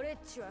俺っ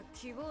ちは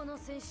希望の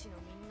戦士の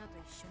みんなと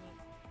一緒に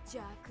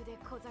邪悪で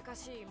小賢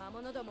しい魔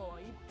物どもを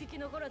一匹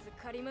残らず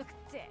狩りまくっ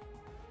て、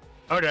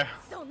 Okay.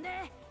 そんで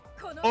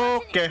この町に子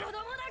供だけの平和 Okay.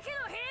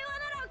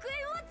 な楽園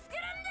を作るん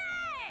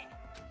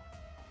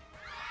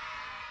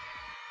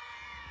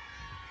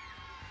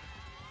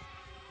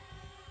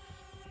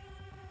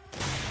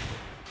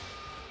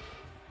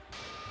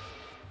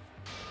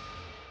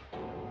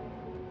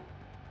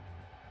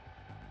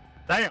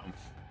だい。 Damn.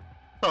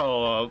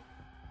 So,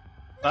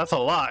 that's a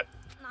lot.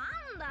 な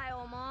んだ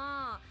よも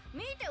う、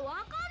見てわ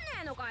かんね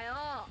えのか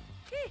よ。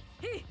へっ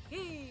へっ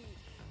へ。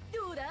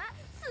どうだ、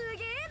す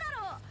げえだ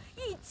ろ。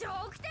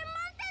1億点満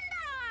点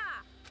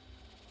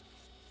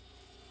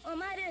だろ。お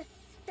まる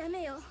ダ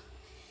メよ。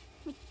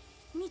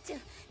みちゃん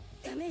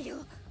ダメよ。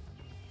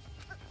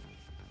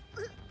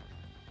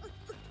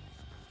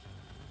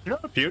 You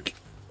don't puke.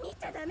 見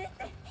ちゃダメっ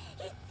て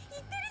言ってる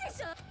で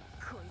しょ。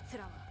こいつ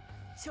らは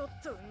ちょっ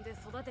と産んで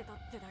育てた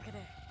ってだけ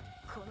で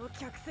この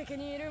客席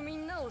にいるみ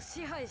んなを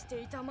支配し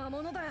ていた魔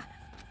物だ。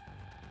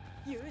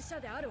勇者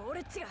である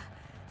俺っちが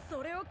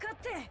それを買っ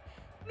て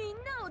み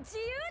んなを自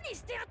由に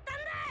してやったん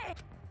だい。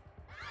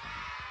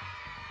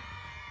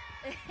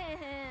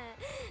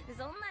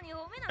そんなに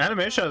褒めなくて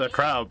も Animation of the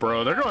crowd,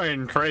 bro. They're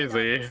going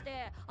crazy.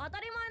 当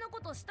たり前の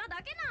ことした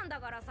だけなんだ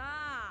から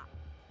さ。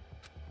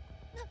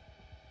なん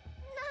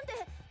で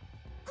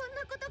こん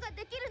なことが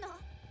できるの？あな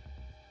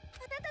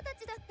たた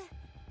ちだってい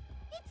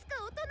つ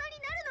か大人になる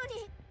の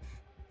に、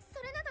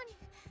それなのに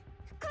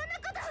こんな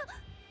こと。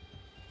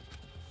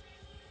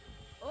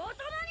大人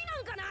にな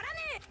んかならね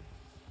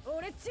え。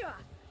俺っちは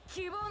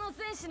希望の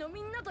戦士の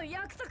みんなと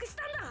約束し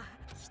たんだ。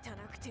汚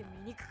くて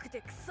醜く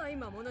て臭い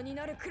魔物に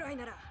なるくらい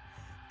なら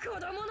子供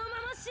のまま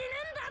死ぬ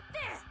んだっ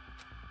て。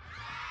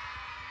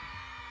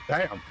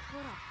 Damn. ほら、聞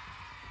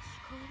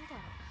こえるだ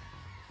ろ。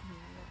み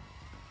んな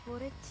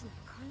俺っちに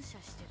感謝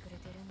してくれ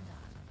てるんだ。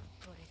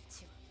俺っ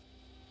ちは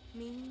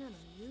みんなの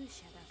勇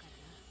者だから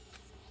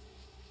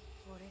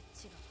な。俺っ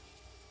ちが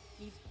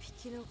一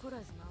匹残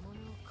らず魔物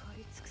を狩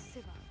り尽く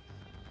せば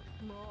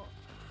もう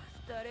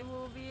誰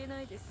も怯えな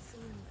いで済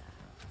むんだ。あ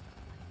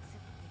いつ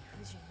ら理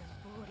不尽な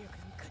暴力な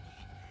んかに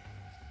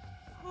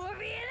怯えない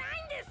ん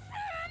で済むん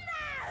だ。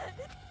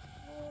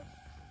も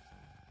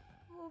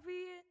う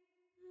怯え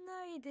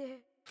ない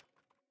で。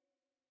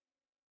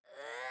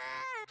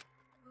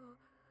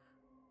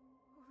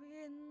怯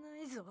えな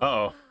いぞ。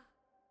 Uh-oh.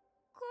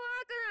 怖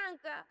くなん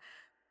かない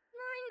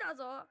んだ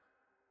ぞ。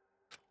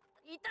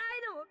痛いの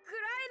も暗い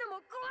の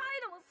も怖い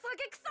のも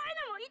酒臭い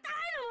のも痛い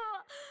の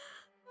も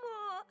も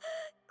う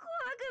怖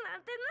くな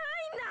んてない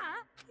ん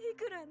だ。い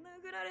くら殴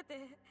られて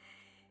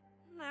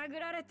殴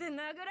られて殴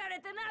られ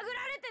て殴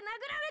られて殴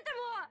られても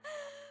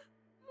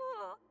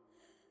もう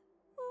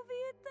怯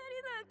えた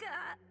りなん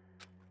か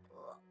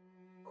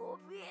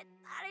怯え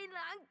たり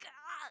なんか。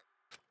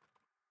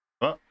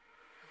 What?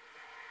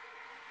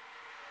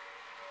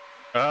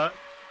 あ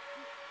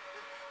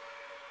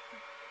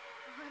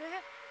れな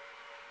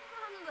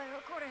んだ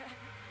よこれ。お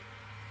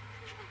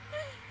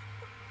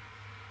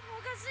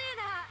かしい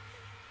な。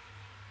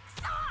く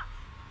そ、止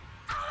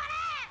まれ。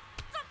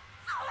止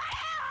まれ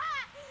よ。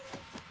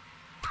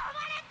止ま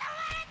れ止ま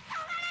れ止ま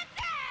れって。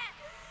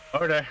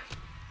 Okay.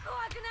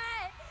 怖くな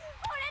い。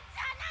俺っ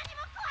ちは何も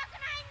怖く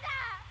ないんだ。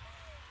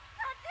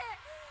だって俺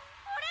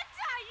っ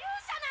ちは勇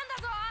者なんだ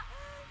ぞ。勇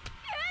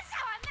者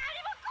は何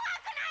も怖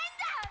くない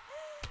んだ。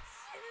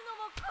死ぬの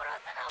も殺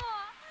すのも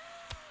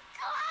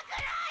怖く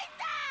ないん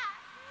だ。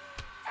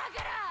だ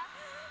から止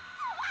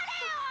まれ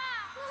よ。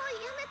もう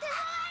やめて。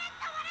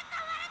止まれ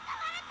止まれ止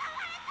まれ止まれ止ま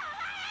れ止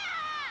まれよ。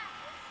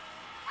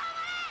止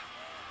まれ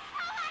止まれ止ま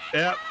れ Yep.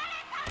 止まれ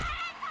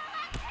止ま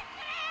ってく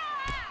れよ。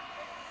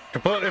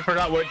 Completely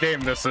forgot what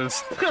game this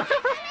is.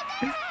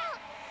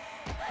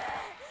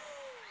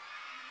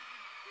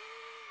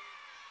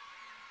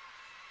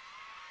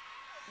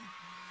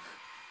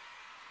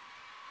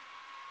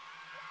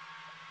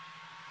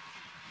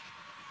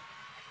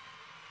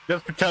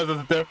 Just because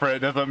it's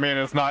different doesn't mean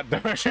it's not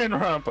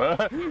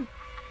Danganronpa.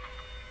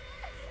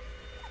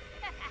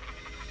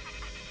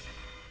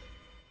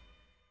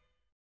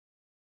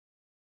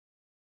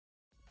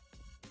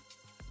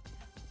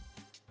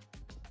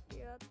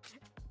 やって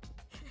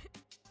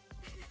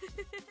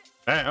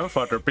Man, I'm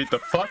about to beat the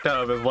fuck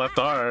out of his left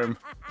arm.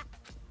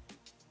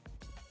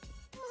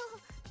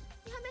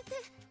 やめて。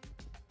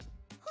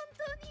本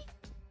当に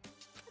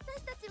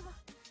私たちは魔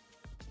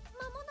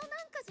物なんか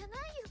じゃない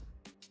よ。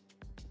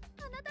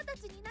あなたた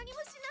ちに何も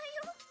し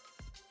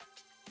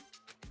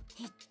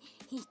ないよ。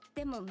言っ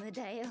ても無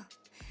駄よ。こ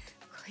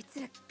いつ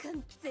ら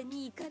完全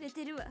にイカれ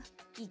てるわ。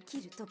生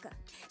きるとか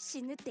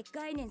死ぬって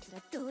概念すら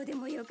どうで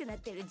もよくなっ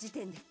てる時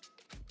点で。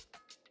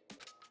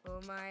お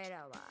前ら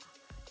は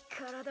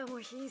体も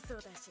貧相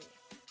だし、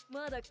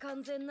まだ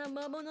完全な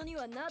魔物に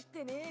はなっ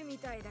てねえみ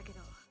たいだけど、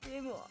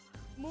でも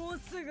もう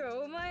す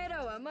ぐお前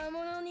らは魔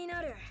物に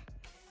なる。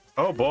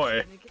 Oh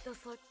boy. 抜けた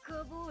サッ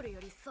カーボール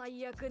より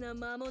最悪な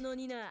魔物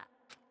にな。だか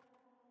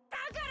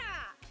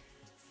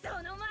らそ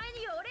の前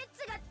に俺っ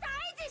ちが退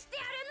治して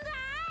やるんだい。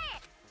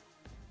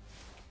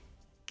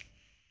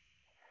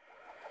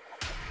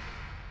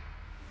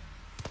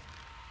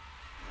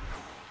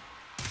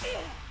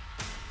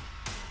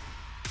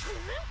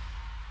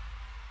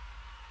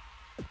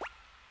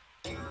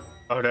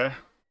Okay.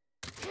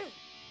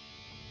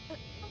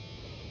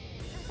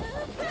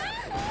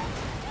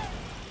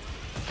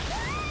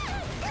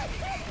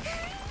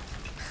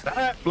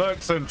 That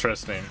looks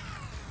interesting.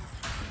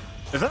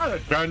 Is that a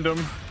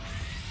Gundam?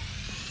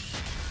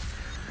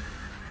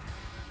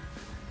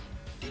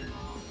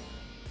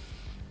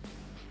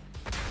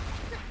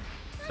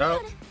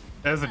 Nope.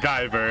 There's a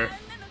Guyver.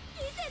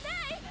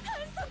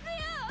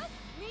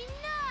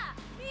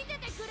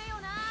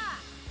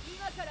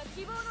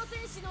 希望の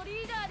戦士の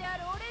リーダーであ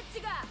る俺っ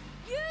ちが、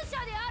勇者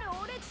である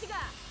俺っち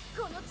が、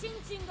このチン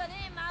チンが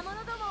ねえ魔物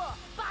どもを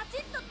バチ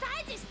ッと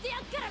退治してや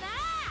っからな。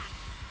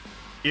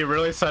 He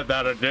really said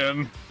that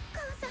again.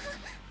 母さん、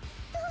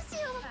どうし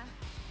よう。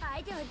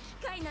相手は機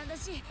械なんだ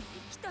し、きっ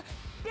と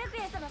白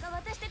夜様が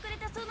渡してくれ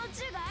たその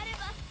銃があれ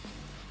ば、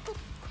こ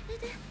れ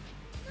で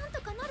なんと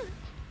かなる？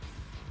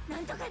な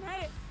んとかな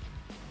る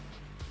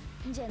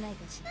じゃない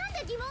かしら。なん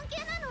で疑問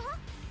系なの？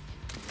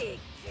でっ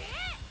け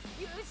え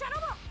勇者ロ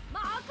ボマ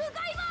ークガイ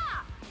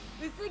バ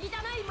ー、薄汚い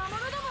魔物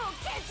どもを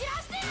蹴散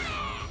らしてやれ。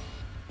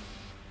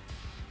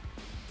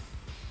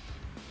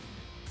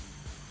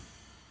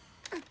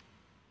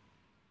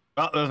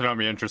Oh, this is gonna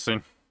be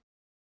interesting.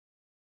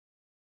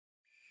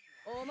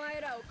 お前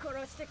らを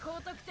殺して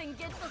高得点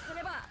ゲットす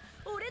れば、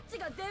俺っち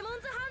がデモン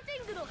ズハンテ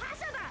ィングの覇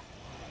者だ。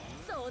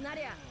そうな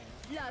りゃ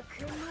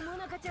楽園のモ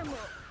ナカちゃんも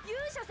勇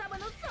者様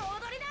の総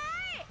取りだ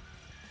い。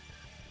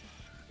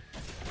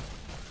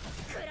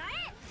くら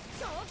え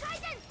超回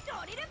転ド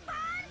リルパン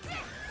チ。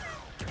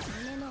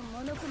胸の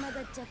モノクマ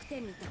が弱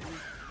点みたいな。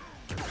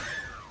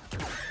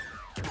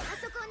あ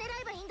そこを狙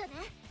えばいいんだね。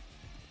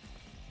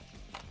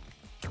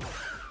死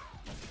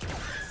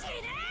ね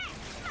え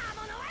魔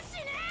物は死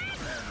ねえ。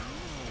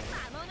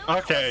魔物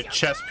は Okay,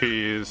 chess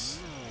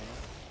piece.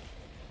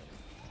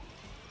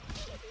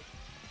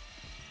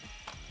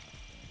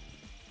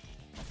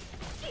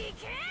 い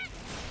け。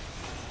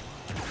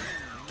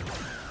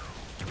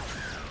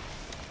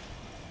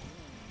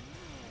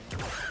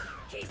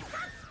必殺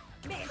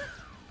めぐ嘘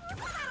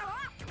だろ。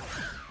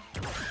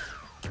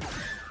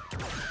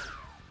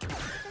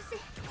私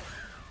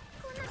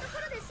こんなとこ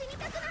ろで死に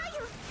たくないよ。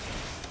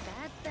だ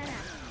ったらや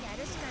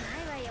るしかな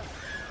いわよ。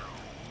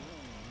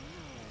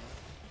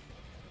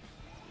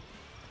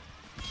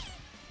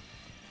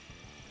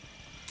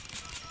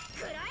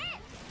 くらえ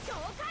超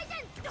回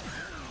転オ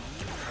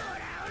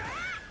ラオラ。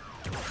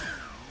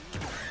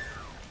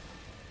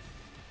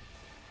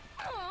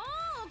お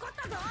お怒っ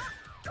たぞ。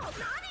何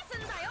す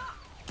んだよ。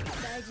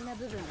大事な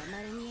部分が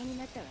丸見えに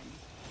なったわね。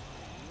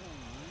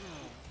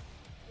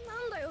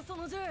なんだよそ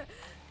の銃。なんで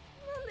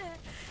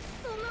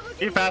そんな武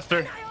器 He's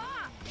faster.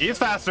 He's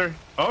faster.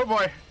 Oh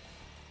boy.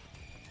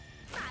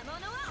 魔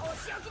物はお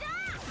仕置きだ。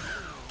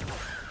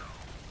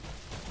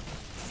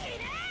死ね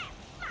え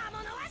魔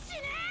物は死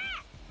ね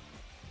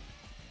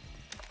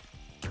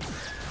え。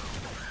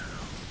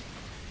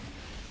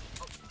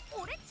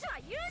俺っちは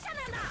勇者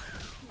なんだ。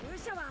勇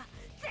者は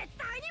絶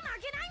対に負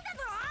けないんだ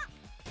ぞ。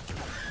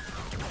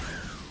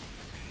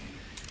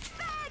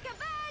バカ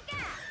バカ。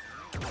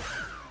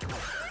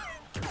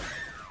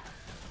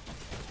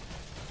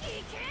い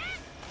け。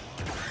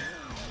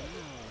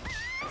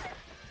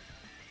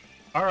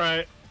 All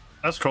right,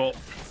 that's cool.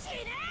 死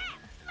ねえ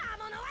魔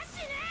物は死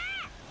ねえ。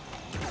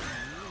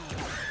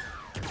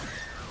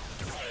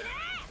死ねえ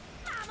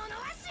魔物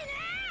は死ね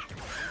え。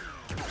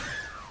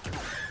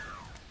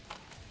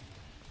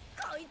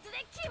こいつ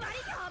で決まり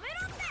食べ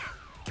ろって。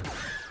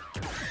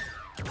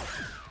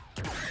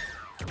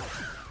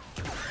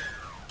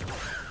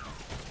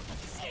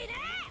死ねえ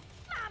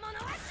魔物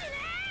は死ね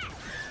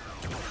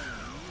え。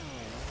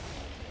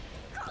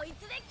こい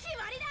つで決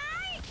まりだい。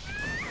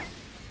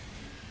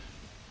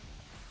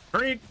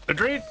 Agreed.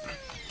 Agreed. Is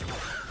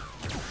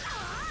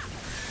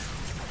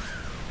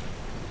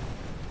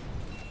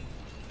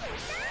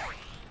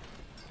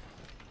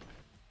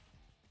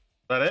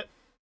that it?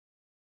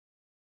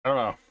 I don't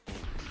know.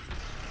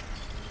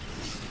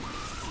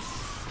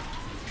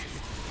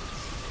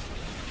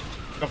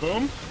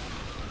 Kaboom.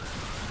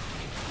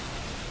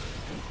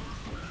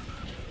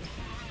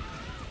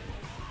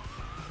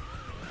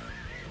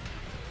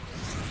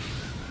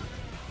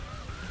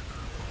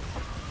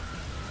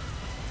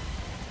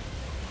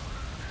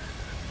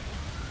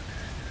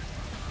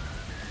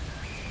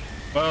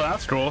 Oh,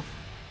 that's cool.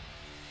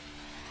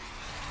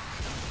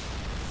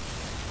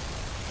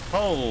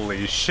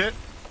 Holy shit.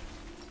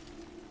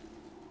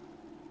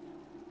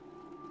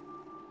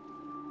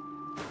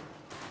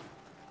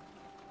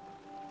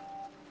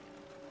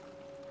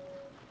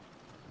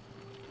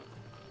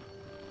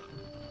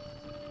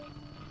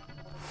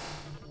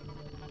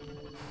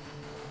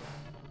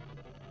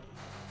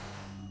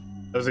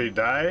 Does he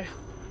die?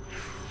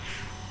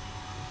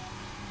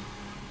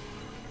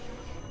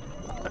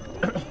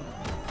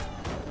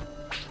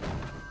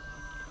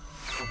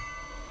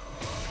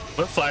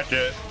 Looks like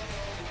it.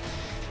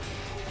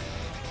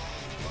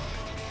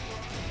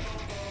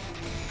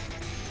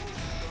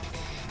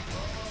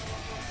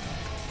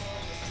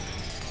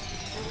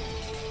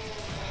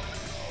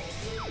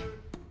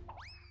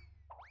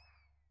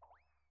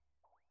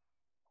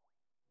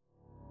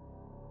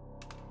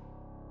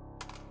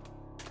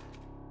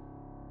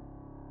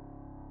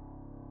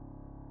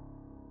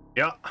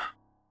 Yeah.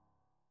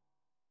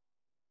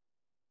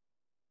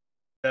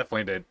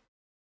 Definitely did.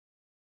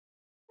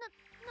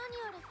 何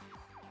あれ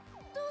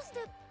どうして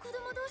子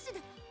供同士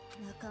で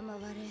仲間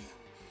割れっ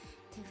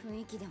て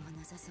雰囲気でも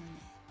なさそうね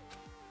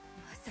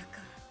まさか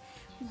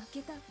負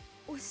けた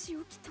お仕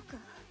置きとか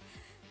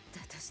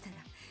だとしたら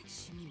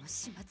趣味も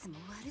始末も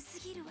悪す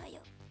ぎるわよ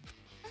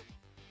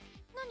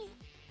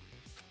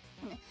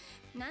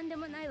何で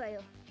もないわ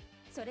よ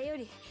それよ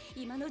り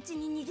今のうち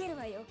に逃げる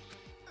わよ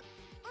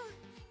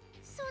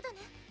そうだね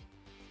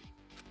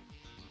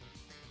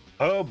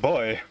Oh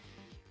boy.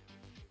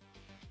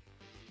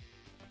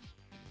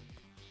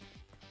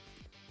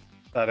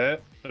 That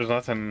it? There's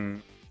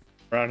nothing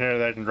around here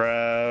that I can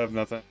grab,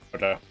 nothing.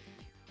 Okay.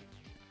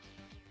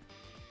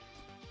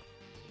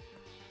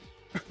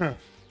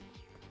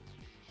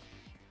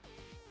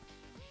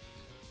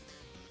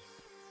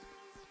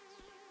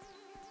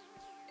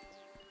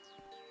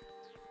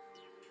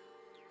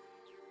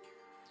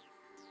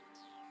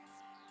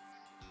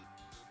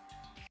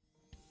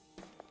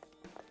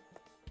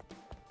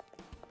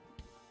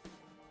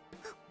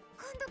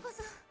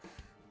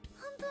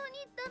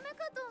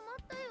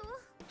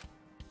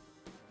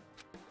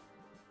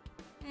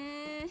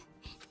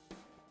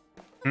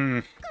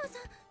 Hmm.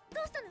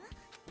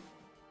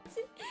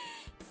 せ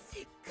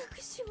っかく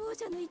首謀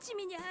者の一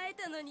味に会え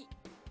たのに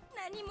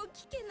何も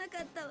聞けな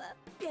かったわ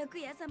白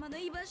夜様の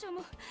居場所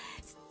も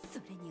そ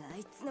れにあ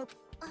いつの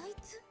あい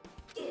つ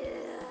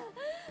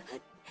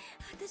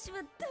私は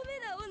ダメ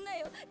な女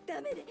よ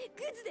ダメで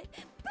グズで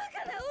バ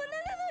カな女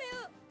な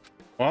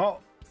のよ Well.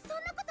 そ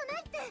んなことな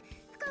いって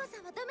深尾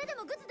さんはダメで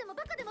もグズでも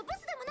バカでもブ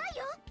スでもない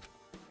よ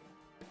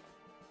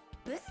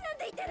ブスなん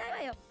て言ってな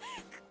いわよ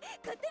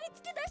勝手に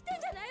突き出して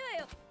んじゃない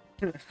わよ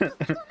ごめんつい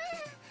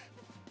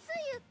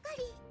うっか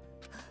り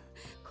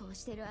こう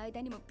してる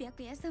間にも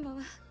白夜様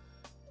は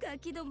ガ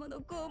キどもの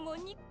拷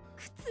問に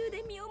苦痛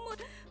で身をも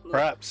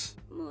Perhaps.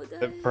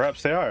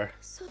 Perhaps they are.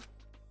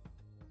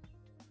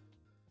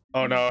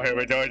 Oh no, here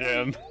we go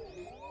again.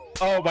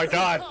 Oh my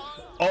god!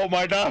 Oh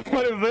my god,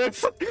 what is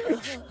this?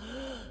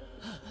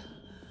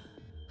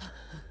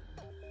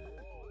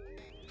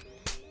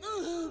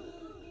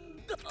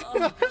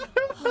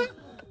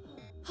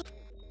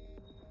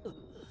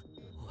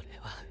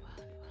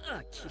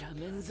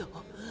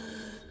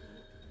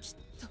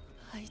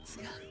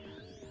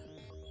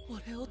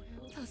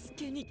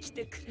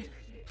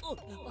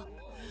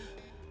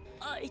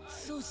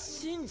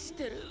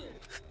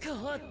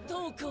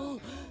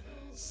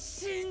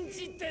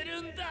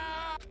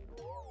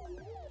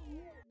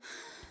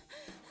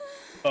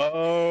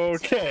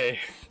 Okay.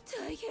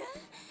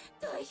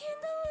 大変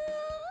だ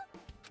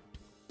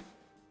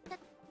わ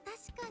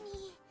確か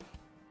に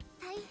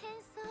大変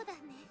そうだね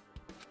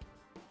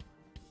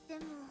で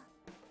も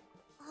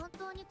本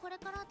当にこれ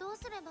からどう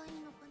すればいい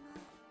のかな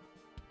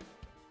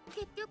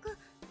結局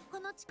こ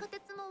の地下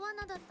鉄も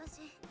罠だった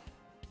し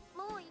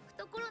もう行く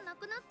ところな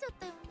くなっちゃっ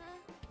たよね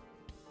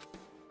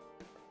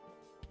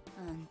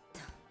あん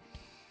た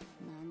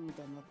何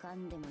でもか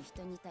んでも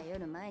人に頼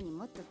る前に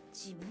もっと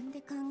自分で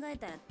考え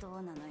たらど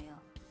うなのよ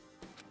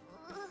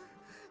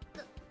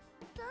だっ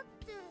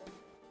て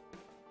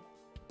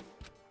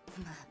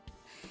ま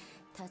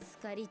あ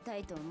助かりた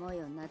いと思う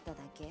ようになっただ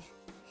け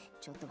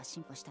ちょっとは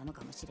進歩したの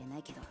かもしれな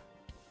いけど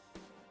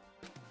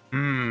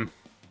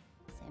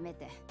せめ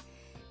て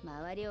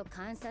周りを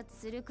観察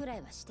するくら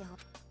いはしてほ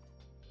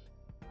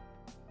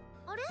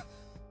あれ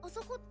あ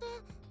そこって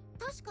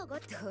確かが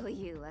どう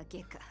いうわ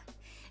けか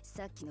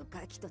さっきの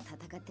ガキと戦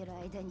ってる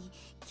間に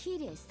き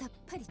れいさっ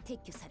ぱり撤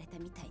去された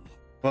みたいね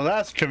Well,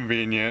 that's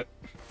convenient.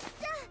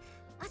 じゃ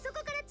ああそ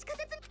こから地下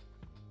鉄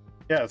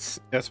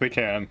Yes, yes we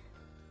can.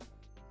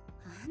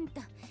 あん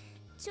た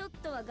ちょっ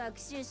とは学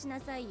習しな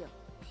さいよ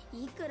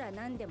いくら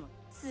なんでも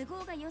都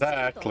合が良すぎ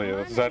ると思わ Exactly,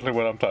 ない that's exactly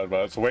what I'm talking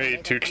about. It's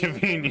way too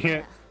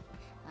convenient.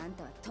 あん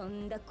たはと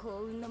んだ幸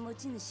運の持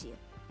ち主よ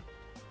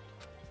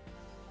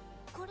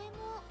これ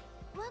も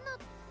罠っ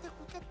てこ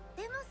と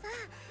でもさ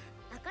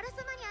あからさ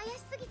まに怪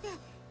しすぎて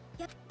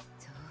ど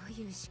う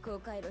いう思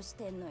考回路し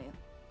てんのよ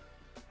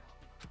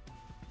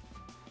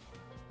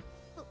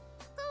深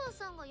尾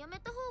さんがやめ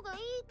た方ががい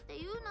いって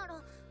言うな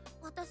ら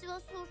私は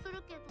そうす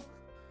るけど。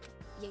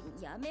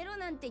やめろ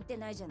なんて言って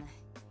ないじゃない。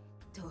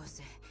どう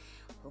せ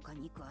他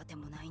に行くあて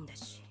もないんだ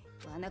し、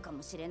罠か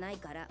もしれない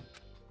から。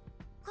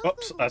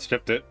 Oops, I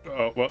skipped it.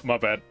 Oh, well, my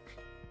bad.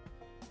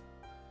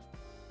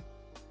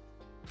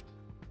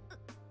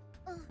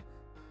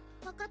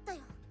 分かった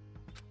よ。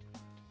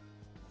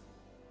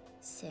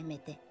せめ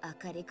て明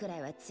かりくら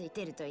いはつい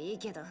てるといい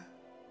けど、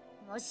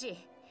もし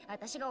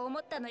私が思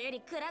ったのより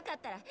暗かっ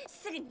たら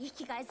すぐに引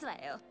き返すわ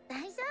よ。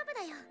大丈夫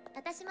だよ、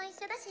私も一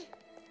緒だし。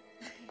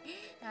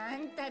あ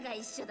んたが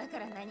一緒だか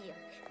ら何よ。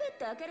ふっ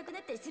と明るくな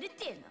ったりするっ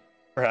ていうの。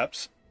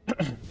 Perhaps.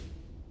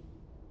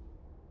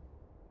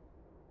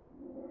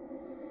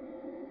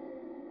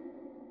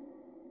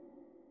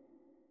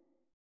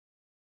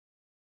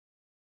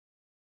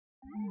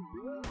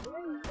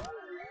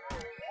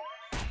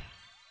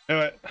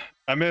 Anyway,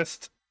 I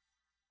missed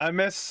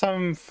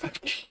some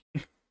fucking...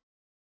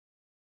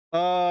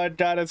 I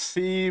gotta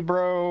see,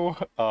 bro.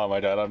 Oh my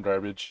god, I'm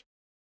garbage.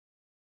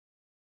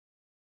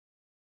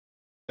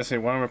 Let's see,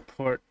 one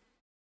report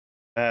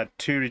had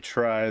 2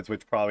 retries,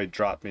 which probably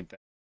dropped me down.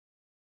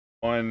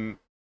 One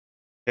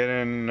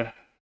hidden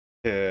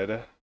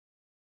kid.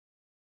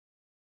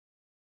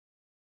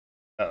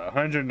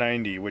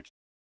 190, which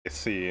I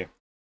see.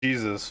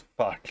 Jesus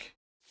fuck.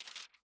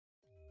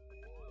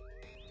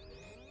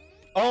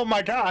 Oh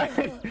my god!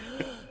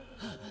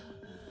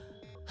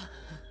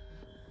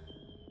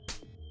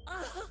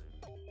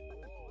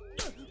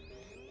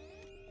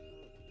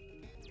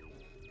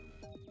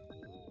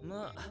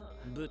 まあ、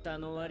豚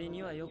の割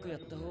にはよくやっ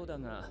た方だ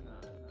が、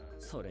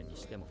それに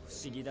しても不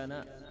思議だ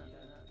な。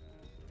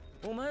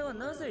お前は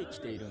なぜ生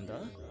きているんだ？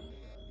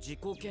自己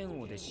嫌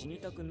悪で死に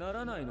たくな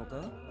らないの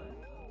か？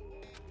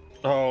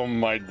 Oh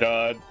my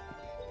god.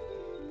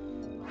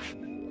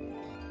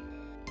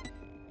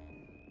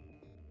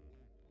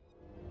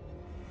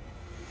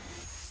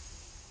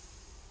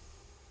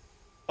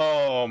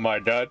 Oh my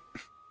god.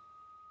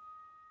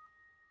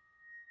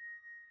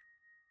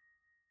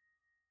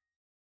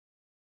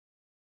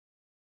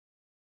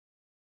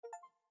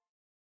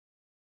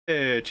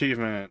 Hey,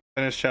 achievement.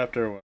 Finish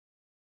chapter 1.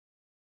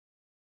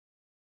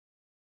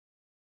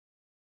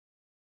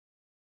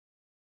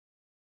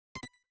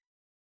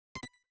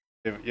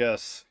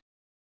 Yes.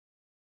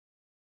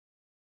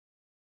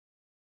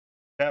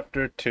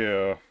 Chapter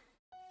 2.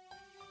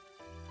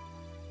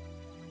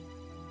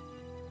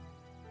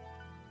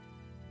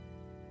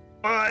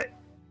 But,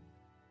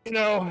 you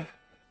know,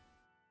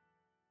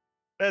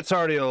 it's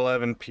already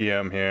 11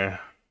 p.m. here.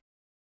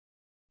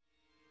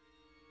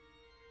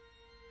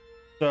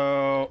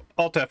 So,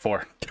 Alt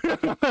F4.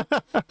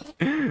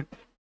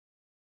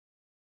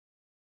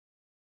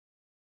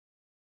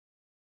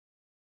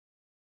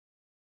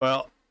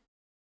 Well,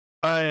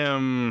 I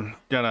am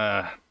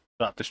gonna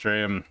stop the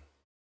stream.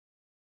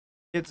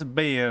 It's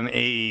been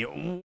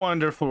a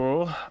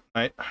wonderful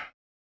night.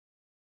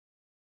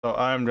 So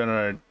I'm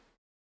gonna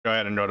go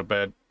ahead and go to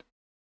bed.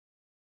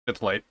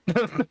 It's late.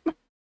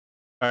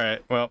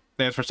 Alright, well,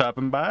 thanks for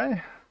stopping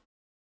by.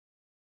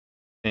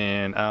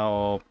 And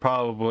I'll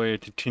probably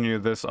continue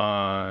this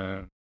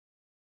on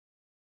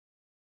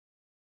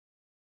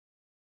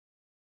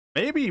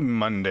maybe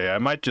Monday. I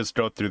might just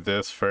go through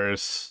this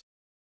first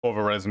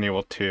over Resident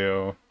Evil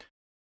 2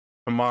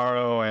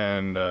 tomorrow,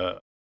 and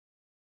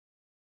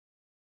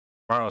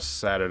tomorrow's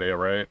Saturday,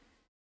 right?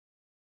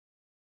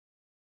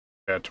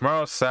 Yeah,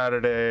 tomorrow's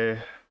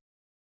Saturday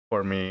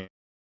for me.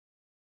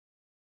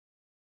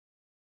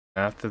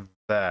 After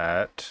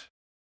that,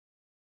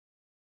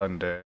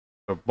 Sunday.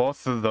 So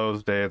both of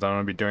those days I'm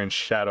gonna be doing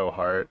Shadow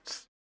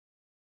Hearts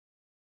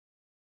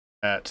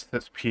at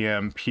 6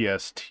 p.m.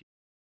 PST.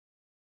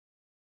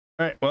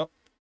 Alright, well,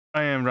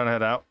 I am gonna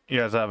head out. You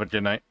guys have a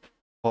good night.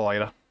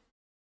 Later.